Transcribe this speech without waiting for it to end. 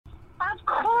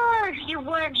course you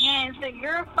wouldn't, Hanson.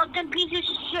 You're a fucking piece of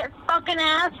shit fucking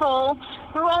asshole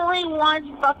who only wants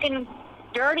fucking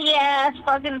dirty ass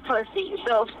fucking pussy.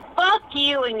 So fuck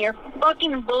you and your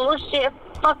fucking bullshit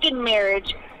fucking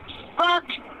marriage. Fuck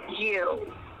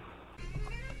you.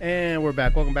 And we're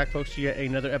back. Welcome back, folks, to yet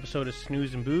another episode of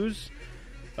Snooze and Booze.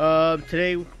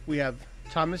 Today we have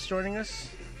Thomas joining us.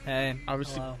 Hey,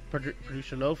 obviously,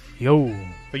 producer Loaf. Yo.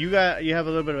 But you have a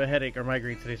little bit of a headache or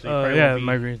migraine today, so you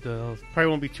migraine. Probably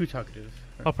won't be too talkative.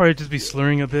 I'll probably just be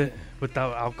slurring a bit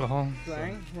without alcohol.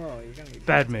 Slurring? So. Whoa, you're gonna be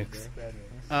bad mix.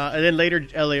 And then later,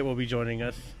 Elliot will be joining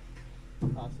us.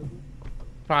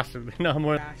 Possibly. No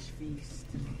more. Trash feast.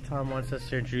 Tom wants us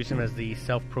to introduce him as the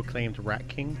self-proclaimed Rat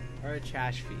King. Or a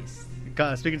trash feast.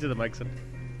 God, speaking to the mic, son.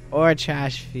 Or a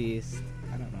trash feast.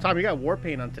 I don't know. Tom, you got war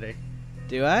paint on today.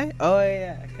 Do I? Oh,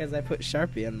 yeah, because I put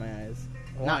Sharpie in my eyes.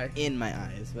 Why? Not in my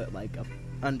eyes, but like up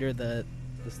under the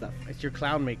stuff. It's your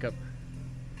clown makeup.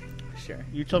 Sure.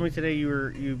 You told me today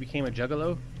you became a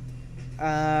juggalo.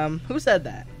 Who said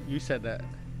that? You said that.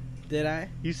 Did I?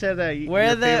 You said that. Where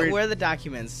are the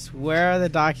documents? Where are the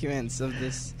documents of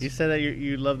this? You said that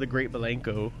you love the Great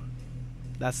Milenko.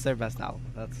 That's their best album.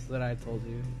 That's what I told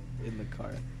you in the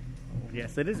car.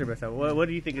 Yes, it is their best album. What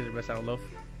do you think is their best album, Loaf?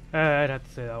 I'd have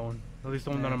to say that one. At least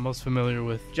the one that I'm most familiar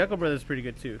with. Jekyll Brothers is pretty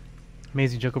good too.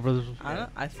 Amazing Jekyll Brothers.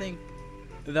 I think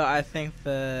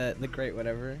the Great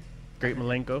Whatever. Great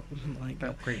Milenko.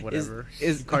 Milenko. Great Whatever.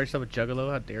 Is you call yourself a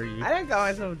juggalo? How dare you? I didn't call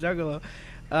myself a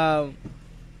juggalo.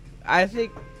 I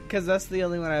think because that's the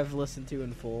only one I've listened to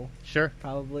in full. Sure.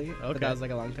 Probably. Okay. But that was like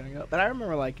a long time ago. But I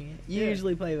remember liking it. You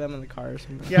usually play them in the car or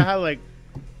something. Yeah,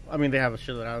 I mean, they have a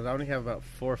shitload. I only have about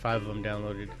 4 or 5 of them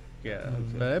downloaded. Yeah.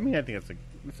 Mm-hmm. But I mean, I think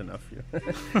it's enough.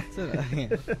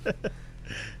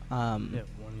 I'm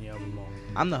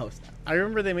the host now. I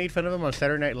remember they made fun of him on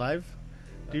Saturday Night Live.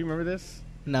 Do you remember this?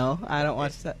 No, I don't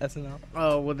watch SNL.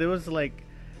 Oh, well, there was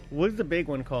what's the big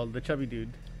one called? The chubby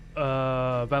dude.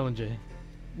 Valen J.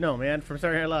 No, man, from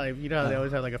Saturday Night Live. You know how they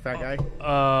always have like a fat guy?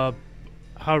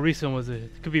 How recent was it?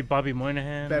 It could be Bobby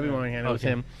Moynihan. Bobby Moynihan, it was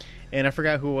him. And I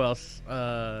forgot who else.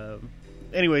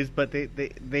 Anyways, but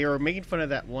they were making fun of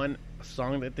that one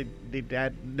song that they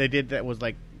did that was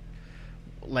like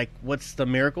what's the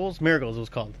Miracles? Miracles it was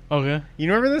called. Okay. You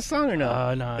remember this song or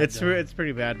no? No. It's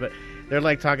pretty bad, but they're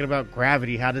like talking about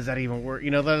gravity. How does that even work?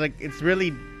 You know, they're like it's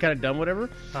really kind of dumb, whatever.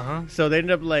 So they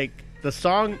end up like the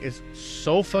song is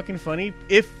so fucking funny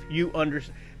if you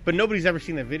understand, but nobody's ever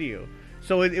seen the video.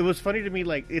 So it was funny to me.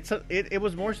 Like it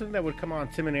was more something that would come on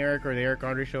Tim and Eric or the Eric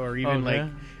Andre show or even like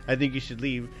I Think You Should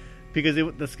Leave, because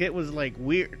the skit was like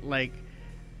weird. Like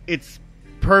it's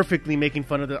perfectly making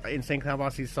fun of the Insane Clown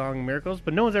Posse song Miracles,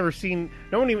 but no one's ever seen.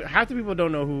 Half the people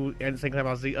don't know who Insane Clown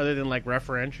Posse other than like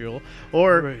referential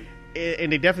or. Right.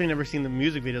 And they definitely never seen the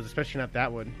music videos, especially not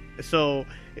that one. So,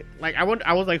 like, I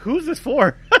was like, "Who's this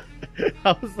for?"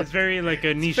 I was like, it's very like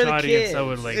a niche audience that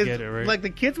would get it, right? Like the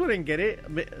kids wouldn't get it.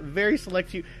 Very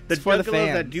select few. The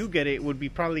juggalos that do get it would be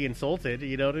probably insulted.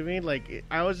 You know what I mean? Like,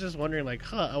 I was just wondering, like,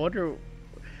 I wonder. You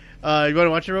want to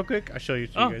watch it real quick? I'll show you.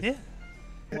 Oh, guys. Yeah.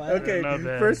 Okay,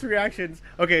 first reactions.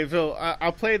 Okay, so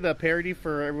I'll play the parody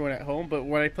for everyone at home, but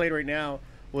what I played right now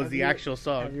was the actual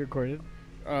song. Have you recorded?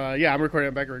 Yeah, I'm recording.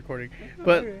 I'm back recording.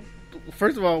 But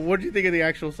first of all, what did you think of the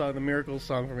actual song, the Miracles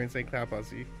song from Insane Clown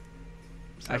Posse?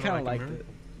 I kind of liked it.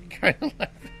 Kind of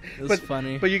liked it. It was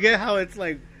funny. But you get how it's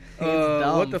like,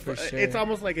 dumb, what the for sure. It's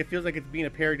almost like it feels like it's being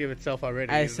a parody of itself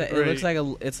already. I said it looks like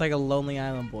it's like a Lonely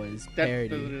Island Boys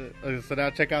parody. So now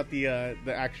check out the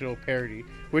actual parody,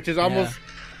 which is almost.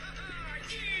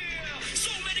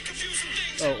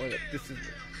 Yeah. Oh, wait, this is.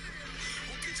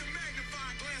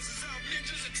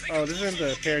 Oh, this isn't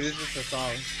the parody, this is just a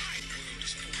song.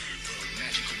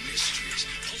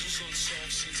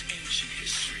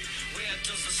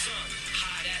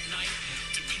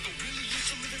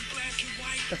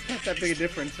 That's not that big a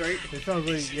difference, right? It sounds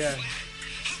like, yeah.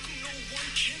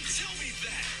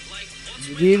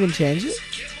 Did you even change it?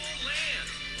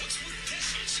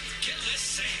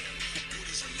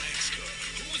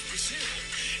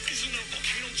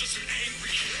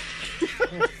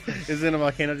 Isn't a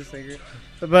volcano just angry?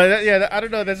 But yeah, I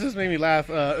don't know. That just made me laugh.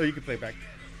 You can play it back.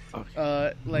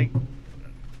 Like,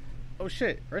 oh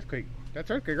shit, earthquake. That's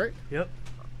earthquake, right? Yep.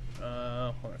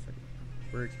 Hold on a second.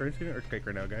 We're experiencing an earthquake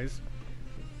right now, guys.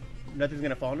 Nothing's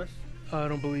gonna fall on us. I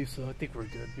don't believe so. I think we're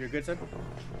good. You're good, son?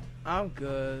 I'm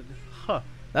good. Huh.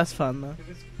 That's fun though.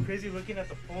 It's crazy looking at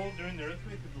the pole during the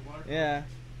earthquake with the water. Yeah.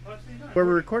 Where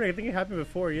we're recording, I think it happened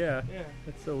before. Yeah. Yeah.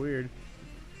 That's so weird.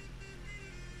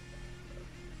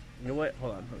 You know what?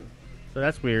 Hold on. So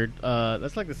that's weird.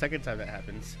 That's like the second time that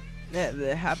happens. Yeah,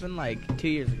 it happened like 2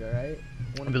 years ago, right?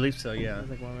 I believe so. Yeah. It was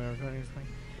like when we were recording.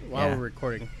 While Yeah. we're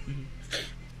recording. Mhm.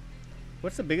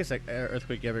 What's the biggest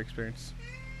earthquake you ever experienced?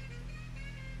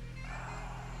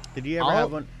 Did you ever All-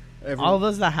 have one? All of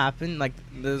those that happened, like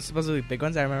the supposedly big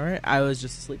ones, I remember. I was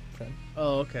just asleep then.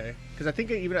 Oh, okay. Because I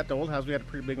think even at the old house, we had a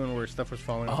pretty big one where stuff was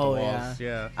falling off the Oh, walls.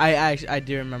 Yeah. I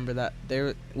do remember that.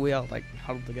 We all like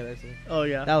huddled together. So Oh,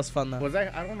 yeah. that was fun though. Was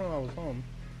I? I don't know. I was home.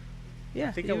 Yeah,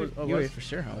 I think you I was. were- Oh, you were was? for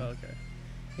sure home. Oh, okay.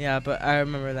 Yeah, but I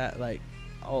remember that like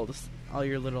all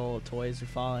your little toys were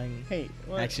falling. Hey,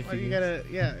 what? Action Why you figures.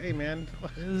 gotta? Yeah. Hey, man.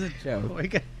 It was a joke. Why you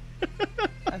gotta-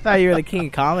 I thought you were the king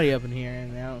of comedy up in here,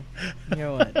 and now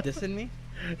you're what, dissing me?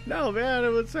 No,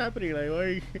 man. What's happening? Like, why are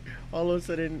you, all of a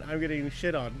sudden I'm getting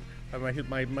shit on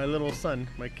by my little son,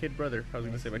 my kid brother. I was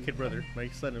gonna say my kid brother, my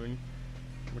son. I mean,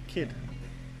 my kid.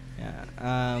 Yeah.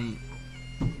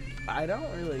 I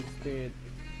don't really experience.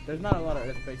 There's not a lot of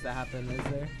earthquakes that happen, is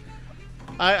there?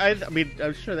 I mean,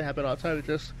 I'm sure they happen all the time. It's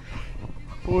just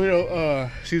we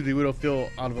don't. Excuse me, we don't feel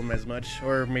out of them as much,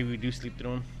 or maybe we do sleep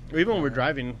through them. Or even when we're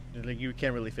driving, like you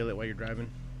can't really feel it while you're driving.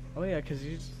 Oh yeah, because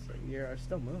you're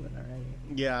still moving already.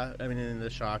 Yeah, I mean, in the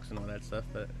shocks and all that stuff.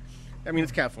 But I mean,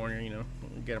 it's California, you know,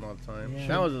 we get them all the time. Yeah.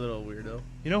 That was a little weird though.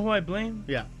 You know who I blame?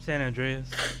 Yeah, San Andreas.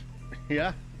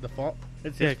 yeah, the fault.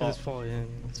 It's Yeah, his fault. because it's fall. Yeah.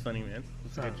 It's funny, man.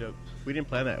 It's a good Oh. joke. We didn't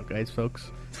plan that, guys, folks.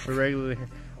 We're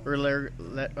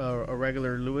a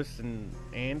regular Lewis and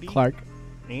Andy. Clark.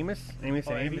 Amos and Andy.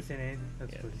 Oh, Amos and Andy.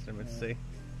 That's Yeah, what that's what I meant to Yeah. say.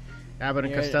 Abbott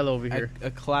and You're Costello over here. A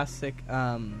classic.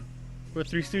 We're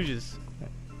Three Stooges.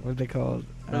 What are they called?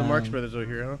 We're the Marx Brothers over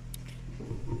here,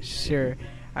 huh? Sure.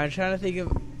 I'm trying to think of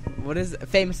what is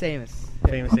Famous Amos.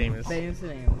 Famous Amos. Famous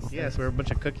Amos. Yes, we're a bunch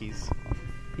of cookies.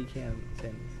 Pecan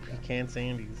Amos. Yeah. Pecan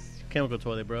Sandies. Chemical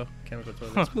toilet, bro. Chemical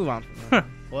toilet. Let's move on from that.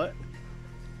 What?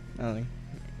 Nothing.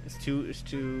 It's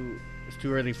too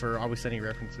early for Always Sunny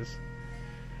references.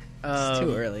 It's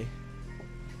too early.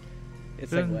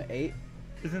 It's like what, 8?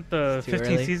 Isn't the It's too 15th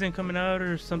early. season coming out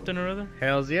or something or other?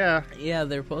 Hells yeah. Yeah,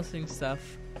 they're posting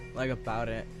stuff like about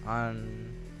it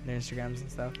on their Instagrams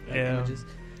and stuff. Like, Yeah. images.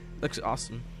 Looks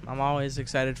awesome. I'm always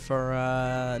excited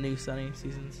for new Sunny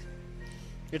seasons.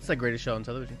 It's the greatest show on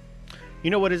television. You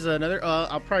know what is another?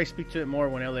 I'll probably speak to it more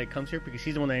when LA comes here because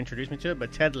he's the one that introduced me to it.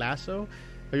 But Ted Lasso,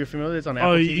 are you familiar with this on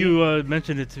Apple Oh, TV? you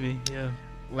mentioned it to me. Yeah.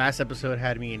 Last episode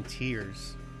had me in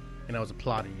tears, and I was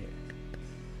applauding it.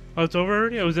 Oh, it's over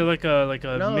already? Or was it like a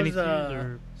No, mini it was series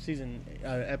or? season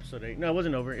episode 8. No, it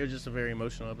wasn't over. It was just a very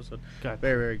emotional episode. Gotcha.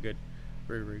 Very, very good.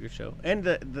 Very, very good show. And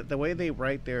the way they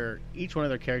write each one of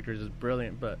their characters is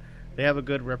brilliant, but they have a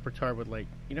good repertoire with, like,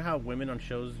 you know how women on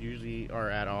shows usually are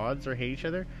at odds or hate each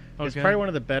other? It's Okay. probably one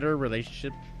of the better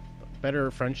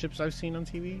better friendships I've seen on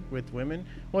TV with women.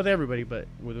 Well, with everybody, but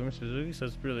with women specifically. So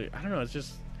it's really, I don't know,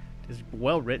 it's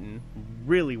well written,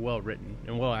 really well written,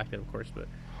 and well acted, of course, but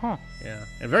Huh. yeah,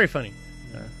 and very funny.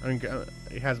 I mean,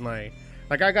 it has my,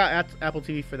 like, I got Apple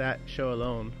TV for that show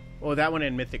alone. Well, that one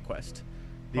and Mythic Quest,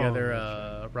 the Oh,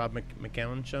 other Rob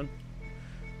McCallum show. No.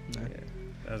 Yeah,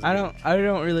 that was I good.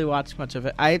 don't really watch much of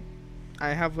it. I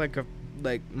have like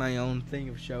my own thing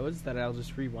of shows that I'll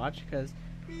just rewatch because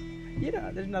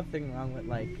there's nothing wrong with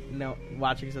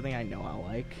watching something I know I'll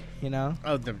like.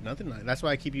 Oh, there's nothing like. That's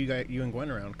why I keep you and Gwen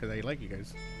around because I like you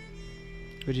guys.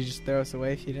 Would you just throw us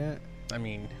away if you didn't? I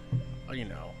mean, I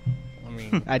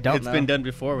mean, I don't It's know. been done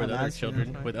before with I'm other asking, children.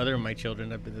 that's fine. With other of my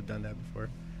children, I've done that before.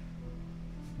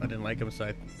 I didn't like them, so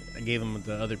I gave them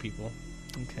to other people.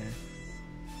 Okay.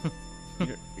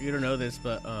 You don't know this,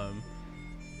 but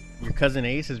your cousin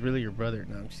Ace is really your brother.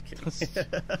 No, I'm just kidding.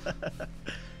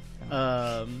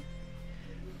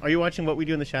 Are you watching What We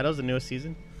Do in the Shadows, the newest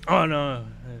season? Oh no,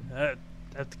 I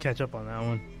have to catch up on that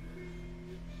one.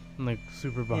 I'm like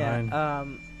super behind. Yeah.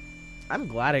 I'm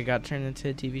glad it got turned into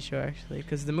a TV show actually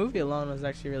because the movie alone was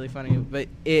actually really funny, but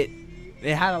it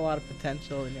had a lot of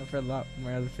potential, for a lot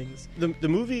more other things. The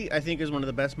movie, I think, is one of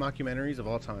the best mockumentaries of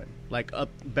all time. Like,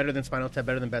 better than Spinal Tap,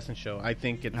 better than Best in Show. I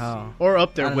think it's... Oh. Or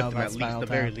up I there don't with know them, about at least, Spinal the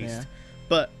very Tap, least. yeah.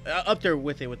 But up there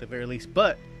with it, the very least.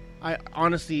 But I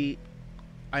honestly...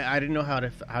 I didn't know how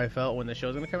I felt when the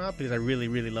show's going to come out because I really,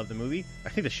 really love the movie. I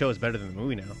think the show is better than the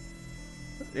movie now.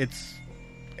 It's...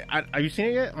 Have you seen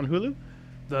it yet on Hulu?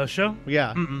 The show?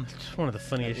 Yeah. Mm-mm. It's one of the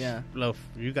funniest... Yeah. Loaf,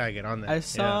 you gotta get on that. I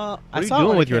saw. What I are you saw it doing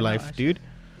when with it your came out, life, actually. dude?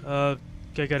 I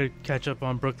gotta catch up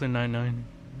on Brooklyn Nine-Nine.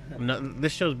 No,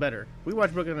 this show's better. We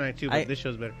watched Brooklyn Nine-Nine too, but this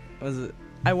show's better.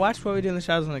 I watched What We Do in the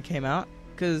Shadows when it came out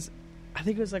because I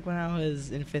think it was like when I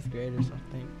was in 5th grade or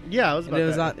something. Yeah, it was And about it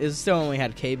was that. it was still when we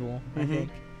had cable, I Mhm. think,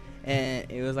 and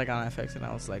it was like on FX, and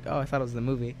I was like, oh, I thought it was the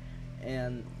movie,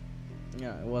 and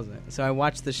it wasn't. So I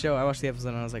watched the show. I watched the episode,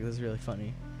 and I was like, this is really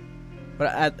funny.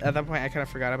 But at that point, I kind of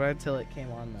forgot about it till it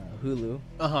came on Hulu.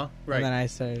 Right. And then I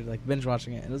started like binge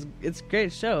watching it. It's a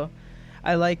great show.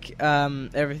 I like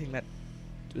everything that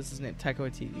what's his name, Taika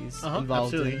Waititi's involved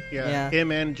absolutely. in. Yeah.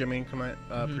 Him and Jermaine Clement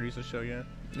produce the show. Yeah.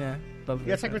 Yeah. Love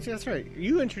Yeah, Taika Waititi. That's right.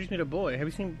 You introduced me to Boy. Have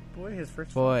you seen Boy? His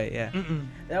first. Boy, yeah. Mm-mm.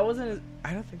 That wasn't.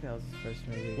 I don't think that was his first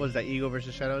movie. Was that Ego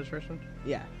versus Shadow his first one?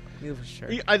 Yeah, Neil for sure.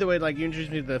 Either way, like you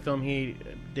introduced me to the film he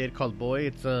did called Boy.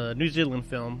 It's a New Zealand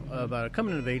film about a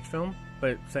coming of age film,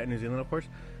 but set in New Zealand, of course.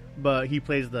 But he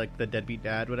plays the deadbeat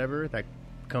dad, whatever, that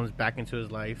comes back into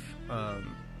his life.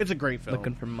 It's a great film.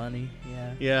 Looking for money.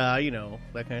 Yeah. Yeah, you know,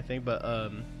 that kind of thing. But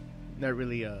not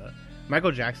really.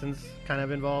 Michael Jackson's kind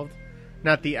of involved.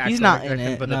 Not the actual He's not Jackson,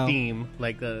 in it, but no. the theme,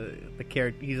 like the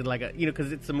character. He's in like a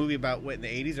because it's a movie about what in the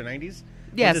 80s or 90s.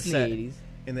 Yeah, When's it's it in the set?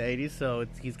 80s. In the 80s, so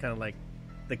he's kind of like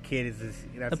the kid is his,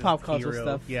 that's The his pop culture hero.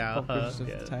 stuff. Yeah, Pop culture stuff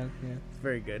yeah. at the time. Yeah. It's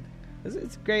very good.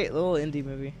 It's a great little indie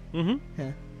movie. Mm-hmm.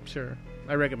 Yeah. Sure,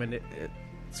 I recommend it.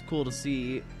 It's cool to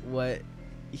see what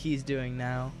he's doing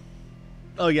now.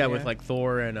 Oh yeah, with Yeah. like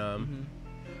Thor and Mhm.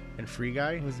 and Free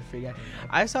Guy. Who's the Free Guy?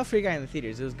 I saw Free Guy in the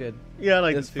theaters. It was good. Yeah,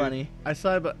 like It was funny. I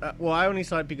saw it, but I only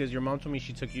saw it because your mom told me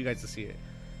she took you guys to see it,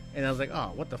 and I was like,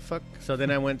 oh, what the fuck? So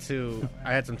then I went to.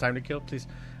 I had some time to kill. Please,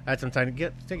 I had some time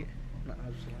to take it. No, I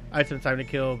was just I had some time to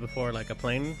kill before like a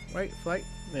plane flight,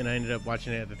 and I ended up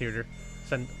watching it at the theater.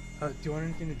 Do you want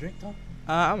anything to drink, Tom?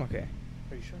 I'm okay.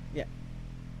 Are you sure?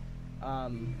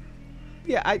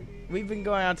 Yeah, we've been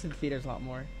going out to the theaters a lot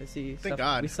more to see Thank stuff.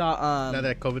 God. We saw now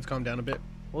that COVID's calmed down a bit,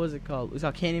 what was it called? We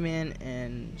saw Candyman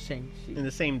and in Shang-Chi.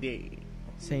 the same day.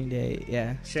 Same day,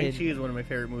 yeah. Shang-Chi is one of my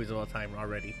favorite movies of all time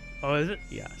already. Oh, is it?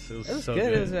 Yeah, so It was so good.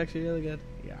 good. It was actually really good.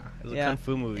 Yeah, it was a Yeah. kung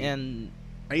fu movie. And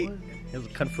It was a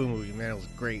kung fu movie, man. It was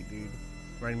great, dude.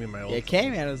 Reminded me of my old. yeah,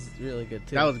 Candyman was really good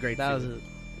too. That was great, That too. was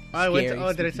I went. To,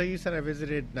 scary, did I spooky. tell you? Said I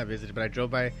visited? Not visited, but I drove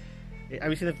by. Have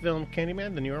you seen the film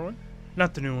Candyman, the newer one?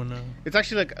 Not the new one, no. It's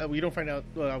actually like you don't find out.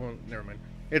 Well, I won't. Never mind.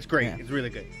 It's great. Yeah. It's really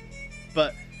good.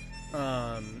 But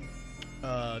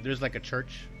there's like a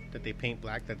church that they paint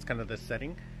black. That's kind of the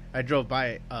setting. I drove by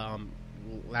it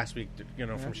last week.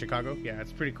 From Chicago. Yeah,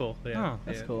 it's pretty cool. Yeah, Oh,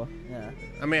 That's yeah. cool. Yeah.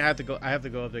 I mean, I have to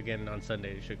go up again on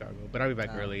Sunday to Chicago, but I'll be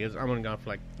back Oh. early. I'm only gone for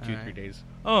like 2-3 Alright. days.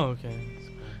 Oh, okay.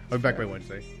 I'll be back by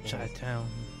Wednesday. Chi-town.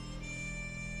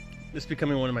 It's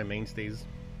becoming one of my mainstays.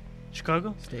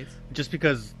 Chicago? States. Just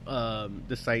because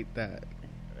the site that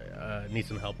needs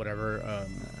some help, whatever.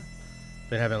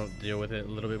 Been having to deal with it a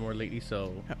little bit more lately,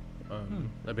 so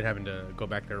I've been having to go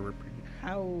back there.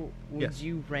 How would Yes.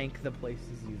 you rank the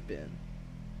places you've been?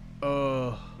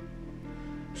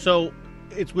 So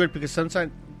it's weird because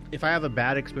sometimes if I have a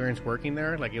bad experience working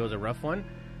there, like it was a rough one,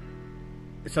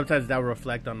 sometimes that will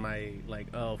reflect on my like,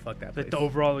 oh fuck that place. Like the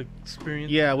overall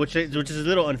experience? Yeah, which is a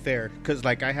little unfair because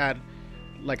like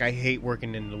I hate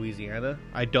working in Louisiana.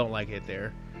 I don't like it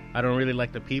there. I don't really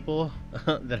like the people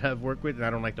that I've worked with, and I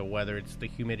don't like the weather. It's the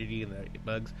humidity and the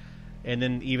bugs, and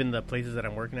then even the places that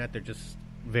I'm working at, they're just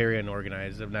very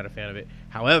unorganized. I'm not a fan of it.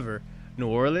 However, New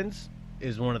Orleans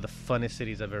is one of the funnest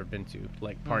cities I've ever been to,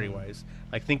 like party wise.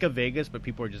 Like think of Vegas, but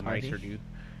people are just Party? nicer to you.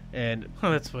 And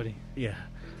Oh, that's funny. yeah,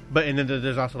 but and then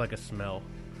there's also like a smell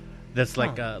that's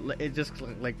like Huh. it just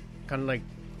like kind of like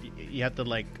you have to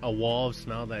like a wall of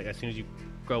smell that as soon as you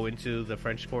go into the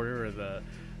French Quarter or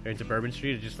into Bourbon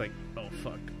Street, it's just like, oh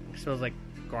fuck, it smells like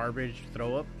garbage,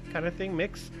 throw up kind of thing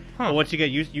mix. Huh. But once you get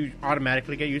used, you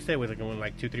automatically get used to it within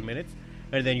like 2-3 minutes,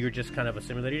 and then you're just kind of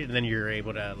assimilated, and then you're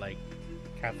able to like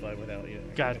have fun without you.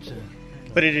 Gotcha.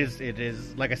 But it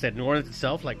is like I said, New Orleans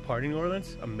itself, like party New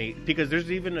Orleans, amazing. Because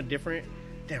there's even a different.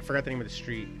 Damn, I forgot the name of the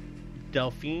street.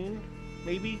 Delphine,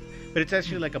 maybe. But it's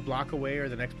actually like a block away or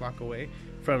the next block away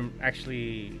from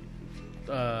actually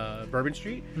Bourbon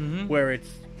Street, Mhm.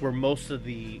 where most of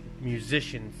the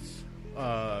musicians,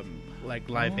 like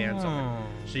live bands are.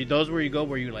 Oh. So those where you go,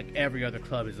 where you like every other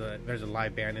club there's a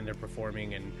live band and they're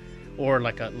performing or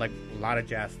like a lot of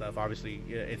jazz stuff. Obviously,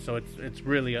 yeah, it's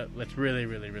really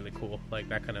really cool. Like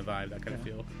that kind of vibe, that kind of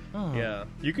feel. Oh. Yeah,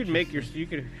 you could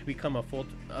become a full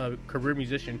career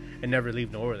musician and never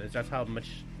leave New Orleans. That's how much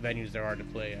venues there are to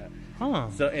play at. Huh.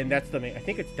 So and that's the main. I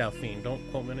think it's Delphine. Don't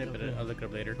quote me on it, but I'll look it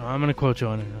up later. No, I'm gonna quote you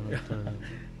on it.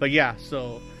 But yeah,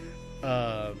 so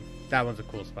that one's a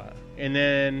cool spot. And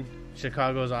then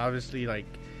Chicago's obviously like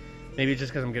maybe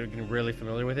just because I'm getting really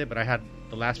familiar with it. But I had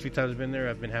the last few times I've been there,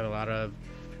 I've been having a lot of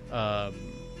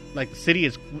like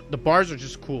the bars are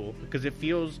just cool because it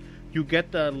feels you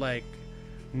get the like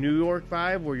New York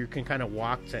vibe where you can kind of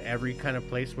walk to every kind of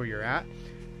place where you're at.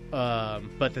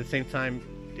 But at the same time,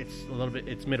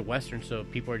 it's Midwestern, so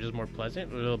people are just more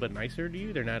pleasant, a little bit nicer to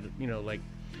you. They're not, like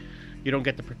you don't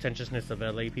get the pretentiousness of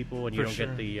LA people, and you For don't sure.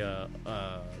 get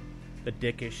the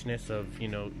dickishness of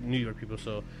New York people.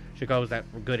 So Chicago's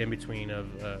that good in between of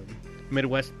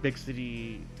Midwest big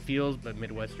city feels, but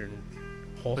Midwestern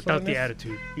Without the wholesomeness.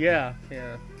 attitude. Yeah,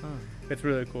 Huh. it's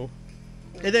really cool.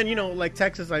 And then like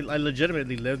Texas, I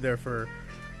legitimately lived there for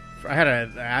I had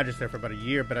an address there for about a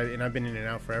year, but I've been in and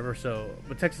out forever. So,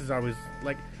 but Texas is always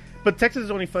like, but Texas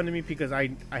is only fun to me because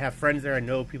I have friends there. I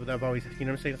know people that I've always, you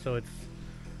know what I'm saying. So it's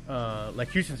like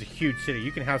Houston's a huge city.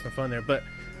 You can have some fun there, but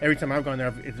every time I've gone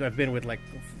there, I've been with like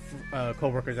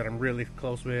coworkers that I'm really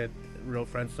close with, real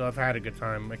friends. So I've had a good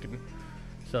time.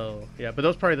 So yeah, but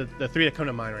those are probably the three that come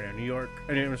to mind right now: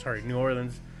 New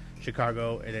Orleans,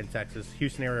 Chicago, and then Texas,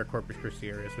 Houston area, Corpus Christi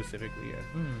area specifically.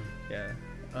 Yeah, yeah.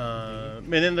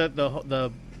 And then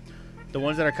the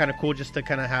ones that are kind of cool, just to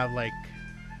kind of have like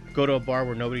go to a bar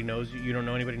where nobody knows you, you don't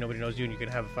know anybody, nobody knows you, and you can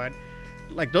have fun.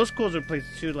 Like those schools are places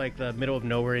too, like the middle of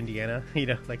nowhere, Indiana,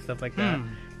 like stuff like that.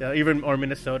 Yeah, even or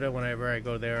Minnesota, whenever I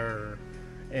go there,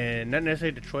 and not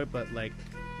necessarily Detroit, but like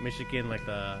Michigan, like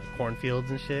the cornfields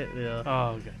and shit.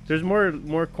 Oh, okay. There's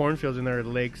more cornfields in there,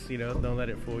 lakes. Don't let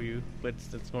it fool you. But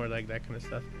it's more like that kind of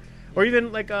stuff. Or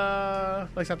even like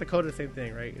South Dakota, same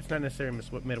thing, right? It's not necessarily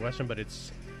Midwestern, but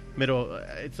it's middle.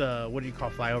 It's what do you call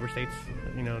flyover states?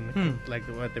 Like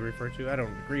what they refer to. I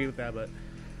don't agree with that, but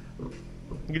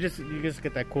you just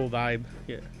get that cool vibe.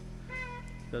 Yeah.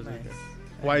 Those are Nice. good.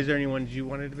 Why is there anyone you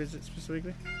wanted to visit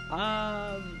specifically?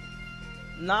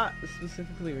 Not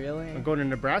specifically, really. I'm going to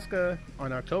Nebraska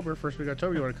on October, first week of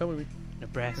October. You want to come with me?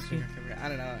 Nebraska. I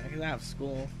don't know, because I have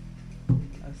school.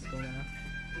 Now.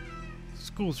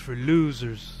 School's for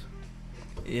losers.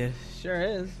 Yeah, sure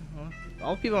is. Well,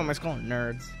 all the people at my school are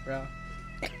nerds, bro.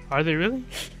 Are they really?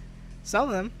 Some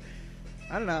of them.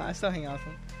 I don't know. I still hang out with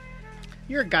them.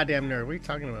 You're a goddamn nerd. What are you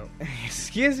talking about?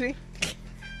 Excuse me.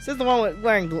 This is the one with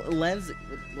wearing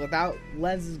without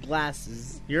lenses,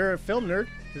 glasses. You're a film nerd.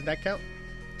 Does that count?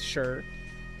 Sure.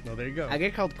 No, there you go. I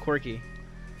get called quirky.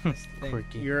 That's the thing.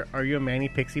 Quirky. Are you a Manny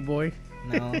Pixie boy?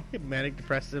 No. Manic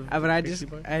depressive. But I Pixie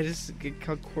just boy? I just get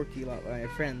called quirky a lot by my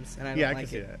friends, and I don't Yeah, I like can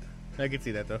see it. that. I can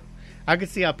see that though. I can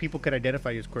see how people could identify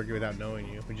you as quirky without knowing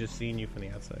you, or just seeing you from the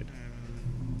outside.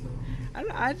 I don't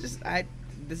know.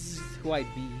 This is who I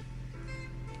be.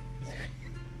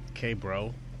 Okay,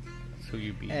 bro. That's who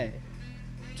you be. Hey,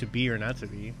 To be or not to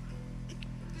be.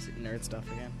 it's nerd stuff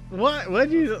again. What? Why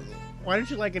don't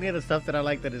you like any of the stuff that I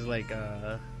like that is like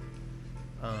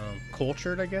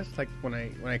cultured? I guess like when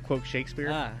I quote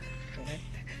Shakespeare.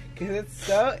 Because it's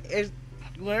I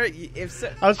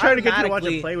was trying to get you to watch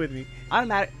it play with me.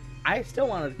 Automatic. I still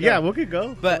want to. Yeah, we could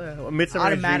go. But Midsummer Night's Dream is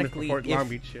automatically, before Long if-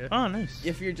 Beach. Yeah. Oh, nice.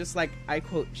 If you're just like I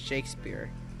quote Shakespeare,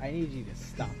 I need you to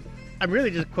stop it. I'm really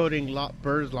just quoting Baz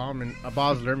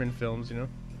Luhrmann films.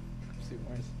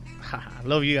 I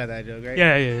love you got that joke, right?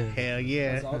 Yeah. Hell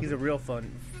yeah. That's awesome. He's a real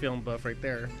fun film buff right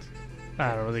there.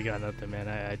 I don't really got nothing, man.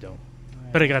 I don't.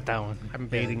 But I got that one. I'm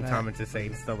baiting Yeah, Tom into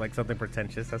saying stuff like something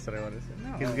pretentious. That's what I want to say.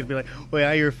 No. He's gonna be like, "Well,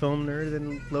 yeah, you're a film nerd,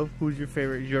 and love. Who's your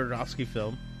favorite Jodorowsky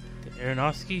film?"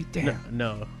 Aronofsky? Damn.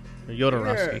 No,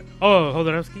 Jodorowsky. Oh,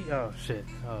 Jodorowsky? Oh, shit.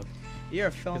 You're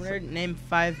a film nerd. Name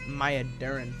 5 Maya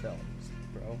Deren films,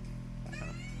 bro.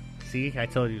 See, I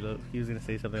told you look, he was gonna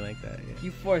say something like that. Yeah.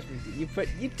 You forced me to.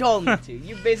 You told me to.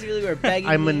 You basically were begging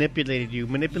I me. manipulated you.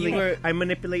 were- I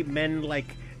manipulate men like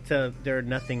to their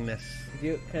nothingness.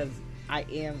 Because I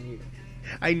am you.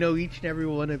 I know each and every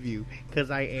one of you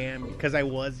because I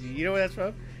was you. You know where that's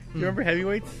from? You remember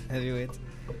Heavyweights? Heavyweights.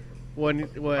 When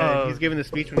he's giving the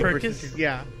speech when he Perkins? first,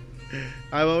 yeah.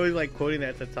 I'm always like quoting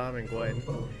that to Tom and Gwen.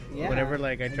 Yeah. Whenever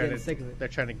like I'm getting sick of it. they're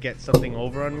trying to get something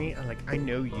over on me. I'm like, I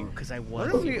know you because I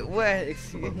was. What?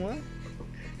 Excuse what?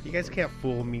 You guys can't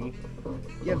fool me.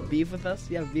 You have beef with us?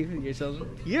 You have beef with your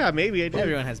children? Yeah, maybe I do.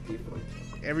 Everyone has beef.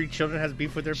 Every children has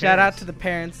beef with their Shout out parents. to the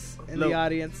parents in Lo- the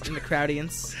audience, in the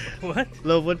crowdience. What?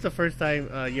 Love, what's the first time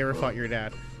you ever fought your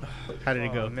dad? How did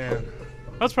it Oh, go? man.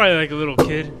 I was probably like a little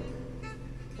kid.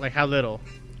 Like how little?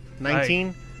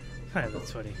 19?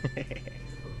 That's funny.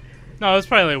 No, I was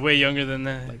probably like way younger than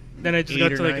that. Like Then I just 8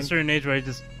 got or to like 9? a certain age where I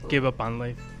just gave up on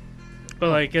life. But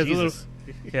like as a little, Jesus.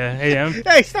 yeah, hey,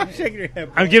 Hey, stop shaking your head.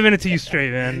 I'm bro. giving it to you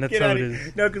straight, man. That's Get how out it of is.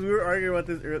 here. No, because we were arguing about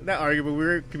this. Not arguing, but we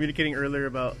were communicating earlier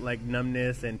about like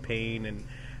numbness and pain, and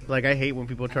like I hate when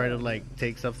people try to like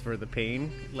take stuff for the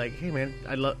pain. Like, hey man,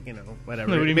 I love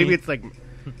whatever. What do you Maybe mean? it's like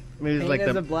maybe it's Pain like is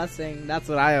a the blessing. That's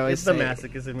what I always it's the say.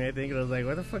 masochist in me. I think and I was like,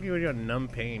 what the fuck are you doing? Numb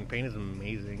pain. Pain is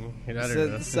amazing. I don't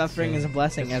know. Suffering is a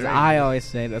blessing, It's as right. I always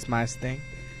say. That's my thing.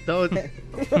 Don't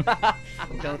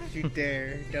you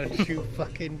dare! Don't you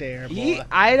fucking dare, boy!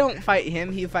 I don't fight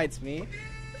him. He fights me.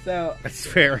 So That's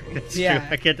fair. That's Yeah. true.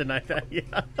 I can't deny that. Yeah.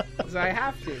 I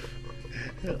have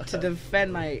to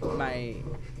defend my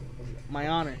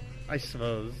honor. I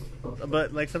suppose.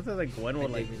 But like something like Gwen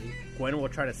will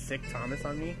try to sick Thomas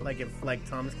on me. Like if like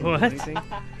Thomas can What? do anything.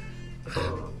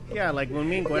 Yeah, like when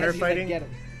me and Gwen Yeah, are she's like, fighting. "Get him."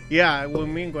 Yeah,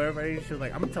 when me and Gwen are fighting, she's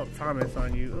like, "I'm gonna tell Thomas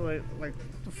on you." Like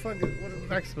the fuck? What is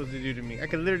that supposed to do to me? I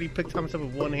could literally pick Thomas up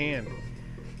with one hand.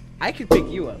 I could pick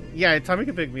you up. Yeah, Tommy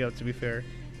can pick me up. To be fair.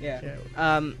 Yeah.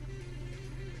 Yeah.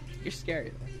 You're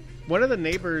scary. One of the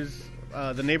neighbors,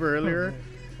 the neighbor earlier,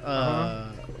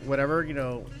 whatever,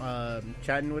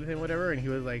 chatting with him, whatever, and he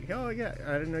was like, "Oh yeah,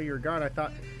 I didn't know you were gone. I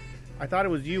thought it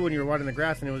was you when you were watering the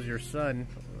grass, and it was your son,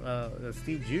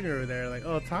 Steve Jr. over there." Like,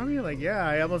 "Oh, Tommy," like, "Yeah."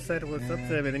 I almost said what's up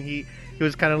to him, and then he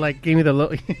was kind of like gave me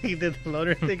the he did the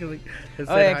loader thing, like, and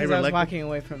Oh said yeah, hi because I was reluctant- walking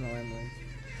away from the landlord.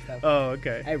 Stuff. Oh,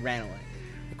 okay, I ran away.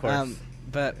 of course.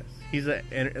 But He's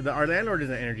our landlord is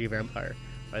an energy vampire,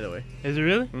 by the way. Is it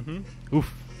really? Mm-hmm.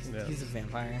 Oof. Yeah. he's a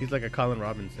vampire. He's like a Colin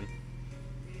Robinson.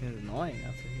 He's annoying.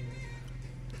 That's what he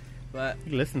is. But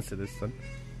He listens to this, son.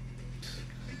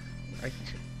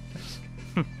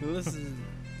 who listens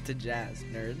to jazz?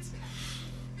 Nerds.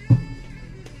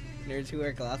 Nerds who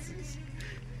wear glasses.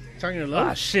 Talking to Ah,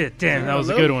 love. shit. Damn, that was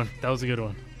a good one. That was a good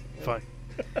one. Fuck.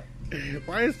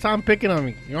 Why is Tom picking on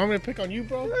me? You want me to pick on you,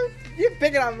 bro? You're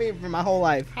picking on me for my whole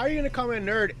life. How are you gonna call me a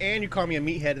nerd and you call me a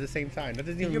meathead at the same time? That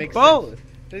doesn't even You're make both. sense.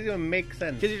 Doesn't even make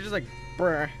sense. Because you're just like,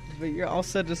 bruh. But you're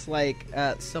also just like,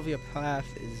 Sylvia Plath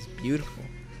is beautiful.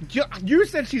 You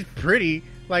said she's pretty,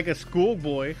 like a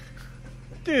schoolboy.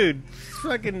 Dude,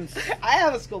 fucking, I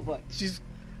have a schoolboy. she's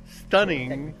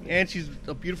stunning, and she's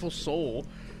a beautiful soul.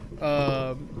 This is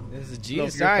Love Jesus. your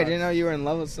Sorry, I thoughts. didn't know you were in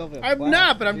love with Sylvia I'm Plath.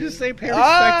 not, but I'm just saying pay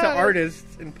respect to Ah!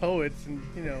 artists and poets, and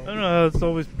I don't know. It's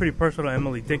always pretty personal to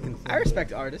Emily Dickinson. I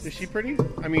respect artists. Is she pretty?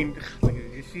 I mean, like,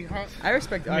 is she hot? I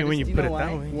respect I mean, artists. when you Do put know it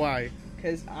that why? way. Why?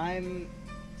 Because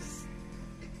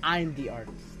I'm the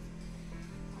artist.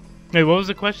 Hey, what was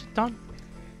the question, Don?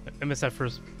 I missed that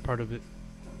first part of it.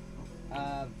 I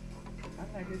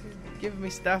don't know, 'cause you're giving me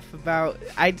stuff about.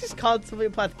 I just called Sylvia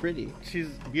Plath pretty. She's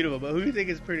beautiful, but who do you think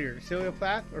is prettier, Sylvia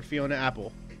Plath or Fiona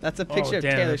Apple? That's a picture of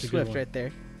damn, Taylor that's a good Swift one. right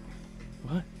there.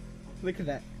 What? Look at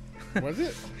that. Was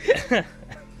it?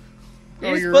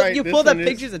 You you're pulled, right, You this pulled up one is-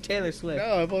 pictures of Taylor Swift.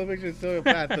 No, I pulled a picture of Sylvia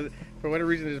Plath, but for whatever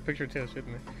reason, there's a picture of Taylor Swift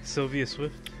in there. Sylvia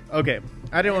Swift. Okay,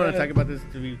 I didn't want to talk about this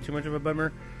to be too much of a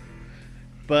bummer,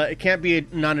 but it can't be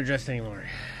non-addressed anymore.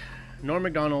 Norm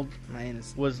Macdonald Mine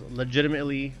is. was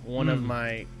legitimately one of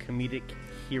my comedic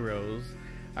heroes.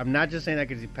 I'm not just saying that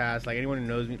because he passed. Like, anyone who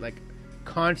knows me, like,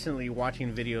 constantly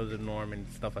watching videos of Norm and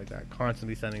stuff like that.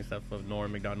 Constantly sending stuff of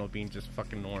Norm Macdonald being just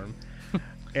fucking Norm.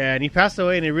 And he passed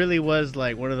away, and it really was,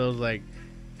 like, one of those, like,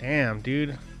 damn,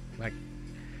 dude. Like,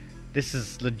 this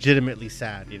is legitimately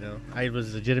sad, you know? I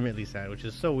was legitimately sad, which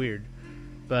is so weird.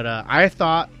 But I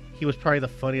thought he was probably the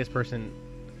funniest person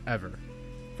ever.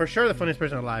 For sure the funniest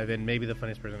person alive, and maybe the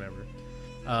funniest person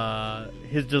ever.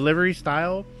 His delivery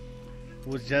style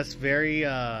was just very,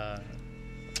 how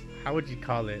would you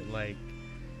call it? Like,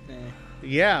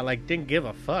 yeah, like, didn't give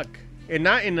a fuck. And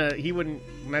not in a, he wouldn't,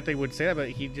 not that he would say that, but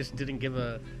he just didn't give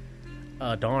a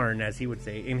darn, as he would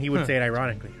say. And he would say it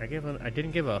ironically. I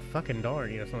didn't give a fucking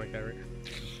darn, something like that, right?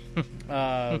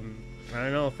 I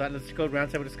don't know. Let's go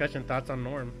round table discussion. Thoughts on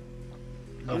Norm?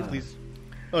 Oh, please.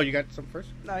 Oh, you got some first?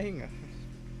 No, you can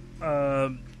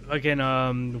go.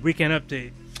 Again, weekend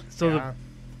update. Still Yeah.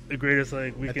 the greatest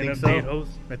weekend think update so.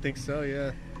 host. I think so,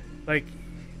 yeah. Like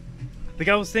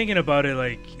I was thinking about it.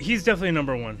 Like, he's definitely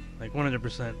number one,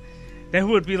 100%. Then who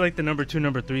would be the number 2,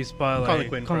 number 3 spot? Colin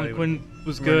Quinn Colin probably Quinn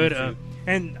was Right, good, too.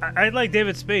 and I like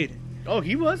David Spade Oh,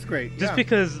 he was great. just yeah.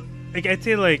 because. I'd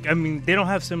say I mean, they don't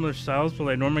have similar styles,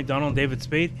 but Norm Macdonald and David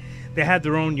Spade, they had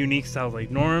their own unique styles.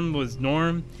 Like, Norm was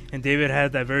Norm, and David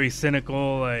had that very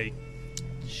cynical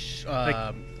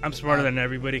I'm smarter than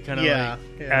everybody kind of yeah.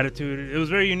 attitude. It was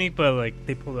very unique, but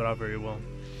they pulled it off very well.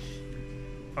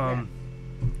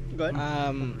 Go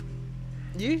ahead.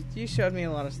 You showed me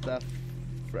a lot of stuff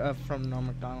from Norm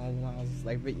Macdonald when I was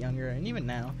a bit younger, and even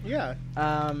now. Yeah.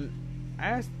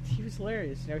 He was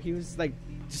hilarious. He was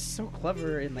just so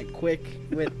clever and quick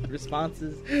with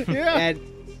responses. Yeah. And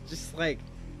just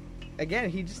again,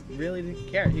 he just really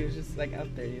didn't care. He was just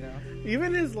out there,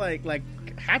 Even his like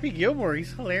Happy Gilmore,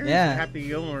 he's hilarious. Yeah. in Happy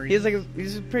Gilmore. He's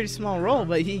he's a pretty small role,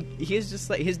 but he is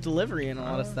just his delivery in a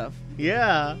lot of stuff.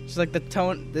 yeah. Just the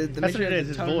tone, the That's mixture what it of is, the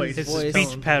his tone of voice. His voice.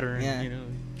 speech pattern, Yeah.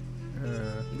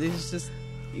 Uh,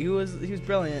 He was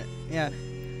brilliant. Yeah.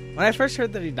 When I first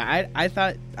heard that he died, I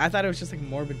thought it was just a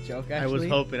morbid joke. Actually, I was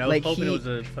hoping. I was hoping it was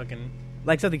a fucking.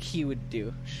 like something he would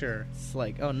do. Sure. It's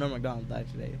like, oh, Norm Macdonald died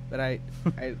today, but I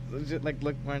just like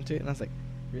looked more into it and I was like,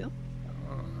 real?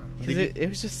 Because it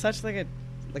was just such like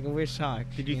a weird shock.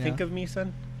 Did you think of me,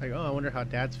 son? Like, oh, I wonder how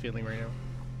Dad's feeling right now.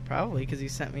 Probably because he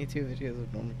sent me 2 videos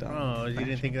of Norm Macdonald. Oh, you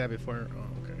didn't think of that before?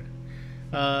 Oh,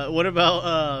 okay. What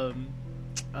about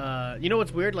you know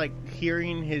what's weird? Like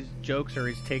hearing his jokes or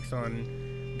his takes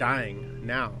on dying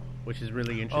now, which is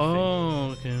really interesting.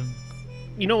 Oh, okay.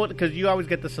 You know what? Because you always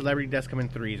get the celebrity deaths come in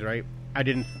threes, right? I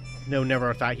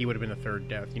never thought he would have been a third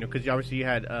death. You know, because obviously you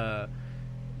had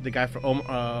the guy from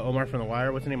Omar from The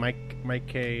Wire. What's his name? Mike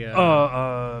K.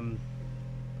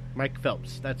 Mike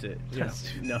Phelps. That's it. Yeah.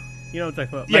 No, you know what I'm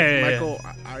talking about. Michael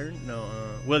Iron. No,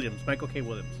 Williams. Michael K.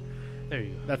 Williams. There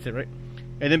you go. That's it, right?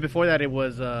 And then before that, it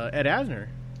was Ed Asner.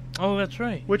 Oh, that's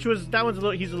right. He's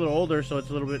a little older, so it's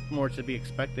a little bit more to be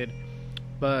expected.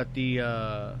 But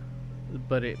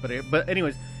but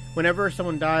anyways, whenever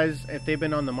someone dies, if they've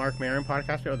been on the Mark Maron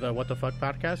podcast or the What the Fuck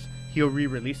podcast, he'll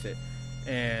re-release it.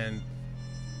 And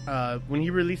when he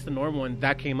released the Norm one,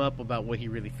 that came up about what he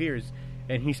really fears.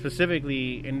 And he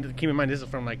specifically, and keep in mind, this is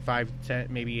from like 5, 10,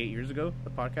 maybe 8 years ago, the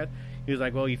podcast. He was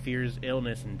like, well, he fears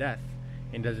illness and death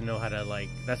and doesn't know how to, like,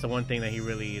 that's the one thing that he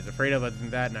really is afraid of. Other than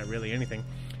that, not really anything.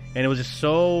 And it was just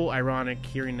so ironic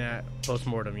hearing that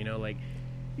post-mortem, you know, like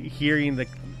hearing the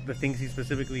things he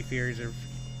specifically fears.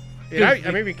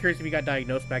 I may be curious if he got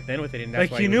diagnosed back then with it, and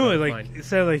that's like why he knew it. Like it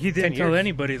said, like he didn't tell years.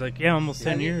 anybody. Like almost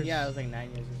 10 years. Yeah, it was like 9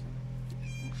 years or something.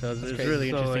 So it was really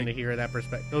interesting to hear that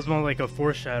perspective. It was more like a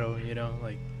foreshadow, you know,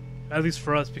 like at least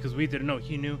for us because we didn't know.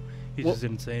 He knew. He just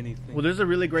didn't say anything. Well, there's a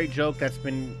really great joke that's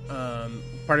been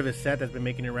part of his set that's been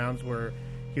making the rounds where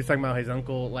he was talking about his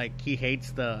uncle, like he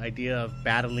hates the idea of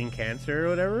battling cancer or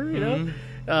whatever, you know.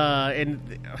 And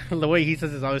the way he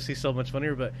says is obviously so much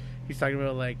funnier, but he's talking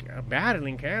about like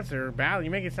battling cancer.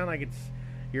 You make it sound like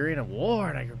you're in a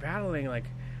war, like you're battling. Like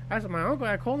I said, my uncle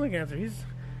had colon cancer.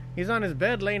 He's on his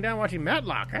bed laying down watching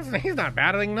Matlock. He's not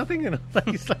battling nothing, you know.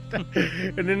 He's like that.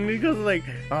 And then he goes like,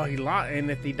 oh, he lost,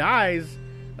 and if he dies,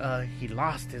 he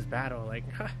lost his battle. Like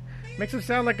makes him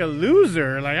sound like a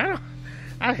loser. Like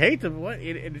I hate them. What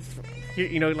it's,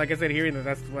 you know, like I said, hearing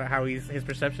that's how his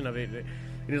perception of it.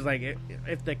 It is like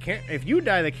if you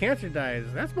die, the cancer dies.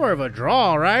 That's more of a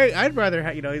draw, right? I'd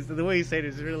rather you know. The way he said it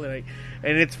is really like,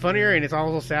 and it's funnier and it's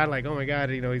also sad. Like, oh my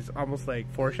god, you know, he's almost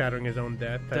like foreshadowing his own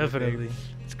death. Definitely,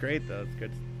 it's great though. It's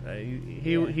good.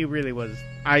 He really was.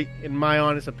 In my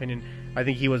honest opinion, I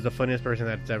think he was the funniest person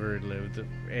that's ever lived,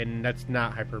 and that's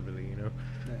not hyperbole, you know.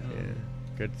 Yeah,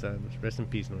 good son. Rest in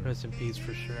peace, Norm. Rest in peace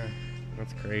for sure.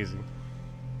 That's crazy.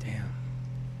 Damn.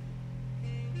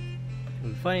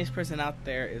 The funniest person out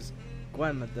there is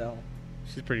Gwen Medell.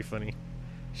 She's pretty funny.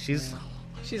 She's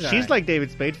right. like David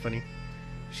Spade funny.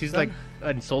 She's like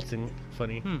insulting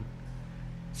funny.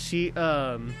 She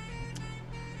something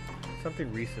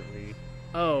recently.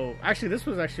 Oh, actually, this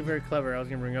was actually very clever. I was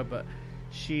gonna bring up, but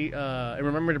she I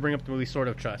remember to bring up the movie Sword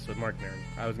of Trust with Mark Maron.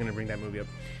 I was gonna bring that movie up,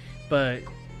 but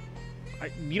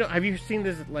you know, have you seen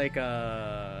this like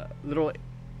little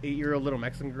 8-year-old little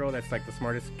Mexican girl that's like the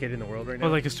smartest kid in the world right now? Oh,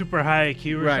 like a super high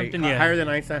IQ or something? Yeah. Higher than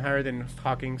Einstein, higher than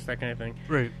Hawking, that kind of thing.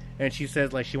 Right. And she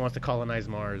says like she wants to colonize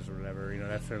Mars or whatever. You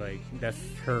know, that's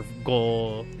her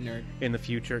goal Nerd. in the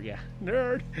future. Yeah,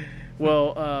 nerd.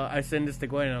 Well, I send this to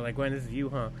Gwen and I'm like, Gwen, this is you,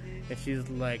 huh? And she's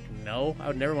like, no, I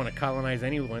would never want to colonize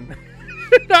anyone.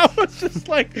 I was just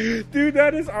like, dude,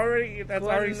 that's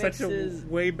already such a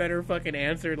way better fucking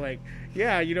answer. Like,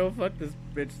 yeah, you know, fuck this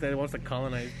bitch that wants to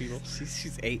colonize people.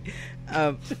 She's 8.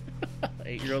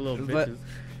 8-year-old little bitches.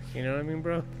 You know what I mean,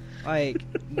 bro? Like,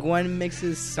 Gwen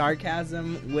mixes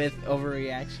sarcasm with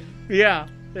overreaction. Yeah.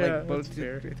 Like, both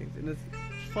two things. And it's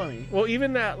funny. Well,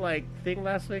 even that, like, thing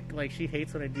last week, like, she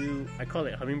hates when I call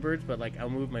it hummingbirds, but, like, I'll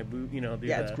move my boot, you know.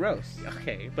 It's gross.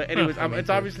 Okay. But anyways, it's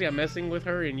obviously I'm messing with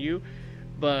her and you,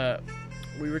 but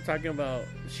we were talking about,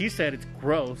 she said it's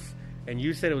gross, and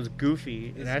you said it was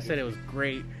goofy, and I said it was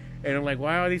great. And I'm like,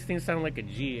 why are these things sound like a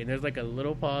G? And there's like a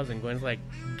little pause, and Gwen's like,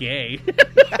 gay.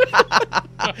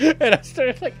 And I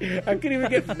started like, I couldn't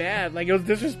even get mad. Like, it was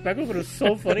disrespectful, but it was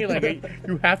so funny. Like,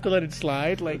 you have to let it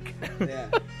slide. Like, yeah.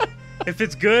 If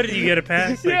it's good, you get a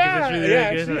pass. Like, if it's really good,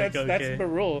 actually, like, that's the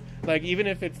rule. Like, even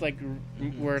if it's like,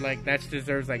 where like that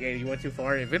deserves like, hey, you went too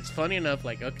far. If it's funny enough,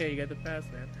 like, okay, you get the pass,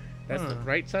 man. That's the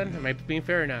right, son. Am I being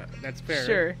fair or not? That's fair.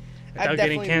 Sure. Right? I've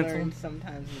definitely learned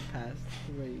sometimes in the past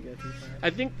where you go too far.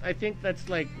 I think that's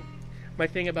like my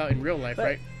thing about in real life,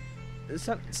 right?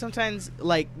 Sometimes,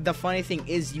 like, the funny thing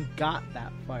is you got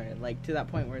that far, like, to that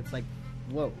point where it's like,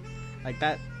 whoa. Like,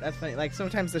 that's funny. Like,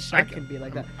 sometimes the shock can be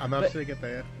like that. I'm absolutely get that,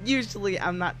 yeah. Usually,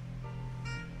 I'm not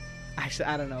Actually,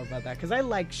 I don't know about that because I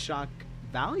like shock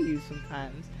value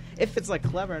sometimes. If it's like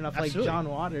clever enough, Absolutely. like John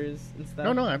Waters and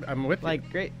stuff. No, I'm with you. Like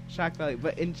great shock value,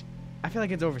 but I feel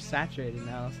like it's oversaturated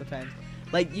now sometimes.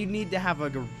 Like you need to have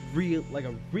like a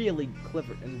really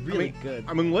clever and really good.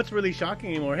 I mean, what's really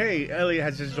shocking anymore? Hey, Elliot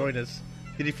has just joined us.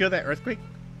 Did you feel that earthquake?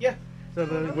 Yeah. So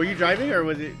were you driving or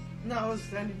was it? No, I was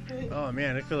standing. Oh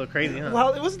man, it felt crazy, huh?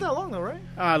 Well, it wasn't that long though, right?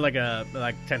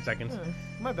 Like 10 seconds.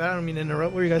 My bad. I don't mean to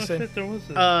interrupt. What were you guys saying? There was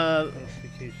a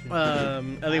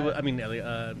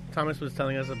Elliot, Thomas was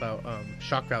telling us about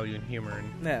shock value and humor.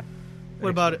 And Yeah. What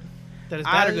about it? That is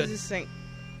I bad or was good? just saying,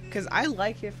 because I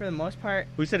like it for the most part.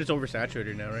 we said it's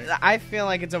oversaturated now, right? I feel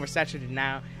like it's oversaturated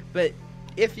now, but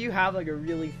if you have like a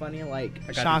really funny like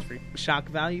I got this shock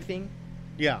value thing,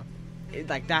 Yeah.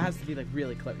 like that has to be like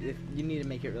really clever. You need to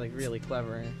make it like really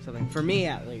clever or something. For me,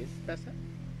 at least. That's it.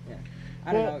 Yeah.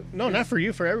 I don't Well, know. no, not for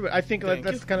you, for everybody. I think Thank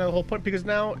that's you. kind of the whole point because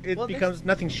now it Well, becomes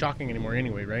nothing shocking anymore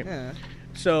anyway, right? Yeah.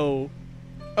 So,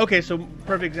 okay, so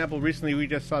perfect example. Recently, we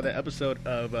just saw the episode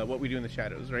of What We Do in the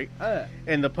Shadows, right?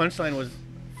 And the punchline was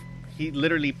he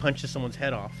literally punches someone's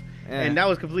head off. Yeah. And that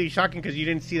was completely shocking because you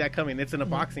didn't see that coming. It's in a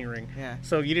boxing ring. Yeah.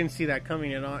 So you didn't see that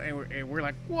coming at all. And we're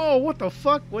like, whoa, what the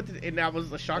fuck? And that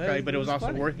was a shock Yeah, value, but it was also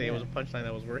funny. worth it. Yeah. It was a punchline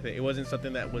that was worth it. It wasn't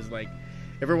something that was like,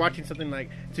 if we're watching something like,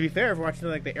 to be fair, if we're watching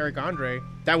something like the Eric Andre,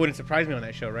 that wouldn't surprise me on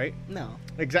that show, right? No.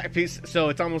 Exactly. So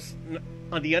it's almost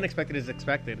on the unexpected is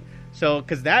expected. So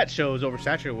because that show is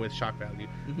oversaturated with shock value.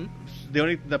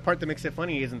 Mhm. The part that makes it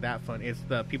funny isn't that fun. It's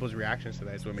the people's reactions to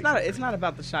that. Is what makes It's it it's not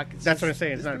about the shock. It's That's just, what I'm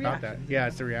saying. It's not the about that. reaction. Yeah,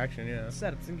 it's the reaction. Yeah.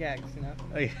 Setups and gags, you know.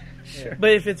 Oh, yeah, sure. But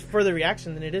if it's for the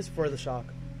reaction, then it is for the shock.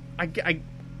 I,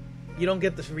 You don't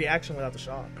get the reaction without the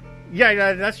shock.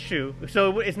 yeah, that's true.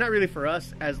 So it's not really for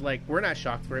us as like we're not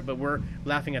shocked for it, but we're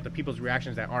laughing at the people's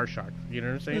reactions that are shocked. You know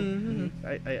what I'm saying?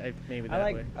 I maybe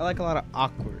that way. I like a lot of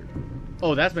awkward.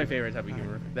 Oh, that's my favorite type of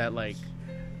humor. That like,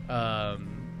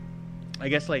 I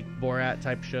guess like Borat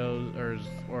type shows or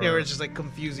They were just like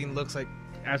confusing looks like.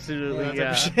 absolutely Yeah,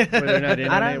 yeah. type of shit. Where they're not in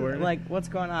I on it, don't where- like what's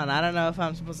going on. I don't know if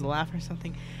I'm supposed to laugh or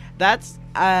something. That's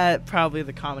probably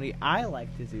the comedy I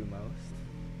like to do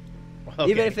most.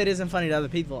 Okay. Even if it isn't funny to other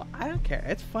people, I don't care.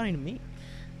 It's funny to me.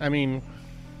 I mean,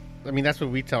 that's what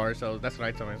we tell ourselves. That's what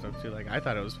I tell myself too. Like I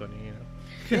thought it was funny, you know.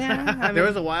 Yeah, I There mean-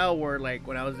 was a while where, like,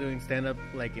 when I was doing stand up,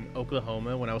 like in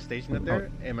Oklahoma, when I was stationed up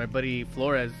there, and my buddy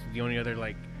Flores, the only other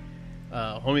like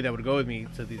homie that would go with me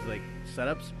to these like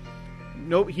setups.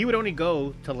 No, he would only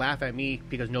go to laugh at me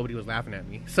because nobody was laughing at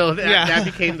me. So that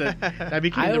became the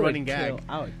I would running gag.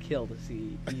 I would kill to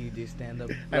see you do stand up.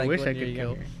 I wish I could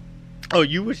kill. Oh,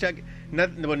 you wish I could?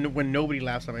 Not when nobody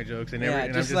laughs at my jokes and, Yeah, and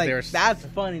I'm just just like there. that's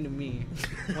funny to me.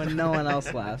 When no one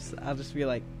else laughs, I'll just be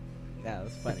like, "Yeah,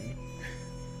 that's funny."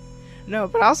 No,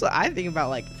 but also I think about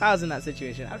like if I was in that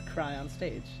situation, I'd cry on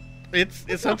stage. It's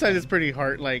sometimes it's pretty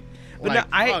hard. Like, But like, no,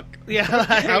 I- fuck. Yeah.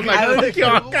 I'm like, I would- fuck you.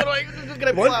 What am I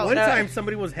gonna pull out? One time,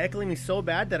 somebody was heckling me so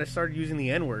bad that I started using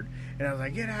the N word, and I was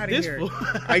like, "Get out of This here!" fool.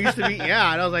 I used to be,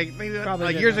 yeah, and I was like, maybe Probably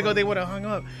like didn't years know. ago they would have hung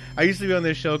up. I used to be on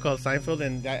this show called Seinfeld,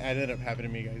 and that ended up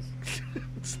happening to me, guys.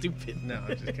 Stupid. No, I'm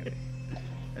just kidding.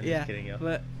 I'm Yeah, just kidding, yo.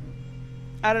 but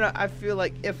I don't know. I feel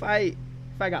like if I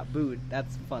got booed,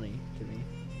 that's funny to me.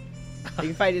 Like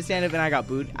if I did stand up and I got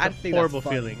booed, I'd It's a think horrible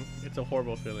that's funny. feeling. It's a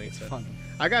horrible feeling. It's so. funny.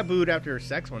 I got booed after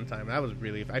sex one time. That was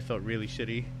really, I felt really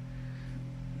shitty.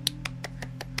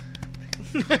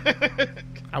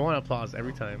 I want applause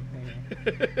every time.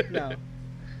 No,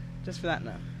 just for that,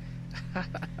 no.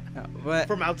 No, but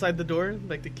From outside the door,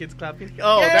 like the kids clapping.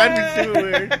 Oh, Yeah! that'd be too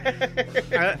weird.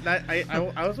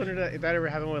 I was wondering if that ever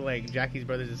happened with like Jackie's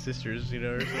brothers and sisters, you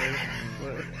know, or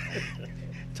something.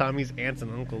 Tommy's aunts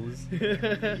and uncles.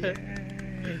 the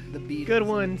beat. Good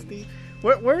one, Steve.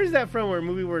 Where is that from? Where a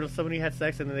movie where somebody had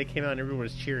sex and then they came out and everyone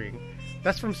was cheering?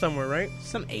 That's from somewhere, right?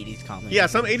 Some '80s comedy. Yeah,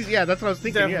 some 80s. Yeah, that's what I was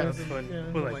thinking. Yeah, Definitely. Yeah, With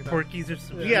something like like that. Porky's or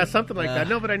something. yeah, something like that. Uh.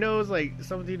 No, but I know it was like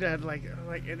some dude that had like,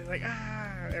 and it's like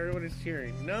everyone is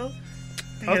cheering. No,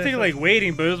 I was thinking like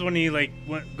waiting, but it was when he like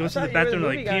goes to thought the you were the bathroom to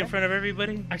movie like pee in guy. front of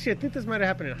everybody. Actually, I think this might have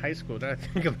happened in high school. That I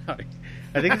think about it.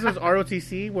 I think this was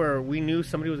ROTC where we knew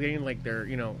somebody was getting like their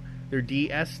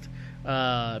de-est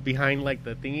behind like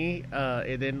the thingy,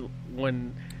 and then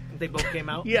when They both came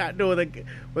out.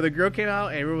 when the girl came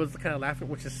out and everyone was kind of laughing,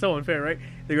 which is so unfair, right?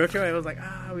 The girl came out and was like,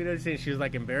 we don't understand. She was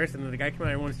like embarrassed, and then the guy came out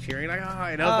and everyone's cheering like, and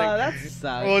I was like, that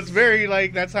sucks. well, it's very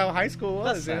like that's how high school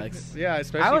was. That sucks. Yeah,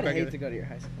 especially I would back in hate the- to go to your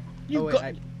high school. You Oh, wait,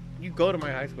 go. You go to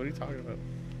my high school. What are you talking about?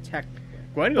 Technically.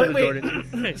 Gwen goes But to wait,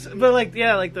 Jordan. but like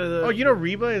yeah, like the Oh, you know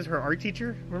Reba is her art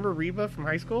teacher. Remember Reba from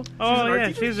high school? Oh, an art yeah,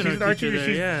 teacher. she's an art teacher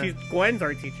there, She's Gwen's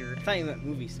art teacher. I thought you meant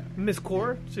movie star. Miss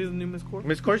Core. She's the new Miss Core.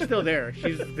 Miss Court's still there.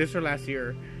 She's this her last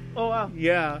year. Oh wow.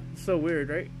 Yeah, so weird,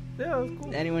 right? Yeah, that was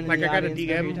cool. Anyone in Like the I got a audience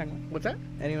know who you're talking DM. about? What's that?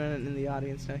 Anyone in the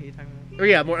audience know who you're talking about? Oh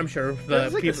yeah, more. I'm sure There's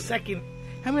the like people. the second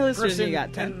How many listeners do person you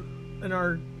got? 10? in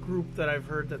our group that I've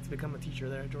heard that's become a teacher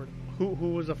there, Jordan. Who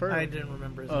was the first? I didn't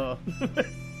remember his Oh. name.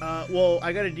 Well,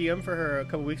 I got a DM for her a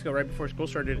couple weeks ago, right before school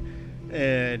started,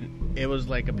 and it was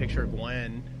like a picture of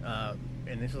Gwen.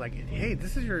 And this was like, hey,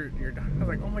 this is your daughter. I was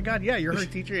like, oh my god, yeah, you're her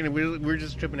teacher. And we were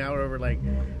just tripping out over like,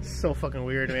 so fucking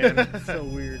weird, man. So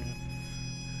weird.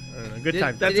 I don't know, good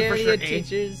time. That's did a for any sure of your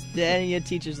teachers? Did any of your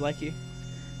teachers like you?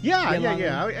 Yeah, Get along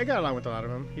yeah. I got along with a lot of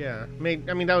them. Yeah,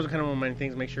 I mean, that was kind of one of my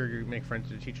things. Make sure you make friends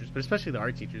with the teachers, but especially the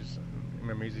art teachers.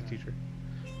 My music teacher.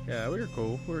 Yeah, we were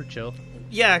cool. We were chill.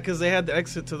 Yeah, because they had the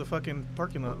exit to the fucking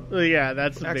parking lot. Yeah,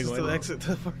 that's the big Access to one. the exit to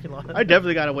the parking lot. I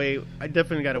definitely got away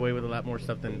with a lot more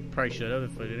stuff than probably should have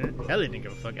if I didn't. Elliot didn't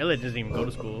give a fuck. Elliot doesn't even go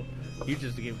to school. You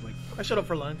just gave like. I showed up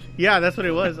for lunch. Yeah, that's what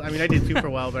it was. I mean, I did too for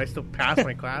a while, but I still passed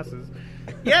my classes.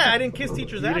 Yeah, I didn't kiss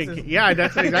teachers' You asses. didn't, yeah,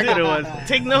 that's exactly what it was.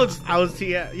 Take notes. I was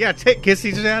take kiss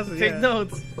teachers' asses. Take yeah.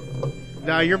 notes.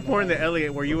 Nah, you're pointing to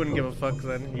Elliot where you wouldn't give a fuck.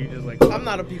 Then you just like. I'm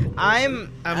not a people person.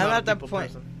 I'm not at a that people point.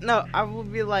 person. No, I will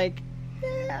be like,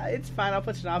 yeah, it's fine. I'll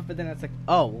push it off. But then it's like,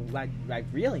 oh, I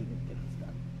really need to get this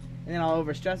done, and then I'll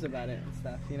overstress about it and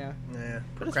stuff. You know. Yeah,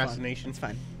 But it's procrastination. It's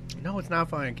fine. No, it's not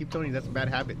fine. I keep telling you that's a bad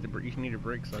habit. You need a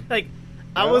break, son. Like,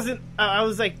 I Bro. wasn't. I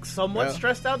was like somewhat Bro.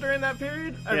 stressed out during that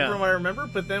period, Yeah. from what I remember.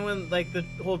 But then when like the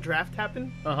whole draft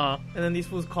happened, Uh huh. and then these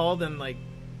fools called and like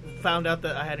found out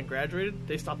that I hadn't graduated,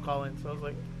 they stopped calling. So I was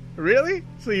like, Really?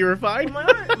 So you were fine? I'm like,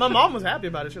 all right. My mom was happy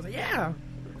about it. She was like, yeah.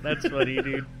 That's funny,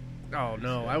 dude. Oh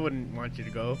no, I wouldn't want you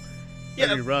to go. Yeah.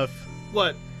 That'd be rough.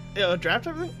 What? Draft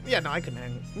everything? Yeah, no, I couldn't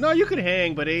hang. No, you could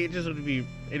hang, but it'd be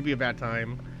a bad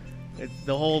time.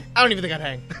 The whole I don't even think I'd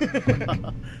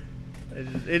hang.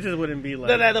 it just wouldn't be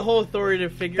like. the whole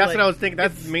authoritative figure. That's like, what I was thinking.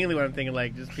 That's it's- mainly what I'm thinking.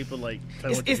 Like just people like.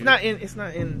 tell what to It's do. not in. It's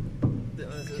not in.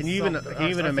 Can you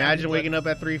even imagine waking up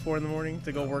at 3-4 in the morning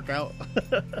to go work out?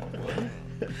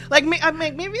 Like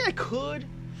maybe I could,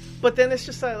 but then it's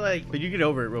just like But you get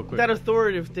over it real quick. that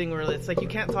authoritative thing where it's like you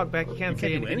can't talk back, you can't say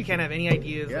do anything, you anything. can't have any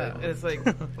ideas. Yeah. Like, and it's like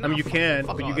I mean, you can,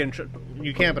 fuck but you off. get in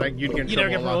you can, but you'd get in You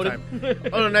trouble never a lot get of promoted?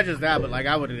 time. Oh no, not just that, but like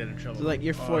I would get in trouble. So like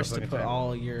you're all the forced to fucking put time.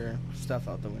 all your stuff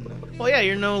out the window. Well, yeah,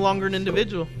 you're no longer an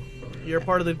individual. You're a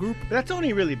part of the group. But that's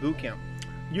only really boot camp.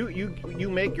 You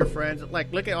make your friends.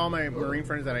 Like, look at all my Marine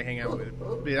friends that I hang out with.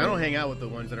 But I don't hang out with the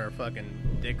ones that are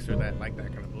fucking dicks or that like that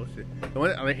kind of bullshit. The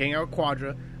one I hang out with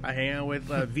Quadra. I hang out with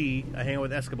V. I hang out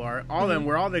with Escobar. All of them.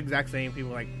 We're all the exact same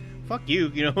people. Like, fuck you.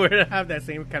 You know, we're gonna have that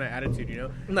same kind of attitude. You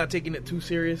know, I'm not taking it too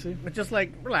seriously. but just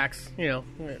like relax. You know,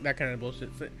 that kind of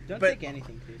bullshit. So, Don't but, take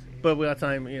anything too seriously. But without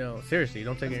time, you know, seriously,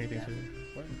 don't take anything seriously.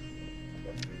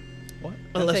 What?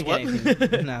 Don't Unless take what?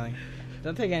 anything. Nothing.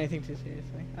 Don't take anything too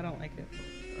seriously. I don't like it.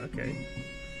 Okay.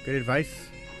 Good advice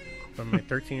from my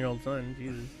 13-year-old son.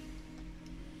 Jesus.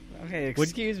 Okay, Would-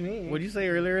 excuse me. What'd you say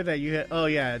earlier that you had? Oh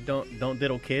yeah, don't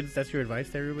diddle kids. That's your advice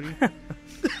to everybody.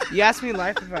 You asked me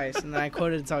life advice, and then I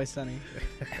quoted "It's Always Sunny."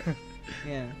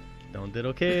 Yeah, Don't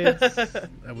diddle kids.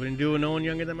 I wouldn't do it with no one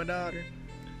younger than my daughter.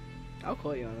 I'll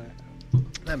quote you on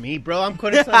that. Not me, bro. I'm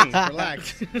quoting Sonny.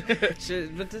 Relax.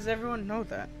 But does everyone know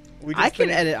that? We I can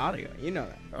finished- edit audio. You know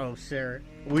that. Oh, Sarah.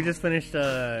 We just finished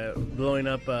blowing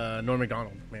up Norm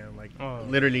Macdonald, man. Like Oh.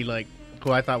 literally, like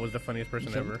who I thought was the funniest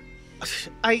person ever.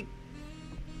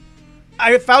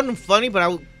 I found him funny, but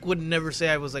I would never say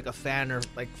I was like a fan or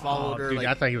like followed Oh, or dude, like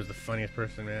I thought he was the funniest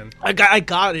person, man. I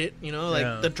got it, you know, like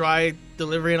Yeah. the dry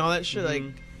delivery and all that shit. Like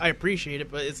Mhm. I appreciate it,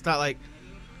 but it's not like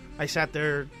I sat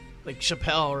there like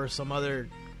Chappelle or some other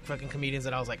fucking comedians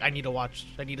that I was like, I need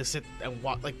to sit and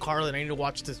watch like Carlin. I need to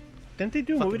watch this. Didn't they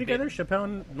do a Fucking movie together? Chappelle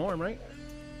and Norm, right?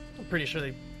 I'm pretty sure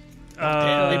they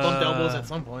Uh, bumped elbows at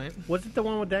some point. Was it the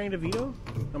one with Danny DeVito?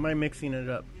 Or am I mixing it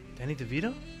up? Danny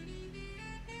DeVito?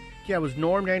 Yeah, it was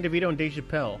Norm, Danny DeVito, and Dave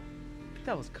Chappelle.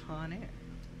 That was Con Air.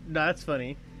 No, that's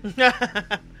funny.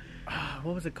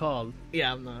 What was it called?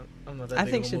 Yeah, I'm not that I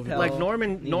big think of a movie Chappelle- Like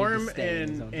needed to Norm stay in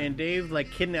his own and time. Dave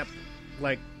like kidnapped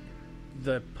like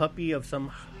the puppy of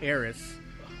some heiress.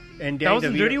 And That Danny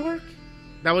wasn't DeVito- Dirty Work?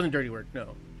 That wasn't Dirty Work.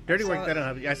 No, Dirty I Work. saw That don't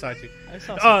have. I saw it too. I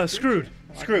saw Screwed.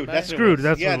 Screwed. That's what it Screwed, was.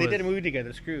 that's yeah. what it They was. did a movie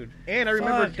together. Screwed. And I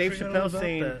remember Fuck, I Dave forgot Chappelle all about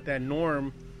saying that. that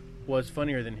Norm was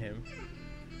funnier than him,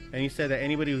 and he said that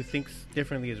anybody who thinks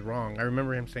differently is wrong. I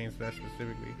remember him saying that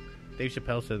specifically. Dave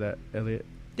Chappelle said that. Elliot.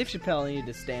 Dave Chappelle needed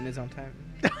to stay in his own time.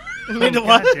 Need to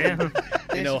watch. Damn. Dave In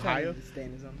Chappelle Ohio? needed to stay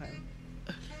in his own time.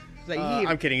 It's like he,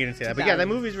 I'm kidding. You didn't say that. But yeah, that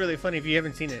movie's really funny. If you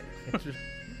haven't seen it,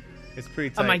 it's pretty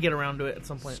tight. I might get around to it at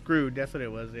some point. Screwed. That's what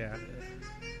it was. Yeah.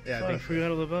 Yeah. I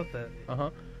forgot all about that. Uh huh.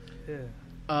 Yeah.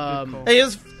 Um, call. Hey, it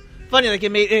was funny. Like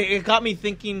it got me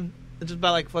thinking just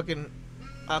about like fucking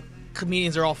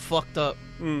comedians are all fucked up.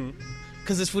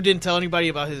 Because this fool didn't tell anybody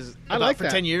about his. I like for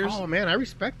that. 10 years. Oh man, I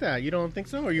respect that. You don't think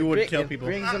so, or you would tell people?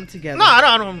 Brings them together. No,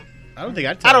 I don't. I don't think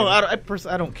I'd tell.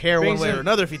 I don't care one Brings way or him-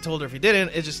 another if he told her, if he didn't.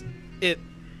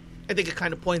 I think it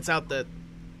kind of points out that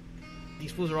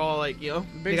these fools are all like, they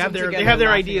Brings have them their together, laughing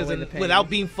ideas away and the pain. without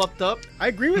being fucked up. I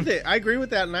agree with it. I agree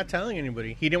with that. Not telling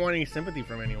anybody. He didn't want any sympathy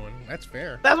from anyone. That's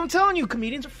fair. That's what I'm telling you.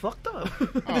 Comedians are fucked up.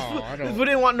 I don't- This fool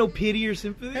didn't want no pity or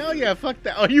sympathy. Hell yeah, fuck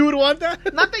that. Oh, you would want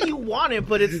that? Not that you want it,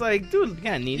 but it's like, dude, You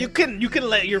kinda need you it. can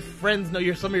let your friends know,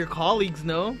 some of your colleagues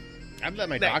know. I'd let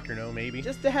my That- doctor know, maybe.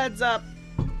 Just a heads up,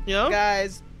 You know?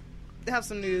 guys. Have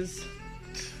some news.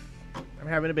 I'm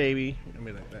having a baby. I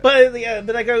mean, like that. But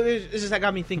like it's just that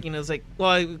got me thinking. It was like,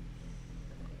 well,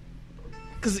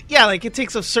 because like it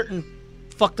takes a certain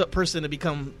fucked up person to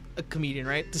become a comedian,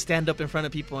 right? To stand up in front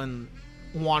of people and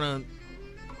want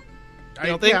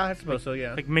to. Yeah, I suppose so.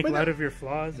 Yeah. Like make But light of your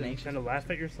flaws and Anxious. kind of laugh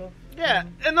at yourself. Yeah,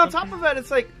 and on top of that,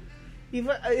 it's like, in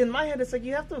my head, it's like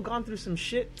you have to have gone through some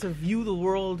shit to view the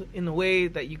world in a way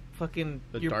that you fucking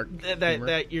The dark humor.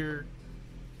 that your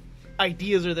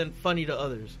ideas are then funny to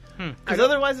others. Hmm. Because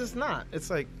otherwise, it's not. It's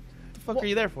like, what the fuck are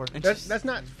you there for? That's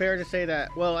not fair to say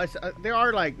that. Well, there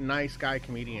are like nice guy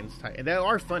comedians that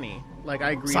are funny. Like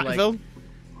I agree. Seinfeld.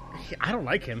 I don't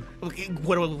like him.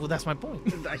 Well, that's my point.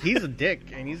 He's a dick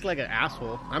and he's like an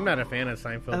asshole. I'm not a fan of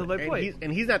Seinfeld. That's my point.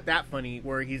 And he's not that funny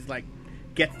where he's like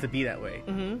gets to be that way.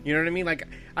 Mhm. You know what I mean? Like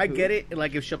I get it.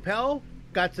 Like if Chappelle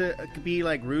got to be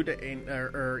like rude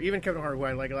or even Kevin Hart, who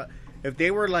I like a lot, if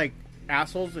they were like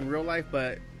assholes in real life,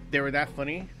 but they were that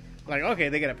funny, like okay,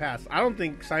 they get a pass. I don't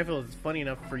think Seinfeld is funny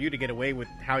enough for you to get away with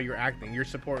how you're acting. You're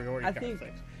supporting already. I think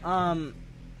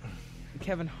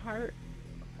Kevin Hart.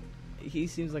 He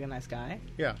seems like a nice guy.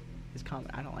 Yeah. His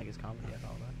I don't like his comedy at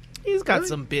all. Though. He's got Really?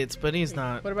 some bits, but he's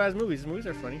not. What about his movies? His movies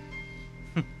are funny.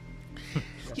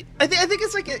 I think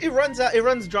it's like it runs out. It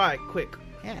runs dry quick.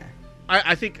 Yeah.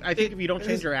 I think if you don't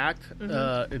change your act,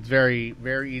 Mm-hmm. it's very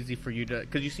very easy for you to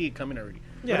because you see it coming already.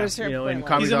 Yeah, There's a certain You know, point and where-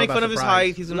 comedy- he's gonna make all fun about of his surprise.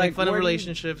 height. He's gonna Like, make fun of where do you-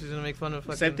 relationships. He's gonna make fun of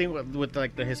fucking. Same thing with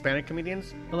like the Hispanic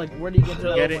comedians. But like, where do you get to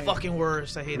They're that get the it. point? fucking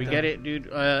worst. I hate We them. get it, dude.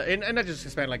 And not just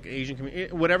Hispanic, like Asian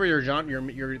comedian, whatever your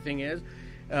genre, your thing is.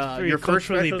 Very Your first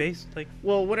culturally special, based, like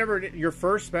well, whatever. Your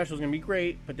first special is gonna be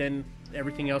great, but then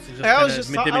everything else is just I was kind just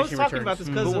of I was diminishing talking returns. about this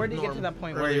because But of where do you get Norm to that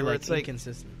point where earlier, you're like it's like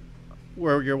inconsistent?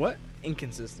 Where you're what?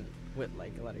 Inconsistent with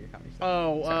like a lot of your comedy stuff.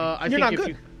 Oh, I you're think not if good.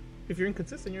 you. If you're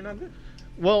inconsistent, you're not good.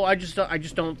 Well, I just don't Where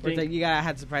it's think. like you gotta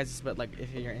have surprises, but like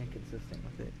if you're inconsistent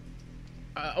with it.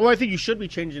 Well, I think you should be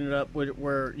changing it up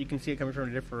where you can see it coming from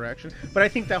a different direction. But I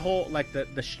think that whole like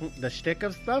the shtick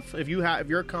of stuff. If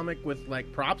you're a comic with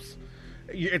like props,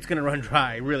 it's gonna run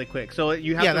dry really quick. So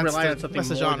you have Yeah, to that's rely the- on something that's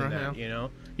the more genre, than that. yeah. You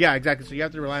know? Yeah, exactly. So you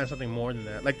have to rely on something more than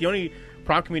that. Like the only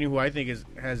prop comedian who I think is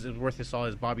worth his salt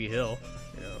is Bobby Hill.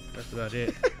 You know, that's about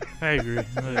it. I agree.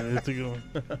 It's a good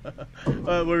one.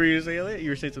 What were you saying, Elliot? You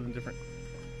were saying something different.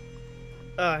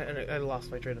 I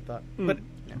lost my train of thought. But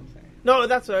No, sorry. no,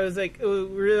 that's what I was like. I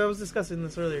was discussing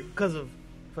this earlier because of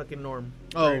fucking Norm.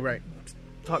 Oh, right.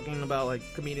 Talking about like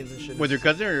comedians and shit. With your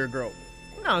cousin or your girl?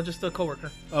 No, just a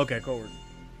coworker. Okay, cool.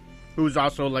 Who's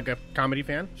also like a comedy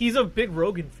fan? He's a big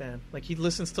Rogan fan. Like he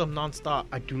listens to him nonstop.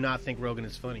 I do not think Rogan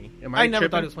is funny. Am I never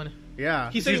tripping? thought it was funny. Yeah,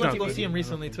 He said he he's went to not go good. see him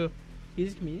recently too.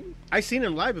 He's a comedian. I seen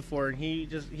him live before, and he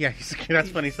just that's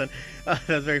funny, son.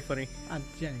 That's very funny. I'm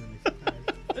genuinely surprised.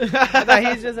 I thought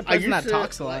he's just a I person that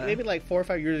talks a lot. Maybe like 4 or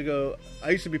 5 years ago,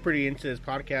 I used to be pretty into his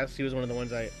podcast. He was one of the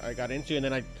ones I got into, and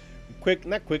then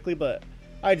not quickly, but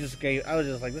I was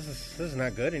just like, this is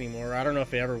not good anymore. I don't know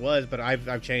if it ever was, but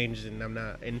I've changed, and I'm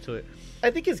not into it.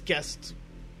 I think his guests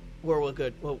were what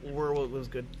good. Were what was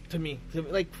good to me.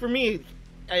 Like for me,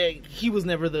 he was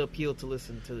never the appeal to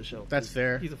listen to the show. That's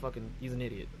fair. He's an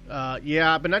idiot.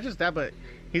 Yeah, but not just that, but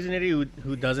he's an idiot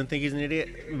who doesn't think he's an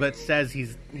idiot, but says he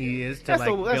is. To That's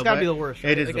like that's gotta be the worst.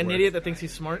 Right? It is like the an worst. idiot that thinks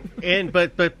he's smart. And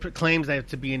but claims that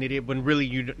to be an idiot when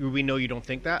really we know you don't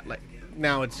think that. Like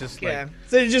now it's just like Yeah.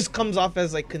 So it just comes off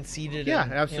as like conceited. yeah,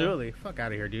 and, absolutely. Fuck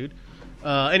out of here, dude.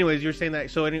 Anyways, you're saying that.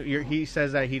 So he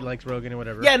says that he likes Rogan and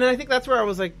whatever. Yeah, and then I think that's where I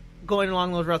was like going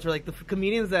along those routes. Where like the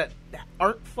comedians that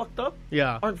aren't fucked up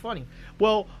Yeah. aren't funny.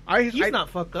 Well, He's not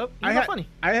fucked up. He's not funny.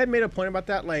 I had made a point about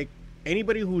that. Like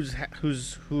anybody who's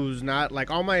not like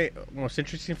all my most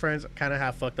interesting friends kind of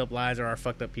have fucked up lives or are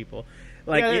fucked up people.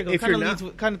 Like yeah, if you're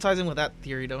not, kind of ties in with that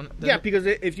theory, don't? yeah, because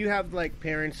if you have like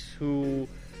parents who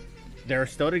they're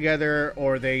still together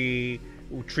or they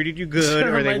treated you good,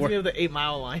 or they reminds me were. of the 8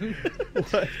 Mile line.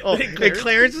 Oh, Hey, and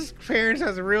Clarence's parents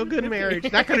has a real good marriage.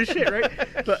 That kind of shit, right?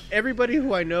 But everybody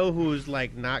who I know who's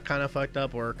like not kind of fucked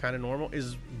up or kind of normal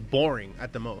is boring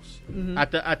at the most. Mm-hmm.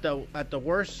 At the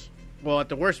worst. Well, at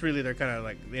the worst, really, they're kind of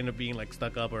like they end up being like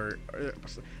stuck up, or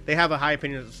they have a high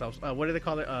opinion of themselves. What do they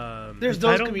call it? There's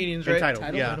those Entitled? comedians, right?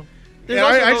 Entitled, yeah. There's, Yeah,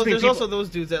 also, I just those, think there's people- also those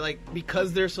dudes that like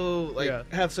because they're so like Yeah.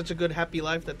 have such a good happy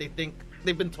life that they think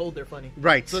they've been told they're funny.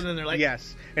 Right. So then they're like,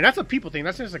 yes, and that's a people thing.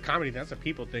 That's not just a comedy thing. That's a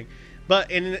people thing.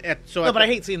 But No, but I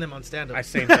hate seeing them on stand up. I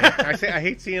same thing. I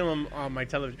hate seeing them on my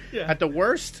television. Yeah. At the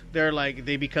worst, they're like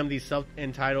they become these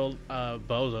self-entitled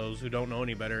bozos who don't know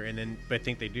any better, and then but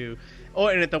think they do. Oh,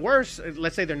 and at the worst,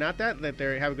 let's say they're not that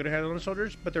they have a good head on their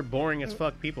shoulders, but they're boring as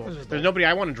fuck people. There's nobody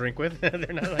I want to drink with. They're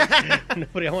not like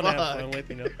nobody I want to have fun with.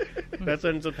 You know, that's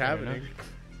what ends up happening.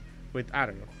 With I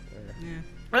don't know.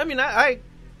 I mean, I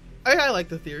like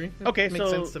the theory. It Okay, makes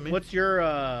so sense to me. what's your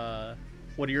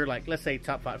what are your like? Let's say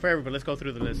top 5 for everybody. Let's go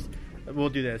through the list. We'll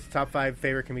do this. Top 5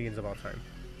 favorite comedians of all time.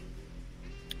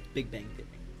 Big Bang Theory.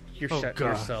 You're Oh, shut. God.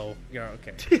 You're so. Yeah.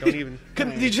 Okay. Don't even.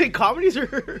 Did you say comedies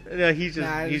or? No, he's just.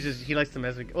 Nah, he's just. He likes to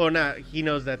mess with. Oh, no. He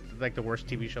knows that like the worst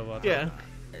TV show of all time.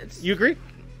 Yeah. You agree?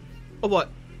 Oh, what?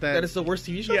 That- That is the worst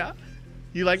TV show? Yeah.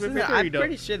 You like Big Bang Theory? Or you I'm don't?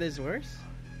 pretty sure there's worse.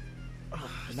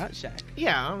 Not Shaq.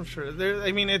 Yeah, I'm sure. There.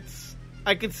 I mean, it's.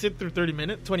 I could sit through 20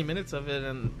 minutes of it,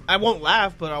 and I won't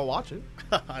laugh, but I'll watch it.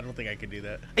 I don't think I could do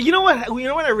that. You know what? You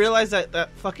know when I realized that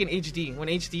fucking HD, when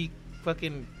HD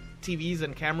fucking TVs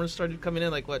and cameras started coming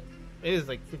in, like what? It is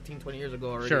like 15, 20 years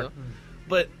ago already. Sure. Though.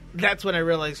 But that's when I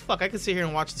realized, fuck, I could sit here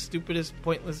and watch the stupidest,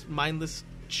 pointless, mindless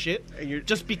shit And you're-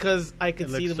 just because I It could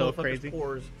see the looks so motherfucker's crazy.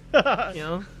 pores. You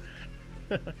know?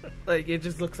 Like, it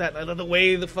just looks at the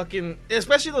way the fucking...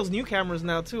 Especially those new cameras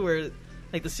now, too, where...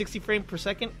 Like the 60 frame per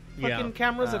second fucking Yeah.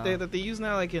 cameras that they use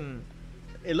now, like in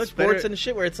It looks sports better. and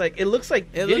shit, where it's like it looks like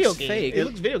It video looks game. fake. It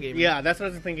looks video game. Yeah, that's what I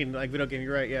was thinking. Like video game.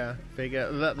 You're right. Yeah, fake.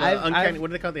 The I've- uncanny. I've- What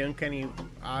do they call it? The uncanny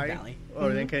eye? Valley. Oh,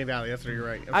 the uncanny valley. That's what you're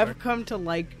right. I'm I've sorry. come to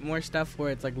like more stuff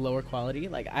where it's like lower quality.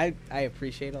 Like I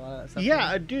appreciate a lot of that stuff.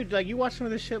 Yeah, dude. Like you watch some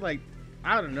of this shit. Like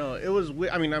I don't know. It was.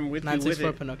 I mean, I'm with you with 964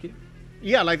 it. Pinocchio.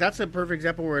 Yeah, like that's a perfect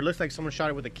example where it looks like someone shot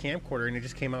it with a camcorder and it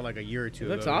just came out like a year or two It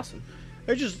looks ago. awesome.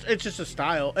 It's just a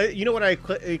style. You know what I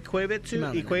equate it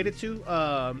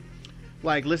to?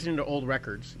 Like listening to old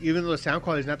records. Even though the sound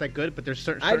quality is not that good, but there's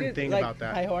certain thing like, about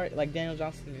that. High Heart, like Daniel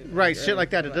Johnston. Right, shit like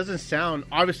that. It doesn't sound.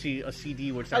 Obviously, a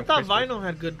CD would I sound. thought crisper. vinyl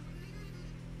had good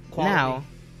quality. Now,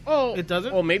 Oh, It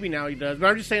doesn't? Oh, maybe now he does. But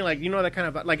I'm just saying, like, you know, that kind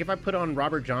of like if I put on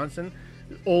Robert Johnson,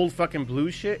 old fucking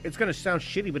blues shit, it's gonna sound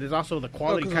shitty, but it's also the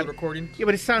quality because kind of recording. Yeah,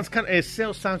 but it sounds kind of. It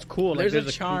still sounds cool. There's a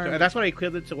cool- charm. that's what I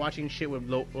equate it to watching shit with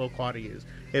low quality is.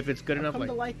 If it's good I've enough, come like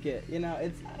to like it. You know,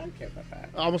 it's I don't care about that.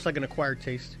 almost like an acquired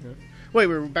taste. You know? Wait,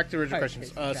 we're back to the original Acquired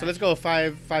questions. taste, So let's go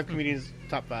five comedians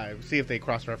top 5. See if they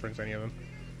cross reference any of them.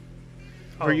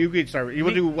 Oh. Or you could start. You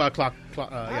will do clock.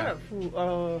 Yeah.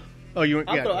 Oh, you.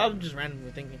 Yeah. I'm just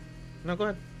randomly thinking. No, go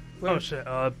ahead. Oh shit.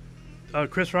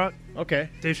 Chris Rock, Okay.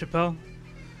 Dave Chappelle,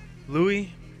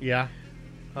 Louis. Yeah.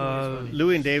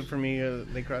 Louis and Dave for me,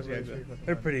 they cross. Yeah.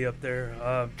 They're pretty up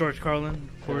there. George Carlin,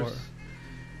 of course.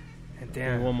 And And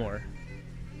damn, one more.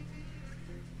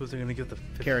 who's they gonna give the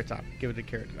fifth? Carrot Top. Give it to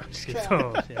Carrot Top. Just kidding.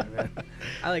 Oh shit, man.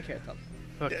 I like Carrot Top.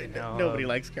 Fucking hell. Nobody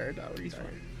likes Carrot Top. He's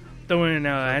fine. Throwing in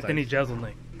Anthony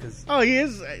Jeselnik because Oh, he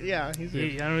is. Yeah, he's.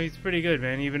 I don't know, he's pretty good,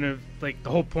 man. Even if like the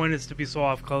whole point is to be so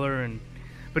off color,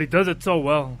 but he does it so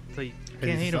well. So you can't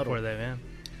he's hate him subtle. for that, man.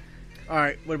 All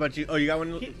right. What about you? Oh, you got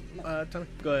one, Tommy?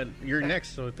 Go ahead. You're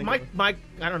next. So think of it. My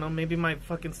I don't know. Maybe my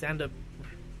fucking stand up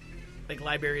like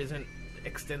library isn't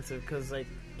extensive because like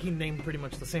he named pretty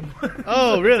much the same one.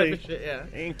 Oh, really? Type of shit, yeah.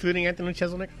 Including Anthony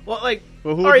Jeselnik. Well, like,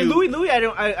 Well, who all right, would you- Louis,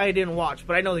 I didn't watch,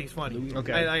 but I know that he's funny.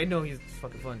 Okay. I know he's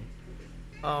fucking funny.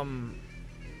 Let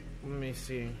me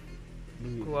see.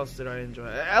 Who else did I enjoy?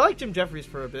 I liked Jim Jeffries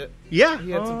for a bit. Yeah. He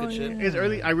had some good shit. His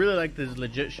early. I really liked his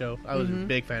legit show. I was a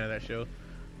big fan of that show.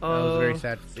 I was very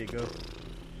sad to see it go.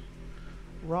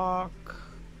 Rock,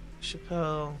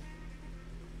 Chappelle.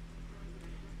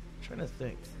 Trying to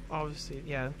think. Obviously,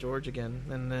 yeah, George again,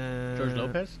 and then George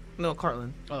Lopez. No,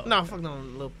 Carlin. Oh. No, fuck no,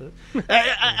 Lopez.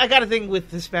 I got a thing with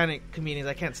Hispanic comedians.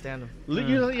 I can't stand them.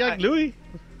 You like Louis?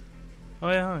 Oh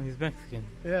yeah, he's Mexican.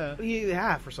 Yeah.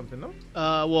 Half or something, no?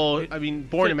 Well, I mean,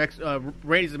 born in Mexico,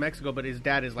 raised in Mexico, but his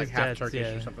dad is like His half dad's, Turkish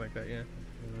yeah. or something like that. Yeah.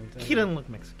 He doesn't look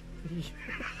Mexican.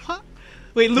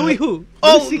 Wait, Louis who?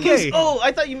 Louis CK.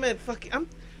 I thought you meant fucking.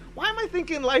 Why am I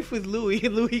thinking Life with Louis?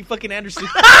 Louis fucking Anderson.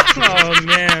 Oh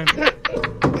man.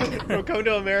 From Come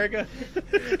to America.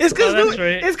 It's because Oh, that's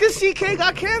right. It's because CK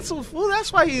got canceled. Fool.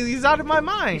 That's why he's out of my He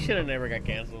mind. should have never got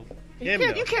canceled.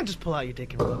 You can't just pull out your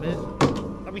dick and rub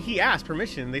it. I mean, he asked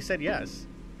permission. They said yes.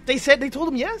 They told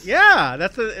him yes. Yeah,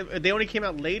 they only came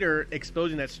out later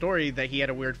exposing that story that he had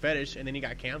a weird fetish, and then he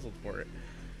got canceled for it.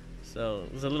 So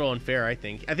it was a little unfair, I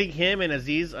think. I think him and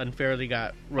Aziz unfairly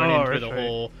got run into the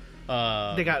whole.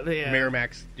 They got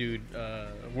Miramax dude,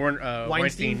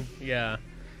 Weinstein. Yeah,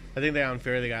 I think they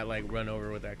unfairly got like run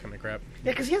over with that kind of crap.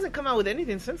 Yeah, because he hasn't come out with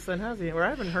anything since then, has he? Or I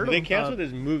haven't heard of him. They canceled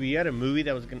his movie. He had a movie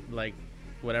that was like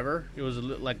whatever. It was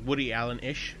like Woody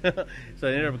Allen-ish, so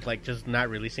they ended up like just not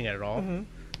releasing it at all. Mm-hmm.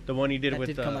 The one he did with.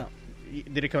 Did come out.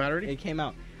 Did it come out already? It came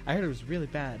out. I heard it was really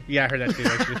bad. Yeah, I heard that too.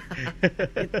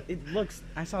 Actually, it looks.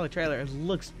 I saw the trailer. It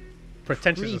looks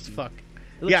pretentious creepy. as fuck.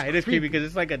 It is creepy because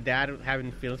it's like a dad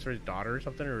having feelings for his daughter or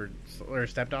something, or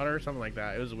stepdaughter or something like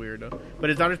that. It was weird though. But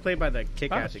his daughter's played by the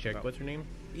kick-ass chick. What's her name?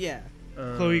 Yeah.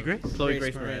 Chloe Grace. Chloe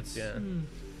Grace Moretz.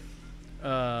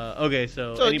 Yeah. Okay,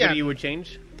 so anybody you would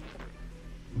change?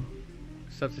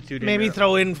 Substitute. Maybe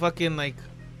throw in fucking like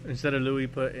instead of Louis,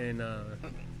 put in. No.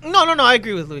 I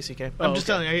agree with Louis C.K. I'm just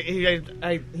telling you,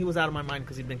 he was out of my mind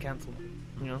because he'd been canceled.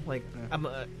 You know, like I'm.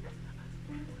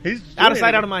 He's out of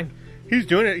sight, out of mind. He's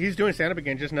doing it. He's doing stand-up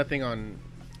again, just nothing on.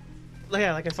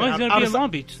 Yeah, like I said, he's gonna be in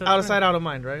Long Beach. Out of sight, out of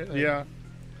mind, right? Like, yeah.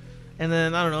 And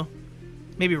then I don't know,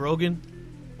 maybe Rogan.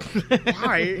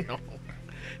 Why? All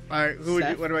right.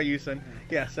 What about you, son?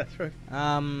 Yeah, Seth. Right.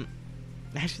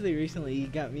 Actually, recently he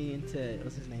got me into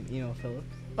what's his name, Emo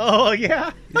Phillips. Oh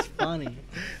yeah, he's funny.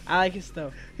 I like his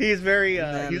stuff. He's very.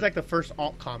 He's like the first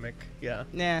alt comic. Yeah.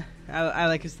 Yeah, I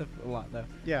like his stuff a lot though.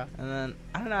 Yeah. And then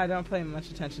I don't know. I don't pay much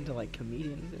attention to like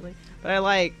comedians really, but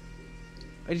I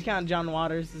just count John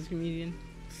Waters as a comedian.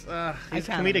 He's a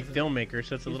comedic filmmaker,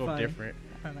 so it's a little funny. Different.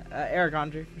 I don't know. Eric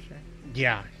Andre for sure.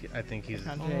 Yeah, I think he's.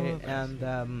 Andre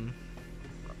and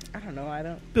I don't know. I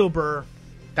don't. Bill Burr.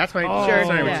 That's my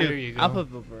sure, number yeah. two. There you go. I'll put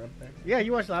Bill Burr up there. Yeah,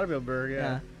 you watched a lot of Bill Burr.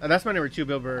 Yeah, that's my number two.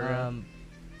 Bill Burr.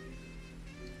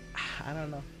 I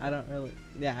don't know. I don't really.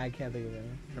 Yeah, I can't think of it.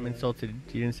 I'm insulted.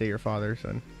 You didn't say your father,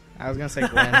 son. I was gonna say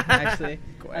Gwen. Actually,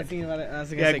 I was thinking about it. And I was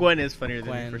gonna say Gwen is funnier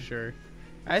than me for sure.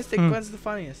 I just think Gwen's the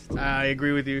funniest. I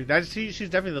agree with you. She's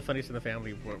definitely the funniest in the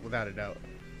family, without a doubt.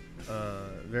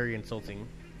 Very insulting.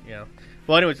 Yeah.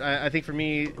 Well, anyways, I think for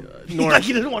me, Nora.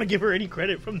 He doesn't want to give her any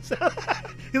credit from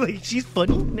the He's like, she's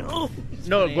funny? No.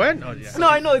 No, Gwen? Oh, yeah. No,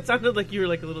 I know. It sounded like you were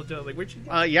like a little jealous. Like, where'd she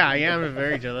go? Yeah, I am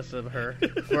very jealous of her.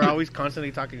 We're always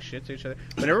constantly talking shit to each other.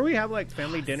 Whenever we have, like,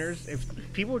 family dinners, if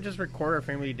people just record our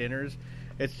family dinners,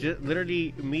 it's just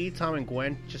literally me, Tom, and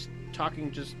Gwen just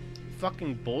talking just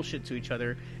fucking bullshit to each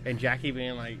other, and Jackie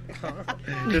being like,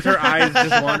 just her eyes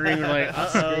just wandering, like,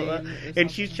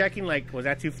 and she's checking, like, was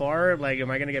that too far? Like,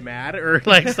 am I gonna get mad or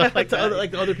like stuff like that?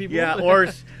 Like the other people, yeah.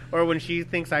 Or when she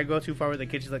thinks I go too far with the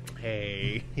kid, she's like,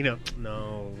 hey,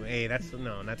 no, hey, that's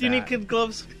not that. Do you need kid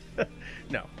gloves?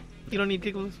 No, you don't need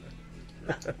kid gloves.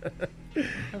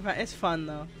 It's fun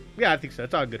though. Yeah, I think so.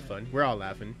 It's all good fun. We're all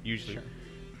laughing usually. Sure.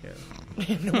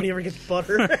 Yeah. Nobody ever gets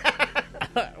butter.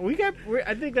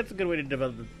 I think that's a good way to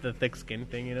develop the thick skin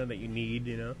thing, that you need,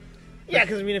 Yeah,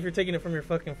 because I mean, if you're taking it from your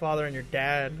fucking father and your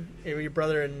dad, your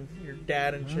brother and your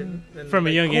dad and shit, then, from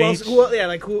a young age,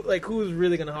 who's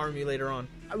really gonna harm you later on?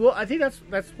 Well, I think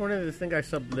that's one of the things I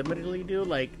subliminally do,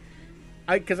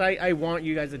 because I want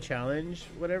you guys to challenge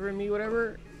whatever,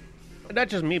 not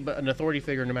just me, but an authority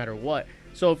figure, no matter what.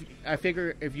 So I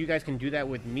figure if you guys can do that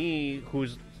with me,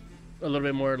 who's a little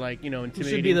bit more intimidating, you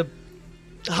should be the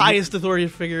highest authority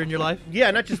figure in your life.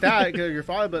 Yeah, not just that, your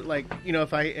father, but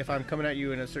if I'm coming at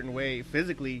you in a certain way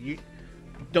physically, you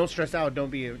don't stress out,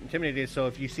 don't be intimidated. So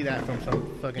if you see that from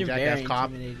some fucking jackass cop,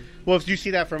 well, if you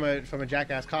see that from a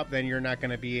jackass cop, then you're not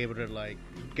going to be able to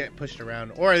get pushed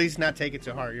around, or at least not take it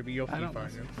too hard. You'll be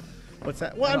fine. What's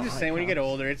that? Well, I'm just saying when you get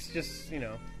older, it's just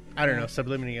I don't know,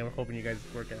 subliminally. I'm hoping you guys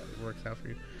works out for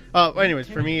you. Anyways,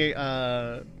 for me,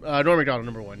 Norm Macdonald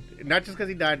number one, not just because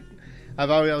he died. I've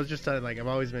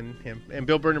always been him. And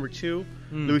Bill Burr number two,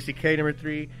 Louis C.K. number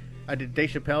three. I did Dave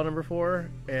Chappelle number four,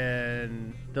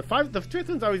 and the fifth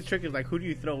one's always tricky. Who do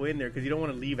you throw in there? Because you don't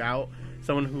want to leave out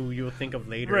someone who you'll think of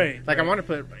later. Right. I want to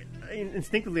put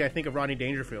instinctively. I think of Rodney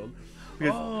Dangerfield.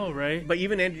 Because, right. But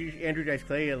even Andrew Dice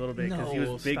Clay a little bit because he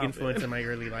was a big influence in my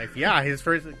early life. Yeah, his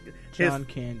John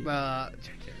Candy. But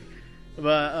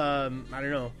I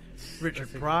don't know.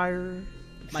 Richard Pryor.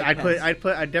 I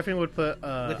definitely would put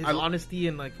with his honesty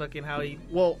and fucking how he.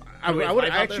 Well, I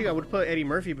would put Eddie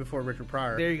Murphy before Richard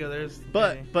Pryor. There you go. There's.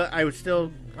 But I'm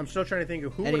still trying to think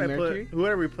of who Eddie would I Mercury? put. Who would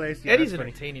I replace? Yeah, Eddie's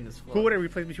entertaining as fuck. Who would I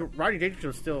replace? Rodney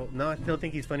Dangerfield still. No, I still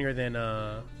think he's funnier than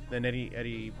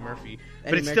Eddie Murphy.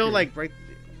 But it's still right.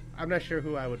 I'm not sure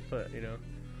who I would put.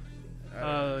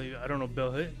 I don't know,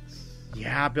 Bill Hicks.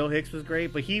 Yeah, Bill Hicks was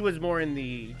great, but he was more in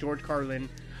the George Carlin,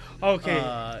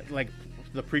 like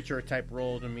the preacher type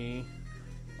role to me.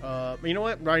 But you know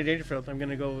what, Rodney Dangerfield. I'm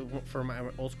gonna go for my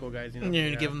old school guys. You know, You're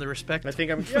gonna give him the respect. I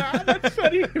think I'm. Yeah, that's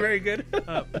funny. Very good.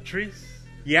 Patrice.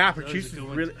 Yeah, That was Patrice a is good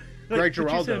one. really. Look, Greg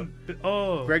Patrice Giraldo.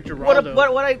 and- Greg Giraldo.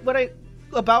 What I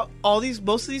about all these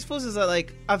most of these films is that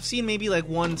like I've seen maybe like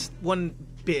one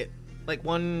bit, like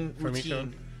one From each routine,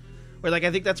 one? where like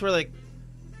I think that's where like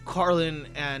Carlin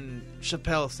and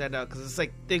Chappelle stand out because it's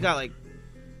like they got like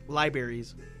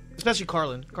libraries, especially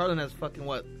Carlin. Carlin has fucking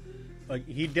what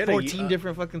He did 14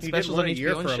 different fucking he specials did one on a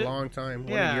year HBO and for shit. a long time.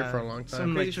 One Yeah. a year for a long Some,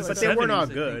 time. like, just But the they weren't all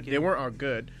 70s, I good. think, They yeah. weren't all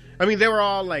good. I mean, they were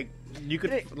all like you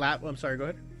could. I'm sorry. Go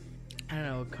ahead. I don't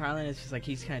know. Carlin is just like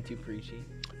he's kind of too preachy.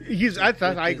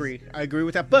 I agree. I agree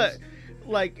with that. But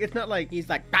like, it's not like He's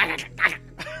like.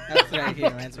 That's what he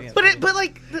reminds me of. But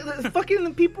like the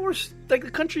fucking people were like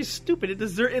the country's stupid. It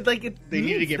deserves it. Like it they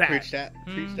need to needs get that. preached at.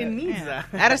 Preached It at. needs Yeah.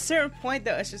 that. At a certain point,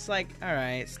 though, it's just like, all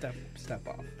right, step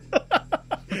off.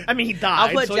 I mean, he died.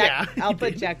 I'll put so Jack. yeah. I'll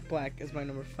put Jack Black as my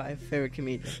number 5 favorite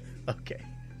comedian. Okay.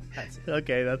 That's it.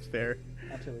 Okay, that's fair.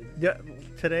 Absolutely. Yeah,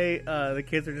 today the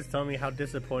kids were just telling me how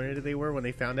disappointed they were when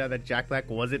they found out that Jack Black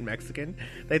wasn't Mexican.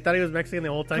 They thought he was Mexican the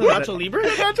whole time. Nacho Libre.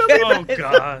 Oh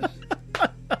gosh.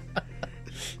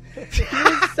 He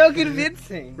was so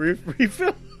convincing.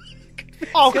 Refill.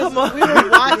 Oh come on. We were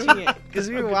watching it because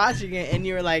we were watching it, and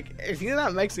you were like, "If he's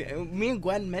not Mexican," me and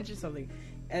Gwen mentioned something,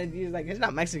 and he was like, "It's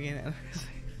not Mexican." And I was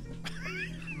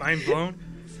like, Mind blown.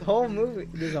 this whole movie,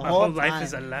 there's a My whole whole life time.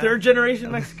 is a lie. Third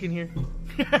generation Mexican here.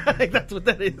 Like that's what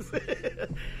that is.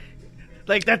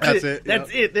 Like that's That's it. it,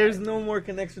 That's yep. it. There's no more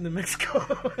connection to Mexico.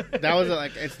 That was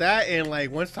like it's that, and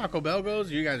like once Taco Bell goes,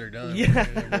 you guys are done.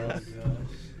 Yeah.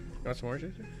 You want some more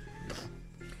shit?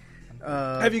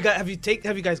 Have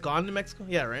you guys gone to Mexico?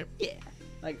 Yeah, right. Yeah,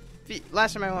 like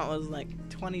last time I went was like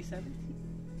 2017.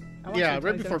 I went Yeah, in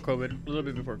right before 2017. COVID. A little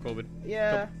bit before COVID.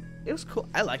 Yeah, it was cool.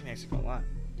 I like Mexico a lot.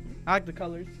 I like the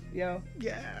colors. Yo,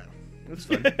 Yeah. it was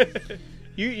fun.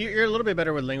 You're a little bit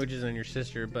better with languages than your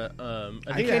sister, but I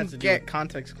I think it has to can do get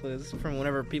context clues from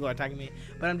whenever people are attacking me,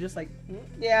 but I'm just like,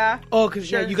 yeah. Oh, because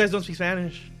Sure. you guys don't speak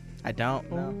Spanish. I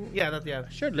don't. No. Yeah, yeah.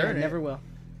 should Yeah, learn it. never will.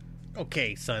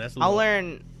 Okay, son. That's a I'll little-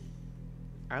 learn.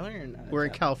 I learn. We're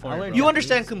in California, I'll learn bro. You Japanese.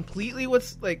 understand completely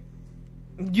what's like.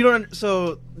 You don't.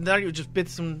 So now you just bit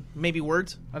some maybe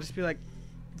words. I'll just be like,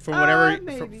 from whatever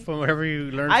maybe. from whatever you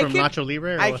learned I from can- Nacho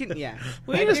Libre. Or I what? can. Yeah.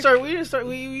 We need to start.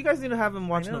 You guys need to have him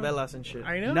watch I know. novelas and shit.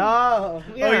 I know. No.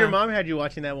 Yeah. Oh, your mom had you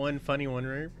watching that one funny one,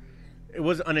 right? It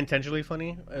was unintentionally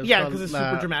funny. It was Yeah, called 'cause it's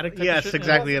super dramatic type of Yes, shit.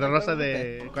 exactly. Yeah. La Rosa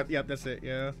de... Yep, that's it.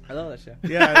 Yeah. I love that show.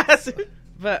 Yeah.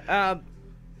 But I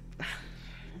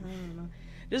don't know.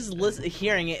 Just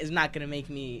hearing it is not gonna make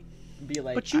me be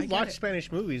like. But you I get watch it.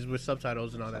 Spanish movies with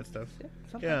subtitles and all that stuff.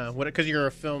 Sometimes. Yeah, what? Because you're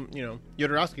a film,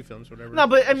 Jodorowsky films, whatever. No,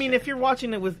 but I mean, if you're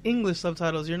watching it with English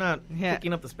subtitles, you're not Yeah.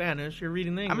 picking up the Spanish. You're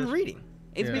reading the English. I'm reading.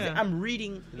 It's Yeah. basically, I'm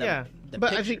reading. Yeah. The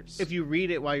But I think pictures. if you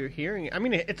read it while you're hearing it, I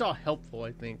mean, it's all helpful.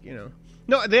 I think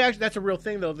No, they actually that's a real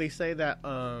thing though. They say that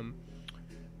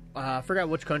I forgot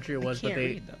which country it was, I can't but they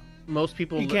read, though. most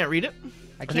people You can't read it.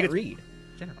 I think can't it's- read.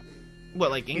 General.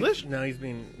 What, like English? No, he's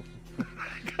being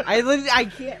I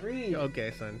can't read.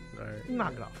 okay, son. All right.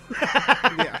 Knock it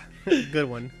off. Yeah, good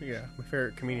one. Yeah, my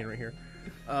favorite comedian right here.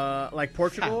 Like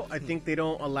Portugal, I think they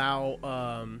don't allow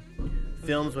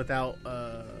films without.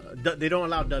 They don't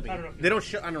allow dubbing. I don't know if you They don't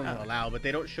show. I don't know allow, but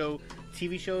they don't show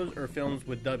TV shows or films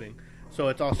with dubbing. So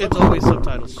it's all. It's always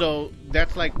subtitles. So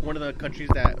that's like one of the countries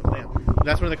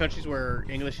that's one of the countries where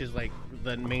English is like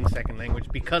the main second language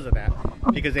because of that.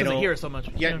 Because they Because I don't hear it so much.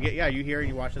 Yeah, you hear it,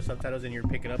 you watch the subtitles, and you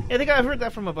pick it up. I think I've heard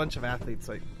that from a bunch of athletes,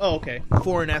 like Oh, okay.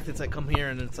 foreign athletes that come here,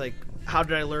 and it's like, how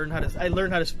did I learn how to? I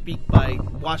learned how to speak by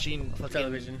watching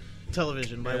fucking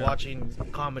television, by Yeah. watching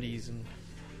comedies, and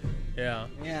Yeah.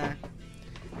 Yeah.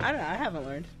 I don't know. I haven't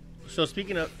learned. So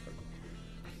speaking of,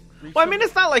 well, I mean,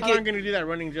 it's not like how it. I'm going to do that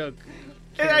running joke?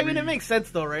 I mean, it makes sense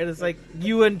though, right? It's like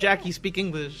you and Jackie speak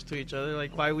English to each other.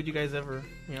 Like, why would you guys ever?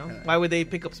 Why would they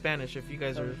pick up Spanish if you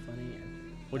guys are? funny.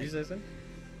 What'd you say, son?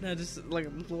 No, just like a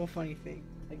little funny thing.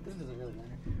 Like this doesn't really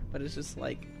matter, but it's just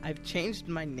like I've changed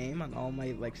my name on all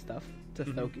my like stuff to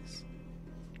Thocus.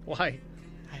 Why?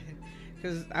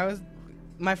 Because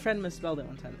my friend misspelled it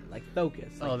one time, like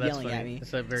Thocus, like Oh, that's yelling funny. at me.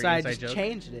 It's a very so I inside just joke.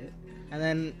 changed it, and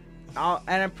then and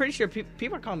I'm pretty sure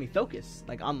people are calling me Thocus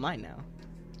like online now,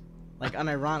 like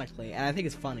unironically, and I think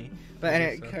it's funny. But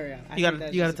anyway, so. carry on. I You think got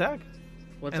that's a just tag,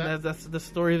 What's and that? that's the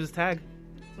story of his tag,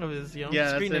 of his Yeah,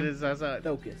 that's screen it. name. That's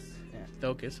Thocus. Yeah.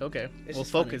 Focus. Okay. It's well,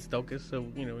 just focus, Focus. So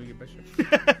we get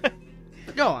better.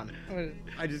 Go on.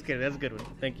 I just kidding. That's a good one.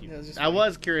 Thank you. It was just I funny.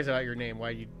 was curious about your name. Why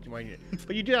you?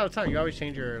 But you do it all the time. You always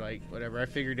change your whatever. I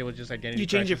figured it was just identity. You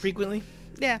change it crisis. frequently.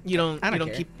 Yeah. You don't. I don't You don't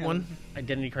care. keep I one.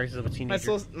 Identity crisis of a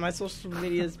teenager. My social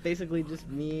media is basically just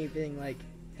me being like,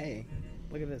 hey,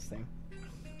 look at this thing.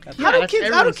 That's How Yeah, do that's kids? How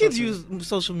do everyone's kids social- use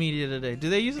social media today? Do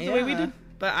they use it the way we Yeah, did?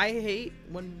 But I hate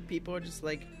when people are just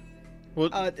like, Well,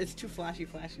 it's too flashy.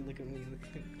 Look at me. Look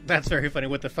at me. that's very funny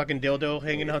with the fucking dildo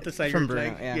hanging out the side From of your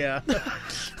Bruno, leg.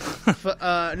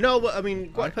 yeah. No, but I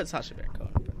mean, I put Sasha Baron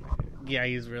Cohen up in my head. yeah,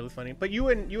 he's really funny. But you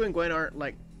and Gwen aren't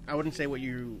like, I wouldn't say what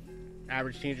you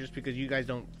average teenagers, because you guys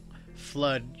don't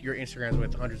flood your Instagrams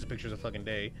with hundreds of pictures a fucking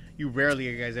day. You rarely,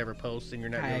 you guys ever post, and you're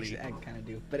not really. I kind of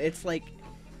do, but it's like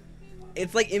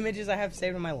images I have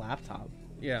saved on my laptop.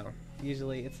 Yeah,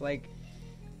 Usually, it's like,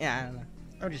 yeah, I don't know.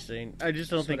 I'm just saying. I just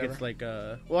don't Just think whatever. it's like.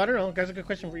 Well, I don't know. That's a good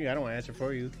question for you. I don't want to answer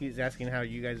for you. He's asking how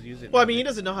you guys use it. Well, I mean, he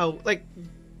doesn't know how. Like,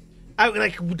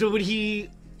 would he?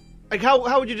 Like,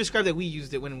 how would you describe that we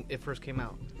used it when it first came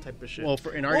out? Type of shit. Well,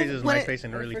 in our Well, days, it was when it- MySpace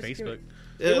and when it early first came- Facebook.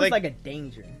 It was like a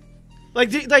danger like,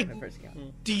 when it first came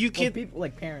out. do you Well, kid? people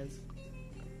like parents.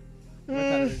 I Mm,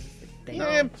 thought it was just, like, danger.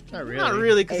 yeah, Not really. not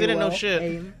really, because they didn't know AOL, shit.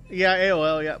 AIM. Yeah,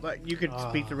 AOL, yeah, but you could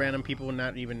speak to Ah. random people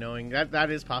not even knowing. That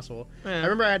is possible. Yeah. I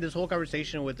remember I had this whole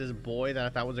conversation with this boy that I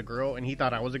thought was a girl, and he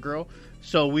thought I was a girl.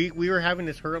 So we were having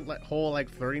this whole like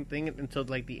flirting thing until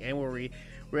like the end where we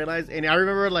realized. And I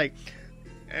remember like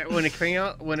when it came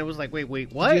out, when it was like, wait,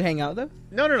 what? Did you hang out though?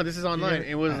 No, this is online.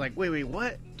 Yeah. It was like, wait,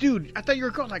 what, dude? I thought you were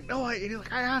a girl. Like, no, and he's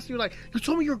like, I asked you, like, you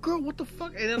told me you're a girl. What the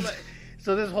fuck? And then like.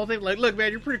 So this whole thing, like, look,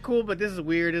 man, you're pretty cool, but this is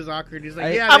weird, this is awkward. He's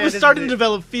like, yeah, I man, was this starting is to it.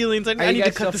 develop feelings. I you need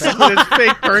to guys cut this still out. This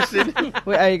fake person.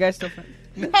 Wait, are you guys still friends?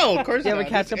 No, of course You not. ever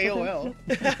catch It's up with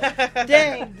AOL.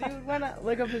 Dang, dude, why not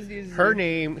look up his username? Her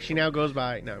name, she now goes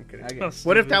by. No, I'm kidding. Okay. Oh,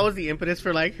 What if stupid. that was the impetus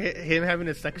for like him having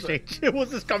a sex change? It was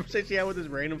this conversation he had with this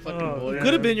random fucking Oh, boy. yeah.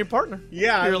 Could have been your partner.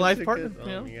 Yeah, your I life just partner.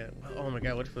 think You know? Oh my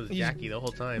god, what if it was You- Jackie the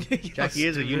whole time? Yeah, Jackie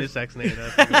is a stupid. unisex name.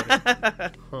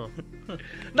 That's huh.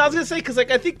 No, I was gonna say because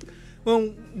like I think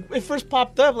when it first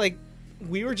popped up, like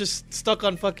we were just stuck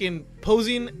on fucking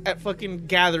posing at fucking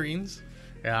gatherings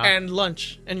Yeah. and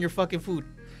lunch and your fucking food.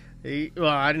 Well,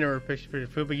 I didn't ever picture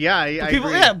food, but yeah, I People,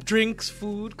 agree. yeah, drinks,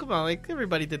 food. Come on, like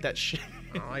everybody did that shit.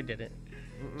 No, I didn't.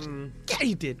 Mm-mm, Yeah,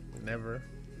 you did. never.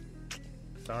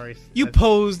 Sorry. You That's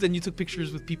posed and you took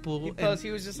pictures with people. He and- posed, he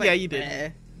was just like, Yeah, you did. "Eh."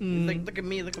 Mm. He's like, look at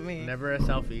me, look at me. never a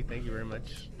selfie. Thank you very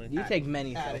much. You take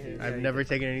many Outta selfies. here. I've never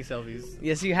taken any selfies.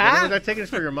 Yes, you The only ones have. I've taken is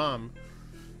for your mom.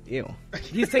 Ew.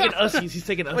 He's taking ussies. He's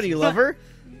taking ussies. What do you love her?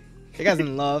 You guys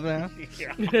in love now?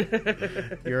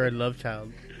 You're a love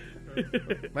child.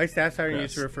 My staff sergeant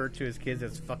used to refer to his kids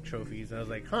as fuck trophies. And I was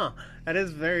like, huh, that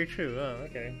is very true. Oh,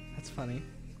 okay. That's funny.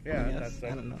 Yeah, Yes, that's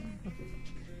I don't know.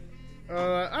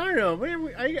 I don't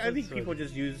know. I think people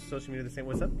just use social media the same.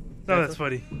 What's up? No, that's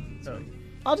funny. Oh.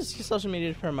 I'll just use social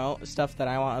media to promote stuff that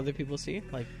I want other people to see.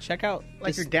 Like, check out Like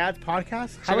this- your dad's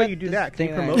podcast? check How about out you do this that? Can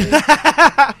you thing promote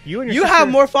that me? You and your You sister, have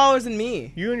more followers than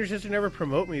me. You and your sister never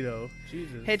promote me though.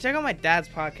 Jesus. Hey, check out my dad's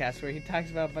podcast where he talks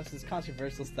about a bunch of this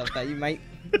controversial stuff that you might.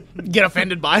 Get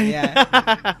offended by.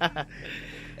 Yeah.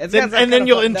 It's Then, kinda- and then kinda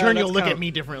you'll fun- in no, turn that's you'll look kinda- at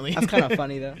me differently. That's kind of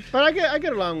funny though. But I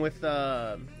get along with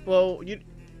well, you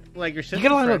like your sister. You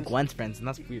get along with Gwen's friends, and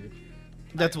that's weird.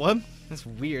 That's what. That's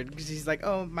weird because he's like,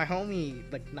 oh, my homie,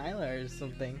 like Nyla or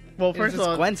something. Well, It's first of just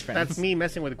all, Gwen's friends. that's me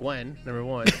messing with Gwen. Number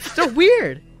one. So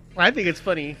weird. I think it's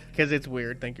funny because it's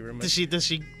weird. Thank you very much. Does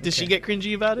she Okay. get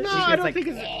cringy about it? No, She I gets don't like, think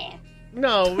it's.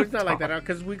 No, it's not like that.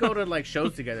 Because we go to like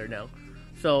shows together now.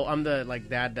 So I'm the like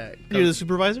dad that. You're the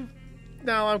supervisor,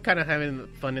 No, I'm kind of having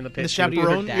fun in the pit. the too.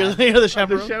 chaperone. dad? You're the I'm the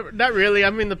chaperone. Not really.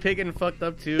 I'm in the pig and fucked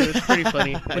up too. It's pretty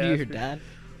funny. what are you, her dad?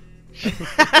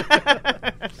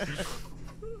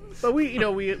 But we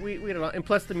get along. And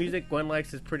plus the music Gwen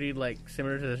likes is pretty like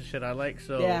similar to the shit I like.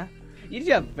 So Yeah. You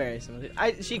do have very similar.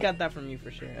 She got that from you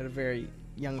for sure at a very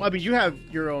young Well, I mean, you have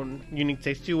your own unique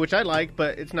taste too, which I like,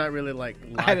 but it's not really like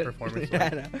I live don't- performance. I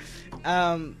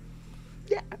know.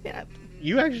 Yeah, I mean,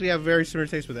 You actually have very similar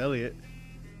taste with Elliot.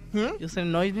 Hmm? you listen to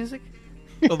noise music?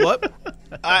 Of what?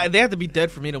 They have to be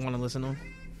dead for me to want to listen to them.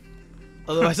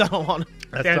 Otherwise, I don't want to.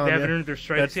 That's They Tom, haven't yeah. earned their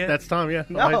stripes yet. That's Tom, yeah.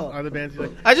 No. Other bands you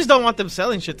like. I just don't want them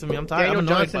selling shit to me. I'm tired. Daniel I'm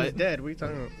annoyed Johnson by is it. dead. What are you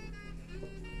talking about?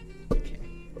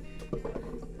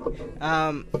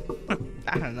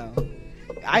 I don't know.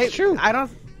 It's true. I don't.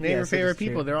 Name your yes, it favorite is true.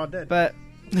 people. They're all dead. But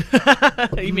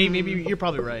Maybe you're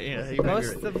probably right. Yeah, you might be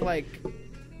most right. of like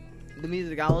the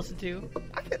music I listen to,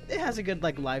 it has a good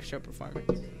like live show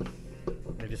performance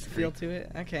I just feel to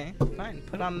it. Okay, fine.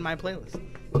 Put on my playlist.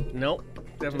 Nope.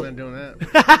 Definitely not doing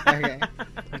that. Okay.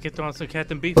 I get on some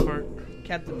Captain Beefheart.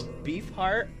 Captain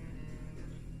Beefheart.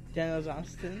 Daniel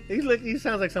Johnston. He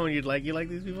sounds like someone you'd like. You like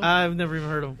these people? I've never even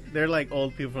heard of him. They're like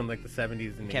old people from like the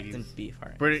 70s and 80s. Captain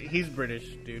Beefheart. He's British,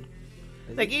 dude.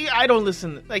 Like, I don't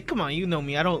listen. Like, come on, you know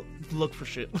me. I don't look for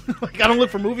shit. Like, I don't look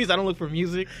for movies. I don't look for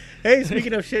music. Hey,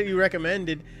 speaking of shit you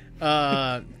recommended,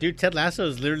 dude, Ted Lasso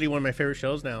is literally one of my favorite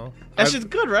shows now. That shit's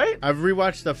good, right? I've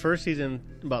rewatched the first season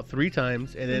about 3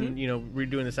 times, and then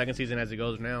redoing the second season as it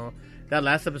goes now. That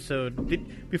last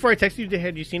episode, before I texted you,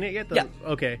 had you seen it yet? Yeah.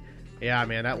 Okay. Yeah,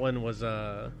 man, that one was.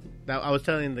 I was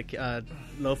telling the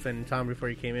Loaf and Tom before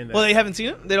you came in. That, Well, they haven't seen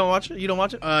it. They don't watch it. You don't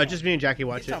watch it. just me and Jackie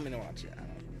watch Tell it me to watch it.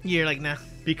 You're like, nah.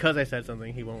 because I said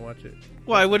something. He won't watch it.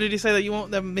 Why? What did he say that you won't?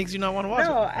 That makes you not want to watch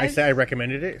No, it? I said I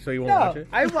recommended it, so you won't watch it.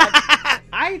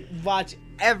 I watch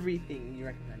everything you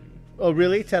recommend me. Oh,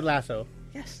 really? Ted Lasso.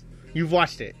 Yes. You've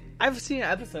watched it. I've seen an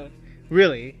episode.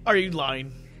 Really? Are you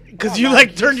lying? Because I'm you not like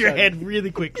lying. turned your You head really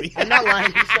quickly. I'm not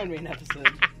lying. You showed me an episode.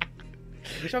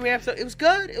 You showed me an episode. It was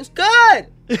good. It was good.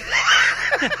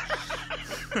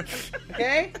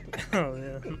 Okay? Oh,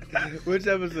 yeah. Which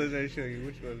episode did I show you?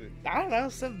 Which was it? I don't know.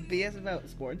 Some BS about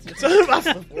sports. Something about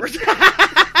sports.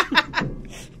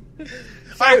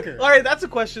 Soccer. All right, that's a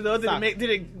question though. Soccer. Did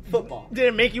it Football.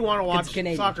 make you want to watch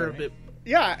Canadian, soccer a right? bit?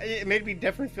 Yeah, it made me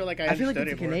definitely feel like I I feel like understood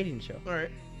it's a it more. Canadian show. All right.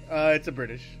 It's a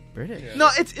British. British. Yeah. No,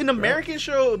 it's an American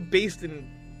show based in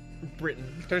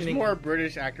Britain. There's In more England.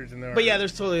 British actors in there. But yeah,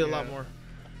 there's totally a lot Yeah. more.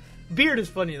 Beard is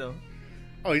funny though.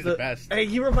 Oh, he's the best. Hey,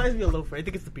 he reminds me of Loafer. I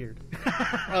think it's the beard.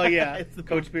 Oh yeah, it's the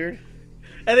Coach Beard.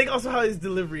 I think also how his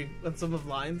delivery on some of the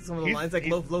lines, like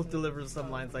he's- Loaf delivers some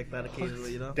lines like that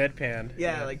occasionally, you know? Deadpan.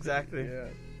 Yeah, exactly. Yeah.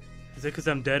 Is it because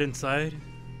I'm dead inside?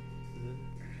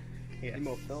 Yeah.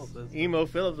 Emo Phillips. Emo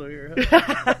Phillips over here.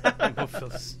 Huh? Emo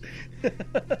Phillips.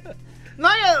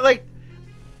 Not yet, like,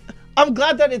 I'm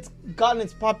glad that it's gotten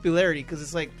its popularity because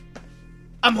it's like,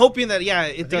 I'm hoping that it does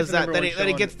it's the that number one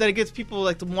show that it gets people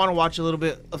like to want to watch a little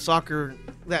bit of soccer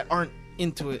that aren't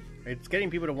into it It's getting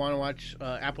people to want to watch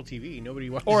Apple TV. Nobody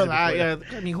watches or it that.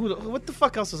 before Yeah, I mean, what the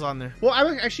fuck else is on there? Well,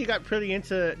 I actually got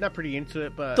not pretty into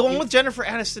it, but The one with Jennifer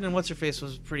Aniston and what's her face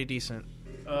was pretty decent.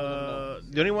 the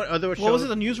only one other show. What was it?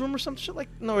 The Newsroom or some shit like?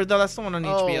 No, that's the one on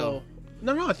HBO.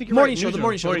 No, I think you're Morning right. show, the Newsroom.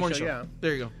 morning show, the morning show. Yeah,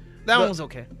 There you go. That one was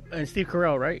okay. and Steve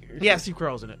Carell, right? Yeah, Steve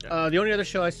Carell's in it. The only other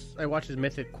show I watch is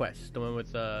Mythic Quest, the one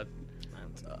with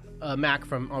Mac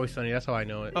from Always Sunny. That's how I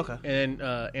know it. Okay. And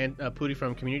Pootie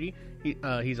from Community,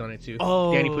 he's on it too.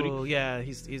 Oh, Danny Pootie. yeah,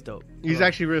 he's dope. He's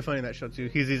actually really funny in that show too.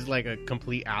 He's like a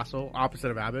complete asshole,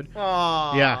 opposite of Abed.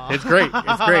 Oh, Yeah, it's great.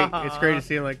 It's great. It's great to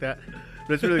see him like that.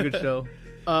 But it's a really good show.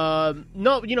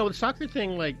 No, the soccer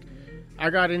thing, like,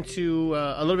 I got into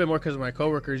a little bit more because of my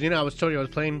coworkers. I was telling you I was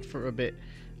playing for a bit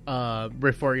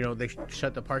before they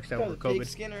shut the parks down for COVID.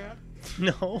 Skin around.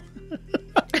 No.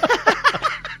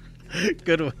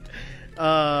 Good one.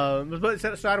 But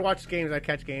so I'd watch games. I'd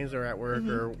catch games or at work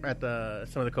or at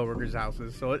some of the coworkers'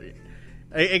 houses. So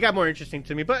it got more interesting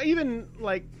to me. But even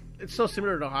like it's so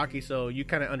similar to hockey, so you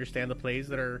kind of understand the plays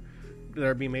that are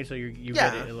being made. So you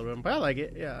get it a little bit. But I like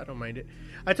it. Yeah, I don't mind it.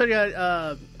 I told you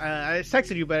I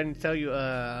texted you, but I didn't tell you.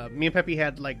 Me and Pepe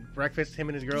had like breakfast. Him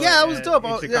and his girl. Yeah, it was dope.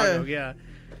 In Oh, Chicago.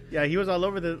 Yeah, he was all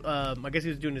over the. I guess he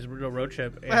was doing his real road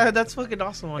trip. that's fucking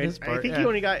awesome on his part. I think he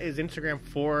only got his Instagram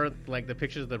for like the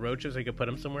pictures of the road trip, so he could put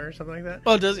them somewhere or something like that.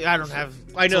 Oh, does he? I don't have.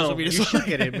 I know social media, you so- should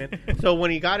get it, man. So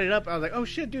when he got it up, I was like, "Oh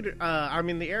shit, dude! I'm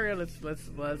in the area. Let's."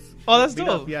 Oh, that's meet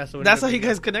dope. up. Yeah, so that's how you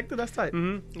guys connected. That's tight.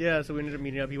 Mm-hmm. Yeah, so we ended up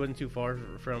meeting up. He wasn't too far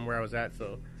from where I was at,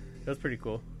 so it was pretty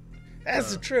cool.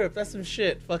 That's a trip. That's some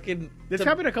shit. Fucking. This to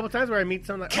happened a couple times where I meet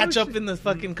someone. Like, catch oh, up shit. in the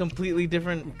fucking completely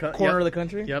different Yep. corner of the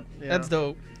country. Yep, yeah. That's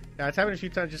dope. Yeah, it's happened a few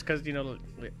times just because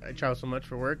I travel so much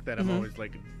for work that I'm always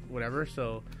like whatever.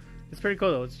 So it's pretty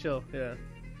cool though. It's chill. Yeah.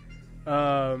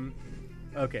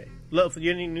 Okay. Look,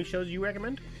 you any new shows you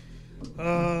recommend?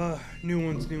 New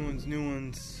ones.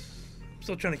 I'm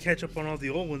still trying to catch up on all the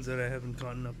old ones that I haven't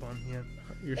gotten up on yet.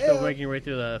 You're still making your way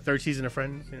through the third season of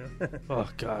Friends, Oh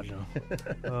God,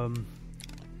 no.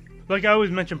 Like I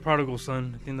always mention Prodigal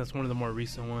Son. I think that's one of the more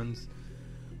recent ones.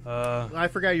 I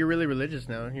forgot you're really religious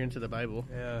now. You're into the Bible.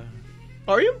 Yeah.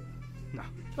 Are you? No.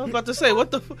 I was about to say,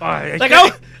 what the? Like,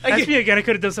 ask me again. I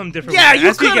could have done something different. Yeah, with that. you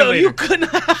Ask me could again have. later. You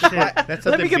couldn't. That's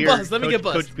Let me get Beard. buzzed. Let me Coach, get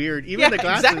buzzed. Coach Beard. Even Yeah, the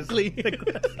glasses. exactly.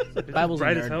 The Bible's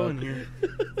Bright a as nerd hell book. in here.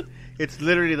 It's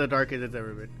literally the darkest it's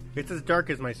ever been. It's as dark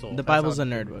as my soul. The That's Bible's how- a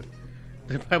nerd book.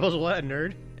 The Bible's what? A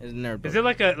nerd? It's a nerd book. Is it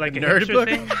like a Nerd hipster book?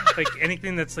 thing? Like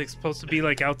anything that's like supposed to be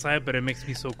like outside, but it makes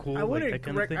me so cool. I like wouldn't that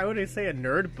kind of thing? I wouldn't say a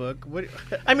nerd book. What?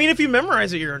 I mean, if you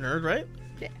memorize it, you're a nerd, right?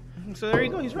 Yeah. So there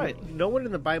you go. He's right. No one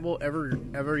in the Bible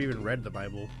ever even read the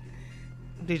Bible.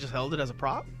 They just held it as a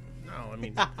prop. No, I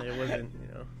mean it wasn't.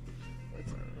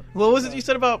 What was it you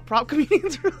said about prop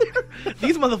comedians earlier?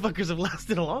 These motherfuckers have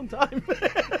lasted a long time.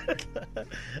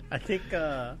 I think.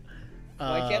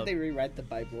 Why can't they rewrite the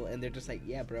Bible and they're just like,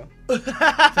 yeah, bro?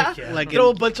 Like throw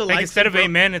a bunch of Like likes instead of and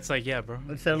amen, it's like, yeah, bro.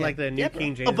 Instead of like the New Yeah, bro.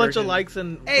 King James a bunch version. of likes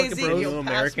and Hey, fucking Z, bros. you American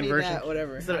American version. version.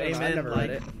 Whatever. Instead of I don't know, I've amen, never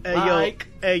read like,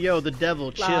 it. Hey yo, the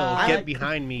devil, chill, Like- get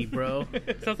behind me, bro.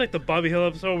 Sounds like the Bobby Hill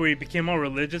episode where he became all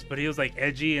religious, but he was like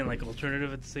edgy and like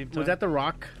alternative at the same time. Was that The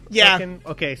Rock? Yeah.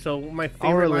 Okay, so my All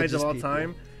favorite lines religious of all people.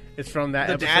 time is from that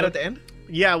The episode. dad at the end?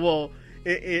 Yeah, well,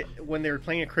 it when they were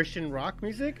playing a Christian rock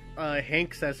music,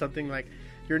 Hank says something like,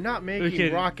 "You're not making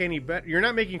Okay. rock any better. You're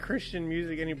not making Christian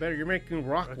music any better. You're making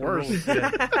rock Rock and worse." roll,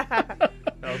 yeah. That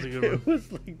was a good It one.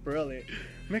 was like brilliant.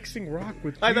 Mixing rock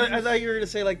with I Jesus. thought you were gonna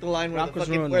say like the line where Rock the was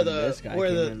fucking ruined where when this guy the where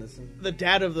came in. the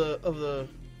dad of the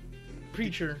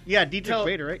preacher. Yeah, Dietrich Tell-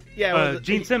 Bader, right? Yeah, where the-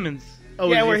 Gene Simmons.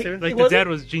 Oh, Yeah, was where he he- Simmons? Like Was the dad it?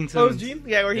 was Gene Oh, Simmons. it's Gene?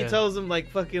 Yeah, where he Yeah. tells him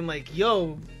like fucking like,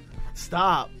 yo,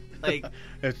 stop. Like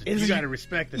You Is- gotta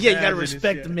respect the yeah, you dads gotta and his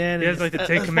respect shit. the man. He has, like, the and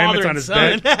Ten his Commandments father on his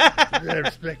and son. You gotta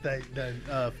respect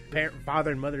the parent,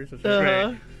 father and mother. So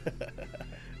Uh-huh.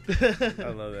 I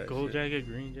love that. Gold shit. jacket,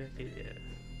 green jacket,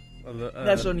 yeah.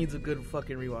 That show needs a good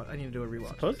fucking rewatch. I need to do a rewatch.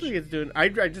 Supposedly it's doing. I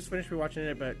just finished rewatching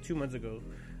it about 2 months ago.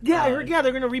 Yeah, I heard. Yeah,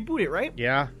 they're gonna reboot it, right?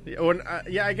 Yeah,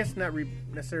 yeah. I guess not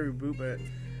necessarily reboot, but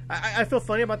I feel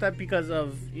funny about that because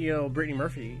of Brittany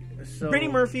Murphy. So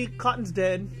Brittany Murphy, Cotton's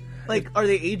dead. Like, are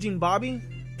they aging Bobby?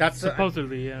 That's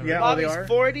Supposedly, yeah. Yeah. Oh, they Bobby's are?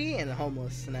 40 and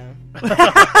homeless now.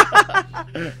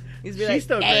 He's be She's like,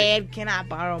 still great. Dad, can I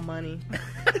borrow money?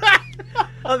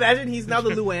 Imagine he's now the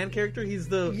Luann character. He's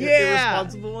the Yeah.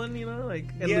 irresponsible one, Like,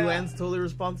 and Yeah. Luann's totally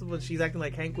responsible, and she's acting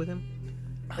like Hank with him.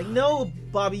 Like, no,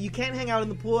 Bobby, you can't hang out in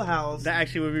the pool house. That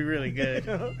actually would be really good.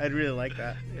 I'd really like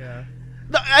that. Yeah.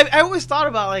 No, I always thought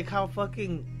about like how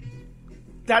fucking.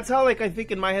 That's how like I think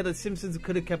in my head the Simpsons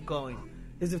could have kept going,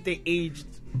 is if they aged,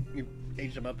 You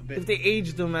aged them up a bit. if they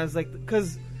aged them as like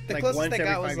because The Like closest once they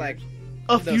every got was 5 like years.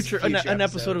 a Those future, an future episode of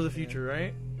episodes, the future,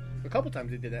 right? A couple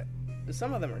times they did that.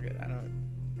 some of them are good.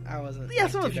 I wasn't. Yeah,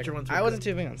 like, some of too the future big- ones were I wasn't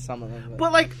good. too big on some of them,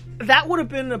 But like that would have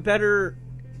been a better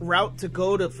route to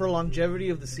go to for longevity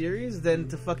of the series than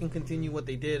to fucking continue what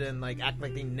they did and like act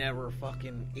like they never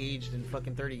fucking aged in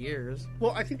fucking 30 years.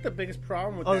 Well, I think the biggest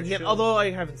problem with Oh, that yeah, show, although I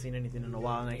haven't seen anything in a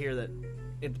while, and I hear that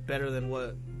it's better than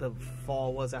what the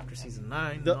fall was after season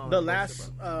 9. the No, the of course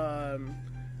last it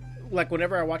like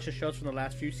whenever I watch the shows from the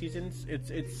last few seasons,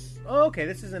 it's okay.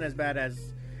 This isn't as bad as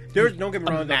there was. Don't get me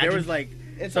wrong. Though, there Imagine. was like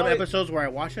It's some always- episodes where I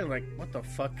watch it, and like, what the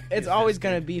fuck? It's is always this?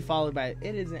 gonna be followed by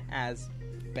it isn't as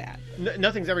bad.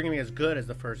 Nothing's ever gonna be as good as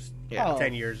the first Yeah.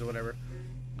 10 years or whatever.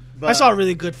 I saw a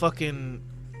really good fucking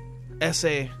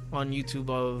essay on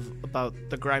YouTube about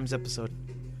the Grimes episode.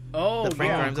 Oh, the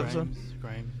Frank yeah. Grimes episode.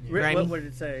 Grime, yeah. What, Grimy. what did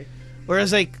it say?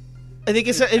 Whereas like I think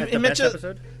At the it best mentioned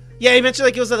episode. yeah, he mentioned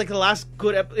like it was like the last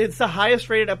good it's the highest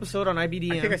rated episode on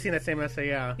IBDM. I think I seen that same essay.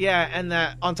 Yeah, Yeah, and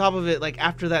that on top of it, like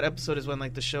after that episode is when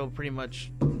like the show pretty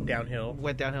much downhill.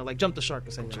 went downhill, like jumped the shark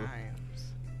essentially.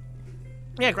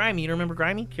 Yeah, Grimy. You remember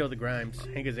Grimy? Kill the Grimes.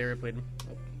 Hank Azaria played him.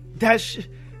 That shit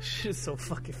is so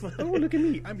fucking funny. Oh, look at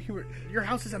me! I'm here. Your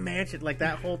house is a mansion. Like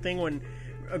that whole thing when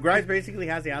Grimes basically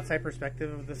has the outside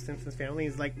perspective of the Simpsons family.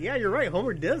 He's like, yeah, you're right.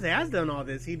 Homer has done all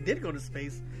this. He did go to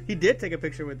space. He did take a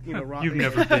picture with Rock. You've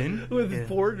never been? With Yeah.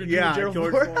 Ford, Yeah, Gerald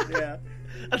George Ford. Ford. Yeah.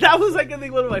 That was like I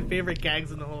think one of my favorite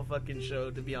gags in the whole fucking show,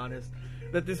 to be honest.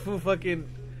 That this fool fucking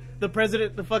the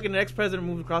fucking ex-president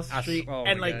moved across the street, oh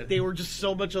and my like God. they were just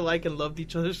so much alike and loved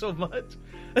each other so much.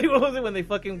 Like what was it when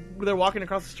they're walking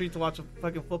across the street to watch a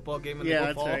fucking football game and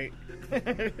Yeah, they both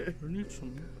that's fall?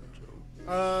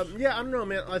 right. Yeah, I don't know,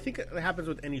 man. I think it happens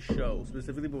with any show,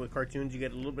 specifically, but with cartoons, you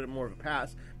get a little bit more of a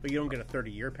pass, but you don't get a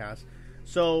 30-year pass.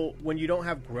 So when you don't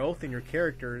have growth in your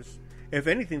characters, if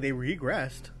anything, they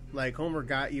regressed. Like Homer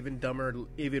got even dumber,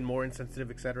 even more insensitive,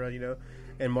 etc.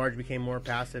 And Marge became more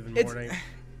passive and more.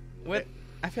 What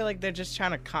I feel like they're just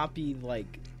trying to copy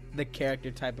like the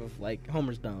character type of like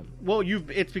Homer's dumb. Well,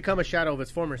 it's become a shadow of its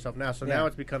former self now. So now Yeah.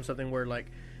 it's become something where like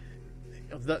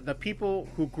the people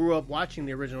who grew up watching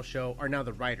the original show are now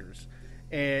the writers.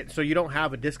 And so you don't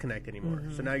have a disconnect anymore.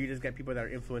 Mm-hmm. So now you just get people that are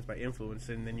influenced by influence,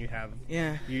 and then you have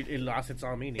Yeah. it lost its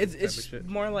all meaning. It's type of it's shit.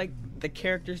 more like the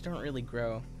characters don't really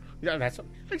grow. Yeah,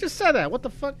 I just said that. What the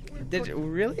fuck? Did you,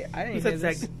 really? I didn't He hear said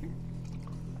this. Zeg.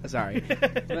 Sorry,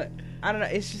 but I don't know.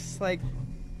 It's just like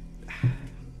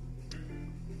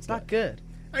it's not good.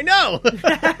 I know.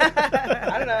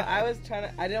 I don't know. I was trying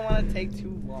to. I didn't want to take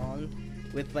too long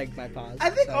with like my pause. I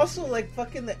think so- also like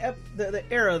fucking the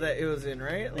era that it was in,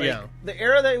 right? Like, Yeah. The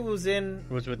era that it was in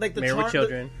was with like the Married with charm-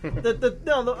 Children.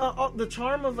 The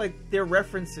charm of like their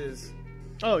references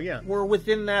Oh yeah. were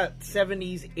within that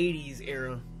 70s, 80s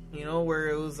era. You know, where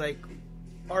it was like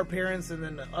our parents and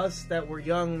then us that were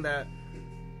young that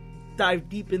dived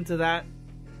deep into that.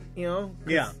 You know?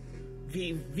 'Cause Yeah.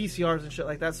 VCRs and shit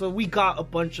like that. So we got a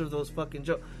bunch of those fucking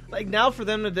jokes. Like now for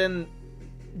them to then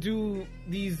do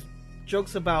these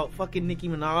jokes about fucking Nicki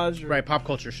Minaj, or, Right, pop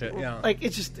culture shit. Yeah. like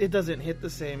it doesn't hit the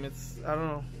same. It's I don't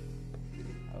know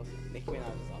Nicki Minaj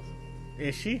is awesome.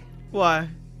 Is she? why.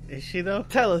 Is she though?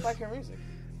 Tell us. I like her music.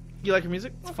 You like her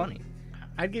music? It's funny.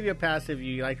 I'd give you a pass if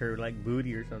you like her like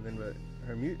booty or something, but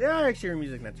her music. Yeah, actually, her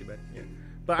music not too bad. Yeah.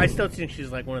 But I still think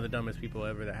she's like one of the dumbest people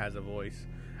ever that has a voice.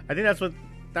 I think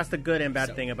that's the good and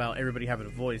bad thing about everybody having a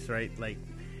voice, right? Like,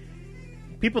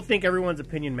 people think everyone's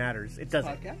opinion matters. It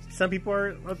doesn't. Podcast? Some people are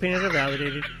opinions are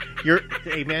validated.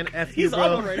 Hey man, F you, He's bro.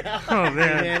 on one right now. Oh Hey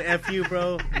man. man, F you,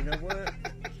 bro. You know what?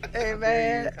 Hey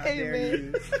man, How hey dare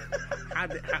man. you?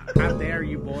 How dare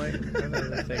you, boy? I'm not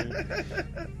gonna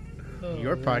say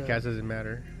your podcast doesn't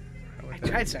matter. How about I that?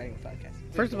 tried starting a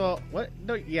podcast. First of all, what?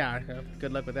 No, yeah,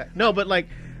 good luck with that. No, but like,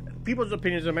 people's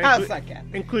opinions are Oh, fuck yeah.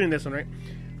 including this one,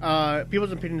 right?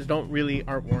 People's opinions aren't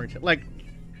warranted. Like,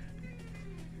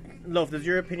 Loaf, does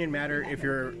your opinion matter if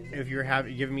you're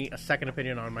giving me a second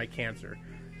opinion on my cancer?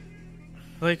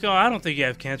 Like, oh, I don't think you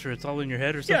have cancer. It's all in your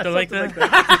head or something, like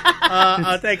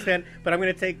that. Thanks, man. But I'm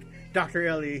gonna take Dr.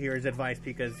 Elliott here's advice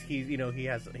because he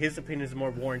has his opinion is more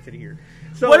warranted here.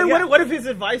 So What if his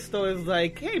advice though is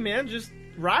like, hey man, just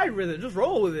ride with it, just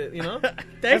roll with it, you know?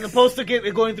 As opposed to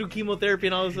going through chemotherapy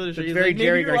and all this other shit. He's very like, maybe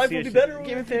Jerry your life Garcia will be shit. better.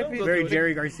 Chemotherapy Go very through it.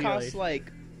 Jerry Garcia. Costs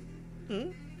like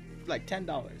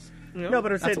 $10. You know? No,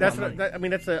 but I'm saying That's a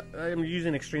lot of I'm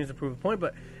using extremes to prove a point,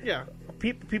 but yeah.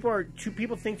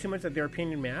 people think too much that their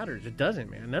opinion matters. It doesn't,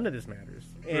 man. None of this matters.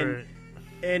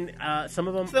 And some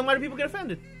of them. So then why do people get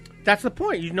offended? That's the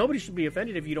point. Nobody should be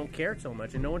offended if you don't care so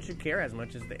much, and no one should care as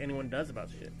much as anyone does about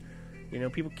shit. You know,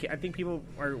 people. I think people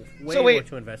are way more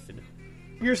too invested.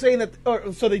 You're saying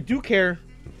that, so they do care,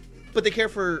 but they care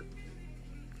for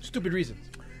stupid reasons.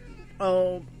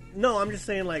 Oh no, I'm just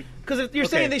saying like Because you're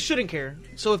saying they shouldn't care.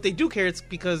 So if they do care, it's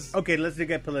because. okay, let's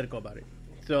get political about it.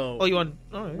 So. Oh, you want?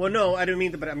 All right. Well, no, I didn't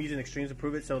mean that, but I'm using extremes to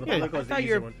prove it. So the political I is the thought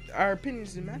easier one. our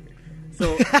opinions didn't matter.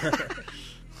 So.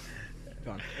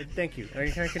 Go on. Thank you. Can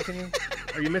I continue?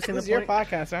 Are you missing This is the your point?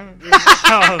 podcast. I don't...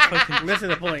 Oh, fucking- You're missing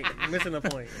the point. You're missing the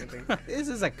point. I think. This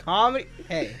is a comedy.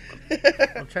 Hey,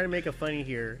 I'm trying to make a funny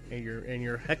here, and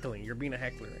you're heckling. You're being a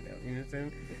heckler right now. You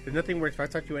understand? There's nothing worse. If I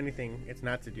talk to you anything, it's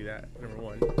not to do that. Number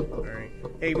one. All right.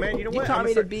 Hey man, you know you what? taught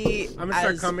me to be I'm gonna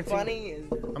start as commenting. funny as...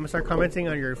 I'm gonna start commenting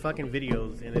on your fucking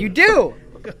videos. And You do.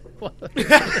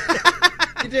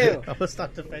 you do. I'm gonna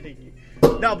stop defending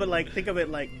you. No, but like, think of it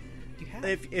like, You have.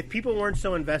 if people weren't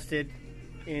so invested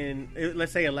in,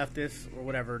 let's say a leftist or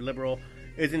whatever, liberal,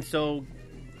 isn't so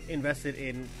invested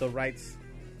in the rights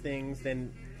things,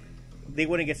 then they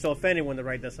wouldn't get so offended when the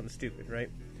right does something stupid, right?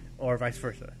 Or vice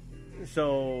versa.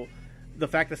 So the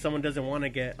fact that someone doesn't want to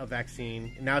get a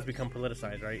vaccine, now it's become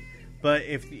politicized, right? But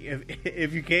if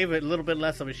you gave it a little bit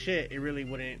less of a shit, it really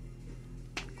wouldn't,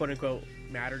 quote unquote,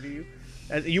 matter to you.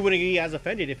 You wouldn't be as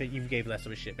offended if you gave less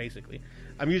of a shit, basically.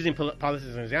 I'm using politics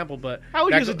as an example, but... I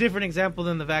would use a different example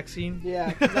than the vaccine.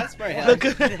 Yeah, 'cause that's for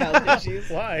health issues.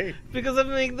 Why? Because I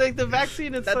mean, like the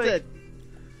vaccine, it's That's like it.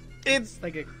 it's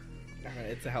Like a.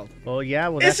 Alright, it's a health. Well, yeah,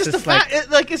 well, it's that's just a like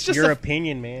fact. It's just your a,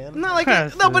 opinion, man. not like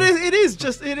no, but it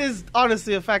is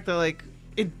honestly a fact that like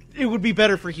it would be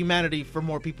better for humanity for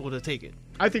more people to take it.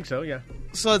 I think so, yeah.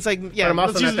 So it's like yeah, But I'm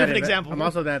also let's use a not different example. I'm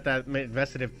also not that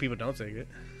invested if people don't take it.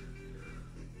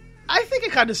 I think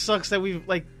it kind of sucks that we've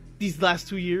like these last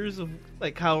 2 years of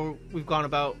like how we've gone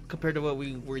about compared to what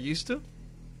we were used to.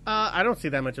 I don't see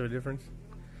that much of a difference.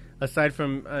 Aside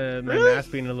from my Really?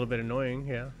 mask being a little bit annoying,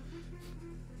 yeah.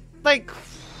 Like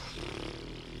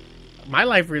My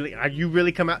life really... you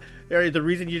really come out... The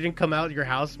reason you didn't come out your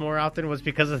house more often was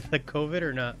because of the COVID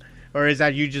or not? Or is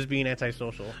that you just being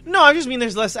antisocial? no, I just mean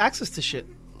there's less access to shit.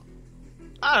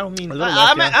 I don't mean A little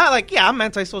less, yeah. I'm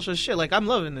antisocial as shit. Like I'm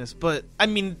loving this, but I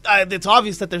mean it's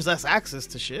obvious that there's less access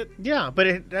to shit. Yeah, but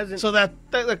it doesn't... So that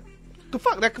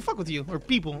could fuck with you or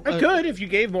people. I could if you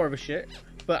gave more of a shit.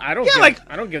 But I don't. Yeah,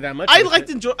 I don't give that much. I of a like to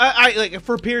shit. enjoy. I like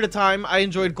for a period of time. I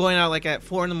enjoyed going out like at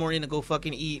 4 a.m. to go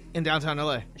fucking eat in downtown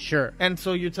LA. Sure. And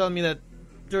so you're telling me that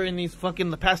during these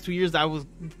fucking the past 2 years, that I would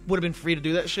have been free to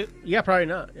do that shit. Yeah, probably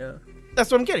not. Yeah.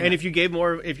 That's what I'm getting. And at. if you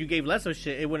gave less of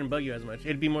shit, it wouldn't bug you as much.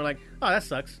 It'd be more like, oh, that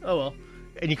sucks. Oh well,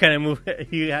 and you kind of move. That's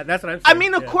what I'm saying. I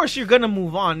mean, of Yeah. course, you're gonna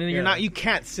move on, and you're Yeah. not. You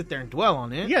can't sit there and dwell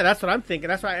on it. Yeah, that's what I'm thinking.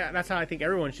 That's how I think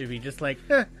everyone should be. Just like,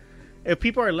 if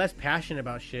people are less passionate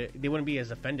about shit, they wouldn't be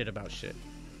as offended about shit.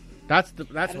 That's At what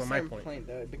a my certain point.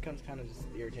 though, it becomes kind of just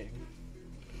irritating.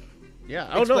 Yeah.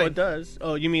 Oh no, Explain. it does.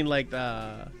 Oh, you mean like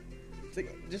It's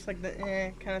like, just like the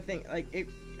kind of thing. Like it,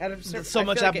 out of certain, So I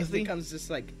much feel like apathy? it becomes just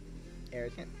like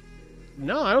arrogant.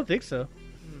 No, I don't think so.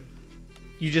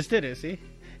 You just did it. See.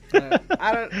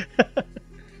 I don't know.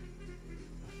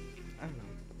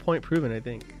 Point proven. I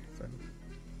think. So.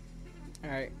 All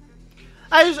right.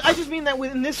 I just mean that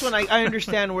within this one, I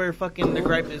understand where fucking the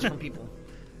gripe is from people.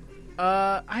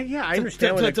 I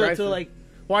understand what the to like.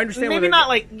 Well, I understand. Maybe not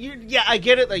like yeah, I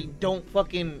get it. Like, don't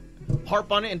fucking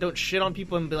harp on it and don't shit on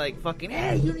people and be like, fucking,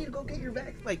 hey, you need to go get your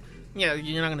back. Like, yeah,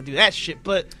 you're not gonna do that shit.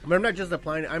 But I'm not just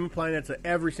applying it. I'm applying it to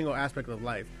every single aspect of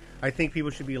life. I think people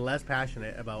should be less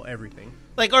passionate about everything.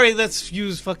 like, all right, let's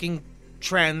use fucking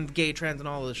gay trans, and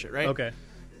all this shit, right? Okay.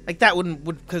 Like that would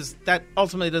because that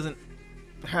ultimately doesn't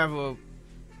have An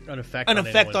effect an on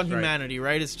effect anyone's, on right. humanity,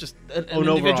 right? It's just an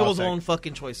overall individual's effect. own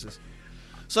fucking choices.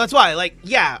 So that's why, like,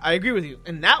 yeah, I agree with you.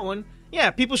 And that one, yeah,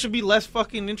 people should be less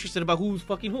fucking interested about who's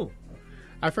fucking who.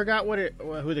 I forgot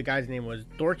who the guy's name was.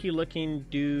 Dorky looking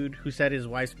dude who said his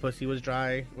wife's pussy was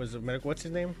dry. Was it medical? What's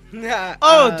his name? Yeah.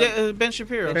 Ben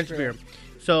Shapiro. Ben Shapiro.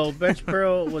 So Ben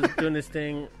Shapiro was doing this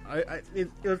thing. It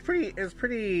was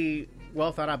pretty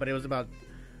well thought out, but it was about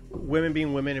women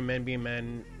being women and men being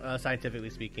men, scientifically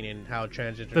speaking, and how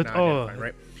transgender are not identified,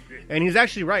 right? And he's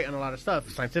actually right on a lot of stuff,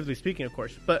 scientifically speaking, of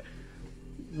course. But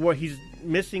what he's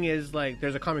missing is, like,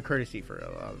 there's a common courtesy for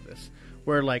a lot of this,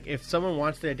 where, like, if someone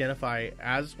wants to identify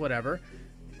as whatever,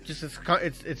 just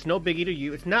it's no biggie to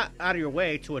you. It's not out of your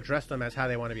way to address them as how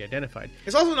they want to be identified.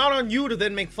 It's also not on you to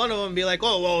then make fun of them and be like,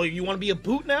 oh, well, you want to be a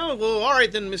boot now? Well, all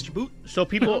right then, Mr. Boot. So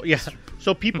people, yeah.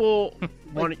 So people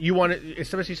want to,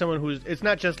 especially someone who's. It's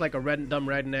not just like a dumb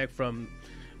redneck from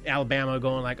Alabama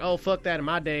going like, "Oh, fuck that." In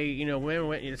my day,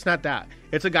 it's not that.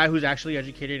 It's a guy who's actually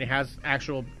educated and has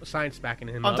actual science backing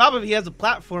him. On top of it, he has a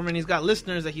platform and he's got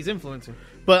listeners that he's influencing.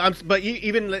 But I'm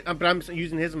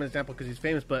using him as an example because he's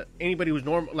famous. But anybody who's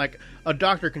normal, like a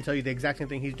doctor, can tell you the exact same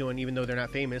thing he's doing, even though they're not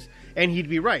famous, and he'd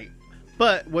be right.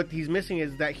 But what he's missing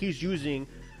is that he's using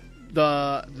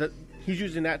he's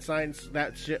using that science,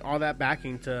 that shit, all that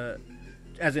backing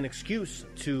as an excuse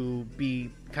to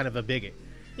be kind of a bigot.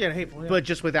 Yeah, hateful. Yeah. But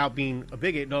just without being a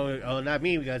bigot. No, not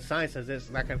me, because science says this,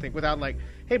 that kind of thing. Without like,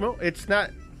 hey, bro, it's not.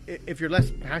 If you're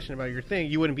less passionate about your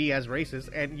thing, you wouldn't be as racist,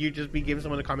 and you'd just be giving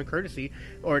someone the common courtesy,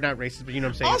 or not racist, but you know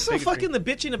what I'm saying. Also, bigotry. fucking the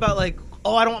bitching about like,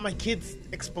 oh, I don't want my kids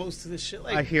exposed to this shit.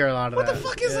 Like, I hear a lot of what that. the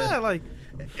fuck is that? Like,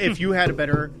 if you had a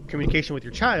better communication with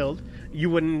your child, you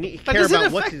wouldn't care does about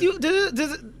it what. affect you?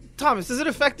 Does it, Thomas? Does it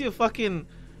affect you? Fucking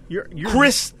You're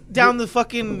Chris down the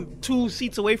fucking 2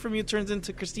 seats away from you turns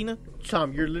into Christina.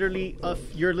 Tom, you're literally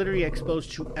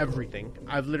exposed to everything.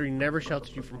 I've literally never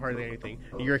sheltered you from hardly anything.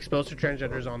 You're exposed to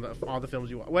transgenders on all the films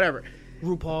you watch, whatever.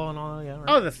 RuPaul and all that, yeah. Right.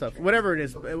 All that stuff, whatever it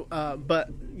is. But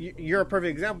you're a perfect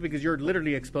example because you're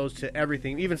literally exposed to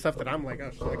everything, even stuff that I'm like, oh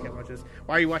shit, I can't watch this.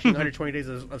 Why are you watching 120 Days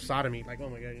of Sodomy? Like, oh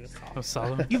my god, Oh,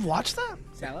 solid. You've watched that?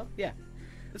 Sallow? Yeah.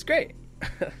 It's great.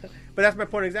 But that's my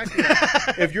point exactly.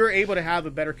 If you're able to have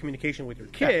a better communication with your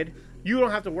kid, you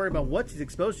don't have to worry about what he's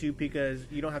exposed to because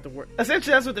you don't have to worry.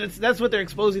 Essentially, that's what they're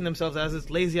exposing themselves as. Is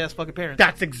lazy ass fucking parents.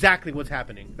 That's exactly what's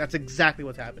happening.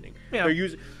 Yeah.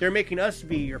 They're making us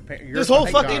be your parents. This whole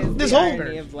fucking- this the whole-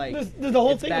 irony of, like, the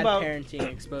whole it's thing bad about parenting,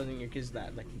 exposing your kids to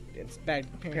that, like, it's bad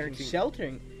parenting,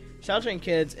 Parenting. sheltering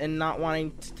kids and not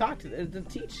wanting to talk to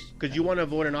teach. Because you want to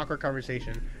avoid an awkward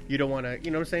conversation. You don't want to, you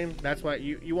know what I'm saying? That's why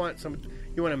you want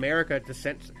America to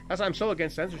censor. That's why I'm so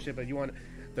against censorship. But you want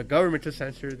the government to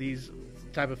censor these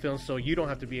type of films so you don't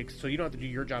have to do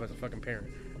your job as a fucking parent.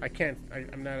 I can't.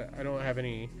 I'm not. I don't have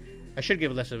any. I should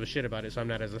give less of a shit about it, so I'm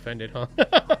not as offended, huh?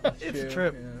 it's a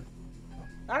trip. Yeah.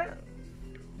 I don't know.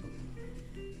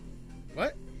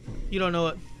 What? You don't know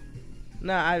it.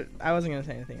 No, I wasn't gonna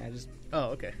say anything. I just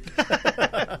Oh, okay.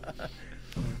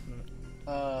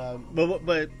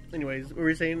 But anyways, what were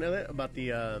you saying about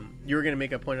the? You were gonna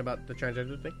make a point about the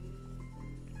transgender thing.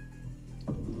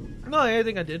 No, I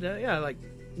think I did. Yeah, like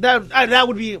that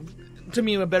would be to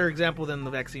me a better example than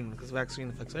the vaccine because the vaccine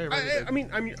affects everybody. I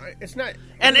mean, it's not.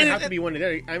 And And it it- have to be one of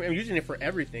the. I'm using it for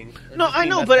everything. No, Just I being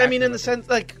know, less but I mean, passionate in the about sense,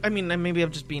 like, I mean, maybe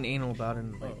I'm just being anal about it,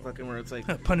 and, like, fucking where it's like,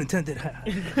 Pun intended.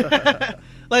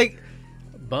 like,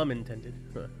 it. Bum intended.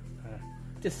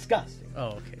 disgusting.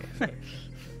 Oh, okay.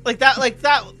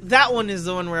 that one is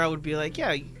the one where I would be like,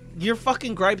 yeah, your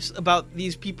fucking gripes about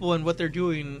these people and what they're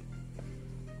doing,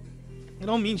 it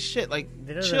don't mean shit. Like,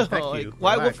 It doesn't chill. affect Like, you.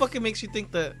 what Relax. fucking makes you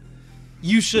think that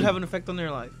you should have an effect on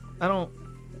their life? I don't.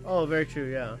 Oh, very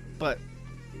true. Yeah. But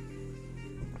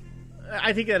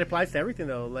I think that applies to everything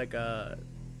though. Like,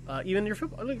 even your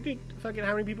football. Look, dude, fucking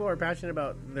how many people are passionate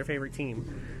about their favorite team,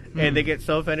 and they get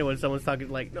so offended when someone's talking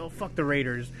like, "No, fuck the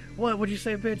Raiders." What would you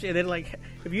say, bitch? And then like,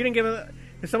 if you didn't give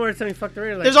if someone were telling me fuck the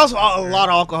Raiders, like, There's also a lot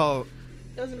of alcohol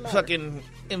Doesn't matter. fucking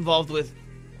involved with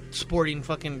sporting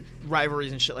fucking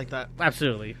rivalries and shit like that.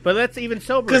 absolutely, but that's even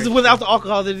sober. Because without the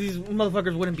alcohol, these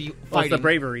motherfuckers wouldn't be Well, it's fighting. the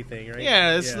bravery thing, right?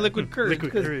 Yeah, it's liquid courage.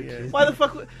 Liquid 'cause courage. Yeah. Why the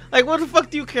fuck? Like, what the fuck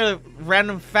do you care?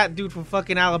 Random fat dude from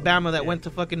fucking Alabama that went to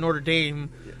fucking Notre Dame,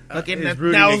 fucking is that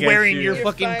rooting now is against wearing you. your You're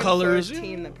fucking fighting colors. for a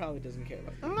team that probably doesn't care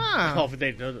about you. Nah, Oh, if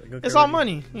they don't go it's care all about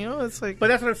you. money. You know, it's like. But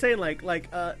that's what I'm saying. Like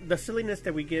the silliness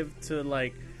that we give to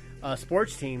like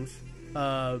sports teams,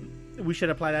 we should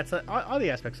apply that to all the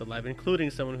aspects of life, including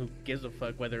someone who gives a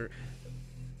fuck whether.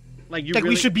 Like you, Like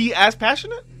really, we should be as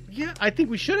passionate. Yeah, I think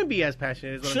we shouldn't be as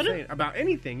passionate as what I'm Shouldn't? saying about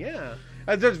anything. Yeah,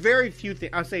 there's very few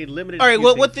things. I'll say limited. All right,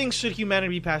 few what things should humanity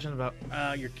be passionate about?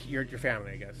 Your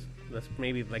family, I guess. That's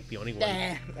maybe like the only one.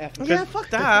 Yeah, fuck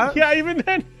that. Yeah, even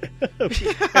then. And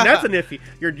that's an iffy.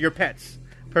 Your pets.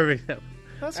 Perfect example.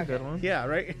 That's a good one. Yeah,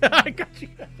 right. I got you.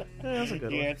 That's a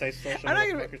good You one. antisocial. I'm not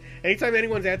gonna- motherfuckers. Anytime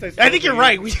anyone's antisocial, I think you're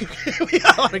right. We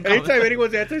got a lot in common. Anytime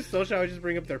anyone's antisocial, I would just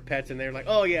bring up their pets, and they're like,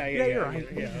 "Oh yeah, you're right.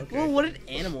 Yeah, okay. Well, what did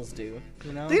animals do?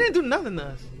 You know, They didn't do nothing to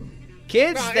us.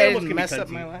 kids No, they animals didn't can be mess up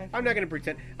cunty. my life. I'm not gonna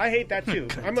pretend. I hate that too.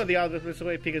 I'm on the opposite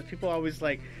way because people always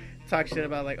like talk shit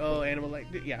about like, oh, animal, like,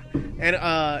 yeah, and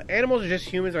animals are just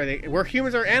humans. Are they? We're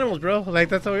humans are animals, bro. Like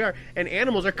that's how we are. And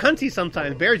animals are cunty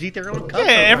sometimes. Bears eat their own cubs.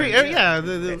 Yeah,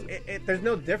 sometimes. There's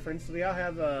no difference. They all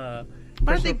have But I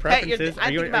personal think pet. preferences. I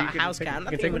think about a house take- cat. I'm you not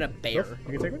can thinking take about a one? bear.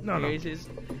 Go. You can take one. No, no. It's just-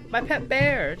 my pet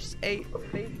bear just ate.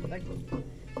 Like,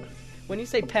 when you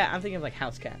say pet, I'm thinking of like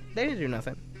house cat. They didn't do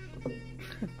nothing.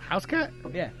 House cat.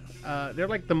 Yeah, They're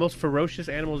like the most ferocious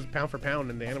animals pound for pound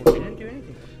in the animal they kingdom. didn't do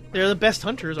anything. They're the best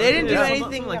hunters. They aren't didn't do Yeah, anything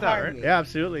something like like that, harm right? me. Yeah,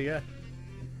 absolutely, yeah.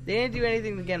 They didn't do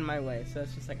anything to get in my way, so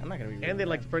it's just like I'm not gonna be. And they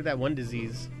like spread that one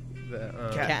disease.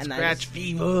 The, Cat Scratch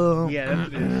fever. Yeah,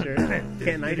 that's what it is, sure.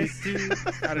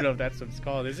 Catnitis. I don't know if that's what it's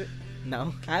called, is it?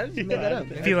 No, I just made that up.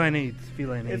 Feline AIDS.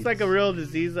 Feline AIDS. It's like a real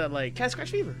disease that like Cat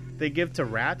scratch fever. they give to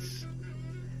rats.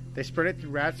 They spread it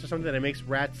through rats or something that it makes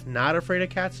rats not afraid of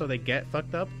cats, so they get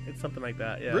fucked up. It's something like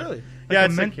that. Yeah. Really? Yeah,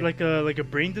 like, it's like a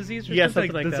brain disease or Yeah,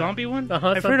 something, something like the that. zombie one. Uh-huh,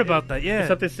 I've something- heard about that. Yeah, it's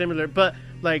something similar, but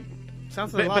like,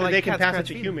 Sounds a but, lot but like they can cat pass it scratch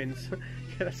to fever. humans. Yeah,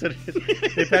 that's what it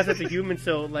is. They pass it to humans,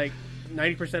 so like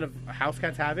 90% of house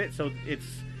cats have it, so it's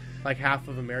like half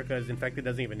of America is infected,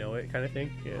 doesn't even know it, kind of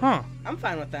thing. Yeah. Huh? I'm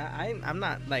fine with that. I'm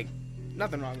not like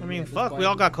nothing wrong with I me mean, at this fuck, point. we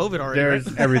all got COVID already. There's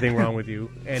right? everything wrong with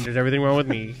you, and there's everything wrong with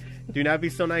me. Do not be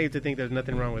so naive to think there's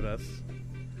nothing wrong with us.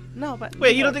 No, but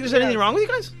Wait, you don't think there's anything wrong with you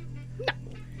guys? No.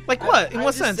 Like what? In I'm what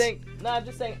just sense? Saying, no, I'm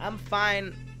just saying I'm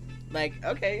fine. Like,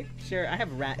 okay, sure, I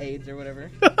have rat AIDS or whatever.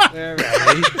 Whatever.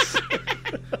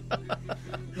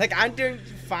 Like, I'm doing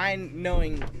fine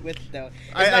knowing with though. It's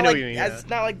I not know like, what you mean, It's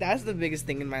not like that's the biggest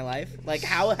thing in my life. Like,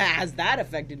 how has that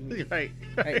affected me Right.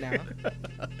 right now?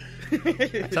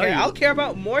 tell you. I'll care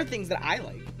about more things that I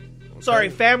like. Sorry,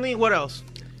 family. What else?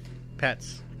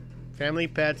 Pets, family,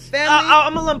 pets. Family.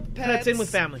 I'm gonna lump pets in pets. with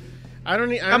family. I don't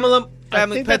need. I'm gonna lump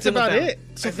family. I think pets that's in with about family. it.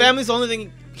 So I think family's the only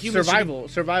thing humans should be-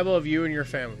 survival of you and your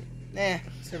family.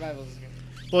 Survival is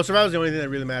good. Well, survival is the only thing that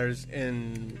really matters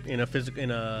in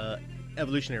a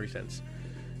evolutionary sense.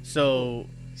 So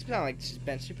It's not like she's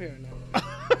Ben Shapiro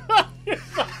now.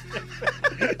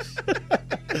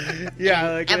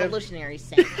 yeah, like Evolutionary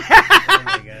sense. oh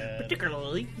my god.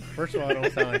 particularly. First of all, I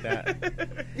don't sound like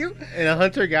that. And a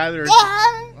hunter gatherer.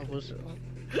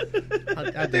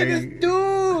 How dare you,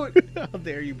 Dude! How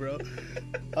dare you, bro?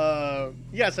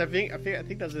 Yes, I think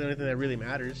that's the only thing that really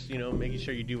matters. You know, making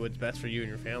sure you do what's best for you and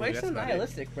your family. Why are you That's so about it.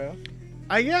 nihilistic, bro?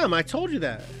 I am. I told you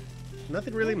that.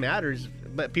 Nothing really matters,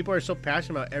 but people are so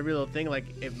passionate about every little thing. Like,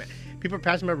 people are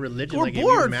passionate about religion. We're like it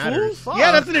bored, even matters. fool.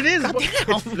 Yeah, Fuck. that's what it is.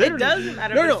 It's It literally- doesn't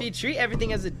matter. No, But no. if you treat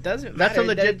everything as it doesn't That's matter, a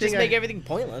legit then just thing make I- everything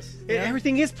pointless. you know?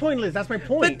 Everything is pointless. That's my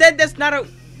point. But then that's not a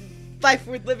life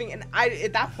worth living. And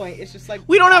at that point, it's just like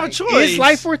We don't have a why? choice. Is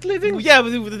life worth living? Yeah, but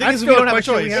the thing That's is, we still don't a have a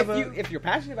question we choice. have. If you're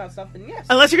passionate about something, yes.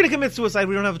 Unless you're gonna commit suicide,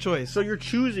 we don't have a choice. So you're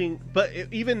choosing, but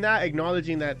even that,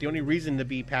 acknowledging that the only reason to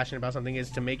be passionate about something is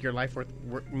to make your life worth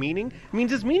meaning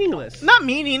means it's meaningless. Not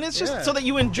meaning. It's just Yeah. so that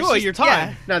you enjoy your time.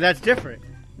 yeah. Now that's different.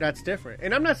 That's different.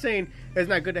 And I'm not saying it's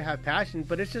not good to have passion,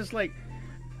 but it's just like,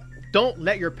 don't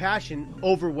let your passion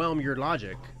overwhelm your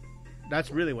logic. That's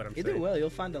really what I'm Either saying. way,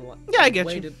 you'll find Yeah, I get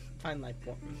way you. to find life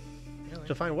boring.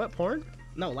 To find what porn?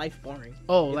 No, life boring.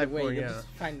 Oh, Either life way, porn. you'll Yeah. just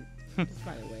find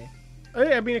a way. Oh,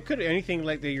 yeah, I mean, it could anything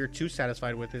like that you're too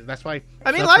satisfied with it. That's why.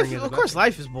 I mean, suffering life. is Of a course, blessing.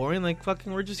 life is boring. Like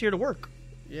fucking, we're just here to work.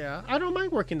 Yeah, I don't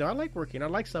mind working though. I like working. I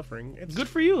like suffering. It's Good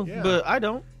for you, Yeah. but I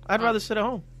don't. I'd rather sit at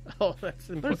home. Oh, that's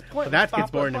important. Point- That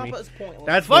gets boring to me. Papa is pointless.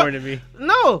 That's Fuck. boring to me.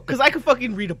 No, because I could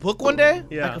fucking read a book one day.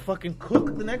 Yeah. I could fucking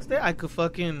cook the next day. I could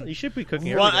fucking You should be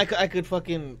cooking. run. Every day. I could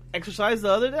fucking exercise the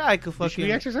other day. I could You should be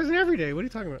fucking exercising every day. What are you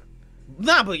talking about?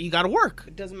 nah, but you gotta work.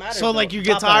 It doesn't matter. So though. like you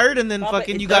get Papa, tired and then Papa,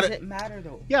 fucking it you gotta. doesn't matter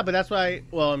though. Yeah, but that's why.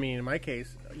 Well, I mean, in my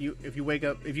case, if you wake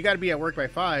up, if you got to be at work by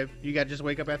 5, you got to just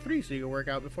wake up at 3 so you can work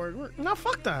out before work. No,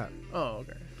 fuck that. Oh,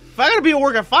 okay. If I gotta be at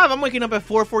work at 5, I'm waking up at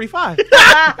 4:45.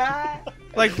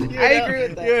 Like, I agree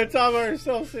with that. You're talking about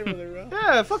yourself, similar, bro.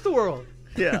 yeah, fuck the world.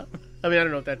 Yeah. I mean, I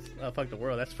don't know if that's fuck the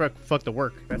world. That's fuck the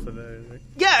work. That's what that is.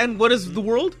 Yeah, and what is the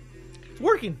world? It's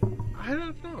working. I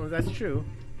don't know. That's true.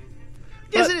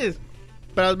 Yes, But- it is.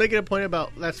 But I was making a point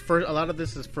about that's first. A lot of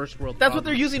this is first world. That's what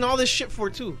they're problems. using all this shit for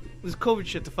too. This COVID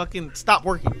shit to fucking stop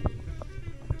working.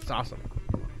 It's awesome.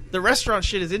 The restaurant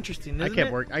shit is interesting. Isn't I kept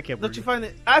it? work. I kept Don't working. you find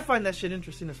it? I find that shit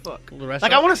interesting as fuck. The Like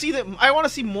restaurant? I want to see that. I want to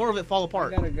see more of it fall I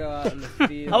apart. gotta go out in the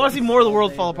field. I want to see more of the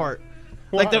world all fall day, bro. apart.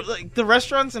 Why? Like the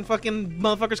restaurants and fucking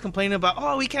motherfuckers complaining about,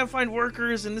 oh, we can't find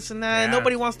workers and this and that. And Yeah.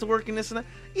 nobody wants to work and this and that.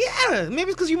 Yeah,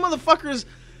 maybe it's because you motherfuckers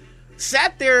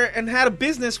sat there and had a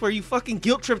business where you fucking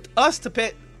guilt tripped us to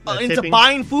pay into tipping.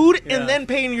 buying food Yeah. and then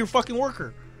paying your fucking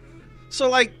worker. So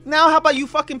like now, how about you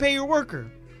fucking pay your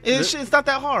worker? It's not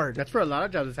that hard. That's for a lot of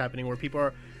jobs. It's happening where people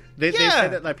are. They Yeah.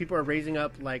 said that like people are raising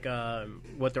up like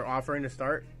what they're offering to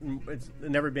start. It's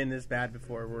never been this bad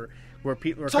before. Where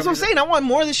people. So that's what I'm saying. I want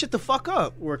more of this shit to fuck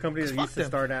up. Where companies that Fuck used to them.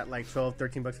 start at like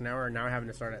 $12-13 an hour are now having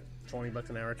to start at $20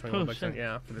 an hour, 21 bucks an shit.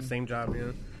 hour, for the same job. You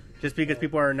know, just because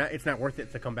people are not. It's not worth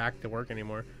it to come back to work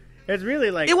anymore. It's really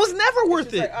like. It was never worth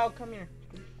It's it. like, oh, come here.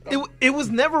 It was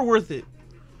never worth it.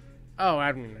 Oh,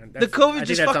 I mean, The COVID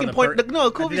just fucking pointed. No,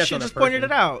 COVID shit just pointed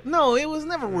it out. out. No, it was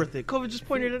never worth it. COVID just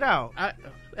pointed it out.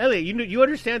 Elliot, you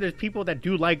understand? There's people that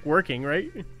do like working,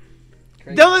 right?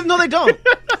 Crazy. No, they don't.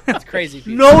 It's crazy.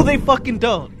 people. No, they fucking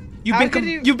don't. You've How been could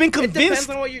you- you've been It depends convinced.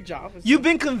 on what your job is. You've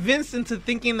been convinced into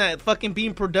thinking that fucking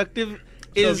being productive So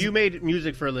is. if you made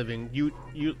music for a living, you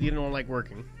don't like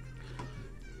working.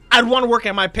 I'd want to work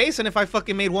at my pace, and if I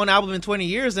fucking made one album in 20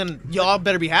 years, then y'all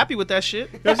better be happy with that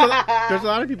shit. There's a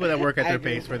lot of people that work at I their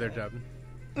agree pace with for their job.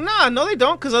 Nah, no, they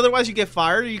don't, because otherwise you get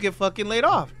fired or you get fucking laid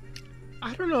off.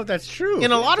 I don't know if that's true.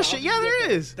 In a lot of shit, yeah, there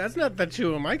is. That's not that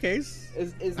true in my case.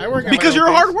 Is I work at Because my you're a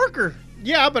own hard pace. worker.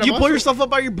 Yeah, but You I'm pull also, yourself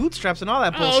up by your bootstraps and all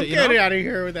that Oh, bullshit. You get know? out of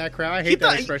here with that crap. I He hate that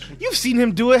thought- expression. You've seen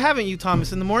him do it, haven't you,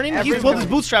 Thomas? In the morning, Every he's pulled his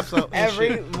morning. bootstraps up. and every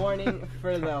shit. morning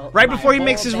for the Right before he my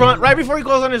makes whole his day. run, right before he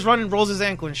goes on his run and rolls his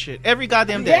ankle and shit. Every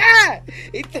goddamn day.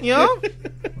 Yeah, You know?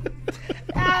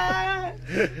 Ah.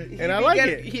 And I like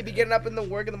it. He'd be getting up in the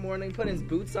work in the morning, putting his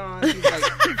boots on. He's like,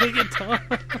 Big and tall.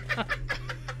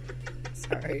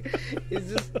 sorry. He'd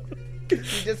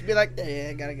just be like, yeah,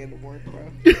 I gotta get to work, bro.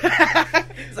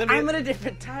 I'm at a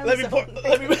different time. Let me zone. pour.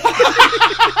 Let me.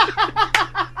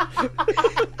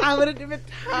 I'm at a different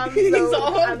time. He's zone.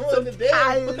 all I'm so in the day.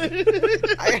 tired.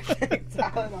 I gotta take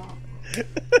Tylenol.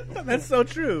 That's so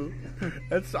true.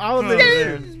 That's all of Oh, it.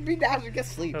 man. Just be down and get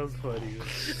sleep. That was funny.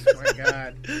 Oh my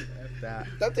god. That's that.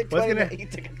 Don't take What's 20 gonna- minutes.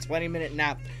 He took a 20-minute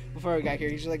nap before we got here.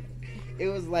 He's like, it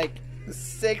was like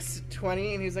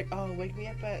 6:20, and he was like, "Oh, wake me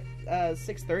up at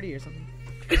 6:30 or something."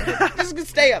 Just gonna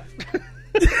stay up.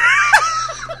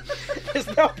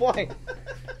 There's no point.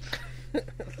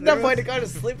 No point to go to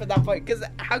sleep at that point, because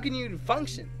how can you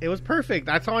function? It was perfect.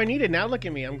 That's all I needed. Now look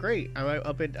at me. I'm great. I'm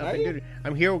up and Are you? good.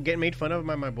 I'm here getting made fun of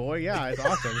by my boy. Yeah, it's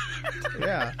awesome.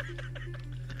 Yeah.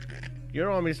 You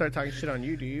don't want me to start talking shit on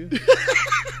you, do you?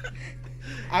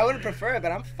 I wouldn't prefer it,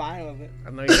 but I'm fine with it. I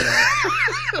know you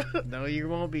won't. No, you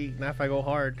won't be. Not if I go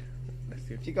hard. That's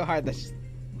If you go hard, that's just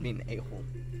being an a-hole.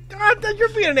 God, you're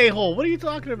being an a-hole. What are you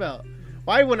talking about?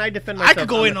 Why wouldn't I defend I myself? could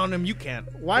go in on him. You can't.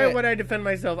 Why Yeah. would I defend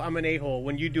myself? I'm an a-hole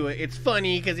when you do it. It's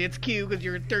funny because it's cute because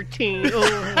you're 13.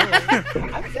 Oh,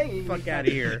 I'm saying you fuck out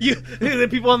of here. You, the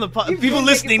people on the You've people been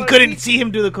listening making fun of couldn't me. see him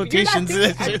do the You're not quotations.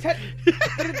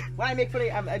 doing- when I make fun of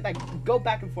you, I like go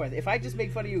back and forth. If I just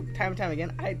make fun of you time and time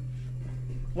again, I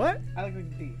What? like to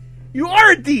D. You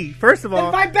are a D. First of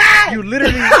all, That's my bad. you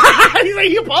literally. He's like,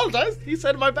 he apologized. He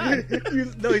said my bad.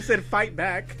 No, he said fight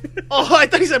back. Oh, I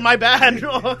thought he said my bad.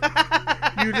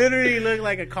 You literally look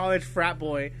like a college frat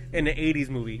boy in an 80s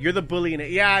movie. You're the bully in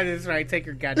it. Yeah, that's right. Take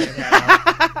your goddamn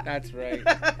hat off. That's right.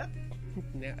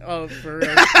 Yeah. Oh, for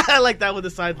real. I like that with the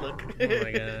side look. Oh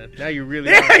my god. Now you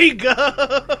really There are. you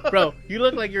go. Bro, you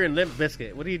look like you're in Limp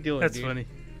Bizkit. What are you doing, That's dude? funny.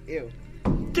 Ew.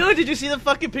 Dude, did you see the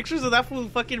fucking pictures of that fool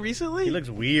fucking recently? He looks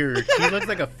weird. He looks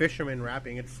like a fisherman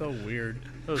rapping. It's so weird.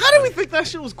 How did we think that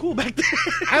shit was cool back then?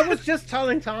 I was just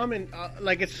telling Tom, and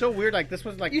like, it's so weird. Like, this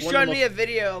was like You one showed of the me a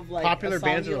video of like popular a song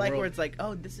bands in you the like world. where it's like,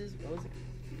 oh, this is what was it?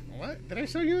 What did I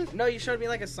show you? No, you showed me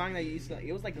like a song that you used to like.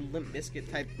 It was like a Limp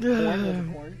Bizkit type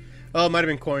corn. Oh, it might have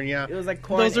been Korn. Yeah, It was like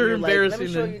corn. Those and are you're like, embarrassing Let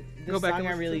me show to you this go back song and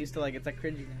I listen really to. used to like. It's like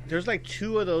cringy now. there's like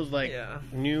 2 of those like Yeah.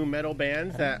 new metal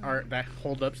bands that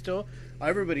hold up still.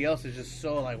 Everybody else is just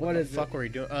so like, what the is fuck it? were we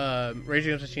doing? Rage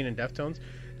Against the Machine and Deftones.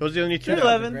 Those are the only 2.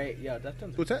 311. Great, yo,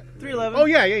 Deftones. What's that? 311. Oh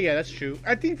yeah, that's true.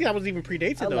 I think that was even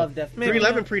predates it I though. love Deftones.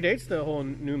 311 predates the whole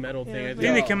new metal thing. I I think.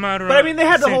 think they came out around. But I mean, they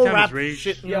had the same whole time as rap Rage.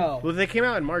 shit. Yo, Well, they came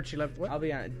out in March. 11. What? I'll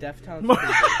be honest. Deftones.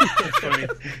 Are pretty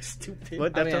great. Stupid.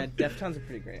 What? I mean, Deftones? Deftones are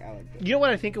pretty great. I like them. You know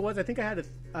what I think it was? I think I was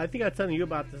telling you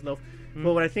about this, Loaf.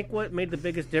 But what I think what made the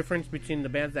biggest difference between the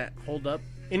bands that hold up,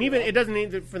 and even it doesn't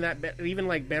need from that, even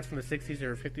like bands from the 60s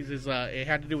or 50s, is it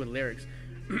had to do with lyrics,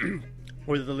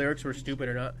 whether the lyrics were stupid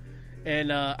or not.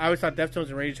 And I always thought Deftones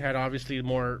and Rage had obviously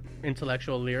more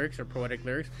intellectual lyrics or poetic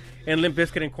lyrics, and Limp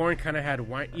Bizkit and Korn kind of had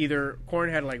either Korn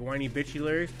had like whiny bitchy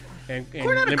lyrics, and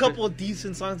Korn had a Limp couple of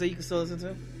decent songs that you can still listen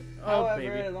to, Oh, However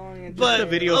maybe. long and but the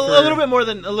video a for- little bit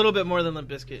more than Limp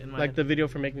Bizkit in my Like head. the video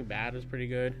for "Make Me Bad" was pretty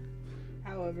good.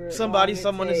 however Somebody, long it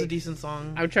Someone is a takes. Mm. decent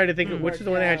song. I'm trying to think of which is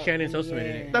the one that had Work Shannon out, Sosa in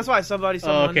it. yeah. That's why Somebody, Oh,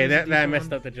 Someone. okay, is a that decent messed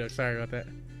one. up the joke. Sorry about that.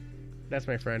 That's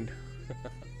my friend.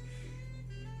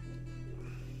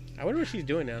 I wonder what she's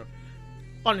doing now.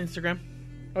 On Instagram.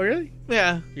 Oh, really?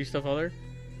 Yeah, You still follow her?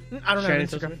 I don't Shannon have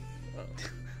Instagram,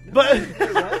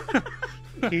 Sosa?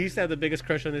 but He used to have the biggest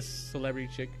crush on this celebrity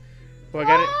chick. Well, I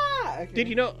got it. Ah, okay. Did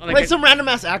you know? like some random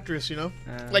ass actress, you know,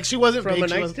 like she wasn't from big. A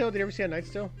She Night's was Tale? Did you ever see A Night's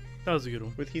Tale That was a good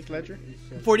one. with Heath Ledger?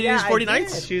 40 Yeah, Days, I 40 did.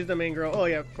 Nights. She's the main girl. Oh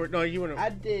yeah, no, you wouldn't. I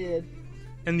did.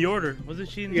 And The Order. Wasn't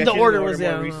she in Yeah, The she's in Order was, more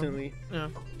yeah, recently. Yeah.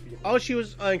 Oh, she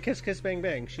was in Kiss Kiss Bang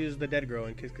Bang. She was the dead girl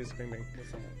in Kiss Kiss Bang Bang.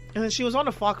 And then she was on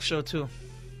a Fox show too.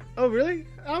 Oh really?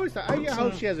 I always thought. I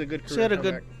hope she has a good career. She had a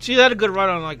comeback. good. She had a good run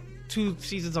on like 2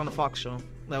 seasons on a Fox show.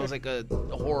 That was like a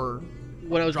horror.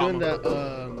 When I was drama. doing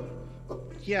the,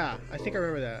 yeah, I think I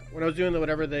remember that. When I was doing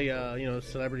the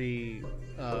celebrity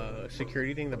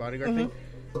security thing, the bodyguard thing.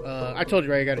 I told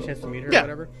you, right? I got a chance to meet her Yeah. or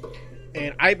whatever.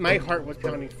 And my heart was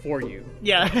pounding for you.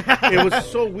 Yeah. It was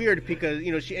so weird because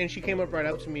she came up right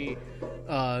up to me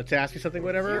to ask me something, Your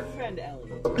whatever. friend Ellie.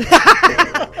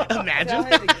 Tell Imagine.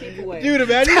 her to keep away. Dude,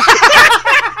 imagine.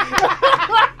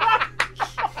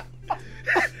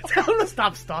 Tell him to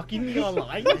stop stalking me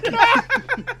online.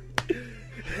 That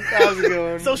was a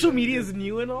good one. Social media is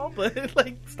new and all, but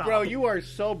like, stop. Bro, you are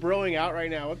so broing out right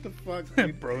now. What the fuck,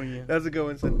 dude? Broing you. That's a good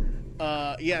one,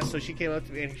 son. Yeah, so she came up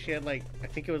to me and she had like, I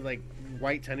think it was like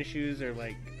white tennis shoes or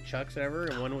like Chucks or whatever,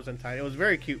 and one was untied. It was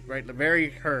very cute, right? Very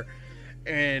her.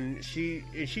 And she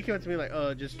came up to me like,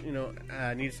 oh, just,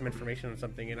 I needed some information on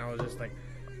something. And I was just like,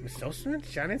 Miss Sosa?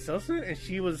 Shannon Sosa? And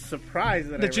she was surprised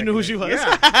that That you knew who she was?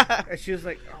 Yeah. And she was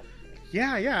like, oh,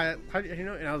 yeah. How do you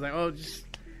know? And I was like, oh, just...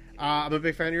 I'm a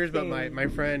big fan of yours, but my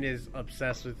friend is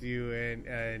obsessed with you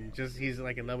and just he's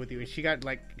like in love with you. And she got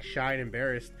like shy and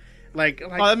embarrassed, like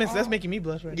Oh, that's making me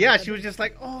blush right yeah. She was just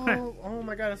like, oh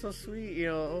my god, that's so sweet,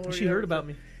 now. She heard about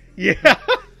me. Yeah.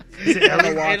 Is it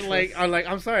Ellie? And like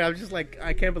I'm sorry, I'm just like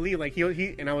I can't believe like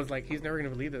he and I was like he's never gonna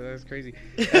believe that. That's crazy.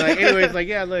 And like anyways, like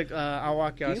yeah, look, I'll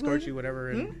walk you, I'll escort you, whatever.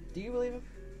 And Do you believe him?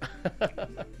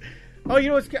 oh, you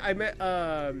know what's I met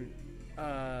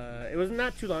it was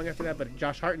not too long after that, but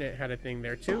Josh Hartnett had a thing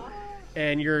there too,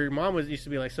 and your mom used to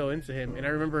be like so into him, and I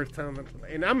remember telling him,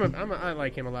 and I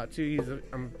like him a lot too.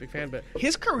 I'm a big fan, but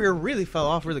His career really fell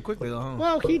off really quickly, though. Huh?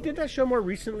 well, he did that show more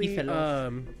recently, He fell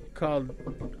off. called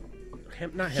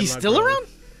not He's Hemlock still Grove. around?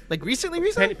 Like recently?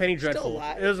 Penny Dreadful.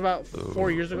 alive. It was about 4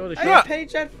 years ago. The show. Yeah. Penny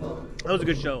Dreadful. That was a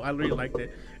good show. I really liked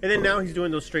it. And then now he's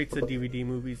doing those straight to DVD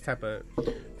movies type of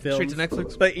films. Straight to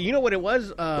Netflix? But you know what it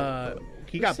was?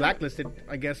 He got blacklisted,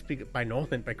 I guess, by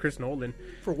Chris Nolan.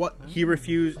 For what? He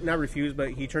not refused,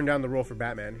 but he turned down the role for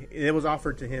Batman. It was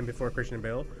offered to him before Christian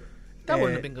Bale. That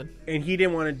wouldn't have been good. And he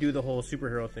didn't want to do the whole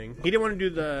superhero thing. He didn't want to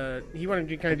do he wanted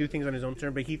to kind of do things on his own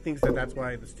term, but he thinks that's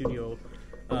why the studio...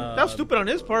 That was stupid on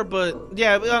his part, but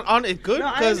yeah, on it good. No,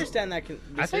 I because understand that.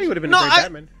 I thought he would have been No, a great I-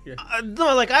 Batman. Yeah.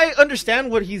 no, like I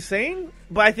understand what he's saying,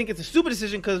 but I think it's a stupid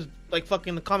decision because like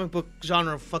fucking the comic book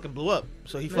genre fucking blew up.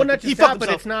 So he Well, not he just fucked that, but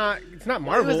himself. it's not It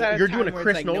Marvel. was at a You're time doing a where it's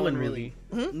Chris like no Nolan one movie.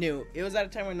 really knew. It was at a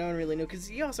time where no one really knew because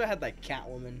he also had like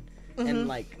Catwoman and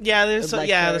like Yeah, there's Black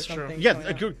yeah, Bear or that's true. something. Yeah, Oh,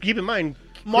 yeah. keep in mind,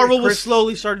 Marvel was Chris-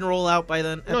 slowly starting to roll out by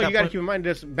then. No, at you that got to point. keep in mind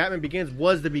this. Batman Begins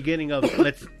was the beginning of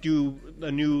let's do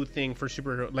a new thing for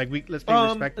superhero. Like let's be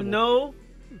respectable. No,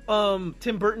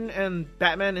 Tim Burton and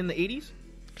Batman in the 80s?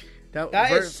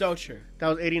 That is so true. That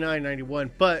was 89,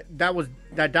 91, but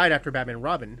that died after Batman and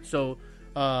Robin. So,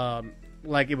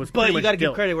 like it was. But pretty you much got to give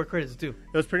built. credit where credit's due.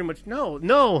 It was pretty much no.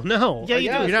 Yeah,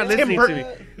 you do. You're not Tim listening to Burton.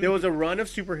 me. There was a run of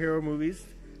superhero movies.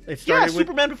 It Yeah, started with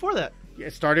Superman before that.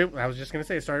 It started. I was just gonna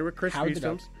say it started with Chris Howard Reeves the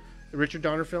Duck. films, the Richard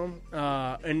Donner film,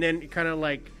 and then kind of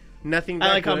like nothing. That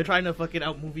I like how I'm good. trying to fucking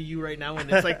outmovie you right now, and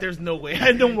it's like there's no way.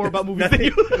 I know more about movies than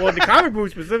you. Well, the comic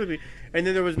movie specifically, and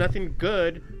then there was nothing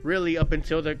good really up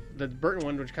until the Burton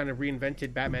one, which kind of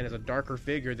reinvented Batman as a darker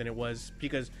figure than it was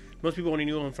because most people only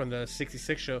knew him from the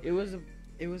 '66 show.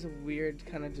 It was a weird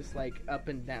kind of just like up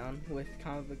and down with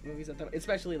comic book movies, at the,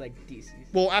 especially like DC's.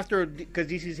 Well, after because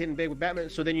DC's hitting big with Batman,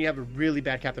 so then you have a really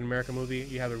bad Captain America movie.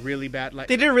 You have a really bad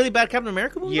They did a really bad Captain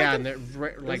America movie. yeah, back and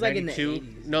then? like like in the 92.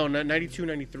 80s. No, 92,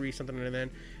 93, something like that.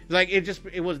 Like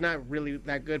it was not really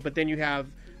that good. But then you have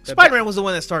the Spider-Man was the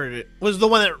one that started it. Was the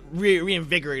one that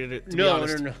reinvigorated it. To be No.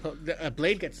 honest.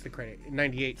 Blade gets the credit in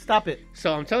 '98. Stop it.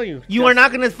 So I'm telling you, You are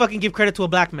not going to fucking give credit to a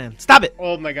black man. Stop it.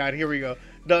 Oh my God, here we go.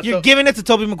 No, You're giving it to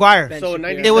Tobey Maguire. Ben so in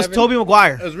Shapiro. 97, It was Tobey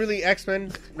Maguire. It was really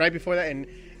X-Men right before that, and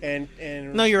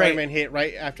No, you're right. Spider-Man hit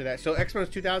right after that. So X-Men was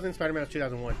 2000, Spider-Man was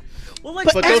 2001. Well, like,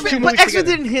 But those two movies X-Men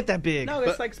together- didn't hit that big. No,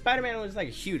 it's But- like Spider-Man was like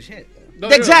a huge hit. No,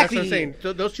 Exactly. that's what I'm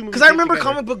saying. Those two movies. Because I hit remember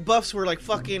together. comic book buffs were like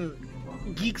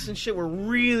fucking geeks and shit were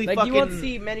really Like fucking. you won't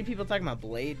see many people talking about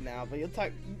Blade now, but you'll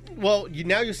talk. Well,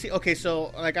 you see. Okay,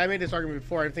 so like I made this argument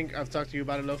before. I think I've talked to you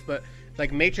about it enough, but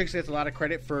like Matrix gets a lot of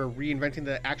credit for reinventing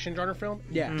the action genre film.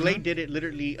 Yeah. Blade did it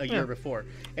literally a year before,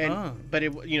 and but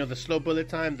it the slow bullet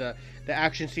time, the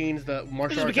action scenes, the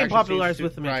martial just arts became action popularized scenes,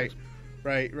 with the Matrix.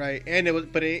 Right, and it was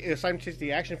simultaneously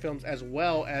the action films as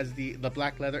well as the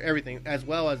black leather, everything, as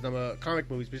well as the comic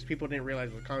movies, because people didn't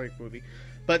realize it was a comic movie.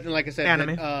 But like I said,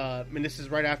 Anime. and this is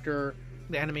right after.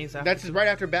 the animes. That's right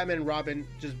after Batman and Robin,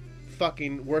 just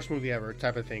fucking worst movie ever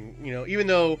type of thing. Even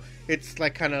though it's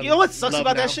like kind of. You know what sucks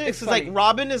about now. that shit? It's It's like funny.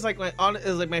 Robin is like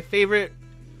my favorite,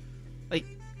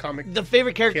 Comic. the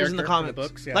favorite characters in the Character in comics.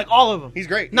 the books, yeah. Like all of them. He's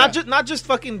great. Not yeah. just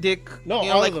fucking Dick. No, you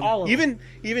know, all like of them. all of them.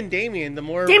 Even Damien, the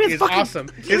more Damien's is fucking awesome.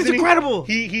 Damien's Isn't he? incredible.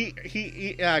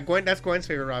 He Gwen. That's Gwen's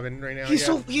favorite Robin right now. He's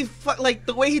like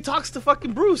the way he talks to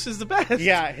fucking Bruce is the best.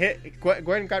 Yeah,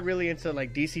 Gwen got really into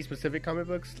like DC specific comic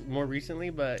books more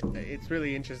recently, but it's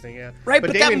really interesting. Yeah, Right,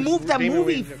 but that Damien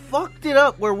movie was- fucked it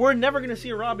up where we're never gonna see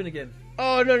a Robin again.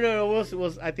 Oh no!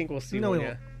 We'll I think we'll see. No, one, we yeah.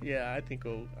 won't. Yeah, I think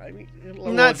we'll. I mean,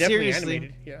 Not definitely seriously.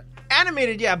 animated. Yeah,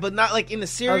 Animated, yeah, but not like in a Oh, the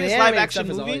serious animated live action stuff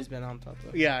has movie always been on top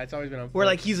of. yeah. It's always been on. where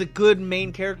like he's a good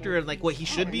main character and like what he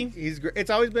should be. He's great.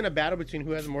 It's always been a battle between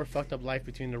who has a more fucked up life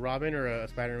between the Robin or a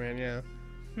Spider-Man.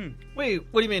 Yeah, Wait,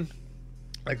 what do you mean?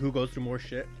 like who goes through more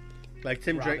shit. Like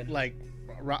Tim Drake, Robin. like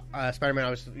Spider-Man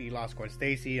obviously he lost Gwen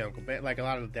Stacy, Uncle Ben, like a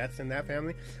lot of the deaths in that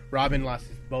family. Robin lost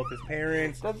both his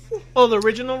parents. Oh, the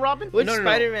original Robin? Which No.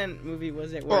 Spider-Man movie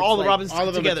was it? where Or all it's the Robins All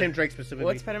of them, but together? Tim Drake specifically.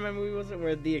 What Spider-Man movie was it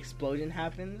where the explosion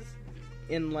happens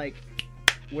in like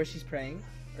where she's praying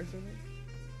or something?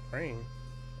 Praying.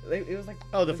 Like, it was like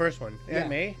Oh, the first one. yeah, Aunt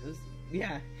May. it was-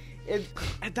 yeah.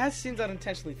 That seems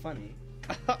unintentionally funny.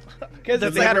 Because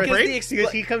That they had a break?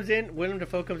 because he comes in, Willem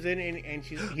Dafoe comes in, and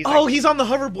he's Oh, like, he's on the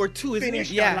hoverboard too, isn't finish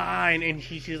he? the Yeah. line, and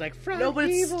she's like, Front No, but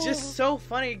it's evil. just so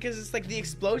funny because it's like the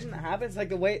explosion that happens, like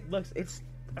the way it looks. It's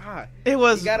It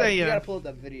was. you gotta yeah. you gotta pull up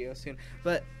that video soon.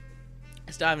 But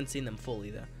I still haven't seen them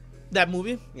fully though. That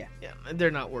movie? Yeah. Yeah,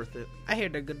 they're not worth it. I hear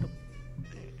they're good.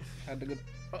 Had the good.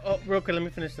 Oh, real quick, let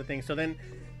me finish the thing. So then,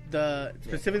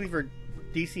 specifically for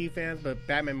DC fans, but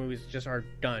Batman movies just are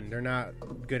done. They're not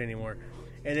good anymore.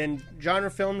 And then genre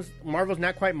films, Marvel's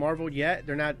not quite Marvel yet.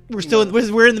 They're not. We're still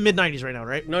we're in the mid '90s right now,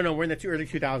 right? No, we're in the early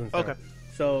 2000s. now. Okay.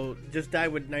 So just died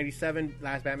with 97,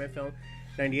 last Batman film.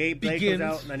 98, Blade Begins.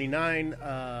 comes out. 99,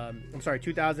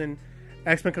 2000.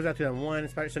 X-Men comes out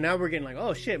 2001. So now we're getting like,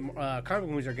 oh shit, comic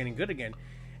movies are getting good again.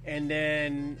 And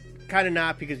then kind of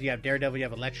not because you have Daredevil, you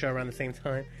have Elektra around the same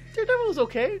time. Daredevil was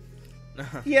okay.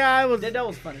 Yeah, it was. That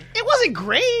was funny. It wasn't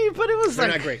great, but it was They're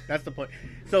like not great. That's the point.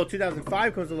 So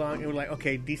 2005 comes along, and we're like,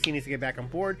 okay, DC needs to get back on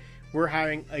board. We're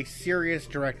hiring a serious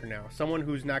director now, someone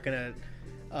who's not gonna.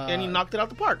 and he knocked it out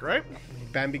the park, right?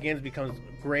 Batman Begins becomes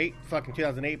great. Fucking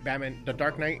 2008, Batman: The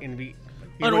Dark Knight, and he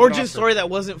An wins origin Oscar. story that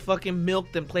wasn't fucking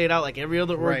milked and played out like every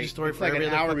other origin Right. story It's for like every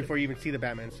an other hour fucking- before you even see the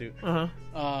Batman suit. Uh-huh.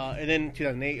 And then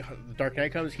 2008, The Dark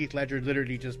Knight comes. Heath Ledger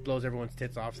literally just blows everyone's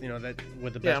tits off. That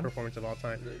with the best Yeah. performance of all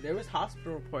time. There was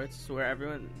hospital reports where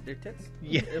everyone their tits.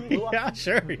 Yeah, it blew up. yeah,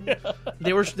 sure. Yeah,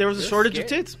 There was a shortage of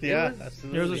scary. tits. yeah, There was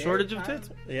absolutely. a shortage of tits.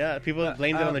 Yeah, people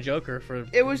blamed it on the Joker for.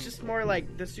 It was just more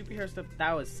like the superhero stuff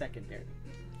that was secondary.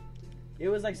 It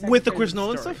was like With the secondary Chris to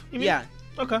Nolan story. stuff, you mean? Yeah,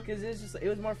 Okay. Because it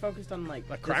was more focused on like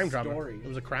A crime the drama. story. It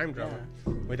was a crime drama.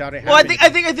 Without it Well, happening. I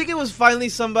think it was finally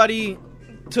somebody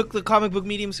took the comic book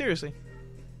medium seriously.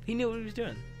 He knew what he was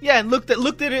doing. Yeah, and looked at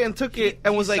it and took it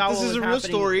and was He like, saw "This what is a was real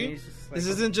happening, story. and he's just like, This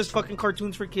isn't just fucking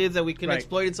cartoons for kids that we can Right.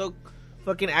 exploit. It's so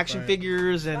fucking action Right.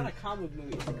 figures It's not and a comic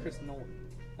movie. It's a Chris Nolan.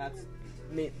 That's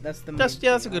the main that's thing a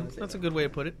I good would say that's a about good way to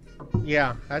put it.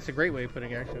 Yeah, that's a great way of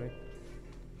putting it, actually.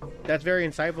 That's very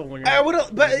insightful when you're. I would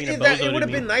have, but being a it bozo would to have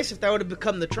me. been nice if that would have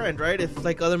become the trend, right? If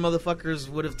like other motherfuckers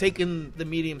would have taken the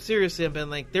medium seriously and been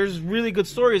like, "There's really good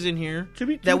stories in here To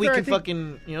be that we fair, I can think-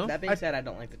 fucking, you know." it. That being said, I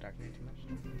don't like the Dark Knight too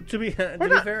much. To be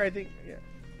not? fair, I think. Yeah.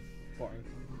 Boring.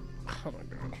 Oh my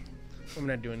god. I'm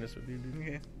not doing this with you, dude.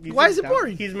 Okay. He's Why just- is it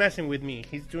boring? He's messing with me.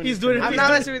 He's doing. He's this doing to it- me. I'm He's not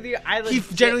doing- messing with you. I He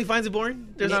legit- generally finds it boring.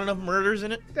 There's Yeah. not enough murders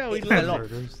in it. No, he It loves fell off.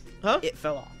 murders. Huh? It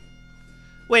fell off.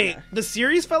 Wait, Yeah. the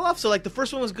series fell off. So like the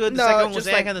first one was good, the second one was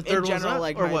just like and the in third one was general, not,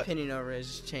 like or my what? opinion over it has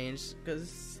just changed because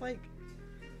it's like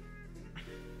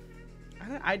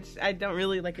I don't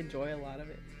really like enjoy a lot of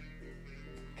it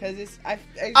because it's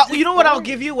You know what I'll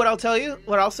give you? What I'll tell you?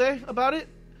 What I'll say about it?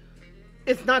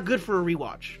 It's not good for a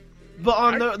rewatch. But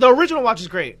on the original watch is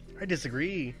great. I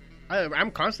disagree.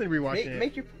 I'm constantly rewatching it.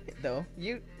 Make your point though.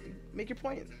 You make your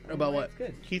point About Why what? it's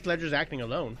good. Heath Ledger's acting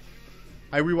alone.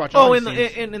 I rewatched. Oh, all in the the,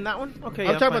 scenes. in that one? Okay, I'm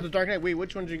yeah, talking fine. about the Dark Knight. Wait,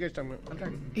 which ones are you guys talking about? I'm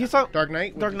talking He's talking. Dark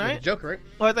Knight. Dark with Knight? the Joker, right?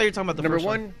 Oh, I thought you were talking about the Number first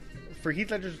one, for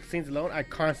Heath Ledger's scenes alone, I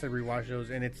constantly rewatch those,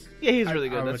 and it's Yeah, he's really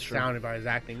good. I'm That's true. astounded by his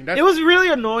acting. That's, It was really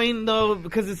annoying though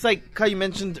because it's like how you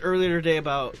mentioned earlier today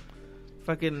about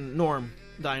fucking Norm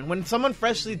dying. When someone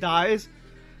freshly dies,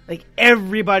 like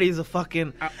everybody's a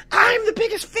fucking. I'm the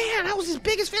biggest fan. I was his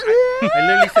biggest fan. I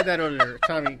literally said that earlier.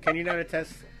 Tommy, can you not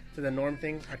attest to the Norm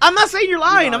thing? I'm not saying you're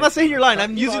lying. I'm not saying you're lying.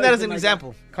 I'm You've using that always as an been like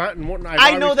example.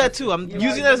 I I know that too. I'm You've using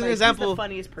always that as been an like, example. He's the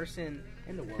funniest person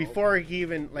in the world. Before he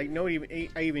even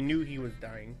I even knew he was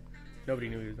dying. Nobody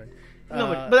knew he was dying. No,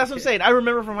 but that's what I'm saying. I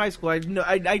remember from high school. I'm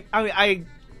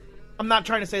not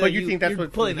trying to say that. But you think that's you're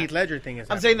what the pulling Heath that. Ledger thing is?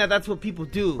 I'm saying that that's what people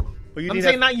do. But you I'm think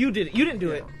saying that's- not you did it. You didn't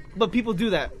do it, but people do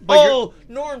that. But Oh,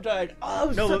 Norm died. Oh, I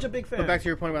was No, such but- a big fan. But back to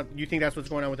your point about you think that's what's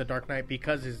going on with the Dark Knight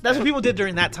because his That's what people did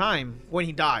during that time when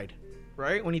he died,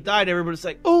 right? When he died, everybody's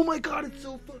like, "Oh my god, it's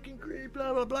so fucking great!"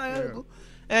 Blah blah blah. Yeah.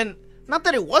 And not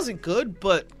that it wasn't good,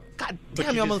 but god But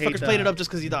damn, you y'all just hate motherfuckers played the- it up just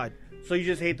because he died. So you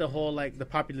just hate the whole like the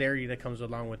popularity that comes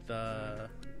along with the.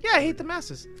 Yeah, I hate the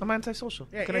masses. I'm antisocial.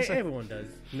 Yeah, What can I say? everyone does.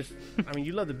 I mean,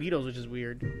 you love the Beatles, which is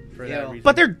weird for that Yeah. reason.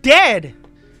 But they're dead.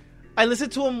 I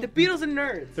listened to them. The Beatles are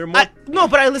nerds. they're more. No,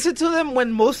 but I listened to them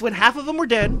when half of them were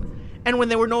dead, and when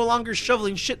they were no longer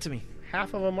shoveling shit to me.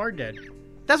 Half of them are dead.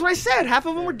 That's what I said. Half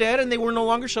of them were dead, and they were no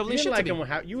longer You shoveling didn't shit like to them.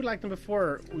 me. You would like them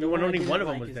before when one I only didn't one of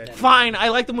them like was is dead. dead. Fine, I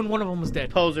liked them when one of them was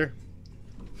dead. Poser.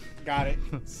 Got it.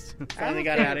 Finally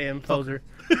got it out of him. Poser.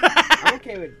 I'm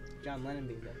okay with John Lennon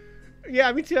being dead.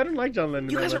 Yeah, me too. I don't like John Lennon.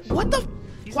 You that guys are much. what the?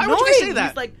 He's Why would you guys say annoying. that?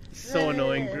 He's like So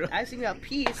annoying, bro. I sing about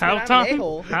peace. How but I'm Tom? an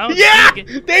a-hole. How? Yeah!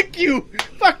 Thank you!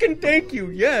 Fucking thank you,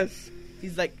 yes!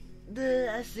 He's like,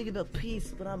 I sing about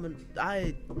peace, but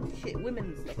I hit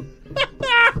women and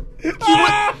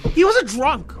stuff. He was a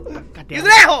drunk. God damn He's it.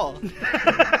 an a-hole.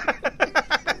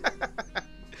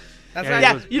 That's Yeah, right. he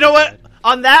Yeah, was you know what? bad.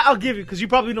 On that, I'll give you because you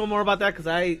probably know more about that because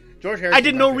George Harrison. I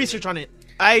did no research on it.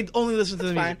 I only listened to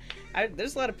the Fine. music.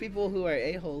 There's a lot of people who are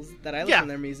a-holes that I listen Yeah. to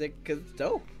their music because it's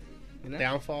dope. You know?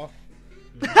 Downfall.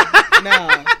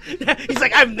 No. He's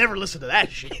like, I've never listened to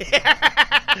that shit.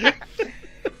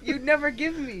 You never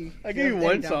give me. I gave you There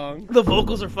one you go. song. The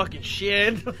vocals are fucking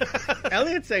shit.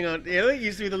 Elliot sang on. Elliot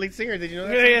used to be the lead singer. Did you know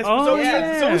that? Yeah, Oh, so,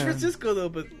 yeah. so was Francisco though,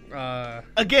 but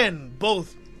again,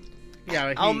 both.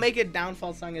 Yeah. I'll make a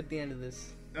downfall song at the end of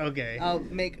this. Okay. I'll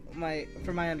make my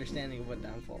understanding of what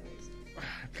downfall was.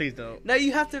 Please don't. No,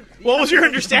 you have to. What was your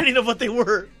understanding of what they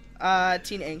were?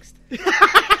 Teen angst.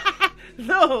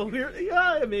 No,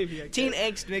 yeah, maybe. I guess. Teen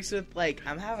angst mixed with like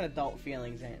I'm having adult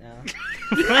feelings right now.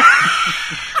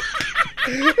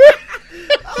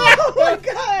 Oh my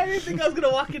god! I didn't think I was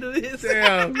gonna walk into this.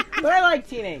 Damn. But I like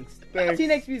teen angst. Thanks. Teen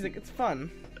angst music, it's fun.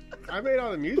 I made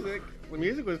all the music. The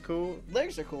music was cool.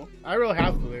 Lyrics are cool. I wrote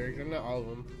half the lyrics. I'm not all of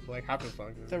them. Like half the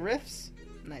songs. The riffs,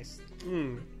 nice.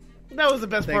 That was the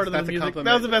best Thanks, part of the that's a music. compliment.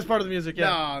 That was the best part of the music. Yeah,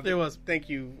 Nah, it was. Thank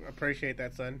you. Appreciate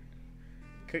that, son.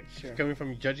 Sure. Coming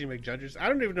from Judging McJudges. I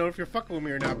don't even know if you're fucking with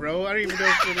me or not, bro. I don't even know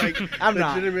if you're like. I'm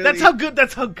not. legitimately-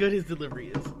 That's how good his delivery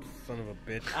is. Son of a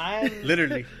bitch. I'm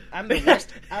Literally. I'm the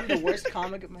worst. I'm the worst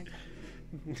comic of my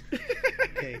time.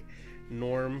 Okay.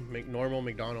 Normal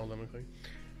McDonald, I'm gonna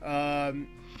call you.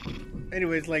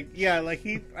 Anyways, like, yeah, like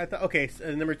I thought, okay,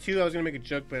 so, number 2, I was gonna make a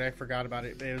joke, but I forgot about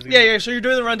it. It was Yeah. So you're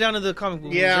doing the rundown of the comic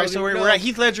movies, Yeah, I right? was So gonna we're go- at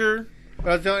Heath Ledger.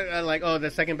 I was doing, like, oh,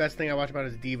 the second best thing I watch about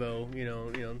is Devo. You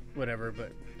know, whatever.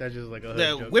 But that's just like a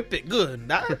hood joke. Whip it good.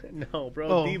 No, bro,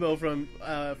 Oh. Devo from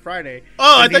Friday.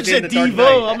 Oh, I 'Cause thought he's you in said The Dark Devo.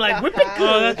 Knight. I'm like, whip it good.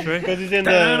 Oh, that's right. Because he's in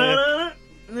the.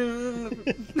 No,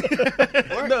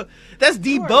 that's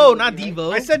Debo, not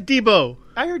Devo. I said Devo.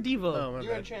 I heard Devo. Oh, my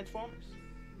You're in bad. Transformers.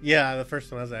 Yeah, the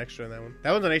first one. I was an extra in that one.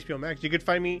 That one's on HBO Max. You could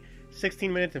find me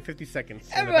 16 minutes and 50 seconds. in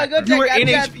the Everyone, go background. You were check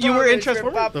out in you were in Transformers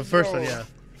Transformers? for Paw The first one, Patrol yeah.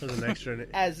 There's an extra in it.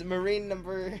 As Marine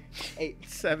number 8.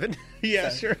 7? Yeah,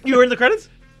 sure. You were in the credits?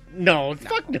 No,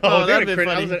 fuck no. Oh, They that'd didn't be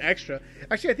credit. I funny. was an extra.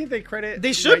 Actually, I think they credit.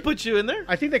 They should like, put you in there.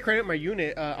 I think they credit my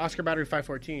unit, Oscar Battery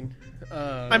 514.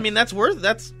 I mean, that's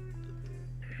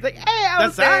Like, hey, I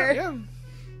was that's that. there. Yeah.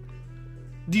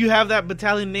 Do you have that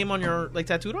battalion name on your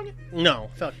tattooed on you? no,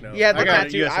 fuck no. Yeah, the I got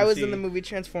tattoo. I was USMC. in the movie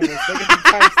Transformers. Look at the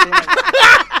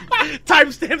timestamp.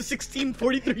 Timestamp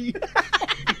 1643.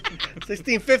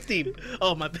 1650.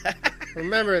 Oh my bad.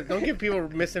 Remember, don't give people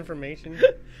misinformation.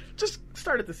 Just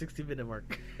start at the 60-minute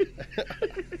mark.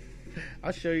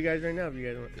 I'll show you guys right now if you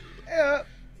guys want. Yeah.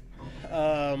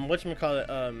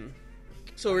 Whatchamacallit?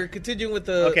 So we're continuing with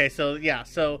the. Okay, so yeah,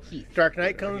 so Dark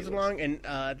Knight comes along, and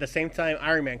at the same time,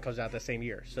 Iron Man comes out the same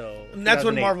year. So And that's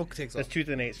when 2008. Marvel takes That's off.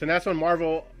 2008. So that's when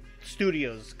Marvel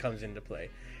Studios comes into play,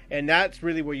 and that's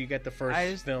really where you get the first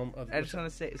I just- film of. I just want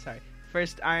to say, sorry.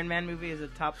 First Iron Man movie is a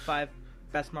top 5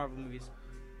 best Marvel movies.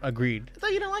 Agreed. I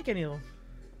thought you didn't like any of them.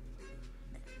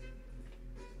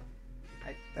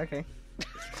 Okay.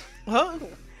 Huh?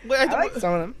 Wait, I like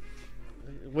some of them.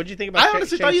 What did you think about? I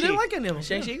honestly thought you didn't Shang-Chi? like any of them.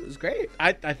 Shang-Chi was great.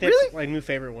 I think Really? it's my new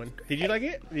favorite one. Did you like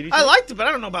it? Did you? I see it? liked it, but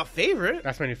I don't know about favorite.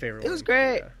 That's my new favorite. It one. was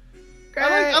great. Yeah. Great.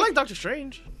 I like Doctor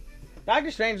Strange.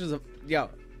 Doctor Strange was a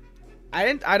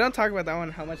I don't talk about that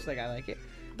one how much like I like it.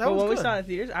 That but was when we good. saw it in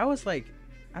theaters, I was like,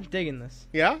 I'm digging this.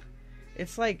 Yeah?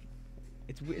 It's like,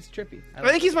 it's trippy. I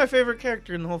think he's my favorite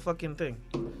character in the whole fucking thing.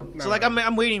 No, So like no.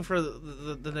 I'm waiting for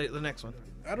the next one.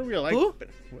 I don't really like. Who? But,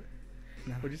 what?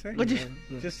 No. What'd you say? What'd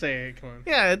you- Just say it. Come on.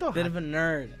 Yeah, I don't. Bit of a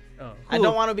nerd. Oh. I Who?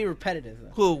 don't want to be repetitive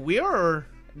though. Who we are? Or...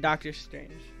 Doctor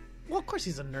Strange. Well, of course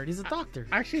he's a nerd. He's a doctor.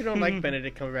 I actually don't like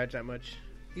Benedict Cumberbatch that much.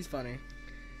 He's funny.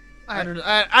 I don't know.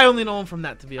 I only know him from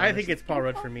that, to be honest. I think it's Paul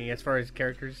Rudd for me as far as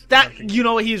characters. that. I think- You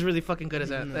know what? He's really fucking good as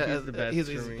that. He's the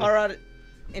best for me. Paul Rudd,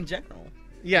 in general.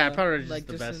 Yeah, Uh, Paul Rudd is like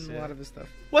just the best. in a Yeah. lot of his stuff.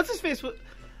 What's his face?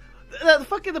 The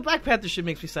fucking the Black Panther shit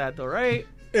makes me sad though, right?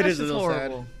 It That's is a just little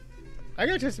horrible. I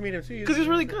got a chance to meet him too. Because he's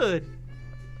really good.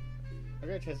 I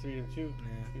got a chance to meet him too.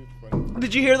 He was funny.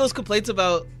 Did you hear those complaints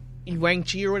about Wang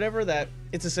Chi or whatever? That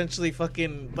it's essentially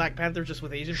fucking Black Panther just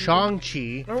with Asian people?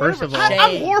 Shang-Chi, Or first whatever. of all.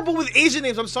 I'm horrible with Asian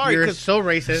names. I'm sorry. You're 'Cause so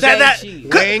racist. Shang-Chi.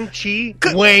 Wang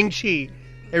Chi. Wang Chi.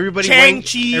 Everybody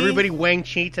Chang-Chi. Everybody Wang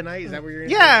Chi tonight. Is that what you're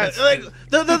into? yeah, That's-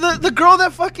 like the girl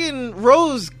that fucking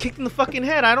Rose kicked in the fucking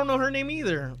head. I don't know her name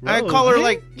either. I Rose? call her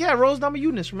Really? like Rose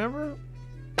Namajunas. Remember?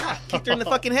 Kicked her in the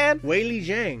fucking head. Wei Li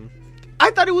Zhang. I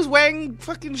thought it was Wang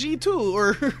fucking G too,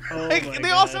 or Oh like, my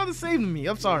they all God. sound the same to me.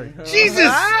 I'm sorry. Jesus!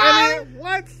 Ah! I mean,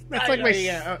 what? That's I like know, my.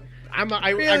 yeah. I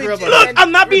Really, grew up dude. on. Look,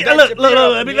 I'm not being. Revenge Look, Shapiro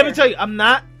let me here. tell you. I'm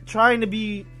not trying to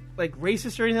be like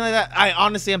racist or anything like that. I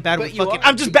honestly am bad But with you fucking. are.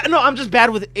 I'm just bad. No, I'm just bad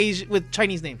with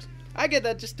Chinese names. I get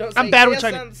that. Just don't. I'm say bad with KS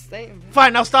Chinese. sounds the same.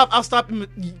 Fine, I'll stop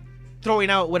throwing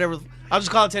out whatever. I'll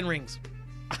just call it 10 rings.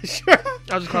 Sure.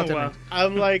 I'll just call it 10 wow. rings.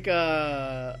 I'm like,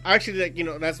 actually, like, you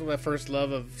know, that's my first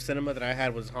love of cinema that I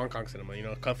had was Hong Kong cinema. You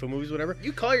know, kung fu movies, whatever.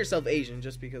 You call yourself Asian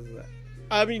just because of that.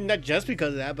 I mean, not just because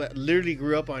of that, but literally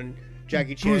grew up on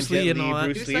Jackie Chan, Bruce Lee Jet and all that.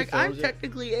 Bruce He's Lee like, I'm films.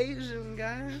 technically Asian,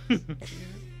 guys.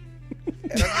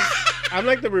 I'm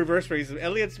like the reverse racism.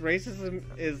 Elliot's racism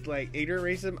is like ignorant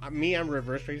racism. Me, I'm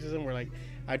reverse racism, where like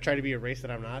I try to be a race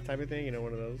that I'm not, type of thing. You know,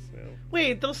 one of those. You know,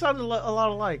 Wait, those sound a lot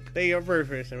alike. they are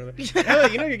very similar.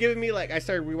 Elliot, you know, you're giving me like I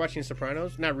started rewatching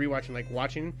Sopranos, not rewatching, like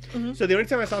watching. Mm-hmm. So the only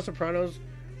time I saw Sopranos,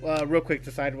 real quick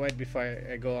to sidewide before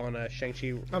I go on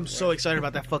Shang-Chi. I'm so excited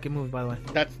about that fucking movie, by the way.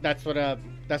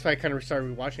 That's why I kind of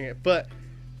started rewatching it. But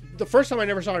the first time I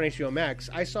never saw it on HBO Max,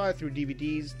 I saw it through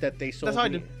DVDs that they sold. That's how I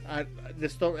me. did.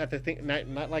 This don't at the thing,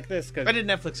 not like this because I did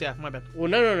Netflix, yeah, my bad. well,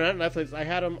 no, not Netflix. I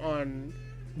had them on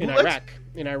in Bootlegs?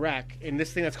 Iraq, in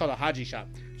this thing that's called a Haji shop.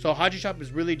 So a Haji shop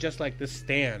is really just like this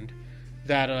stand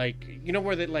that, like, you know,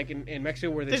 where they like in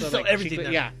Mexico where they They sell just sell like everything cheap-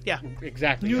 now. yeah, Yeah.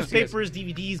 exactly. Newspapers,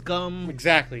 DVDs, gum.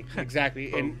 Exactly,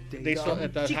 and they sold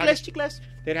at the Haji, Chicles.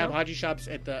 they'd have Haji shops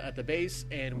at the base,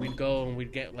 and we'd go and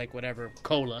we'd get like whatever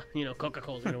cola, you know,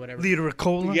 Coca-Cola or whatever. Liter of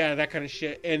cola. Yeah, that kind of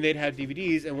shit. And they'd have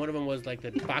DVDs, and one of them was like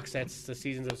the box sets, the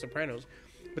seasons of Sopranos,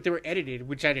 but they were edited,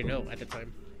 which I didn't know at the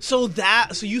time. So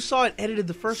you saw it edited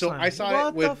the first time. So I saw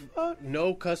it with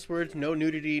no cuss words, no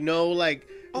nudity, no like.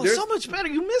 Oh, so much better.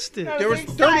 You missed it. There was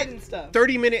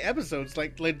 30-minute episodes,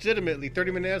 like legitimately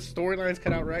 30-minute storylines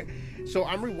cut out right. So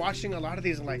I'm rewatching a lot of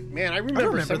these and like, man, I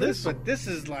remember some of this, but this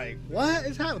is like, what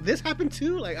is happening? This happened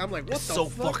too? Like, I'm like, what it's the so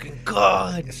fuck? fucking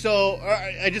good. So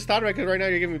I just thought about it because right now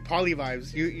you're giving me Polly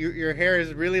vibes. Your hair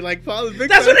is really like Polly.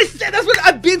 That's what I said. That's what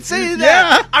I've been saying.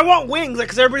 That I want wings, like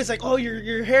because everybody's like, oh,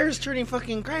 your hair is turning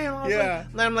fucking gray. And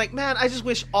and I'm like, man, I just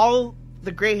wish all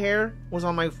the gray hair was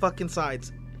on my fucking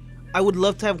sides. I would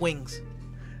love to have wings.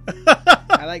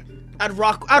 I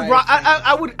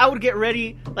would get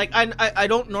ready. Like I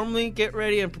don't normally get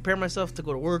ready and prepare myself to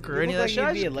go to work or any of that shit.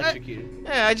 You'd be electrocuted.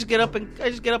 I just get up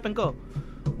and go.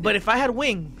 But if I had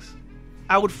wings,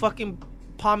 I would fucking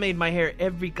pomade my hair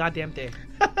every goddamn day.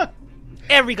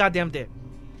 Every goddamn day.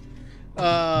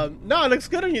 No, it looks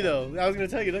good on you though. I was gonna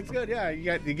tell you, it looks good. Yeah,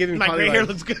 you're giving me my Polly gray vibes. hair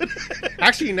looks good.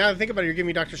 Actually, now that I think about it, you're giving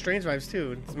me Doctor Strange vibes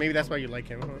too. Maybe that's why you like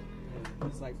him.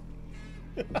 It's like,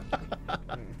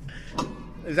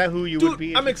 is that who you Dude, would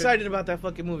be? I'm excited about that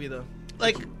fucking movie though.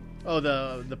 Like, oh,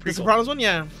 the the prequel. Sopranos one,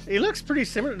 yeah. It looks pretty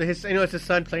similar to his. It's his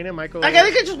son playing it, Michael. Like, I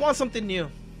think I just want something new.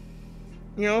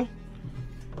 You know,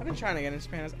 I've been trying to get into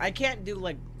Sopranos. I can't do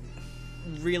like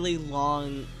really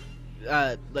long,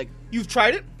 like you've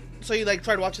tried it, so you like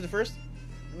tried watching the first.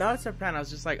 not Sopranos,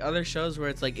 just like other shows where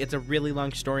it's like it's a really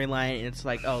long storyline and it's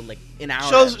like like an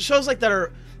hour. Shows like that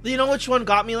are. You know which one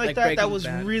got me like that? Breaking That was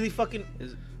Bad. really fucking.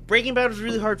 Breaking Bad was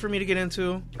really hard for me to get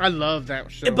into. I love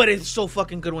that show, But it's so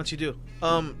fucking good once you do.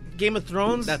 Game of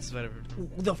Thrones. That's whatever.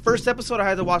 The first episode I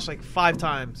had to watch like 5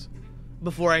 times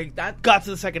before I got to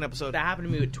the second episode. That happened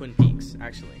to me with Twin Peaks,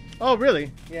 actually. Oh,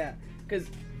 really? Yeah, because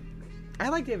I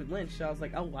like David Lynch, so I was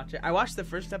like, I'll watch it. I watched the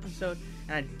first episode,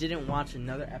 and I didn't watch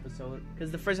another episode because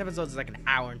the first episode is like an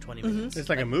hour and 20 minutes. It's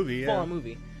like a movie, yeah. Full-on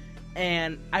movie.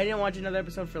 And I didn't watch another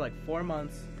episode for like 4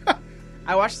 months.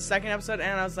 I watched the second episode,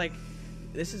 and I was like,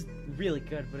 this is really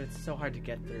good, but it's so hard to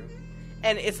get through.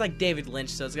 And it's like David Lynch,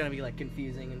 so it's gonna be like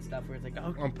confusing and stuff. Where it's like,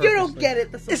 oh, you don't get it.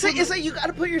 It's like you got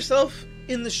to put yourself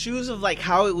in the shoes of like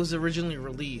how it was originally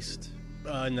released,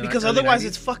 because otherwise 90s?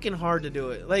 it's fucking hard to do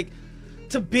it. Like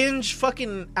to binge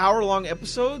fucking hour-long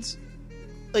episodes,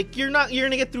 like you're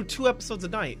gonna get through 2 episodes a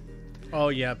night. Oh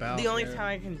yeah, pal. The only time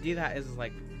I can do that is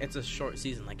like it's a short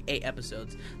season, like 8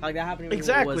 episodes. Like that happened to me.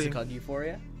 Exactly. What was it called?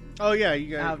 Euphoria. Oh yeah,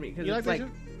 you got. Because You it's like like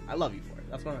that show? I love Euphoria.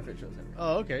 That's one of my favorite shows ever.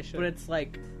 Oh okay, sure. But it's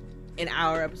like an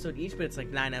hour episode each, but it's like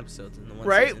 9 episodes in the one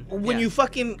Right? season. When Yeah. you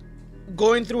fucking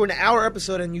going through an hour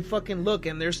episode and you fucking look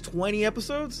and there's 20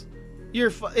 episodes,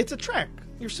 it's a trek.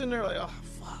 You're sitting there like, oh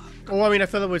fuck. Well, I mean, I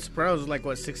feel like with Sopranos is like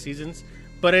what 6 seasons,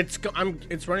 but it's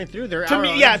running through there.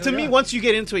 To me, once you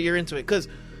get into it, you're into it because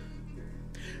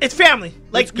it's family.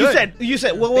 Like It's good. you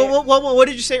said. What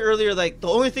did you say earlier? Like the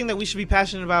only thing that we should be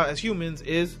passionate about as humans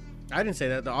is. I didn't say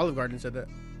that. The Olive Garden said that.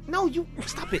 No, you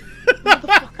stop it.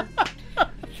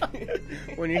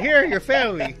 When you're here, you're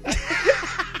family.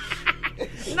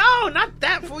 No, not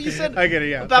that fool. You said I get it.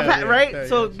 Yeah, about family, right. yeah,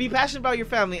 So yeah. be passionate about your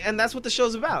family, and that's what the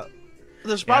show's about.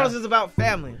 The Sopranos is about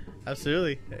family.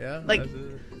 Absolutely. Yeah. Like,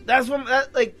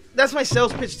 absolutely. That's my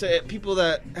sales pitch to people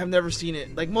that have never seen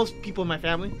it. Like most people in my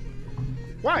family.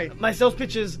 Why? My sales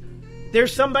pitch is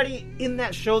there's somebody in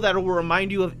that show that will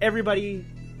remind you of everybody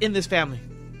in this family.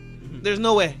 There's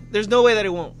no way that it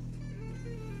won't.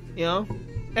 You know?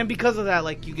 And because of that,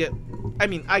 like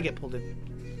I get pulled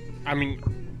in. I mean,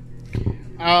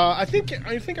 I think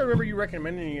I remember you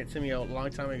recommending it to me a long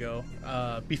time ago.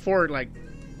 Before I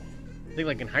think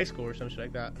like in high school or something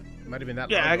like that. It might have been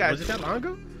that long ago. Was it that long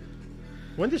ago?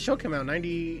 When did the show come out? In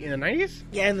the 90s?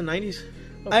 Yeah, in the 90s.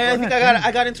 Oh, I think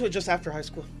I got into it just after high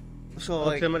school. So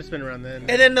it might have been around then.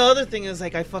 And then the other thing is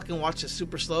like I fucking watch it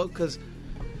super slow because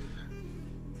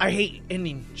I hate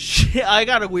ending shit. I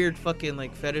got a weird fucking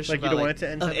like fetish Like, you about don't want it to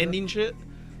end of something? ending shit.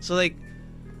 So like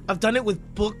I've done it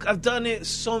with book. I've done it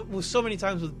so many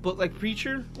times with book like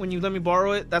Preacher. When you let me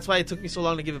borrow it, that's why it took me so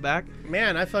long to give it back.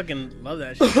 Man, I fucking love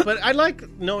that shit. But I like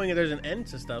knowing that there's an end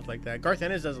to stuff like that. Garth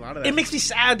Ennis does a lot of that. It makes me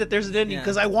sad that there's an ending Yeah.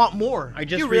 because I want more. I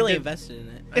just You're really redid- invested in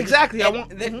it. Exactly. I And want.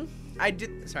 the- I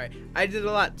did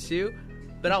a lot too,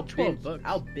 but I'll 12 binge. books.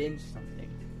 I'll binge something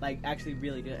like actually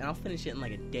really good, and I'll finish it in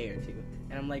like a day or two.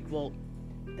 And I'm like, well,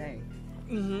 dang,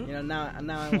 Mhm. you know, now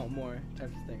I want more type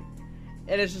of thing.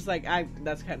 And it's just like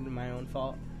that's kind of my own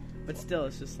fault, but still,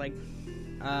 it's just like,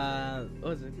 what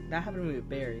was it? That happened to me with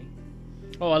Barry.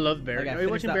 Oh, I love Barry. Like, I Are you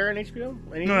finished watching up- Barry on HBO?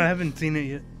 Anything? No, I haven't seen it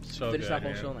yet. So Finished good, that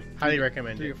whole man. show in like Highly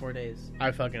recommend 3 it. or 4 days.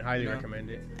 I fucking highly No. recommend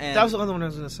it. And That was the other one I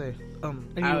was gonna say. I was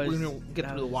we're gonna get I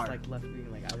through the was wire. just, like left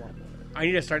being like I want more. I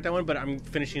need to start that one, but I'm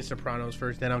finishing Sopranos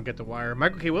first. Then I'll get The Wire.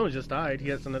 Michael K. Williams just died. He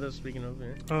has another. Speaking of,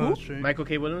 Oh, that's true. Michael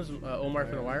K. Williams, Omar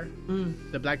from The Wire,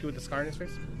 Mm. the black dude with the scar in his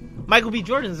face. Michael B.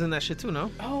 Jordan's in that shit too,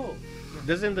 no? Oh,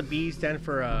 Doesn't the B stand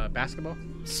for basketball?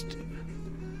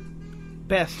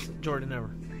 Best Jordan ever.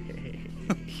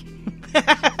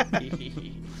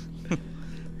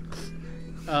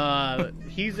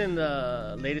 He's in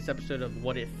the latest episode of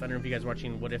What If. I don't know if you guys are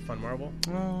watching What If on Marvel.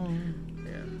 Oh.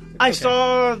 Yeah, I It's okay.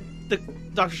 saw the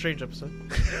Doctor Strange episode.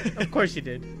 Of course you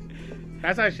did.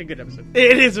 That's actually a good episode.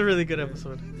 It is a really good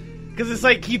episode. Because it's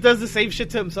like he does the same shit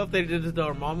to himself they did to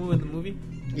Dormammu in the movie.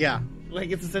 Yeah, Like,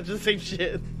 it's essentially the same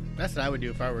shit. that's what I would do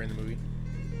if I were in the movie.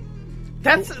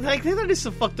 That's, like, that is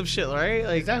some fucked up shit, right?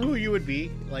 Like, Is that who you would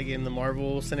be? Like in the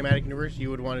Marvel Cinematic Universe, you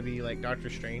would want to be like Doctor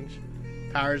Strange,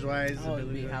 powers wise. oh,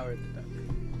 it'd be Howard the Duck.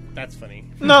 That's funny.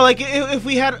 no, like, if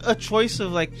we had a choice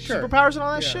of, like, Sure. superpowers and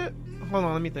all that Yeah. shit. Hold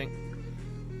on, let me think.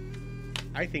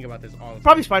 I think about this all the time.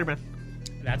 Probably Spider-Man.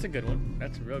 That's a good one.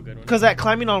 That's a real good one. Because that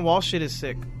climbing on wall shit is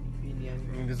sick. I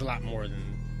mean, there's a lot more than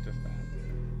just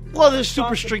that. Well, there's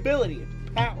super strict. Responsibility,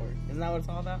 power. Isn't that what it's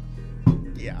all about?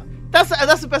 Yeah, That's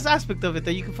the best aspect of it,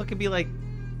 that you can fucking be like,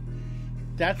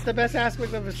 that's the best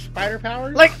aspect of his spider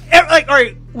powers. all right,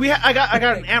 I got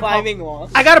an ant problem. Climbing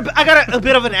walls. I got a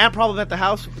bit of an ant problem at the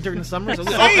house during the summers.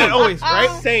 Always,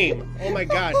 right? Same. Oh my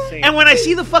god, same. And when I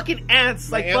see the fucking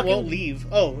ants, my like aunt fucking, won't leave.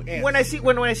 Oh, ants. when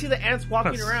I see the ants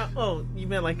walking around, oh, you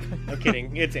meant like, I'm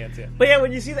kidding. It's ants. Yeah. but yeah,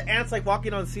 when you see the ants like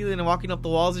walking on the ceiling and walking up the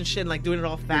walls and shit, and like doing it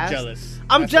all You're fast, jealous.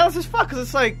 I'm That's jealous as fuck because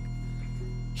it's like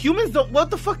humans don't. What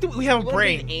the fuck do we have a What would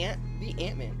be an brain? ant? The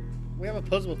Ant-Man. We have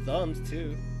opposable thumbs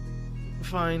too,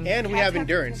 Fine. and we have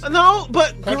endurance. No,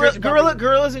 but Contrary to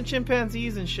gorillas and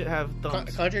chimpanzees and shit have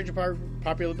thumbs. Contrary to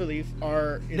popular belief,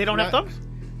 They don't have thumbs.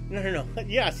 No.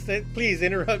 Yes, please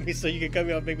interrupt me so you can cut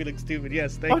me off and make me look stupid.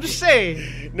 Yes, thank I'm you. just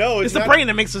saying, No, it's the not- brain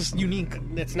that makes us unique.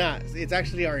 It's not. It's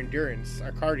actually our endurance,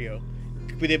 our cardio,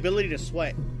 with the ability to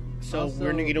sweat. So you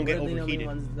don't get we're the only overheated.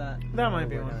 ones that might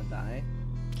be we're one. gonna die.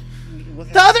 Well,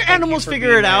 The other thank you animals for figure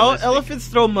being it out. realistic. Elephants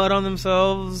throw mud on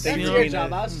themselves. Thank That's you You for know? your being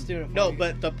job. a- I was just doing it for No, you.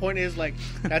 but the point is like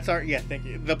that's our thank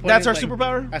you. The point That's is, our like,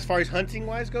 superpower? As far as hunting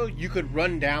wise go, you could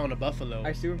run down a buffalo.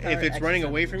 Our superpower If it's running exercise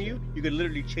away from shit. you could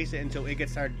literally chase it until it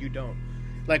gets tired. You don't.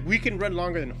 Like we can run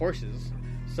longer than horses,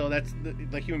 so that's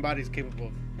the human body is capable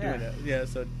of doing that. Yeah.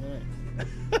 So.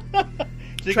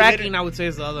 So you can Tracking, literally- I would say,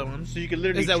 is the other one. So you could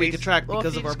literally Is that we chase- can track Well,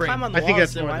 because if of you our just climb brain. on the I think walls,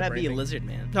 that's then more why the not be a brain thing. lizard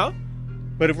man? No?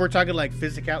 But if we're talking like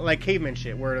physical, like caveman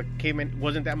shit, where a caveman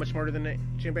wasn't that much smarter than a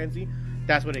chimpanzee,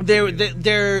 that's what it They could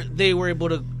do. they were able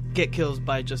to get kills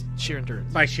by just sheer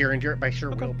endurance. by sheer willpower,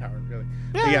 really. Yeah,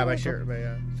 But yeah, by willpower. sheer, but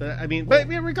yeah. So I mean, but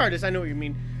yeah, regardless, I know what you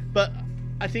mean. But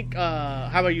I think,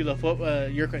 how about you, Luff?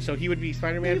 What your question? So he would be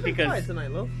Spider-Man because tonight,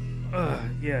 Lo.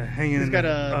 Yeah, hanging he's in got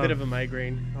there. a bit of a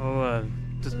migraine. I'll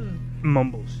just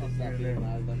mumble shit. I'll stop being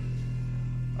loud then.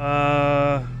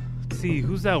 Let's see,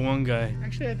 who's that one guy?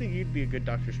 Actually, I think you'd be a good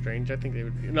Doctor Strange. I think they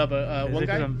would. Be, no, but Is one it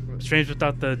 'cause guy, I'm strange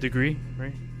without the degree,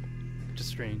 right? Just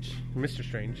strange. Mr.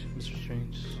 Strange, Mr.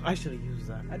 Strange. I should have used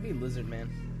that. I'd be lizard man.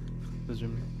 Lizard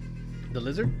man. the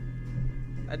lizard,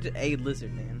 A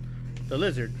lizard man. the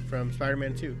lizard from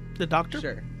Spider-Man 2, The doctor?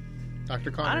 Sure.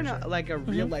 Dr. Connors. I don't know, like a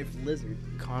real life lizard.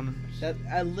 Connors. That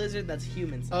a lizard that's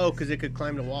human. Oh, because it could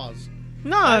climb the walls.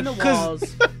 Nah, On the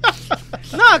because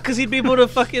walls. he'd be able to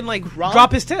fucking like Crawl?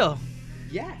 drop his tail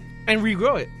Yeah. and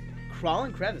regrow it. Crawl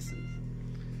in crevices.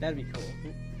 That'd be cool.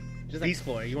 Just like, Beast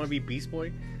Boy. You want to be Beast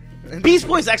Boy? Beast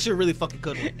Boy's actually a really fucking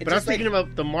good one. it's But I'm just like, thinking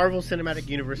about the Marvel Cinematic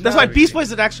Universe. That's why Beast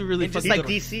Boy's actually really It's just fucking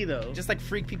It's good. like DC though. just like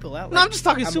freak people out. No, like, I'm just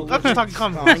talking. I'm I'm just talking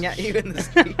crawling comics. at you in the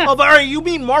street. Oh, but alright, you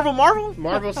mean Marvel? Marvel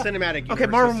Cinematic Universe. Okay,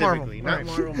 Marvel. specifically, not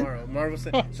Alright. Marvel.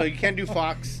 So you can't do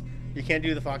Fox. You can't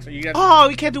do the Fox. You got Oh,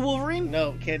 we can't do Wolverine.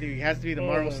 no, can't do. It has to be the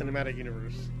Marvel Cinematic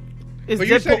Universe. Is But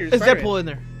you said you're Deadpool? Is Spider-Man. Deadpool in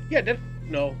there? Yeah,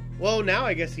 no. Well, now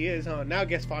I guess he is, huh? Now I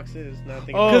guess Fox is. Now I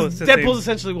think. Oh, Because it's the Deadpool's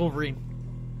same. essentially Wolverine.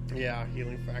 Yeah,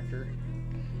 healing factor.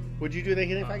 Would you do the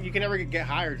healing factor? You can never get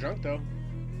high or drunk though.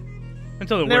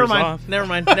 Until it Never wears mind. off. Never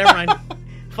mind. Never mind.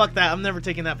 Fuck that. I'm never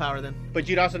taking that power then. But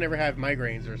you'd also never have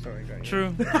migraines or something like that.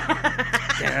 True.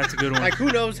 Yeah, that's a good one. Like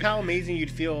who knows how amazing you'd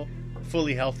feel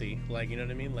fully healthy? Like you know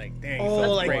what I mean? Like dang, Oh,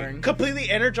 that's like great. completely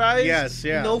energized. Yes,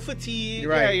 yeah. No fatigue.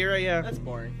 You're right. Yeah, you're right. Yeah. That's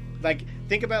boring. Like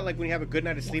think about like when you have a good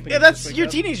night of sleep. And Yeah, you that's just wake your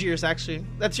up. teenage years. Actually,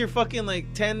 that's your fucking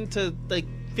like 10 to like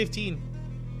 15.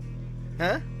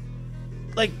 Huh?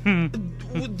 Like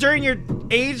during your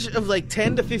age of like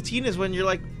 10 to 15 is when you're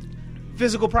like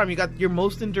physical prime. You got your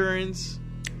most endurance.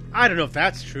 I don't know if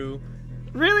that's true.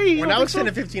 Really? You When don't I was think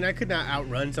 10 to 15, I could not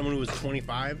outrun someone who was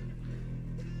 25.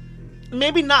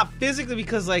 maybe not physically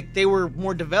because like they were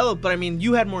more developed, but I mean,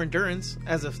 you had more endurance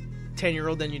as a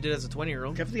 10-year-old than you did as a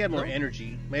 20-year-old. Definitely had more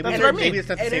energy. Maybe That's what I mean. maybe it's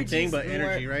not the same Energy's thing, but more-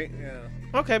 energy, right?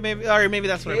 Yeah. Okay, maybe. Or maybe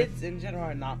that's what I mean. Kids in general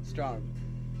are not strong,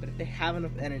 but if they have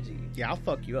enough energy. Yeah, I'll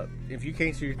fuck you up. If you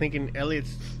can't, so you're thinking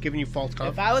Elliot's giving you false If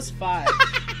confidence. I was 5,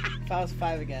 if I was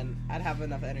 5 again, I'd have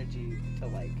enough energy to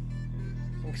like.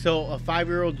 So a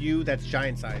 5-year-old you that's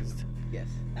giant sized. Yes,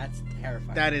 that's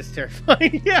terrifying. That is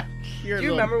terrifying. Yeah. You're Do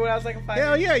you remember when I was like a 5?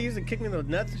 Hell yeah, he used to kick me in the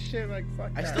nuts and shit. Like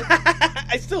fuck. I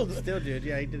that. still. Still did.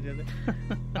 Yeah, he did.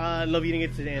 Love you didn't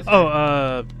get to the answer.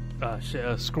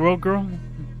 Oh, Squirrel Girl.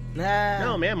 Nah.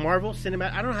 No, man, Marvel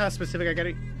Cinematic. I don't know how specific I got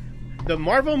it. The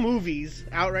Marvel movies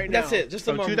out right now. That's it, just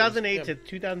the from Marvel 2008 movies. to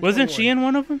 2021. Wasn't she in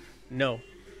one of them? No.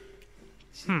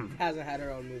 Hasn't had her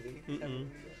own movie. Mm-mm.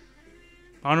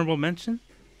 Honorable mention.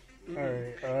 You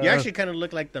actually kind of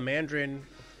look like the Mandarin,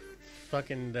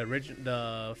 fucking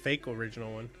the fake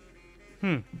original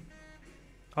one.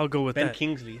 I'll go with Ben that.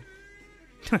 Kingsley.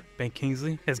 Ben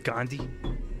Kingsley as Gandhi.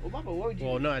 Well, Papa, what would you?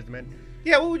 Well, no, as the man.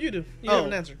 Yeah, what would you do? You have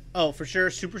an answer. Oh, for sure,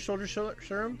 Super Soldier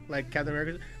Serum, like Captain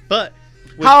America. But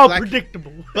with How Black,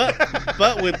 predictable.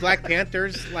 but with Black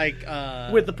Panthers, like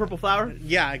With the purple flower?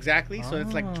 yeah, exactly. So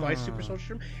it's like twice Super Soldier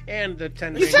Serum and the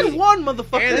 10. You said one,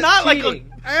 motherfucker. And Not like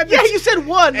cheating. a... Yeah, you said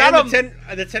one, and not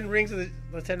the 10 rings of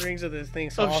the 10 rings of this thing.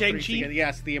 So Of all three Shang-Chi? together.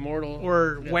 Yes, the immortal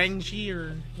Or yes. Wang Chi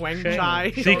or Wang Shang-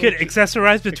 Chai. So you could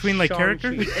accessorize between like Shang-Chi.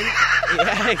 characters.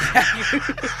 Yeah,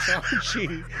 exactly.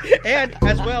 Shang-Chi. And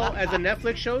as well as the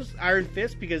Netflix shows Iron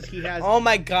Fist because he has Oh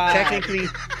my god. technically.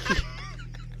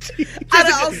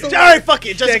 Alright, fuck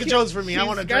it. Jessica Jones for me. I She's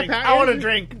want to got drink. power. I want to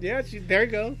drink. Yeah, there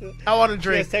you go. I want to He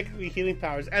drink. has technically healing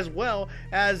powers, as well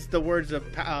as the words of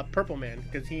Purple Man,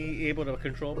 because he able to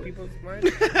control people's minds.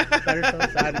 Better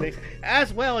sounds bad mix.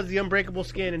 As well as the unbreakable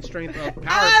skin and strength of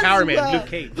Power Man, well. Luke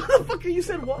Cage. Motherfucker, you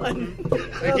said one.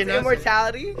 I did not say-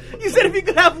 Immortality. You said if you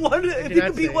could have one, if did you not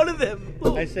could be say. one of them.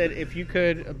 Ooh. I said if you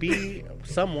could be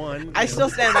someone. I still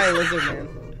stand by Lizard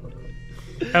Man.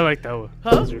 I like that one.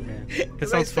 Lizard Man. That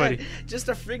 'Cause I sounds said, funny. Just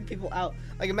to freak people out.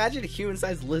 Like imagine a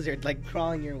human-sized lizard like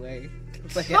crawling your way.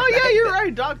 It's like, Oh yeah, you're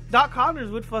right. Doc Connors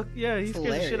would fuck. Yeah, he scares the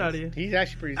hilarious. shit out of you. He's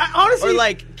actually pretty. Honestly, Or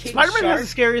like King Spider-Man Shark. has the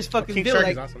scariest fucking King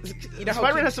villain. Shark is awesome. You know how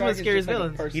Spider-Man King has some of Shark the is scariest just like a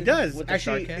villains. person He does, with a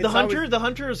actually. shark head? It's The always-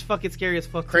 Hunter is fucking scary as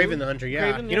fuck. Craven too. the Hunter, yeah.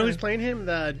 Craven, You know yeah. who's playing him?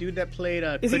 The dude that played.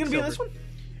 Is he gonna be in Quicksilver. this one?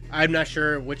 I'm not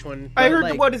sure which one. I heard.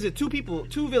 like- What is it? Two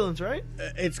villains, right?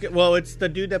 It's the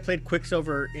dude that played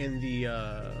Quicksilver in the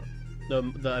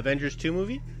Avengers 2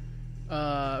 movie.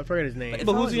 I forget his name. It's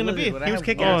But who's always he gonna lizard, be? but I He was have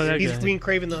kicking Oh, ass. that He's guy. being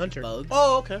Craven the Hunter. bugs.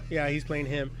 Oh, okay. Yeah, he's playing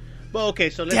him. But okay,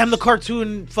 so let's Damn, the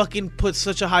cartoon fucking put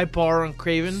such a high bar on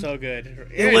Craven. so good.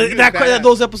 It was-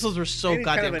 those episodes were so And he's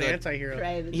goddamn kind of an good. anti-hero.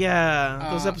 Craven. Yeah,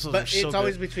 those episodes but were so it's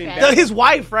always good. between His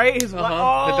wife, right? His wife.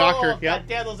 Uh-huh, the doctor, yeah. God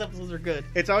damn, those episodes are good.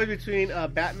 it's always between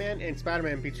Batman and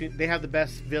Spider-Man. They have the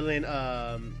best villain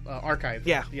archive.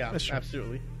 Yeah, yeah, that's true.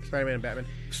 absolutely. Spider-Man and Batman.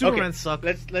 Superman Okay, suck.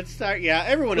 Let's start. Yeah,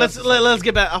 everyone. Let's else let's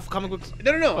get back off comic books.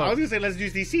 No. I was gonna say let's do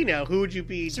DC now. Who would you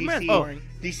be? Superman's DC. boring.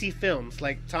 DC films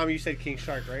like Tom. You said King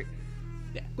Shark, right?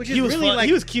 Yeah. Which is He was really fun. like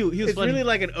He was cute. He was it's funny. really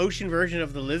like an ocean version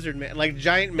of the Lizard Man, like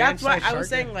giant man. That's why I was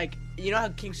saying, like, you know how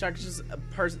King Shark is just a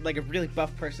person, like a really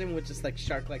buff person with just like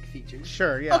shark-like features.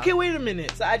 Sure, yeah. Okay, wait a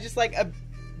minute. So I just like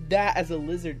that as a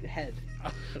lizard head,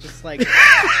 just like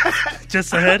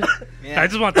Just the head. Yeah. I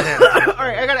just want the head. All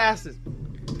right, I gotta ask this.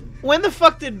 When the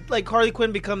fuck did like Harley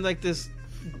Quinn become like this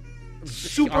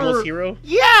super almost hero.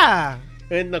 Yeah.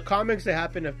 In the comics, it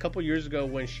happened a couple years ago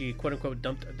when she quote unquote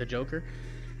dumped the Joker.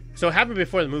 So it happened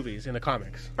before the movies in the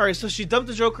comics. All right, so she dumped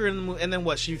the Joker and then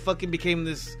what? She fucking became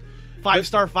this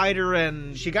 5-star fighter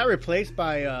and She got replaced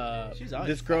by She's always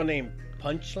this girl named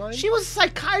Punchline. she was a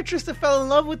psychiatrist that fell in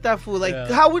love with that fool. Like,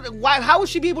 Yeah. how would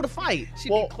she be able to fight? she'd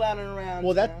Well- be clowning around.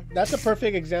 Well, town. that's a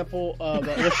perfect example of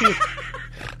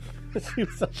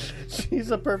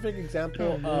she's a perfect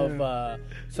example of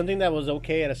something that was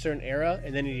okay at a certain era,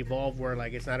 and then it evolved where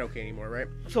like it's not okay anymore, right?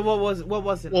 So what was it? Well,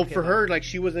 Okay, for then. her, like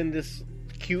she was in this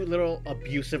cute little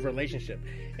abusive relationship,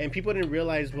 and people didn't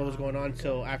realize what was going on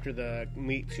until after the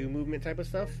Me Too movement type of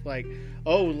stuff. Like,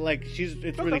 oh, like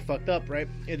it's really fucked up, right?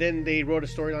 And then they wrote a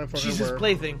storyline for she's her. his where-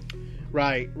 plaything.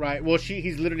 Right. Well,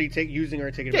 he's literally using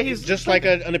her, taking Yeah, advantage, he's just like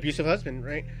an abusive husband,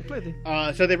 right? Plaything.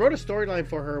 So they wrote a storyline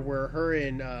for her where her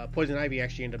and Poison Ivy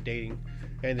actually end up dating.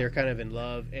 and they're kind of in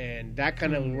love, and that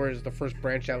kind of was the first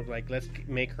branch out. Like, let's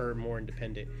make her more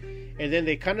independent, and then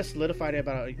they kind of solidified it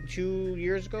about 2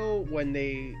 years ago when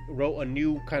they wrote a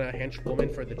new kind of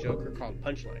henchwoman for the Joker called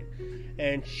Punchline,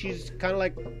 and she's kind of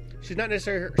like, she's not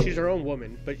necessarily she's her own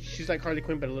woman, but she's like Harley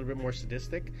Quinn, but a little bit more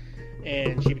sadistic,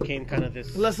 and she became kind of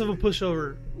this Less of a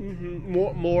pushover.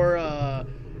 more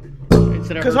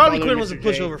instead of Because her Harley following Quinn was a Mr.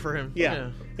 J. pushover for him. Yeah.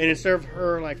 And instead of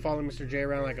her like following Mr. J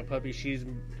around like a puppy, she's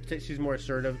more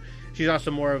assertive. She's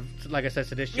also more of, like I said,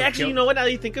 sadistic. Yeah, actually, you know what? Now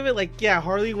that you think of it, like, yeah,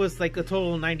 Harley was like a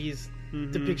total '90s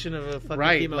depiction of a fucking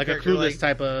right, female like a character. clueless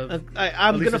type of.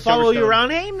 I'm Elisa gonna follow you Silverstone. around.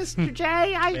 Hey, Mr.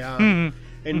 J, Yeah.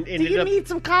 And do ended you up, need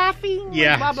some coffee?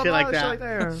 yeah, Blah, blah, shit blah, like that. Shit like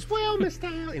that. Swell, Mister.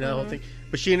 You know the whole thing.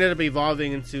 But she ended up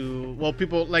evolving into, well,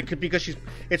 people like, because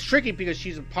it's tricky because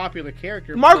she's a popular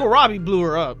character. Margot but- Robbie blew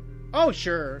her up. Oh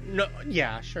sure, no,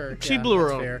 yeah, sure. She yeah, blew her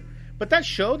that's up. fair. But that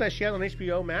show that she had on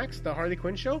HBO Max, the Harley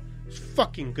Quinn show, is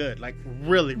fucking good. Like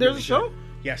really, There's really a show? good.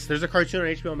 Yes, there's a cartoon on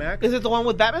HBO Max. Is it the one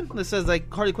with Batman that says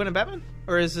like Harley Quinn and Batman,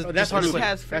 or is it Oh, just that's Harley the Quinn?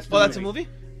 movie. That's the Oh, that's a movie.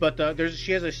 movie. But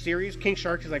she has a series. King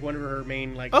Shark is like one of her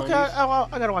main like. Okay, homies.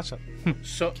 I gotta watch that.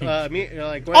 So me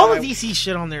like Gwen All and the I- DC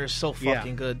shit on there is so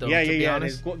fucking good, though. Yeah, to be yeah.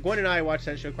 honest. Gwen and I watch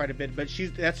that show quite a bit, but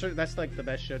that's like the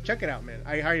best show. Check it out, man.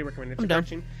 I highly recommend it. It's I'm a down.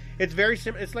 cartoon. It's very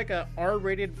simple. It's like a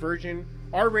R-rated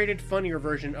funnier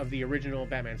version of the original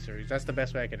Batman series. That's the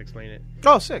best way I could explain it.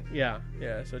 Oh, sick. Yeah.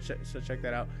 So check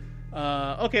that out.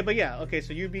 Okay, but yeah. Okay,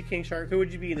 so you'd be King Shark. Who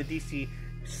would you be in the DC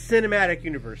cinematic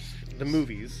universe, the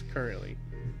movies currently?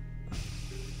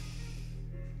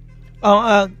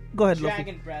 Oh, go ahead, Luffy.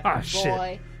 Dragon Breath, Ah, boy.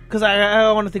 shit. Because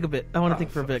I want to think a bit. I want to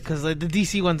think for a bit because like, the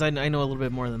DC ones I know a little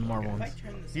bit more than the Marvel If I ones.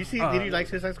 turn this Did you on- like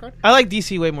Suicide Squad? I like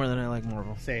DC way more than I like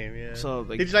Marvel. Same, yeah. So,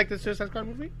 like- did you like the Suicide Squad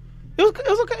movie? It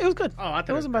was okay. It was good. Oh, I thought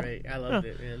it was wasn't bad. great. I loved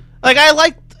it, man. Like I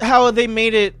liked how they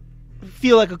made it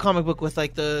feel like a comic book with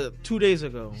like the 2 days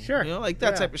ago. Sure. You know, like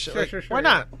that Yeah. type of shit. Sure, Like, sure, why yeah.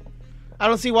 not? I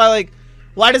don't see why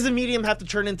does the medium have to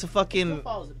turn into Still fucking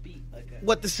follows a beat. Like a,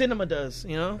 what the cinema does?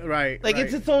 You know, Right. like right.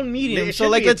 it's its own medium. It So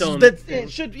should like be its own it thing.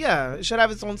 should it should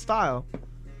have its own style.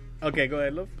 Okay, go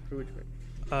ahead, Love. Who would you pick?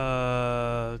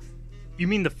 You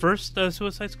mean the first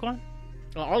Suicide Squad?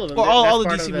 Oh, all of them. Well, all That's the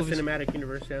part DC of the movies. cinematic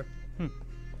universe, yeah.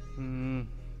 Damn.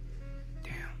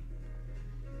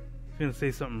 I'm gonna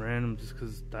say something random just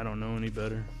because I don't know any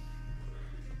better.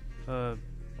 the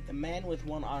man with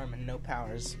one arm and no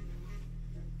powers.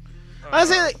 I was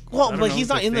say like, I well, don't but know, he's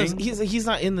not the in the Thing? he's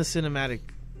not in the cinematic.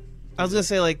 I was gonna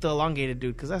say like the elongated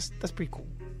dude because that's pretty cool.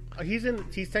 He's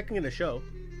technically in the show,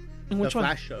 And which the one?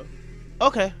 Flash show.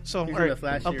 Okay, so He's all in right, the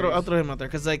Flash I'll series. throw him out there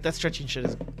because like that stretching shit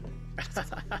is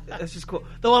that's just cool.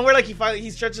 The one where like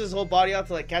he stretches his whole body out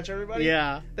to like catch everybody.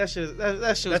 Yeah, that shit was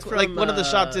that's cool. Like one of the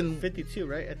shots in 52,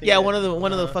 right? I think Yeah, one of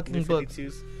the fucking New books.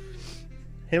 52s.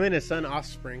 Him and his son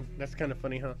Offspring. That's kind of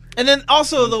funny, huh? and then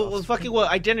also the fucking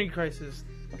Identity Crisis.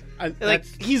 Like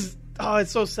That's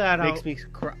it's so sad. How, makes me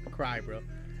cry, bro.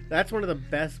 That's one of the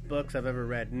best books I've ever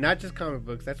read. Not just comic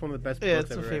books. That's one of the best Yeah,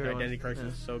 books it's I've a ever read. favorite one. Identity Crisis Yeah.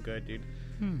 is so good, dude.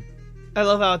 I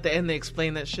love how at the end they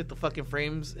explain that shit. The fucking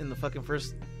frames in the fucking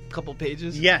first couple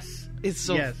pages. Yes. it's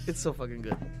so yes. it's so fucking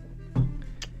good.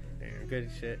 Damn, good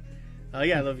shit.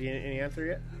 Yeah, I love you. Any answer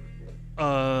yet?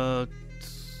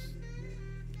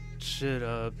 Shit.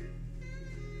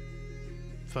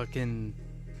 Fucking.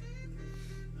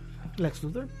 Lex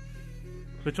Luthor.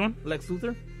 Which one? Lex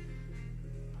Luthor.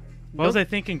 What was I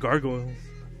thinking? Gargoyles.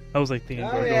 I was like thinking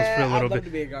Gargoyles for a I'd little love bit. to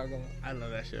be a gargoyle. I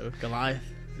love that show. Goliath.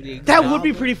 That would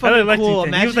be pretty fucking like cool.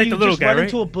 Lexington. He was Imagine like you the little just guy, run right?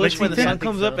 into a bush when the Lexington? sun I think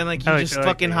comes so. up and like I you like- just I like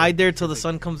fucking that. hide there till the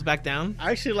sun comes back down.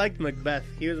 I actually liked Macbeth.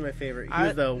 He was my favorite. He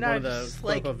was one of the just, quote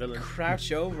like unquote villains.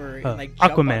 crouch over and like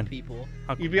jump Aquaman. on people.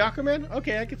 You'd be Aquaman?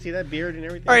 Okay, I could see that beard and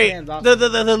everything. All right, Man's awesome.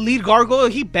 the lead gargoyle,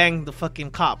 he banged the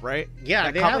fucking cop, right? Yeah,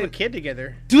 That they cop- have a kid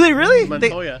together. Do they really? They-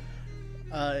 Montoya.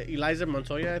 Eliza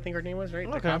Montoya, I think her name was, right?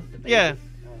 The okay. cop. Yeah.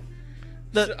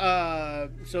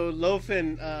 So Loaf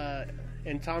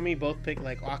and Tommy both picked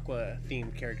like Aqua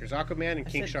themed characters. Aquaman and I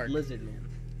King said Shark. Lizard Man.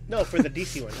 No, for the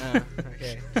DC one.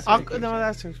 Okay. No,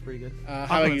 that sounds pretty good.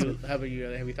 How about you? Have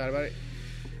you thought about it?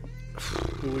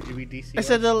 Who would you be DC? I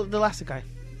said the elastic guy.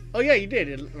 Oh yeah, you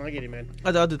did. I get it, man.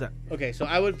 I'll do that. Okay, so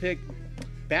I would pick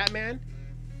Batman,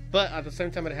 but at the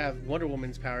same time I'd have Wonder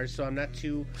Woman's powers, so I'm not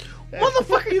too.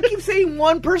 Motherfucker, you keep saying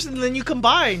one person and then you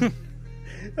combine.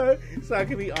 So I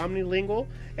could be omnilingual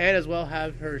and as well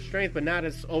have her strength, but not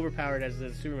as overpowered as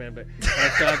the Superman, but I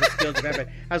still have the skills of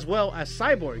Batman, as well as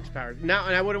Cyborg's powers. Now,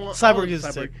 and I wouldn't want Cyborg all of is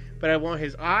Cyborg, sick. but I want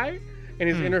his eye and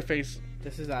his interface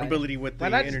This is ability with the Why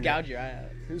not just internet. gouge your eye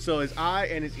out? So his eye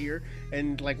and his ear,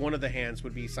 and like one of the hands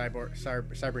would be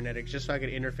cybernetics, just so I could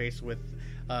interface with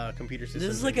computer systems.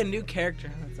 This is like a new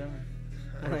character on its own.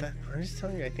 I'm just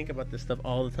telling you, I think about this stuff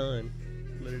all the time.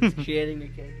 Literally. Creating new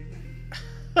characters.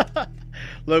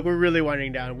 Look, we're really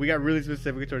winding down. We got really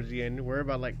specific towards the end. We're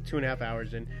about like 2.5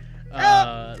 hours in.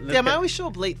 I always show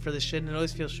up late for this shit, and it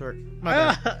always feels short. My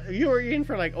bad. You were in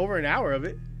for like over an hour of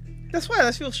it. That's why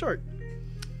that feels short.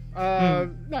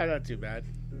 No, not too bad.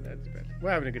 Not too bad.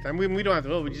 We're having a good time. We don't have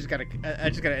to. We just gotta. I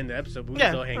just gotta end the episode. But we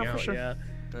can still hang out. Sure. Yeah.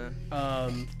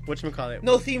 Whatchamacallit?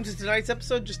 No theme to tonight's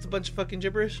episode. Just a bunch of fucking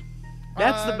gibberish.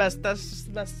 That's the best. That's just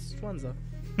the best ones, though.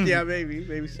 Yeah,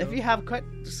 maybe so. If you have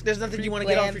There's nothing you want to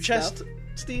get off your chest,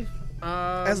 Steve,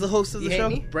 as the host of the show.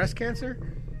 me? Breast cancer?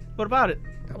 What about it?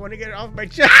 I want to get it off my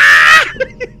chest.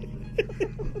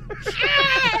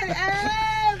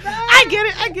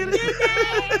 I get it.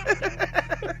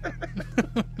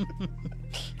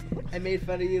 I made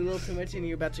fun of you a little too much, and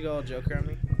you're about to go all Joker on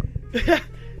me.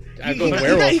 I go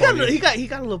werewolf on you. He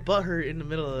got a little butthurt in the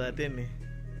middle of that, didn't he?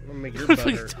 I'm gonna make your butt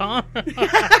hurt. Tom.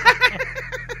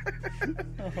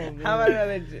 How about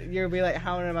another? You'll be like,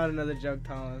 how about another joke,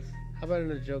 Thomas? How about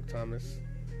another joke, Thomas?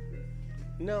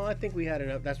 No, I think we had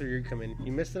enough. That's where you come in.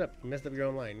 You messed it up. You messed up your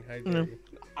own line.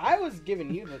 I was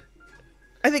giving you the.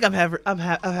 I think I've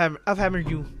hammered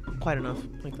you quite enough.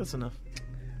 Like that's enough.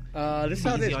 This is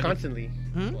how it Easy is on you. constantly.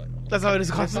 That's how it is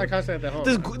That's how constantly. I constantly at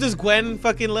the home. Does Gwen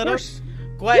fucking let up?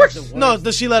 Gwen. No,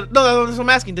 does she let? No, that's what I'm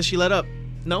asking. Does she let up?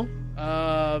 No.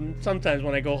 Sometimes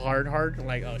when I go hard,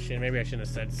 like, oh shit, maybe I shouldn't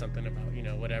have said something about,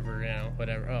 whatever.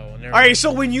 Oh, never. All right.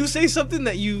 So when you say something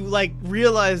that you like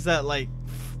realize that like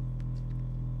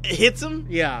it hits them,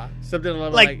 Yeah, something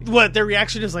like what their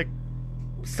reaction is like.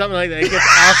 something like that. It gets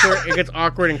awkward. It gets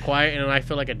awkward and quiet, and I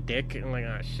feel like a dick. And I'm like,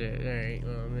 oh shit. All right.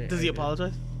 Well, man, Does he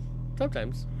apologize?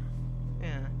 Sometimes.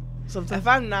 Yeah. Sometimes. If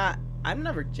I'm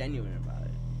never genuine about it.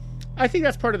 I think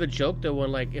that's part of the joke, though.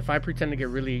 When if I pretend to get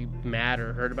really mad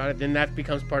or hurt about it, then that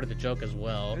becomes part of the joke as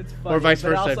well. It's funny, or vice but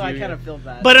versa. also if I you- kind of feel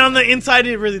bad. But on the inside,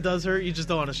 it really does hurt. You just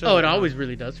don't want to show. Oh, it always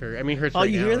really does hurt. I mean, it hurts. Oh, right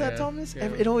you now, hear that, yeah. Thomas? Yeah.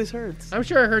 It always hurts. I'm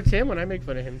sure it hurts him when I make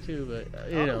fun of him too,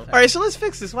 but All right, so let's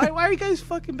fix this. Why are you guys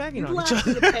fucking banging on each laugh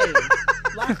to other? the pain.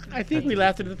 I think we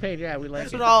laughed into the pain. Yeah, we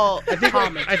laughed. That's what all.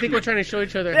 I think we're trying to show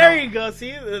each other. There how- you go.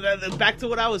 See, back to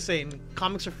what I was saying.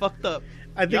 Comics are fucked up.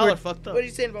 I think Y'all we're- are fucked up. What are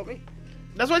you saying about me?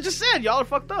 That's what I just said. Y'all are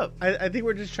fucked up. I think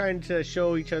we're just trying to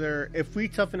show each other if we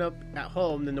toughen up at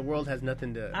home, then the world has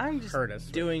nothing to I'm just hurt us.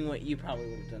 doing what you probably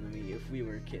would have done to me if we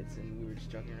were kids and we were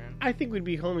just joking around. I think we'd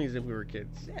be homies if we were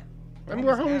kids. Yeah. I mean,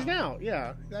 we're homies now.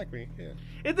 Yeah, exactly. Yeah.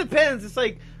 It depends. It's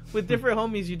like with different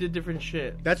homies, you did different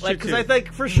shit. That's like true, because I too.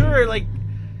 think for sure, like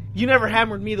you never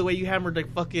hammered me the way you hammered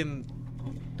like fucking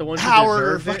The ones Howard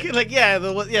or who deserved fucking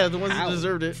the ones that Howard.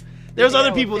 deserved it. There's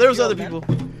other people. There was other people.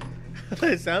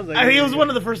 it sounds like I think it was one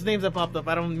of the first names that popped up.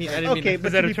 I didn't Okay, mean but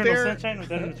Was that to be Eternal fair- Sunshine? Was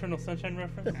that an Eternal Sunshine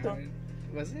reference? Tom?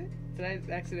 Was it? Did I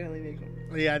accidentally make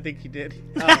one? Yeah, I think you did.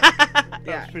 That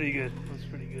Yeah. was pretty good. That was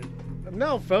pretty good.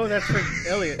 No, Fo, that's for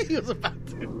Elliot. he was about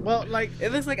to. Well,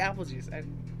 It looks like apple juice.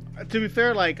 to be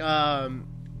fair, no,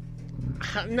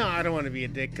 I don't want to be a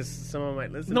dick because someone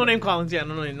might listen. No name callings. Yeah,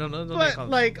 no name But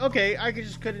callings. okay, I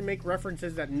couldn't make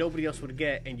references that nobody else would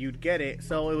get, and you'd get it.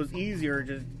 So it was easier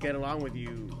to just get along with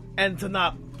you. And to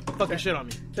not fucking shit on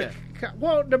me. Yeah.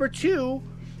 Well, number two,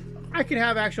 I could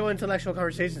have actual intellectual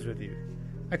conversations with you.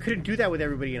 I couldn't do that with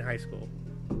everybody in high school.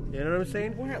 You know what I'm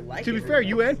saying? weren't like to be it, fair, really.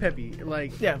 you and Peppy,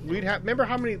 Yeah. we'd have. Remember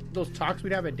how many those talks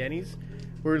we'd have at Denny's,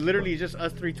 where literally just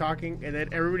us three talking, and then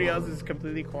everybody else is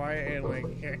completely quiet and like,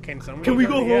 "Yeah, can someone? Can we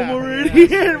go Yeah, home already?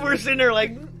 yeah. And we're sitting there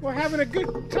like, We're having a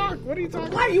good talk. What are you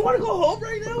talking? why? You want to go home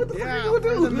right now? What the fuck Yeah, are you we're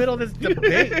doing? in the middle of this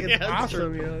debate. It's Yeah, that's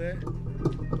awesome, you know.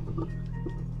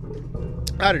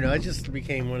 I don't know. It just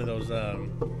became one of those. I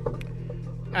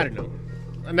don't know.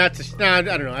 Not to. No, I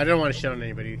don't know. I don't want to shit on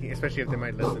anybody, especially if they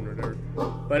might listen or whatever.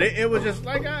 But it was just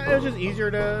like it was just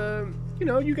easier to.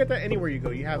 You get that anywhere you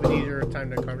go. You have an easier time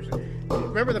to conversation.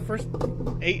 Remember the first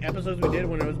 8 episodes we did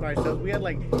when it was by ourselves? We had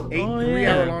like 8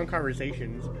 3-hour-long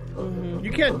conversations. Mm-hmm.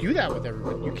 You can't do that with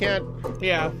everyone. You can't.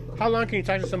 Yeah. How long can you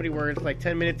talk to somebody where it's like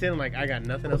 10 minutes in, like, I got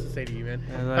nothing else to say to you, man?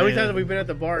 Yeah, How many yeah. times have we been at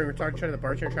the bar and we're talking to the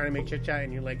bartender trying to make chit chat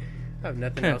and you're like, I have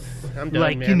nothing else. I'm done,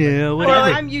 Like, man. whatever.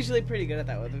 like- I'm usually pretty good at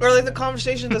that with Or like the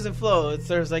conversation doesn't flow.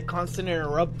 There's like constant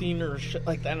interrupting or shit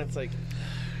like that. And it's like,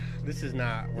 This is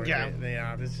not worth Yeah. it.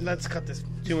 Yeah, this is let's cut this.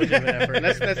 too much of an effort.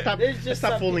 Let's stop. There's Let's just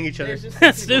stop some fooling pe- each other. There's just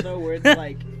That's some people just- though where it's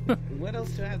like, what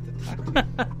else do I have to talk to?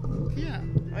 Yeah,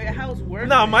 Oh yeah, how's work?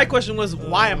 No, my question was,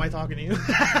 why am I talking to you?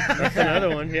 that's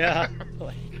another one. Yeah.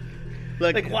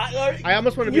 Like, why? I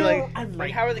almost want to be like,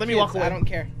 Like, how are the Let kids? me walk away. I don't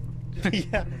care.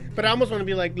 yeah, but I almost want to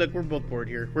be like, look, we're both bored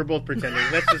here. We're both pretending.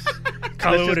 Let's just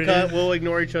Call it let's what just it cut. is. We'll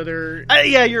ignore each other.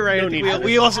 Yeah, you're right. You I don't think need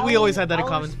we to. always had that in I'll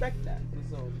common. respect that.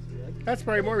 So it's like, That's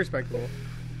probably more respectable.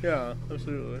 Yeah,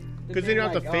 absolutely. the Because then thing, you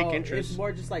don't have like, the fake It's interest.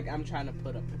 more just like I'm trying to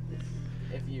put up with this.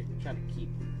 If you're trying to keep.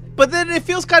 Like, But then it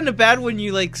feels kind of bad when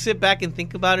you like sit back and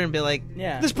think about it and be like,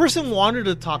 Yeah. this person wanted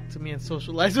to talk to me and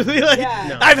socialize with me. Like, Yeah.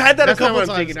 No. I've had that That's a couple not what I'm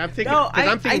times. thinking. I'm thinking No, because I'm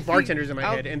I thinking think bartenders in my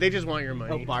I'll- head, and they just want your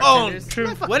money. bartenders. true.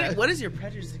 Fuck that. What is your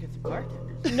prejudice against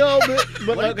bartenders? No,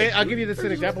 but What okay, if- I'll give you this as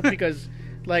an example because,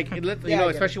 like, you Yeah, know, I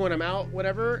get especially when I'm out,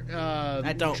 whatever,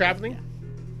 I don't. traveling.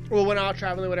 Well, when I'm out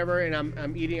traveling, whatever, and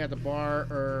I'm eating at the bar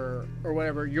or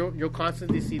whatever, you'll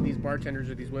constantly see these bartenders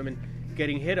or these women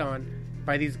getting hit on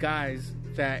by these guys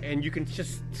that, and you can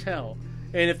just tell.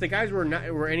 And if the guys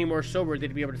were any more sober,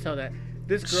 they'd be able to tell that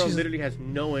this girl literally has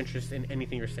no interest in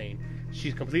anything you're saying.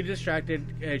 She's completely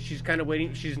distracted. She's kind of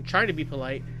waiting. She's trying to be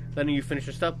polite, letting you finish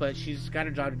your stuff, but she's got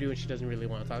a job to do and she doesn't really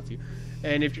want to talk to you.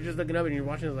 And if you're just looking up and you're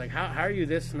watching it, like, how are you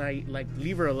this night? Like,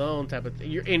 leave her alone type of thing.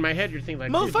 You're, in my head, you're thinking,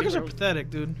 like, dude, leave Motherfuckers her are alone. pathetic,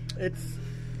 dude. It's,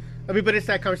 I mean, but it's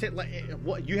that conversation. Like,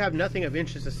 what you have nothing of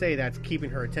interest to say that's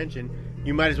keeping her attention.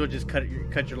 You might as well just cut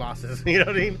your losses. You know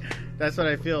what I mean? That's what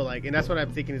I feel like, and that's what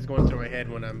I'm thinking is going through my head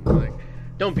when I'm like,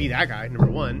 don't be that guy. Number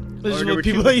one, This is Or what number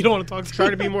people two, that you don't want to talk to.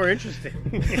 try to be more interesting.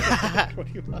 What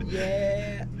do you want?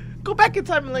 Yeah. Go back in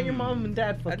time and let your mom and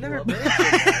dad fuck I've you never up. been. Into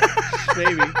a bar.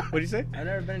 Maybe. What do you say? I've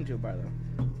never been into a bar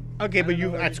though. Okay, but don't you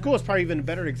know what at it school is probably even a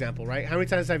better example, right? How many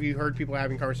times have you heard people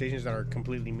having conversations that are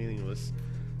completely meaningless?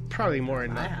 Probably more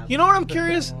than I that. have. You know what I'm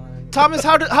curious, Thomas?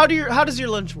 How does your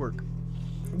lunch work?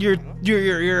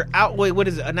 You're out. Wait, what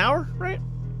is it? An hour, right?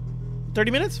 30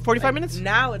 minutes? 45 minutes?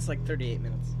 Now it's like 38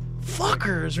 minutes.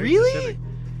 Fuckers, Very really? specific.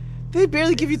 They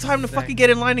barely give you time to fucking get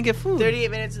in line and get food.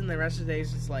 38 minutes, and the rest of the day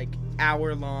is just like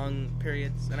hour-long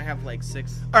periods, and I have like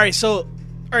 6. All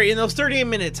right, in those 38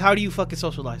 minutes, how do you fucking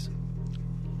socialize?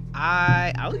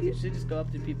 I'll usually just go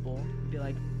up to people, and be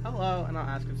like, "Hello," and I'll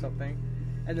ask them something,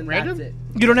 and then Random? that's it.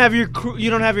 You don't have your you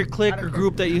don't have your clique I don't or know.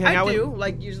 group that you hang I out do. with.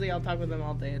 Like usually, I'll talk with them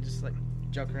all day and just like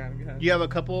joke around. And You have a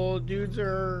couple dudes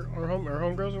or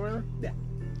homegirls or whatever? Yeah.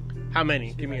 How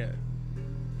many? Give me a.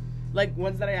 like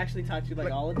ones that I actually talk to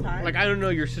like all the time. Like, I don't know,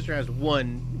 your sister has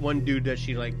one dude that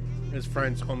she, like, is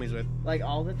friends, homies with. like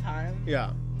all the time.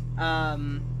 Yeah.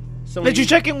 That you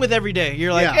check in with every day.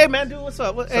 You're like, Yeah. hey man, dude, what's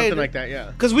up? Something like that,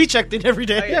 yeah. Because we checked in every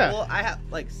day. Okay, Yeah. Well, I have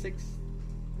like 6.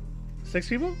 6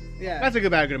 people? Yeah. That's a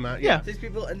good amount. Yeah. 6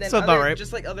 people, and then Sounds about right.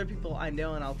 just like other people I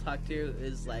know and I'll talk to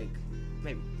is like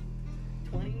maybe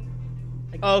 20.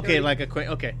 Like Oh, okay, 30. like a quick.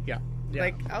 Okay, yeah. Yeah.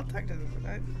 Like I'll talk to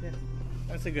them. Yeah.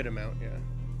 That's a good amount, yeah.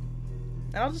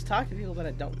 And I'll just talk to people that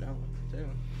I don't know too.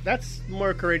 That's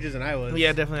more courageous than I was.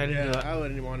 Yeah, definitely. I didn't do that. I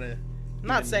wouldn't want to I'm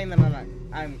not saying that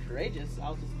I'm courageous.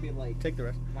 I'll just be like, take the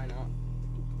rest. why not?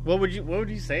 What would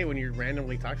you say when you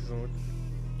randomly talk to someone?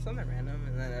 Something random,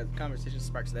 and then a conversation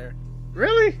sparks there.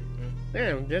 Really?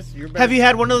 Damn, you're better. Have you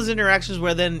had one of those interactions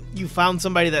where then you found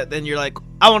somebody that then you're like,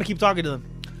 I want to keep talking to them?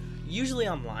 Usually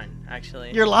online,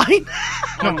 actually. You're lying?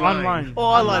 No, Online. online. Oh,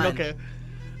 online. Online. Okay.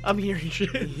 I'm hearing shit.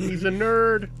 He's a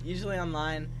nerd. Usually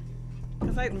online.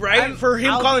 'Cause Right? For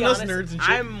him I'll be calling us honest, nerds and shit.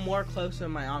 I'm more close to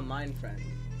my online friends.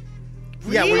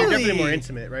 Yeah, we're definitely Really? more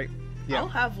intimate, right? Yeah. I'll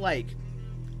have like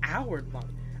hour long.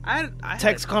 I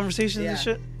Text had, conversations yeah. and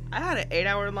shit. I had an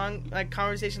 8-hour long like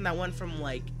conversation that went from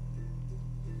like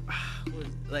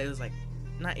it was like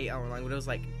not 8-hour long, but it was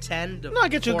like 10 to. No, I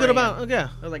get you a 4 good a.m. amount. Yeah.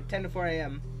 It was like 10 to 4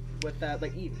 a.m. with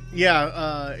like Eve.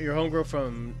 Yeah, your homegirl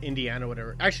from Indiana,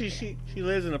 whatever. Actually, she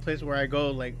lives in a place where I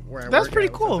go, like where I That's work pretty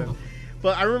at cool. sometimes.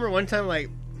 But I remember one time, like,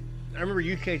 I remember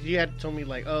you had told me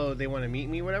like, oh, they want to meet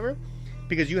me, whatever,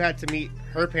 because you had to meet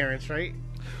her parents, right?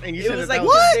 And you It said was that like that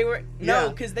what? They were Yeah.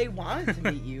 because they wanted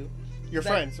to meet you. your that-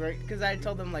 friends, right? Because I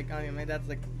told them like, oh yeah, my dad's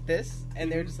like this,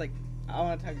 and they were just like, I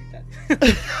want to talk to your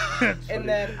dad. And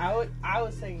then I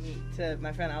was saying to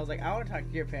my friend, I was like, I want to talk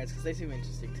to your parents because they seem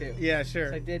interesting too. Yeah, sure.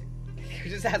 So I did.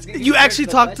 You're just asking. You actually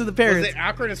talked to the Was parents. it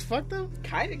awkward as fuck though?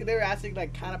 Kind of. They were asking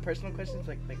like kind of personal questions,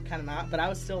 like kind of not. But I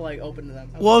was still like open to them.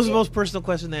 I What was the like, most personal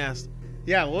question they asked?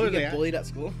 Yeah, what "Do were you they? get bullied at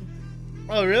school?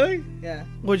 Oh, really? Yeah.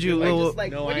 Would you? Like, well, Just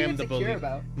like, No, what I are you am the insecure bully.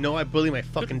 about? No, I bully my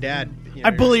fucking dad.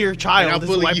 I bully your child. And I'll This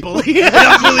bully is you. why I bully you.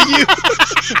 I'll bully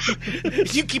you.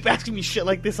 If you keep asking me shit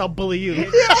like this, I'll bully you.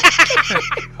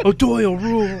 O'Doyle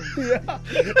rule. Is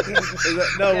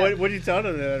that- no, Yeah. what did you tell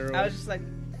them? That, I was just like,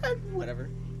 whatever.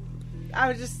 I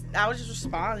was just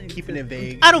responding. keeping to- it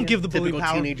vague. I don't give the bully Typical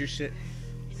power. teenager shit.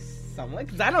 Someone,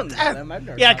 because I don't know them. I've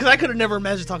never Yeah, talked because I could have never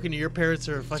imagined talking to your parents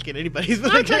or fucking anybody.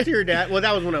 I talked to your dad. Well,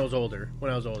 that was when I was older.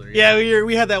 Yeah,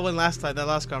 we had that one last time. That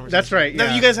last conversation. That's right. No,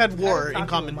 Yeah. you guys had I was war in talking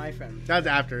common. with my friends. That was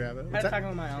after. Yeah. I was What's that? talking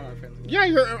with my online friends.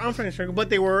 Yeah, I'm friends, but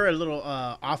they were a little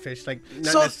offish, like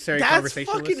not necessary that's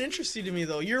conversationalists. fucking interesting to me,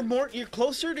 though. You're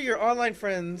closer to your online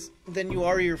friends than you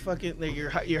are your fucking like your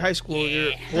high school.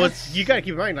 Well, you gotta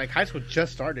keep in mind, like high school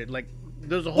just started. Like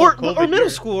there's a whole COVID or middle year.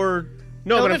 school or No,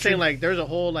 but I'm elementary. saying like there's a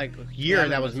whole like year Yeah,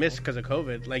 that was middle missed because of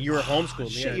COVID. Like you were homeschooled.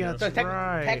 shit, yeah, yeah, no. So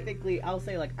Right. technically, I'll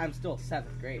say like I'm still a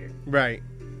 7th grader. Right.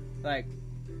 Like,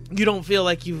 you don't feel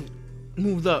like you've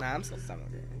moved up. nah, I'm still 7th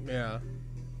grader. Yeah.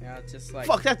 Yeah, it's just like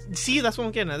Fuck that. See, that's what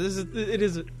I'm getting at. It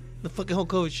is the fucking whole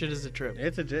COVID shit is a trip.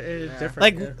 It's Yeah. different.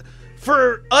 Like yeah.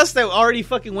 for us that already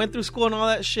fucking went through school and all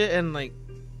that shit, and like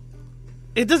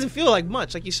it doesn't feel like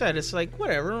much. Like you said, it's like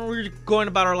whatever. We're going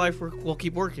about our life. We'll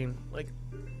keep working. Like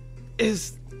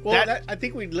is Well, that I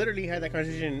think we literally had that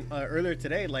conversation earlier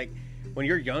today. Like, when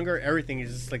you're younger, everything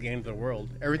is just like the end of the world.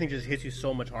 Everything just hits you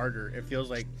so much harder. It feels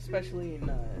like, especially in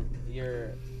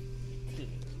your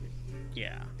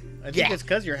yeah. I think Yeah. it's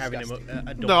because you're having adult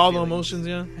all the feelings. emotions?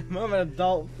 Yeah. I'm an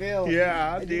adult feel.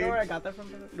 Yeah, Do you know dude. where I got that from?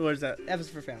 Where's that? F is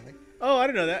for family. Oh, I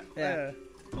didn't know that. Yeah.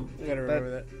 I gotta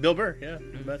remember that. Bill Burr, yeah.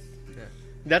 Best. Yeah.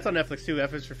 That's on Netflix too.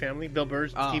 F is for Family. Bill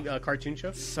Burr's cartoon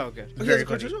show. So good. It's Oh, very it's a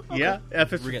cartoon funny. show? Okay. Yeah,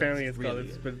 F is for Really- Family. It's really called.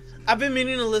 It's been, I've been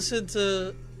meaning to listen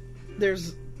to.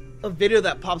 There's a video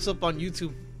that pops up on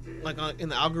YouTube, like in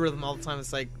the algorithm all the time.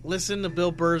 It's like listen to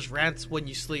Bill Burr's rants when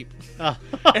you sleep, and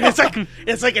it's like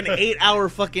an 8-hour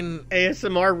fucking.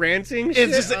 ASMR ranting. It's shit?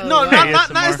 just Oh, no, wow. not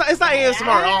it's not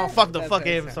ASMR. Oh fuck the That's fuck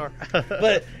ASMR. ASMR.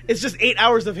 But it's just 8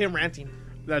 hours of him ranting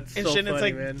That's and so shit. funny, It's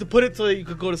like man. to put it so you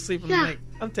could go to sleep. And Yeah. I'm like,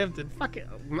 I'm tempted. Fuck it.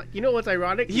 You know what's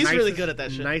ironic? He's really good at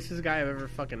that shit. Nicest guy I've ever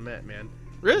fucking met, man.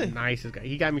 Really? Nicest guy.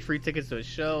 He got me free tickets to his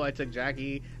show. I took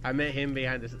Jackie. I met him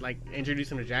behind this, like,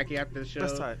 introduced him to Jackie after the show.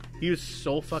 That's tight. He was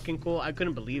so fucking cool. I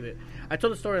couldn't believe it. I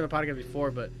told the story on the podcast before,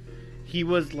 but he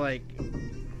was like,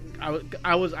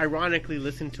 I was ironically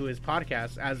listening to his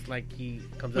podcast as like he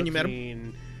comes When up you to met me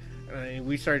and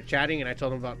we started chatting, and I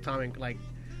told him about Tom and like.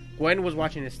 Gwen was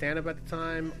watching his stand-up at the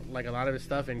time, like a lot of his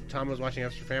stuff, and Tom was watching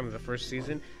F is for Family the first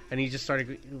season, and he just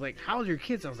started like, "How old are your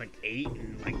kids?" I was like 8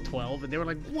 and like 12, and they were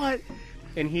like, "What?"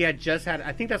 And he had just had.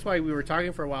 I think that's why we were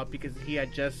talking for a while, because he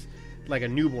had just like a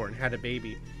newborn, had a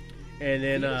baby, and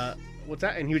then what's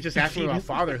that? And he was just asking about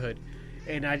fatherhood,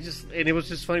 and it was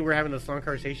just funny. We were having this long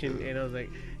conversation, and I was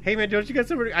like, "Hey man, don't you got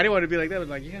somebody?" I didn't want to be like that. I was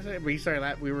like, "You guys," but he started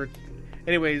laughing. We were,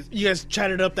 anyways. You guys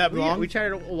chatted up that long? We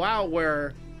chatted a while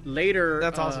where later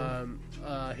That's awesome.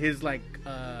 His like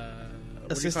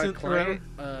Assistant, client,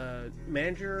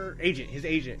 manager, agent, his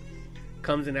agent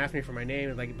comes and asks me for my name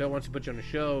and like, Bill wants to put you on a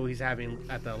show he's having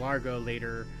at the Largo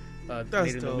later later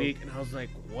in the dope. week, and I was like,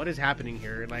 what is happening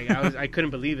here? Like I couldn't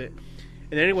believe it.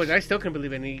 And anyways, I still couldn't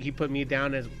believe it, and he put me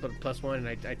down as +1, and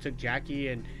I took Jackie,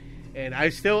 and I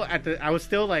was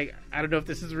still like, I don't know if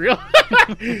this is real.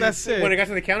 That's it. When I got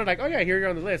to the counter, like, oh yeah, here you're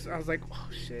on the list. I was like, oh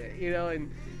shit, you know,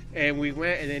 and we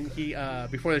went, and then he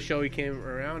before the show he came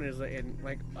around and was like, and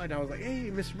I was like, hey,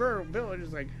 Mr. Burr, Bill, and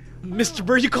just like, Mr.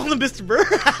 Burr, you call him Mr. Burr?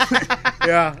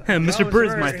 yeah, Mr. Burr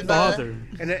is my He's father.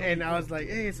 like- and I was like,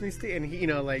 hey, it's me, Steve, and he, you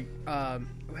know, like,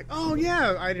 oh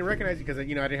yeah, I didn't recognize you because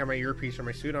you know I didn't have my earpiece or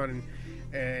my suit on,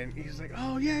 and he's like,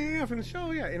 oh yeah, from the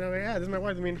show, yeah, you know, yeah, this is my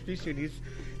wife. Let me introduce you. And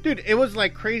dude, it was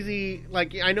like crazy.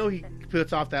 Like I know he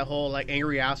puts off that whole like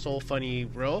angry asshole, funny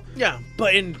role. Yeah,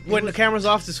 but when the camera's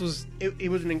off, this was... It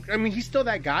was I mean, he's still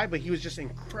that guy, but he was just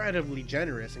incredibly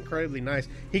generous, incredibly nice.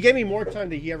 He gave me more time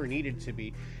than he ever needed to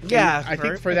be. Yeah, And I think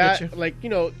Bert, for I get that, you. like, you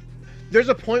know, there's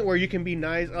a point where you can be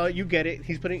nice. You get it.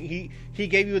 He's putting he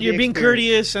gave you. You're the being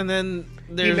experience. courteous, and then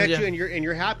there's... He met yeah. you, and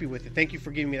you're happy with it. Thank you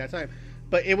for giving me that time.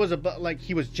 But it was like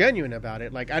he was genuine about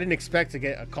it. Like I didn't expect to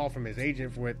get a call from his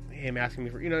agent with him asking me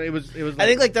for. You know, it was. Like, I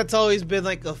think like that's always been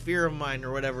like a fear of mine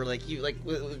or whatever. Like you, like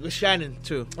with Shannon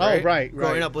too. Oh, right.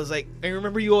 Growing up was like, I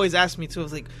remember you always asked me too. I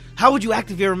was like, how would you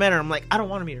act if you ever met her? I'm like, I don't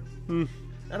want to meet her.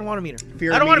 I don't want to meet her.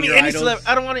 Fear I of don't want to meeting meet your any idols.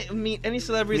 I don't want to meet any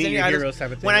celebrities. Meet Any your idols. heroes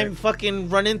type of thing, when I right? fucking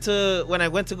when I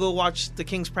went to go watch the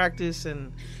Kings practice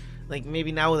and like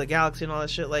maybe now with the Galaxy and all that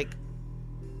shit, like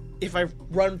if I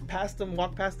run past them,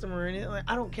 walk past them or anything, like,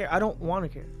 I don't care. I don't want to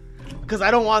care. Because I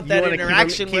don't want You that wanna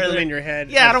interaction keep where them they're- in your head.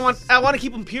 Yeah, I want to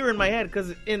keep them pure in my head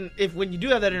because if when you do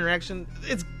have that interaction,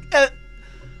 it's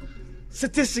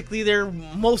statistically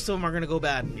most of them are gonna go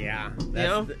bad. Yeah.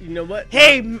 know? You know what?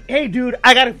 Hey, dude,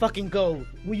 I gotta fucking go.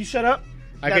 Will you shut up?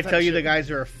 I That could type tell of you the shit. guys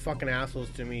who are fucking assholes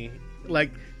to me.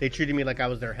 Like they treated me like I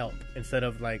was their help instead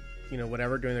of like, you know,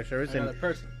 whatever, doing their service. Another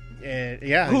person. And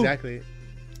yeah, Who? exactly.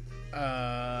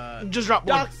 Just drop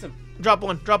one. Dox him. Drop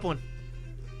one.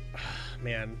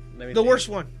 Man, let me The think. worst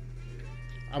one.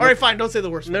 I'm All right, a- fine. Don't say the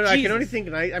worst No, one. no, I can Jesus. only think.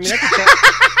 I mean, I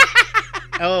can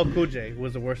tell. LL Cool J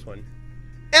was the worst one.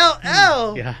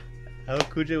 LL. Yeah, LL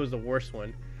Cool J was the worst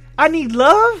one. I need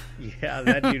love. Yeah,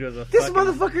 that dude was a. This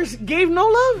fucking, motherfucker gave no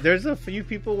love. There's a few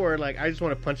people where like I just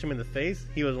want to punch him in the face.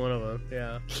 He was one of them.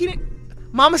 Yeah. He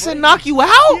didn't. Mama said knock you out.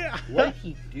 Yeah. What did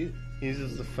he do? He's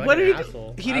just a fucking What did he do?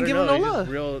 asshole. He I didn't don't give him know, no he's just love.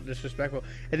 Real disrespectful.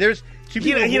 And there's two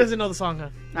He people. who- doesn't know the song, huh?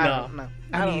 I No. don't know.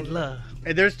 I need love.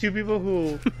 And there's two people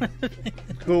who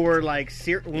were like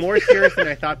more serious than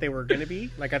I thought they were gonna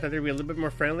be. Like I thought they'd be a little bit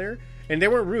more friendlier, and they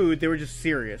weren't rude. They were just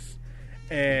serious.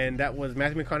 And that was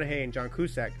Matthew McConaughey and John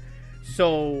Cusack.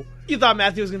 So You thought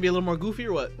Matthew was gonna be a little more goofy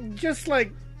or what? just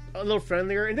like a little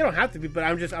friendlier, and they don't have to be. But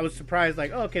I was surprised.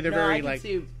 Like, oh, okay, they're very like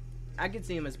I could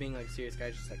see him as being like a serious guy,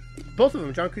 just like both of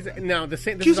them. John Cusack. Now the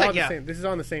same. This Cusack, is all the yeah. same. This is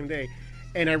on the same day.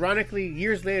 And ironically,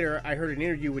 years later, I heard an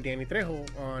interview with Danny Trejo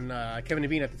on Kevin and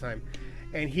Bean at the time,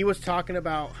 and he was talking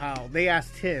about how they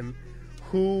asked him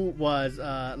who was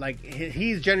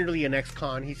he's generally an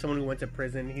ex-con. He's someone who went to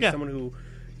prison. He's Yeah. someone who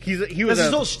he was That's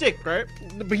his whole shtick, right?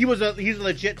 but he's a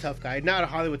legit tough guy, not a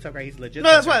Hollywood tough guy. He's a legit. No,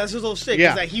 tough that's guy. why. That's his whole shtick. Yeah.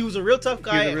 Is that he was a real tough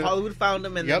guy. He was a real- Hollywood found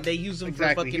him, and Yep. then they used him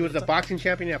exactly. for fucking. He was a boxing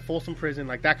champion at Folsom Prison,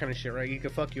 like that kind of shit, right? He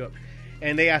could fuck you up.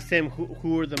 And they asked him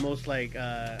who are the most like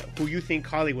who you think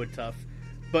Hollywood tough,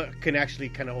 but can actually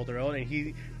kind of hold their own. And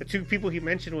the two people he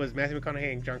mentioned was Matthew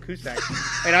McConaughey and John Cusack.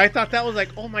 And I thought that was like,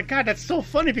 oh my god, that's so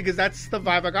funny because that's the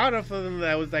vibe I got off of them. That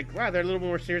I was like, wow, they're a little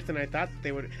more serious than I thought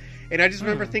they would. And I just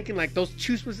remember thinking like those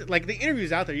two specific, like the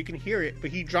interviews out there, you can hear it, but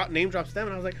he name drops them,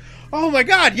 and I was like, oh my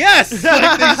god, yes, like,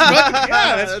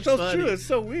 yeah, that's so funny. true. It's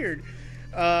so weird.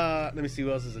 Let me see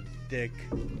who else is a dick.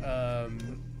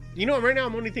 You know, right now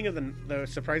I'm only thinking of the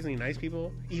surprisingly nice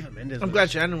people. Eva Mendes. I'm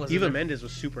glad Shannon was. Eva in there. Mendes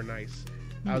was super nice.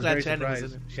 I'm I was glad very Shannon was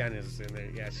surprised. in Shannon is in there.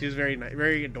 Yeah, she was very nice,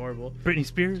 very adorable. Britney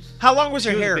Spears. How long was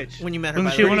her She was a hair bitch. when you met her?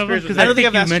 Wasn't By she the way? one of them? Spears was Because a- I I don't think think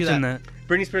I've you asked you mentioned that.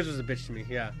 Britney Spears was a bitch to me.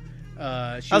 Yeah. She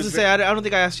I was gonna say I don't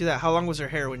think I asked you that. How long was her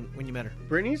hair when you met her?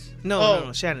 Britney's.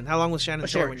 No, Shannon. How long was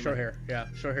Shannon's hair? Short, When you short met her? hair.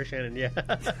 Yeah, short hair Shannon. Yeah.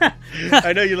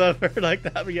 I know you love her like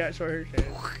that, but yeah, short hair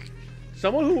Shannon.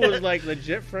 Someone who was like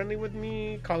legit friendly with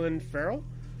me, Colin Farrell.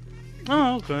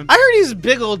 Oh, okay. I heard he's a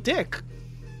big old dick.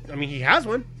 I mean, he has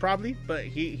one probably, but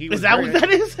he was Is that very what that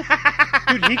is?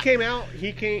 Dude, he came out.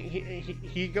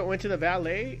 He went to the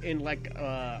valet in like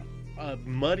a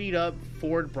muddied up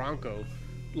Ford Bronco,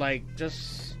 like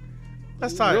just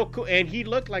That's tight. real cool. And he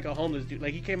looked like a homeless dude.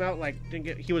 Like he came out like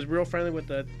he was real friendly with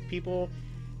the people.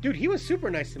 Dude, he was super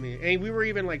nice to me, and we were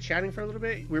even like chatting for a little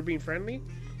bit. We were being friendly.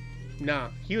 Nah,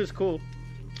 he was cool.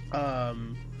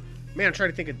 Man, I'm trying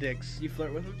to think of dicks. you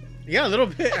flirt with him. Yeah, a little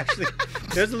bit actually.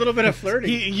 There's a little bit of flirting.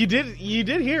 You did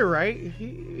hear right?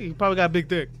 He probably got a big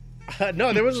dick.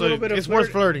 No, there was a So little bit of it's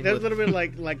worth flirting There was a with. little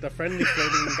bit like the friendly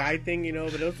flirting guy thing, you know,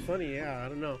 but it was funny. Yeah, I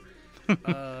don't know.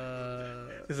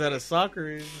 Is that a sock or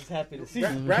is he just happy to see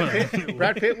you?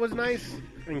 Brad Pitt was nice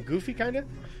and goofy, kind of.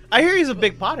 I hear he's a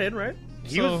big pothead, right?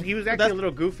 He was acting a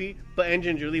little goofy, but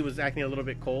Angelina Jolie was acting a little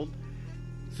bit cold.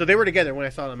 So they were together when I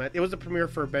saw them. It was the premiere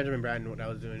for Benjamin Bratton. What I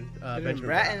was doing,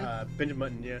 Benjamin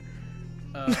Button, yeah.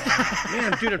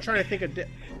 Man, dude, I'm trying to think of.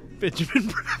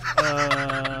 Benjamin.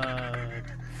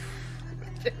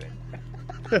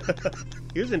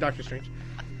 He was in Doctor Strange.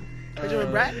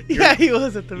 Benjamin Bratton? Yeah, he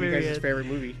was at the You very guys' end. favorite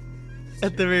movie.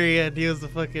 At the very end, he was the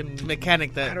fucking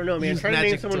mechanic that. I don't know, man. used Try to name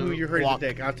magic someone to who you heard is a walk.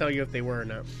 dick. I'll tell you if they were or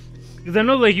not. Because I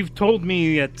know, like, you've told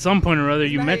me at some point or other,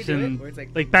 you Isn't that how you do it? mentioned, Where it's like,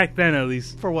 like- back then at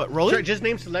least, For what? Rolling? Just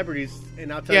name celebrities,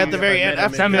 and I'll tell Yeah, you. at the if very I end, met him.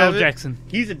 after- Samuel L. Have it? Jackson.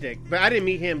 He's a dick, but I didn't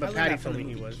meet him. But I Patty learned that told from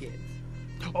me the he movie was.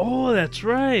 Kids. Oh, that's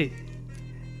right.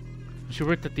 She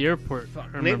worked at the airport. I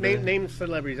remember that. Name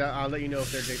celebrities. I'll let you know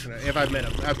if they're dicks or not. If I've met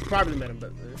them, I've probably met them,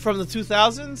 but From the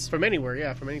 2000s? from anywhere,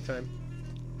 yeah, from any time.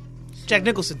 Jack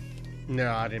Nicholson. No,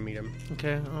 I didn't meet him.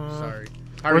 Okay. Sorry.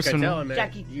 Harvey Orson- Keitel, I met.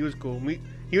 Jackie. He was cool.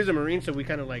 He was a Marine, so we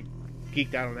kind of like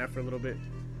geeked out on that for a little bit.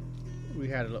 We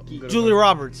had a little. good Julia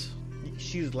Roberts.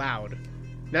 She's loud.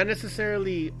 Not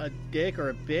necessarily a dick or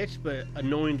a bitch, but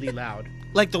annoyingly loud.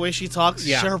 Like the way she talks,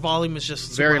 Yeah. her volume is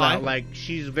just Very super high. loud. Like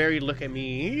she's very look at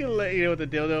me, you know, with the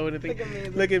dildo and the thing. Look at me.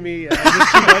 Look at me.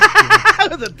 Just too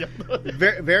much. With a dildo.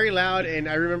 Very, very loud, and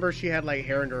I remember she had like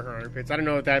hair under her armpits. I don't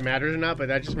know if that matters or not, but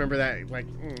I just remember that like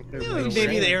it was a little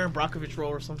Maybe weird. the Aaron Brockovich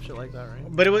role or some shit like that, right?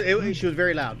 But she was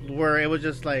very loud. Where it was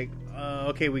just like,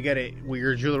 okay, we get it.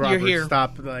 You're Julia Roberts. here.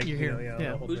 Stop. Like You're you know, here. the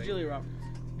Yeah. whole Who's thing. Julia Roberts?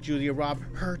 Julia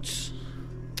Roberts.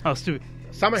 Oh, stupid.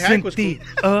 Salma Hayek was cool.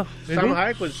 Salma Cynthia.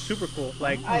 Hayek was super cool.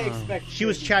 Like, I expect she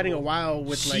was chatting a while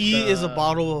with like. She is a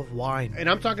bottle of wine. And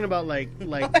I'm talking about like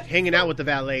hanging out with the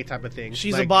valet type of thing.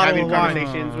 She's like, a bottle having of wine.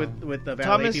 conversations with the valet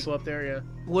Thomas- people up there. Yeah,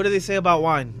 What do they say about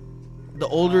wine? The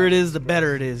older it is, the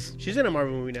better it is. she's in a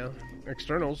Marvel movie now.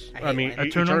 Externals. I I hate mean, wine.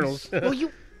 Eternals. Well,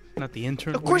 you Not the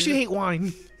intern. of course you hate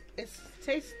wine. It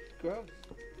tastes gross.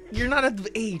 You're not at the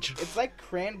age. It's like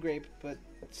cran grape, but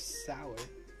sour.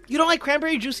 You don't like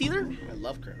cranberry juice either. I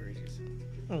love cranberry juice.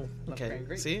 Oh, cran okay.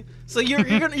 grape. See, so you're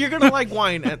gonna like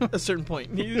wine at a certain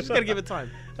point. You just gotta give it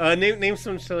time. Name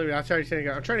some celebrity. I'm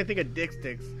trying to think of Dick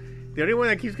Sticks. The only one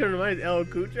that keeps coming to mind is El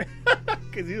Cucha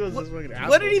because he was just fucking asshole.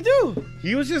 What did he do?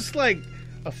 He was just like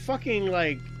a fucking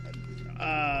like.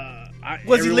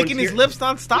 Was he licking his lips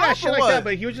nonstop? Yeah, shit or like what? that.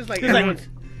 But he was just like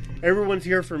everyone's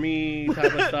here for me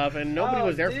type of stuff, and nobody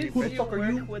was there for you. Who the fuck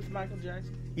are you? With Michael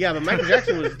Jackson? Yeah, but Michael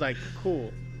Jackson was like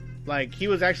cool. Like he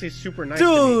was actually super nice. To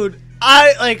me. Dude,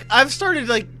 I've started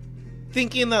like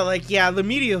thinking that like the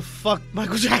media fucked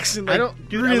Michael Jackson like, I don't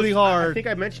dude, really I hard. think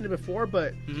I mentioned it before,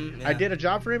 but I did a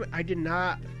job for him. I did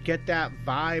not get that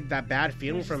vibe, that bad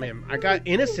feeling from him. I got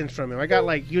innocence from him. I got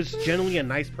like he was genuinely a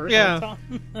nice person. Yeah.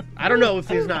 I don't know if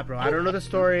he's not, bro. I don't know the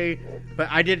story, but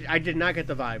I did not get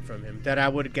the vibe from him that I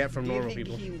would get from Do you normal think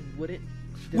people. he wouldn't?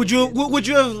 Would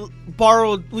you have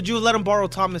borrowed? Would you have let him borrow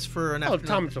Thomas for an Oh, afternoon?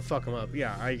 Thomas will fuck him up.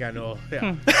 Yeah, I got no.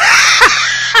 Yeah,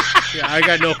 yeah, I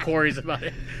got no quarries about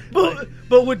it.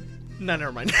 But would no,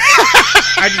 never mind.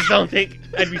 I just don't think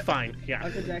I'd be fine. Yeah,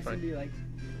 Michael Jackson fine. be like.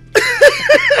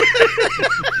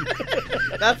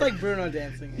 That's like Bruno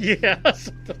dancing. Yeah,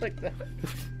 something like that.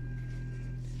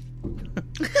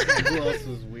 Who else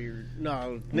was weird?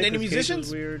 No, Nicolas Cage musicians?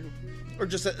 was weird. or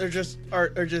just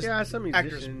Yeah, some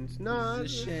actors. musicians. No,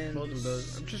 Musicians. both of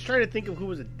those. I'm just trying to think of who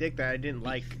was a dick that I didn't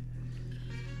like.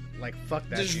 Like fuck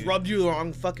that. just dude. rubbed you the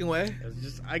wrong fucking way. It was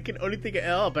just I can only think of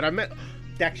L, but I meant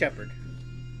Dak Shepard.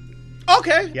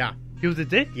 Okay. Yeah. He was a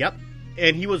dick. Yep.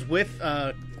 And he was with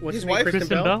what's His her name? wife? Kristen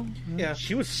Bell. Yeah.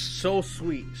 She was so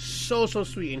sweet, so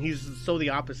sweet, and he's so the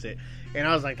opposite. And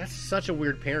I was like, that's such a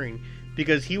weird pairing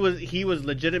because he was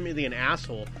legitimately an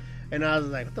asshole, and I was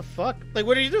like, what the fuck? Like,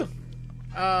 what did you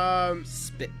do?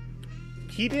 Spit.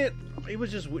 He didn't. It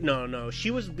was just no. She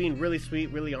was being really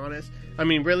sweet, really honest. I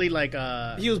mean, really like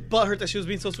He was butthurt that she was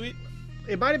being so sweet.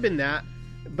 it might have been that,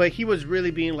 but he was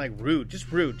really being like rude, just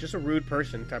a rude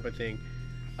person type of thing.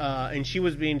 And she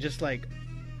was being just like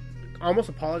almost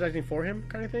apologizing for him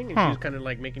kind of thing, and she was kind of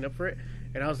like making up for it.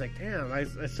 And I was like, damn,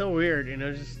 it's so weird, you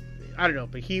know. Just I don't know,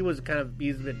 but he's a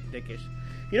bit dickish.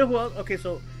 You know who else? Okay,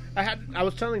 so I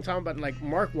was telling Tom about like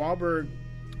Mark Wahlberg.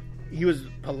 He was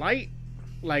polite,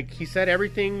 like he said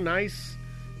everything nice,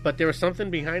 but there was something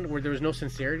behind where there was no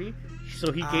sincerity.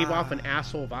 So he gave off an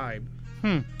asshole vibe.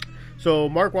 So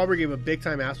Mark Wahlberg gave a big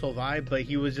time asshole vibe, but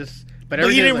he was just. But But he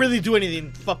everything didn't was, like, really do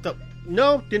anything fucked up.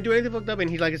 No, didn't do anything fucked up, and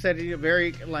he, like I said, he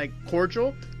very like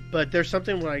cordial. But there's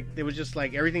something like it was just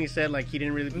like everything he said, like he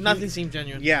didn't really. Nothing seemed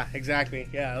genuine. Yeah, exactly.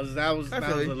 Yeah, that was I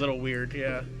feel a you. little weird.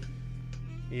 Yeah.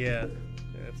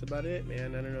 That's about it,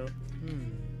 man. I don't know.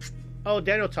 Oh,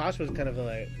 Daniel Tosh was kind of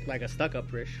like a stuck-up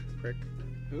prick.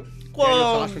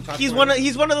 Well, Tosh from Tosh he's Morning.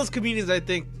 he's one of those comedians I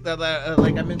think that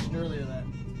like I mentioned earlier that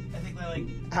I think that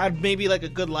like had maybe like a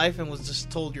good life and was just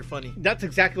told you're funny. That's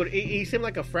exactly what he seemed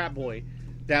like a frat boy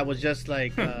that was just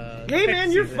like. Hey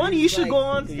man, you're funny. You should Like- go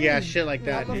on stage. Yeah, shit like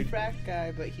that, I'm a dude. frat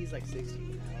guy, but he's like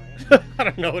 16 now. Right? I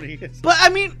don't know what he is. But I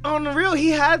mean, on the real, he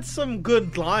had some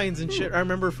good lines and shit. I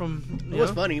remember from. It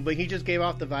was funny, but he just gave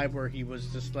off the vibe where he was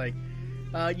just like,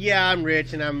 "Yeah, I'm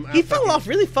rich and I'm." He fell fucking-" off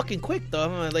really fucking quick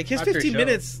though. Like his After 15 show.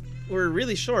 minutes were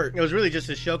really short. It was really just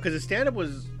a show because his stand-up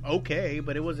was okay,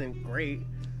 but it wasn't great.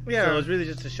 Yeah, So it was really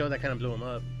just a show that kind of blew him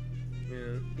up.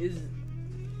 Yeah. Is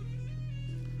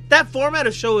that format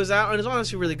of show is out and it's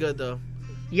honestly really good though.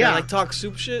 Yeah, like talk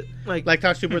soup shit. Like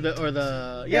Talk Super or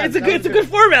the yeah, it's that a was good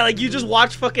format. Like you just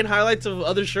watch fucking highlights of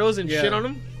other shows and Yeah. shit on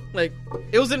them. Like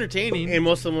it was entertaining. And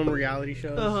most of them were reality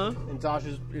shows. Uh-huh. And Josh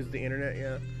is the internet.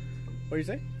 Yeah. What do you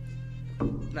say?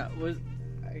 no was.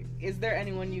 Is there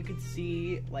anyone you could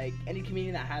see, like any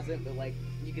comedian that hasn't, but like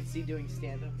you could see doing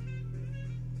stand up?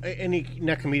 Any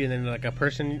not comedian, then like a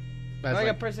person. That's Like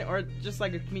like a person, or just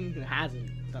like a comedian who hasn't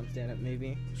done stand up,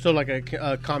 maybe. so like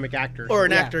a comic actor or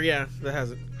an Yeah. actor, yeah, that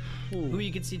has it. Who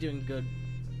you could see doing good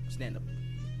stand up.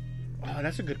 Oh,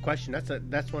 that's a good question.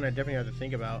 That's one I definitely have to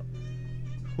think about.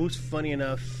 Who's funny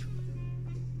enough?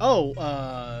 Oh,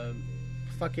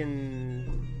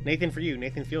 fucking Nathan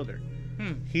Fielder.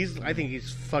 I think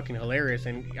he's fucking hilarious,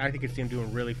 and I think it's him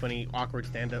doing really funny, awkward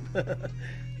stand up.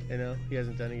 You know, he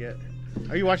hasn't done it yet.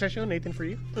 Are you watching that show, Nathan? For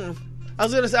you? I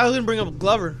was gonna bring up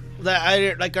Glover. That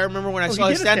I remember when I saw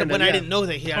his stand up when I didn't know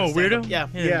that he had. Oh, a stand-up.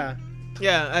 Weirdo.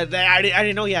 Yeah. I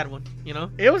didn't know he had one. You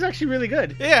know. It was actually really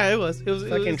good. Yeah, it was.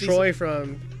 Fucking Troy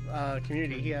from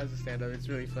Community. He has a stand up. It's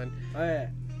really fun. Oh yeah.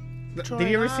 Did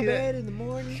you ever see that? In the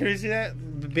morning. Did you see that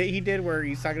the bit he did where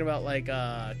he's talking about like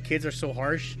kids are so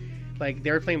harsh, like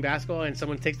they were playing basketball and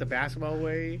someone takes the basketball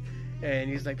away, and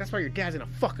he's like, "That's why your dad's in a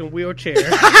fucking wheelchair."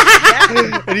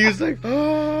 And he was like,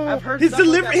 "Oh." I've heard His stuff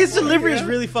like that his before. delivery is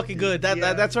really fucking good.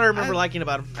 That's what I remember liking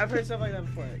about him. I've heard stuff like that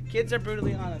before. Kids are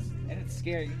brutally honest, and it's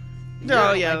scary.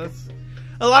 No, Yeah, yeah. like That's,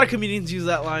 a lot of comedians use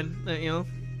that line. You know,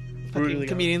 Brutally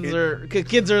comedians honest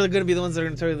kids are going to be the ones that are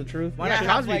going to tell you the truth. Why Yeah, not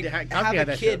have, Cosby like, had have a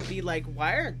that kid show. be like,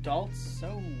 why are adults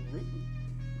so rude?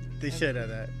 They should have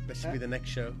that. That should be the next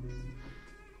show.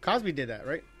 Cosby did that,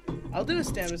 right? I'll do a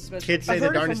stand-up special. Kids say I've the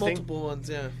heard it from darndest thing. multiple ones.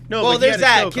 Yeah. No, well, but he there's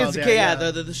had a show that. Kids, called that, yeah,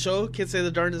 yeah. the show. Kids say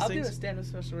the darndest I'll do a things. stand-up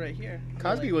special right here.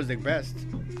 Cosby Like, was the best.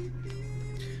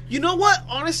 You know what?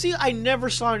 Honestly, I never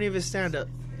saw any of his stand up.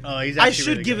 Oh, he's. I Actually should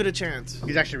really give good. it a chance.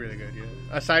 He's actually really good. Yeah.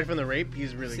 Aside from the rape,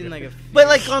 he's really seen good. like a But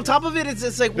like on top of it,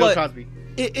 it's like Bill what? Cosby.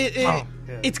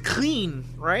 It's clean,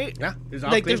 right? Yeah, it's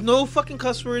all Like clean. there's no fucking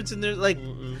cuss words and there's like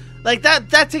Mm-mm. like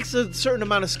that takes a certain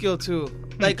amount of skill too.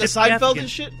 Like a It's Seinfeld Gaffigan. and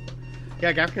shit,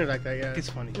 Yeah, Gaffigan's like that. Yeah. It's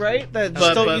funny. right? That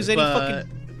just don't use any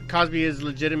fucking. Cosby is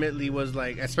legitimately was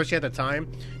like, especially at the time.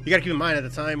 You got to keep in mind at the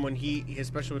time when his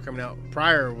special was coming out.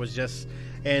 Pryor was just,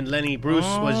 and Lenny Bruce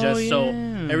was Oh, just so.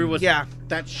 yeah. Everyone, Yeah.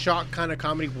 that shock kind of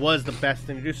comedy was the best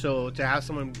thing to do. So to have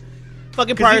someone,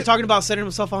 Fucking 'cause Pryor he- talking about setting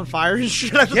himself on fire and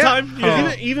shit at the yeah, time.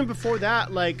 because even before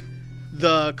that, like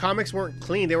the comics weren't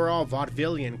clean; they were all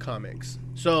vaudevillian comics.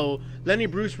 So Lenny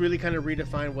Bruce really kind of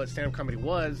redefined what stand-up comedy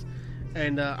was.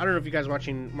 And I don't know if you guys are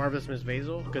watching Marvelous Miss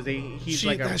Basil because he's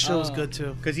like that show was good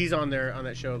too. because he's on there on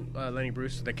that show, Lenny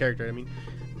Bruce, the character. I mean,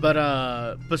 but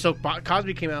so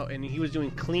Cosby came out and he was doing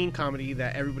clean comedy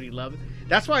that everybody loved.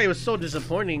 That's why it was so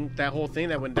disappointing, that whole thing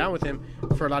that went down with him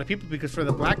for a lot of people, because for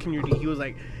the black community, he was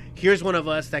like, "Here's one of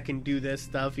us that can do this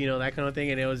stuff," you know, that kind of thing.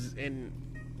 And it was, and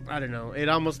I don't know, it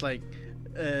almost like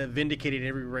vindicated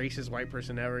every racist white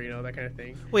person ever, you know, that kind of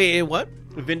thing. Wait, what?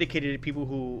 Vindicated people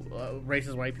who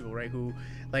racist white people, right? Who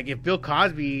like if Bill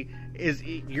Cosby is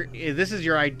this is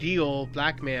your ideal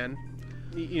black man,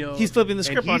 you know, He's flipping the and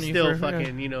script on he's you still for- yeah.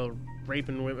 fucking you know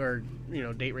raping women or you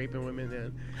know date raping women.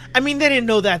 Then I mean, they didn't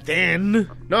know that then.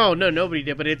 no, nobody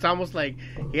did. But it's almost like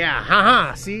yeah,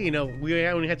 haha. See, you know, we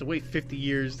only had to wait 50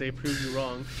 years. They proved you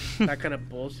wrong. That kind of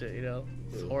bullshit, you know,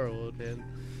 it's horrible, man.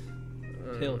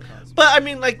 Bill Cosby. But I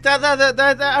mean, like that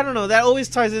I don't know. That always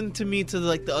ties into me to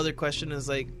like the other question is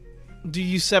like, do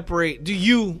you separate? Do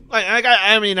you?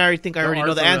 I mean, I think I The already art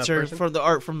know the from the answer person? for the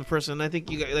art from the person. I think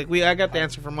you guys, I got the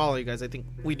answer from all of you guys. I think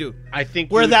we do. I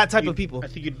think We're you- that type you- of people. I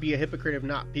think you'd be a hypocrite if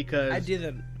not, because I do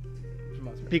them. for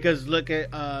most part. Because look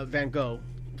at Van Gogh,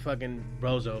 fucking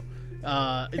Brozo.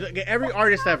 Look, every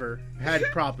artist ever had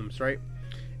problems, right?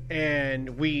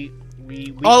 And we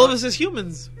All of us as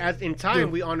humans. in time Yeah.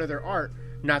 we honor their art,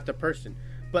 not the person.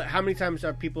 But how many times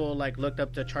have people like looked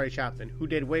up to Charlie Chaplin, who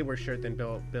did way worse shit than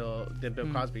Bill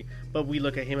Cosby? But we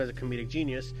look at him as a comedic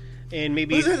genius, and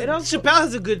maybe Chappelle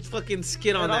has a good fucking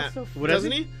skit on It that, also- What does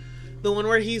doesn't he? The one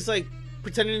where he's like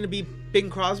pretending to be Bing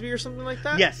Crosby or something like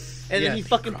that. yes, And then he yes.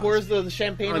 fucking pours the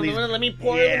champagne On on the these- one. Let me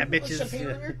pour yeah, the bitches. champagne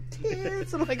on your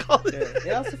tits. And like all this.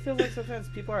 It also feels like sometimes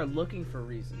people are looking for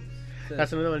reasons. to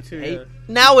That's another one too. hate. Yeah.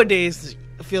 Nowadays,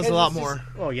 it feels And a lot it's just-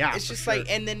 more. Oh yeah, It's for just sure. like,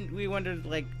 and then we wondered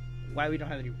like why we don't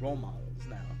have any role models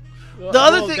now. Well, the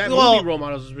other thing- that well- movie Role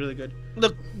Models is really good.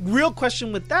 The real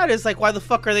question with that is like, why the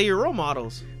fuck are they your role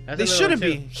models? That's They another shouldn't one,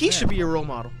 be. too. He should be your role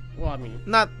model, Well, I mean,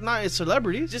 not as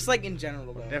celebrities. Just like in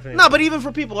general though. definitely. No, but even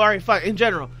for people, all right, fine. In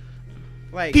general,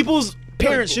 Like people's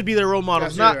parents should be their role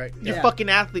models, not Absolutely right. your Yeah. fucking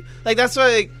athlete. Like that's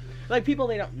why. like people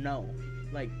they don't know.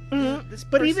 Like Mhm. this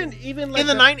But person- even like in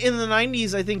the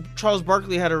 90s, I think Charles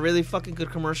Barkley had a really fucking good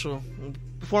commercial.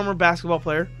 Former basketball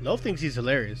player. Lowe thinks he's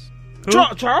hilarious. Who?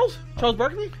 Charles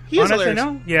Barkley? He is On hilarious.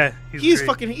 SNL? Yeah, He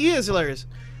is hilarious.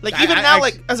 Like even now,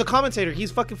 like as a commentator,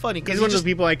 he's fucking funny. He's Because one of those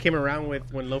people I came around with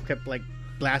when Lowe kept like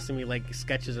blasting me like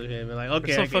sketches of him and like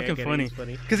okay, It's so I get it, I fucking get it, funny. he's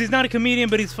funny. Because he's not a comedian,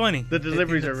 but he's funny. The I think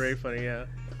deliveries are that's- very funny. Yeah,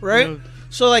 right? You know,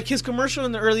 So like his commercial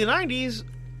in the early 90s,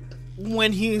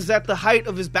 when he's at the height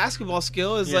of his basketball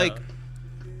skill, is Yeah. like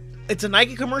it's a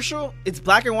Nike commercial. It's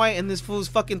black and white, and this fool's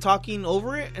fucking talking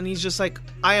over it, and he's just like,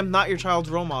 "I am not your child's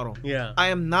role model. yeah, I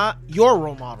am not your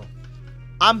role model.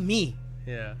 I'm me,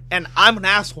 yeah. and I'm an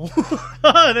asshole.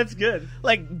 That's good.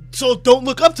 like, so don't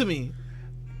look up to me."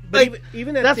 But Like,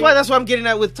 even that that's thing- why I'm getting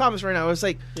at with Thomas right now. It's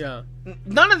like yeah.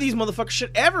 none of these motherfuckers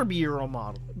should ever be your role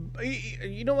model.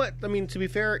 You know what? I mean, to be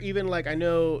fair, even like I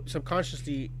know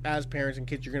subconsciously as parents and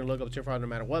kids, you're gonna look up to your father no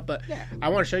matter what. But Yeah. I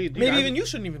want to show you. Dude, Maybe even you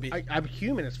shouldn't even be. I'm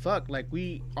human as fuck. Like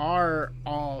we are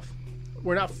all,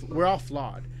 we're all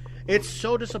flawed. It's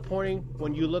so disappointing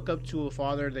when you look up to a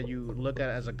father that you look at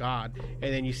as a god,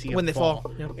 and then you see him When they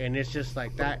fall, yeah. and it's just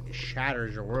like that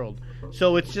shatters your world.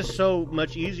 So it's just so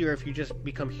much easier if you just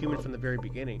become human from the very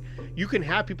beginning. You can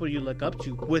have people you look up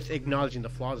to with acknowledging the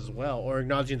flaws as well, or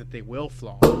acknowledging that they will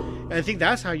flaw. And I think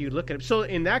that's how you look at it. So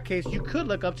in that case, you could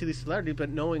look up to the celebrity, but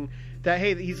knowing that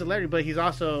hey, he's a celebrity, but he's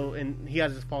also and he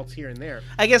has his faults here and there.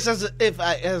 I guess if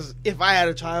I had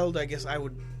a child, I guess I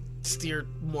would steer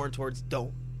more towards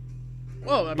don't.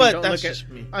 Well, I mean, But don't that's look just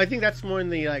me. I think that's more in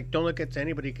the like, don't look at to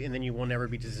anybody, and then you will never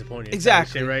be disappointed.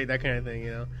 Exactly. Shit, right? That kind of thing, you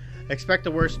know. Expect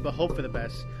the worst, but hope for the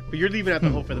best. But you're leaving out the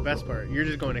hope for the best part. You're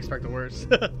just going to expect the worst.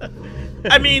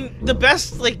 I mean, the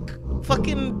best, like,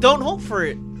 fucking don't hope for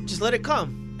it. Just let it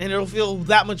come, and it'll feel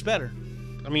that much better.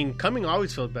 I mean, coming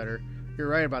always feels better. You're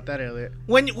right about that, Elliot.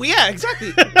 Yeah,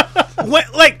 exactly. When,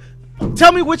 like,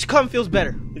 tell me which come feels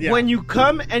better. Yeah. When you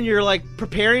come and you're like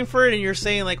preparing for it, and you're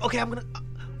saying like, okay, I'm gonna,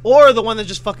 or the one that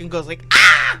just fucking goes like,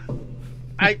 ah.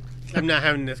 I'm not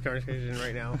having this conversation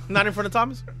right now. Not in front of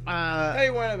Thomas.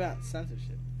 Hey, what about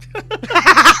censorship?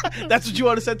 That's what you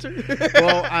want to censor?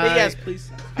 Well, Yes, please.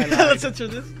 Let's censor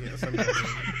this. Yeah, sometimes.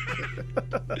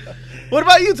 What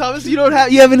about you, Thomas? You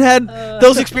haven't had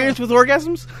those experiences with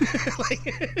orgasms?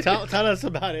 Like, tell us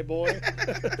about it, boy.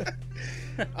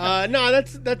 No,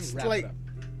 that's Wrap like, it up.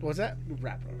 what's that?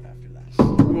 Wrap it up after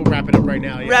that. We'll wrap it up right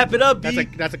now. Yeah. Wrap it up, B.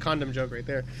 That's a condom joke right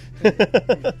there. For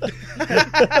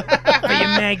your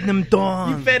Magnum Dawn.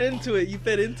 You fed into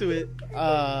it.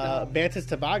 Bantus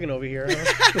Toboggan over here.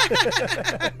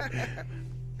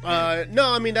 Huh?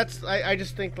 No, I mean I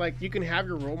just think like you can have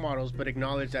your role models, but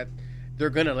acknowledge that they're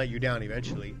gonna let you down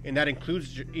eventually, and that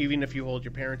includes even if you hold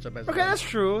your parents up as Okay, well. that's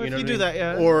true. If know you what do I mean? that,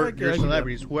 yeah. Or I get your that.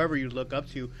 celebrities, whoever you look up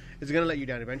to, is gonna let you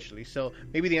down eventually. So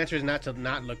maybe the answer is not to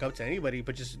not look up to anybody,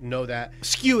 but just know that.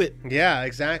 Skew it. Yeah,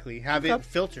 exactly. Have Okay. it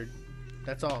filtered.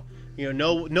 That's all. You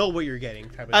know what you're getting.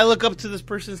 Type of I look up to this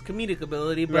person's comedic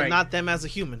ability, but Right. not them as a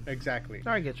human. exactly.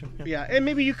 I get you. Yeah. Yeah, and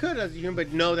maybe you could as a human,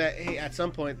 but know that hey, at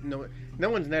some point, no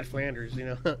one's Ned Flanders. You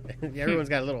know, everyone's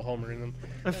got a little Homer in them.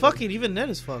 And fuck it, even Ned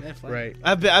is fucked. Right.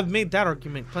 I've made that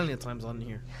argument plenty of times on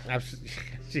here.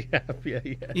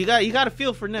 Absolutely. Yeah. You got to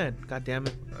feel for Ned. God damn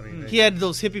it. I mean, He had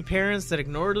those hippie parents that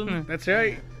ignored him. that's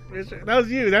right. That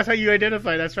was you. That's how you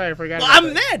identify. That's right. I forgot. Well, about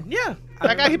I'm that. Ned. Yeah,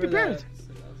 I got hippie parents.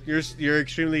 You're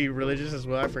extremely religious as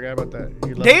well. I forgot about that.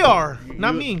 You love, They are,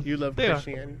 not me. You love They are.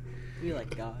 Christianity. We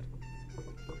like God.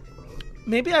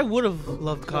 Maybe I would have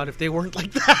loved God if they weren't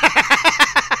like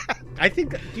that. I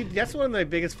think, dude, that's one of my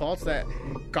biggest faults that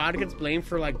God gets blamed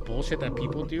for like bullshit that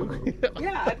people do.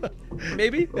 Yeah,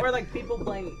 maybe. Or like people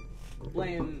blame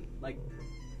like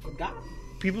God.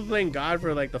 People blame God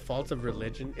for like the faults of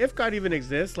religion. If God even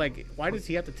exists, like why does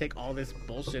he have to take all this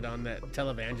bullshit on that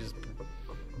televangelists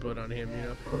put on him? You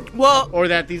know, Well, or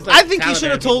that these. Like, I think he Taliban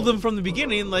should have told people- them from the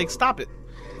beginning, like, stop it.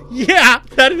 Yeah,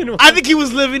 that even. I think he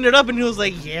was living it up, and he was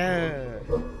like, yeah.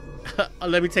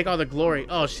 Let me take all the glory.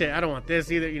 Oh shit, I don't want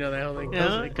this either. You know that whole thing.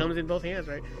 Yeah. It comes in both hands,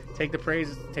 right? Take the praise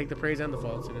and the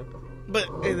faults. You know. But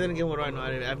and then again, what do I know?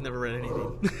 I've never read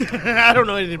anything. I don't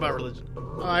know anything about religion.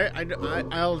 Oh,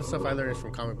 all the stuff I learned is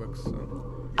from comic books.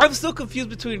 So. I'm still confused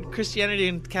between Christianity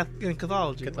and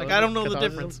Catholicism. Like, I don't know the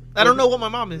Catholicism? difference. I don't know what my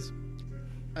mom is.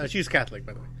 She's Catholic,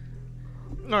 by the way.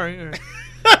 All right.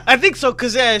 I think so,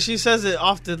 because, yeah, she says it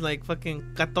often, like,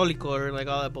 fucking católico or, like,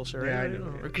 all that bullshit, right? Yeah, I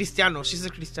know. Or cristiano. She's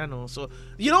a cristiano. So,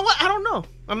 you know what? I don't know.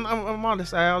 I'm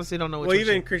honest. I honestly don't know what Well,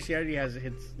 even Christianity has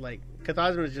its like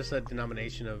Catholicism is just a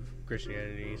denomination of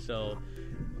Christianity. So,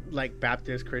 like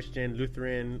Baptist, Christian,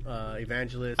 Lutheran,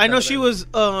 Evangelist. I know Taliban. she was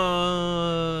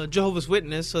Jehovah's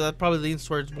Witness, so that probably leans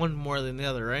towards one more than the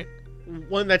other, right?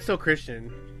 one that's still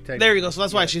Christian. There you go. So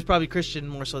that's why she's probably Christian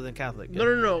more so than Catholic. Yeah.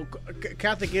 No.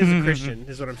 Catholic is a Christian,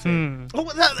 is what I'm saying.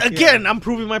 Oh, again, I'm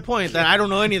proving my point that I don't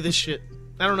know any of this shit.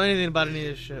 I don't know anything about any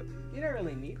of this shit. You don't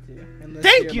really need to. unless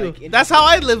Thank you're, you. like, That's how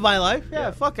I live my life. Yeah,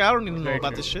 Yeah. fuck it. I don't even know Very about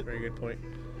true. this shit. Very good point.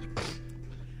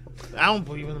 I don't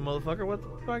believe in the motherfucker. What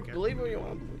the fuck? Believe what you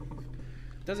want.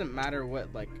 Doesn't matter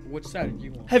what, like, which side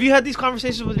you want. Have you had these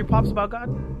conversations with your pops about God?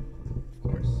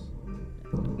 Of course.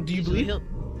 Do you believe?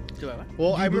 Do I what?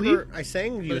 Well, Do you I remember I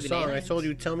sang you a Believe in song. I aliens? told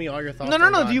you, tell me all your thoughts. No.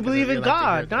 on God, Do you 'cause I believe in really like to hear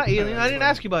God, that. not aliens? I didn't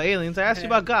That's ask you about aliens. I asked you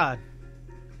about God.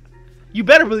 You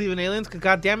better believe in aliens, because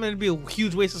goddamn it, it'd be a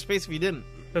huge waste of space if you didn't.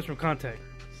 That's from Contact.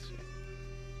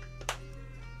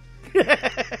 I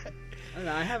don't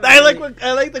know. I haven't. I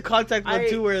really- like the Contact one I-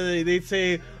 too, where they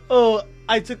say, "Oh,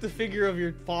 I took the figure of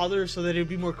your father so that it would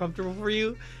be more comfortable for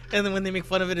you. And then when they make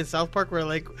fun of it in South Park, we're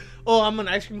like, oh, I'm an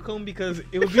ice cream cone because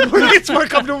it would be it's more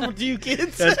comfortable to you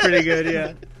kids. That's pretty good,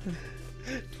 yeah.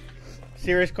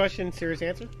 Serious question, serious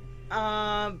answer?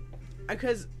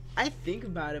 Because I think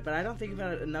about it, but I don't think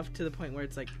about it enough to the point where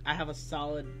it's like I have a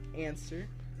solid answer.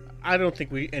 I don't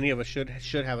think any of us should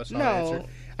have a solid No. answer.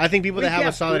 I think people that have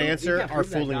a solid answer can't are prove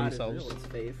that fooling God is themselves. real, it's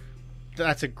faith.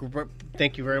 That's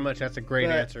thank you very much. That's a great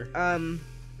But, answer. I don't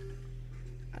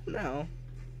know.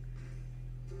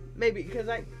 Maybe because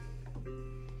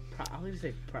I'll even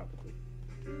say probably.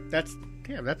 That's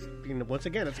once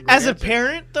again, that's a great As a answer.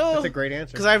 parent, though, That's a great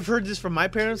answer. because I've heard this from my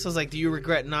parents. I was like, do you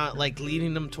regret not like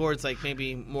leading them towards like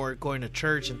maybe more going to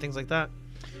church and things like that?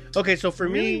 Okay, so for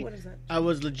Really? me, What is that? I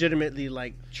was legitimately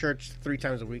like church 3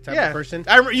 times a week type of person.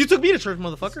 I remember you took me to church,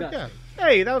 motherfucker. Scott. Yeah.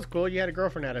 Hey, that was cool. You had a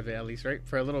girlfriend out of it at least, right?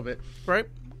 For a little bit. Right?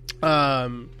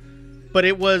 But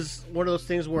it was one of those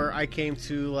things where I came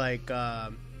to like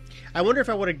I wonder if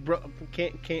I would have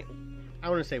can't I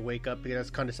wouldn't say wake up because that's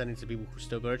condescending to people who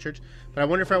still go to church, but I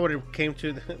wonder if I would have came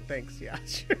to thanks, yeah.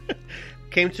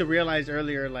 Came to realize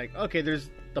earlier like, okay, there's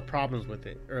the problems with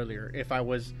it earlier if I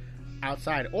was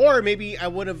outside, or maybe I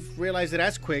would have realized it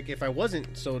as quick if I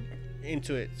wasn't so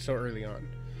into it so early on.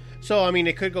 So I mean,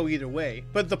 it could go either way,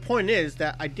 but the point is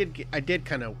that I did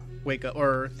kind of wake up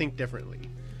or think differently,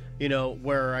 you know,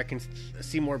 where I can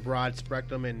see more broad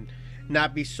spectrum and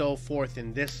not be so forth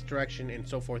in this direction and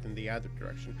so forth in the other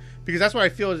direction, because that's what I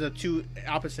feel is the two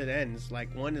opposite ends.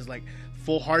 Like one is like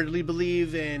full-heartedly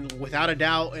believe and without a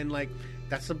doubt, and like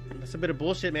that's a bit of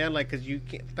bullshit, man. Like, because you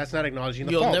can't, that's not acknowledging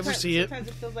the You'll faults. never see it. Sometimes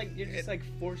it feels like you're just like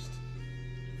forced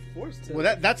to.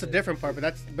 Well, that's a different part,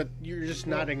 but you're just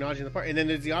not acknowledging the part. And then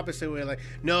there's the opposite way, like,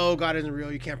 no, God isn't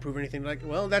real. You can't prove anything. Like,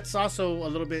 well, that's also a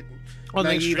little bit On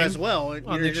the naive extreme. as well. On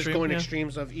You're the just extreme, going yeah.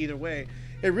 extremes of either way.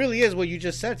 It really is what you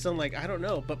just said. So I'm like, I don't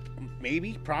know, but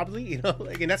maybe, probably, you know,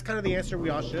 like, and that's kind of the answer we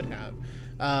all should have.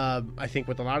 I think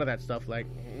with a lot of that stuff, like,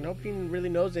 nobody really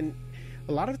knows, and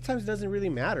a lot of the times it doesn't really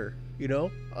matter. You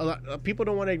know, people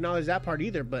don't want to acknowledge that part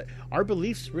either, but our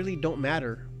beliefs really don't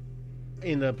matter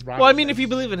in the Well, I mean, if you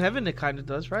believe in heaven, it kind of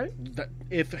does, right?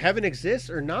 if heaven exists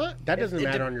or not, that doesn't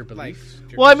matter on your beliefs.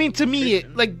 Well, I mean, to me,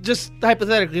 like, just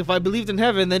hypothetically, if I believed in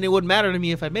heaven, then it would matter to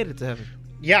me if I made it to heaven.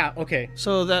 Yeah, okay.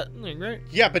 So that, right?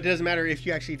 Yeah, but it doesn't matter if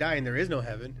you actually die and there is no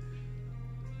heaven.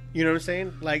 You know what I'm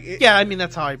saying? Like, Yeah, I mean,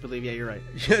 that's how I believe. Yeah, you're right.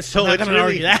 so I'm not it's gonna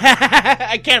argue really, that.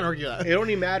 I can't argue that. it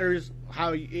only matters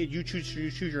how you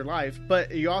choose your life,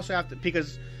 but you also have to,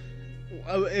 because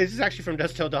this is actually from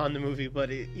Dusk Till Dawn, the movie, but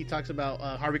he talks about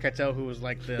Harvey Keitel, who was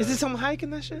like the. Is this some hike in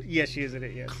that shit? Yes, she is in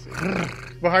it. Yes,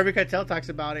 but Harvey Keitel talks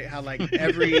about it how like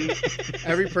every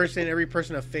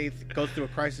person of faith goes through a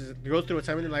crisis, goes through a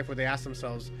time in their life where they ask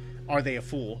themselves, "Are they a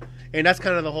fool?" And that's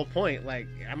kind of the whole point. Like,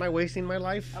 am I wasting my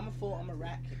life? I'm a fool. I'm a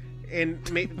rat. And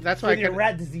that's why I With your kinda,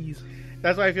 rat disease.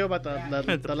 that's why I feel about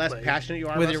the less plague. passionate you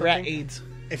are With about your rat something. AIDS.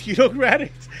 If you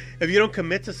don't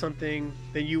commit to something,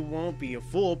 then you won't be a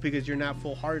fool because you're not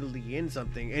full-heartedly in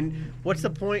something. And what's the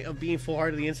point of being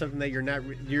full-heartedly in something that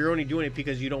you're only doing it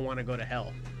because you don't want to go to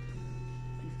hell?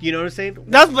 You know what I'm saying?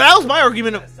 That was my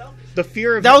argument. The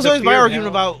fear of That was the always my fear of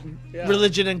argument hell. about Yeah.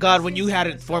 religion and God when you had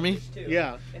it for me.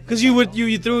 Yeah. Because you would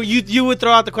you would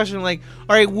throw out the question like,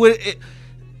 all right,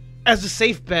 as a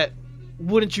safe bet,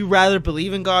 wouldn't you rather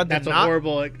believe in God than That's a not?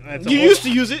 horrible. You used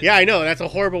to use it. Yeah, I know. That's a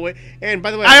horrible way. And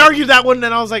by the way, I argued that one,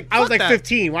 and I was like, I was fuck like that.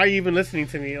 15. Why are you even listening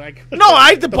to me? Like, No,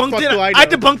 I the debunked fuck it. do I I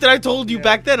know? debunked it. I told you Yeah.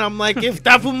 back then. I'm like, if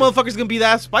that fool motherfucker's gonna be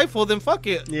that spiteful, then fuck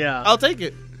it. Yeah. I'll take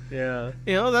it. Yeah.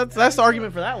 You know, that's the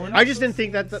argument for that one. I just didn't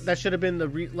think that should have been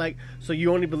like. So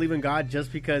you only believe in God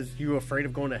just because you're afraid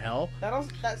of going to hell?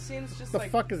 That seems just The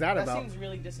like fuck is that about? That seems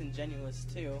really disingenuous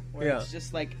too. Where Yeah. it's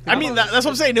just like I mean, that's what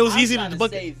I'm saying. It was easy to trying debunk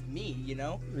it. save me, you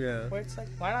know. Yeah. Where it's like,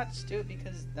 why not just do it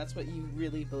because that's what you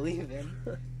really believe in?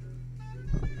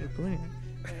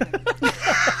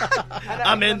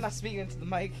 I'm in. I'm not speaking into the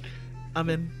mic. I'm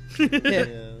in. Yeah.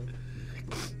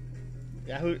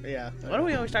 Yeah. Why do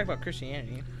we always talk about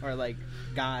Christianity or like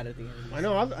God at the end? Of I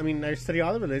know. I mean, I study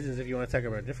all the religions. If you want to talk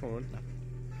about a different one,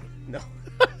 no.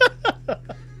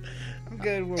 I'm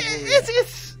good.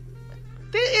 It's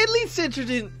it leads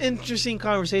to interesting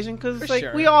conversation because For like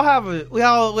sure. we all have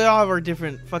our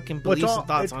different fucking Well, it's beliefs all- and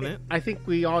thoughts on it. I think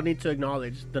we all need to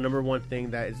acknowledge the number one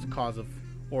thing that is the cause of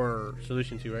or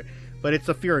solution to, right? But it's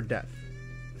a fear of death.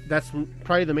 That's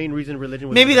probably the main reason religion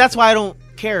was. Maybe that's why I don't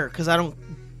care because I don't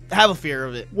have a fear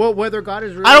of it. Well, whether God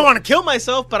is real, I don't want to kill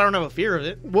myself, but I don't have a fear of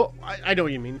it. Well, I know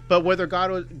what you mean, but whether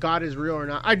God is real or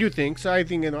not, I do think so. I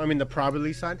think I'm in the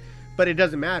probability side, but it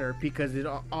doesn't matter because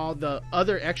all the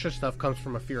other extra stuff comes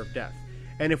from a fear of death,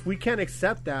 And if we can't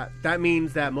accept that, that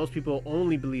means that most people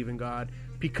only believe in God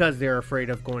because they're afraid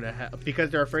of going to hell.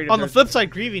 Because they're afraid of... On the flip side,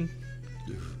 grieving.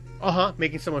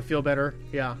 Making someone feel better.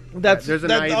 Yeah. There's a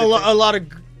a lot of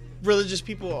religious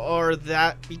people are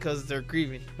that because they're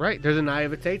grieving. Right. There's a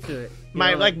naivete to it.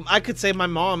 I could say my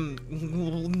mom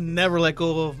will never let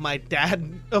go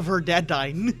of her dad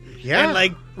dying. Yeah. And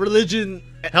like religion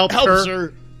helps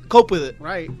her cope with it.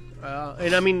 Right.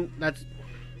 And I mean,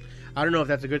 I don't know if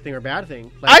that's a good thing or bad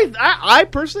thing. Like, I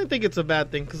personally think it's a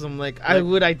bad thing because I'm like, I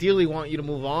would ideally want you to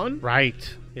move on.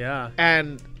 Right. Yeah.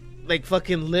 And like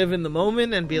fucking live in the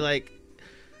moment and be like,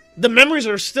 the memories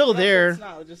are still there. It's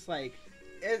not just like,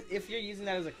 if you're using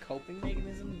that as a coping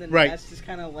mechanism, then right. that's just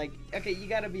kind of like, okay, you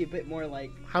got to be a bit more like,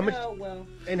 well.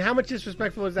 And how much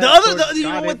disrespectful is that?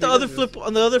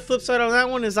 The other flip side on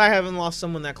that one is I haven't lost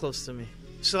someone that close to me,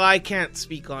 so I can't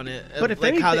speak on it. But if like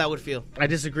anything, how that would feel. I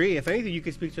disagree. If anything, you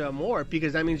could speak to it more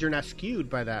because that means you're not skewed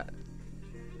by that.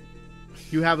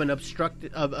 You have an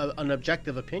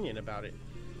objective opinion about it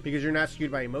because you're not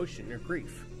skewed by emotion or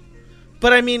grief.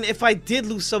 But I mean, if I did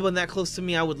lose someone that close to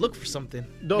me, I would look for something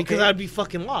because I'd be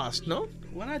fucking lost. No,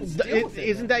 why not just deal with it?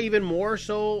 Isn't that even more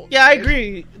so? Yeah, I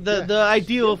agree. The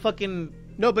ideal fucking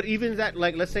no, but even that,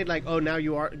 like, let's say, like, oh, now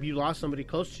you lost somebody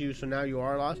close to you, so now you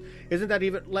are lost. Isn't that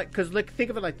even like? Because like,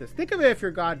 think of it like this. Think of it if you're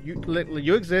God,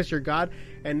 you exist, you're God,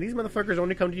 and these motherfuckers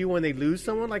only come to you when they lose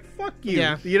someone. Like, fuck you.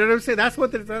 Yeah. You know what I'm saying? That's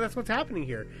what's happening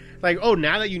here. Like, oh,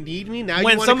 now that you need me, now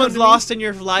when you someone's lost in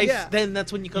your life, then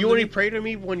that's when you come. You to only me? pray to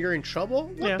me when you're in trouble.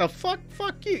 What the fuck?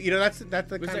 Fuck you. You know, that's the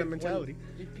kind of mentality.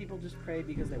 Do people just pray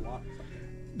because they want something?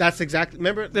 That's exactly.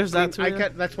 Remember, there's that too.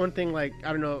 That's one thing. Like,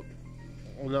 I don't know.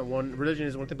 Well, not one. Religion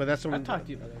is one thing, but that's one. I've talked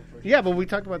to you about that before. Yeah, but we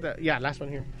talked about that. Yeah, last one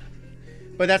here.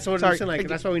 But that's what I'm saying. Like,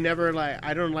 that's why we never like.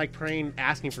 I don't like praying,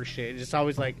 asking for shit. It's just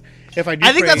always like, if I do.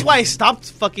 I think that's why I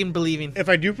stopped fucking believing. If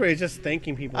I do pray, it's just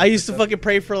thanking people. I used to fucking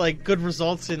pray for like good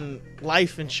results in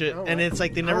life and shit, and it's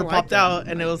like they never popped out,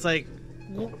 and it was like,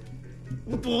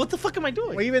 what the fuck am I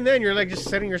doing? Well, even then, you're like just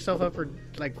setting yourself up for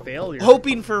like failure.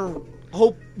 Hoping for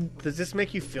hope. Does this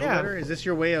make you feel better? Is this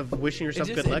your way of wishing yourself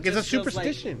good luck? It's a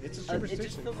superstition. It's a superstition. It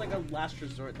just feels like a last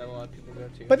resort that a lot of people go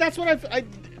to. But that's what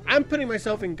I'm putting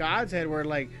myself in God's head where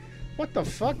like, what the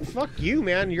fuck? Fuck you,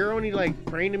 man. You're only like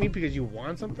praying to me because you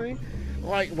want something.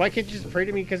 Like, why can't you just pray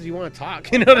to me because you want to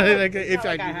talk? You know, like if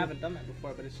I haven't done that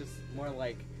before, but it's just more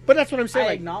like. But that's what I'm saying. I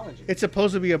like, acknowledge it. It's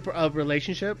supposed to be a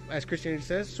relationship, as Christianity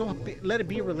says. So let it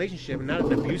be a relationship, and not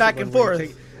an abusive back and one forth.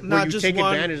 Where you take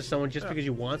advantage of someone just because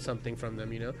you want something from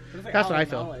them. You know, that's what I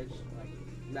feel.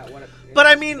 But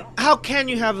I mean, how can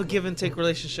you have a give and take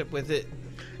relationship with it?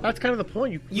 That's kind of the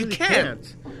point. You really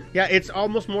can't. Yeah, it's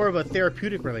almost more of a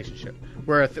therapeutic relationship,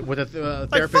 where with a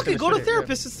therapist. Like, fucking go to a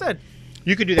therapist instead.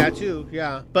 You could do that too,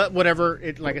 yeah. But whatever,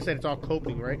 like I said, it's all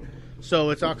coping, right? So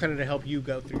it's all kind of to help you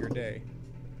go through your day.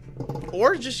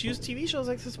 Or just use TV shows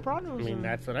like Sopranos. I mean,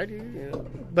 that's what I do. You know?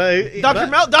 But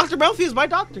Dr. Melfi is my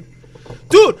doctor.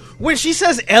 Dude, when she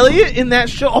says Elliot in that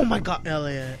show, oh my god.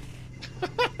 Elliot.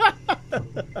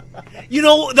 You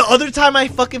know, the other time I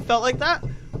fucking felt like that?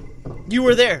 You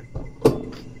were there.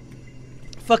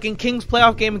 Fucking Kings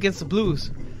playoff game against the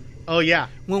Blues. Oh, yeah.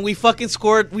 When we fucking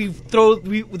scored,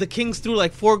 the Kings threw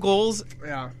like 4 goals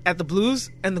at the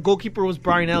Blues, and the goalkeeper was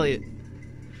Brian Elliott.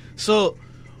 So,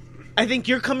 I think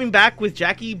you're coming back with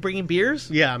Jackie bringing beers.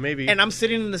 Yeah, maybe. And I'm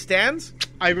sitting in the stands.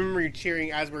 I remember you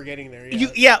cheering as we're getting there.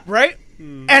 Right?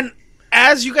 And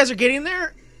as you guys are getting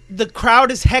there, the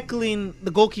crowd is heckling the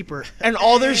goalkeeper. And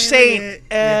all they're saying,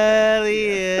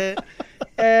 Elliot,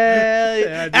 Elliot.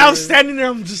 Yeah, and I'm standing there,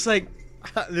 I'm just like,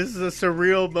 this is a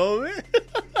surreal moment.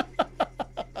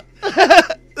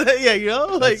 Yeah, you know?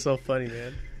 Like, that's so funny,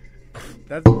 man.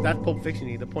 That's Pulp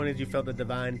Fiction-y. The point is you felt the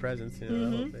divine presence, you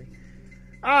know, the whole thing.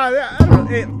 I don't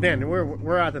know. Man,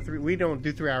 we're at the 3. We don't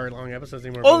do 3-hour long episodes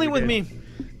anymore. Only with me.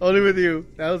 Only with you.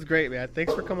 That was great, man.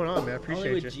 Thanks for coming on, man. I appreciate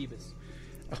Only you. with Jeebus.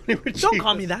 Only with Don't Jeebus.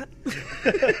 call me that.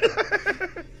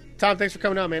 Tom, thanks for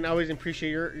coming on, man. I always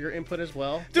appreciate your input as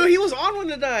well. Dude, he was on one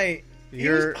tonight. He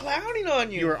was clowning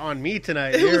on you. You were on me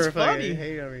tonight. It was funny.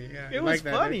 Yeah, it was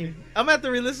funny. I'm going to have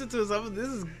to re-listen to it. This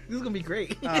is going to be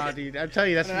great. Oh, dude. I'm telling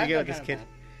you, that's what you get with this kid.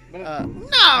 I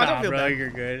don't feel bad. You're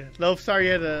good. No, sorry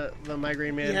you had the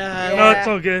migraine, man. Yeah. No, it's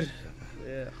all good.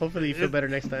 Yeah, hopefully you feel better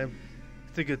next time.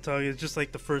 It's a good talk. It's just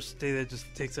like the first day that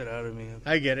just takes it out of me.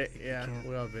 I get it. Yeah,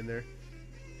 we all been there.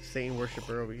 Satan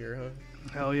worshiper over here, huh?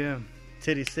 Hell yeah.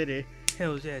 Titty City.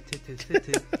 Hell yeah,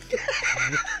 titty.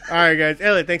 All right, guys.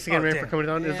 Elliot, thanks again, man, for coming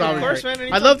on. It's always great.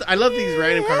 Man, I love these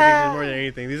random conversations more than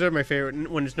anything. These are my favorite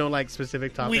when there's no like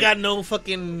specific topic. We got no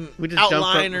fucking we just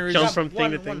outline jump from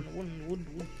thing to thing.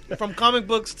 From comic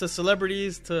books to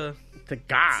celebrities to to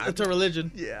God. It's a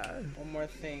religion. Yeah. One more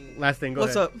thing. Last thing. Go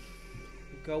What's ahead. up?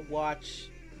 Go watch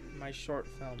my short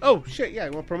film. Oh shit! Yeah,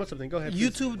 you want to promote something? Go ahead. please.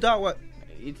 YouTube dot what?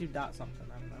 YouTube dot something.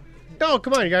 I don't know. No,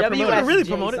 come on, you gotta promote gotta it. really WSJ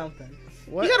promote it. something.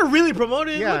 What? You gotta really promote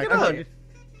it. Yeah, Look it come up. on.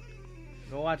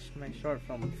 Go watch my short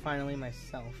film. Finally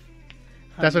myself.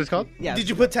 That's what it's called? Yeah. Did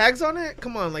you put tags on it?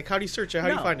 Come on, like how do you search it? How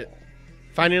do you No. find it?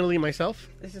 Finally, myself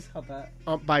This is called that.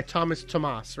 by Thomas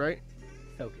Tomas, right?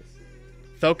 Focus.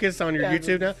 Focus on your Yeah,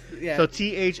 YouTube now. yeah. So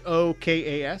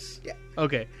THOKAS. Yeah.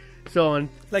 Okay. So on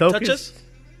Like focus, touches?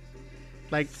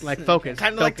 like focus,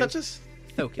 Kind of like Focus. touches.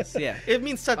 Focus. Yeah. It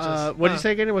means touches. What did you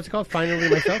say again? What's it called? Finally,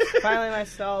 myself. Finally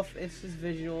myself. It's just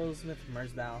visuals with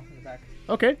Mersdow in the back.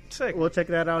 Okay. Sick. We'll check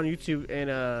that out on YouTube,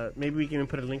 and maybe we can even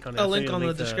put a link on it. A I'll send link you on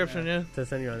the to- description. Yeah. to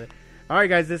send you on it. All right,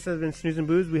 guys. This has been Snooze and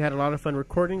Booze. We had a lot of fun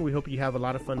recording. We hope you have a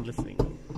lot of fun listening.